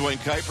 I'm Dwayne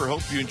Kuiper.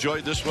 Hope you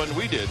enjoyed this one.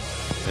 We did.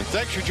 And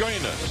thanks for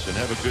joining us, and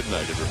have a good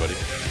night, everybody.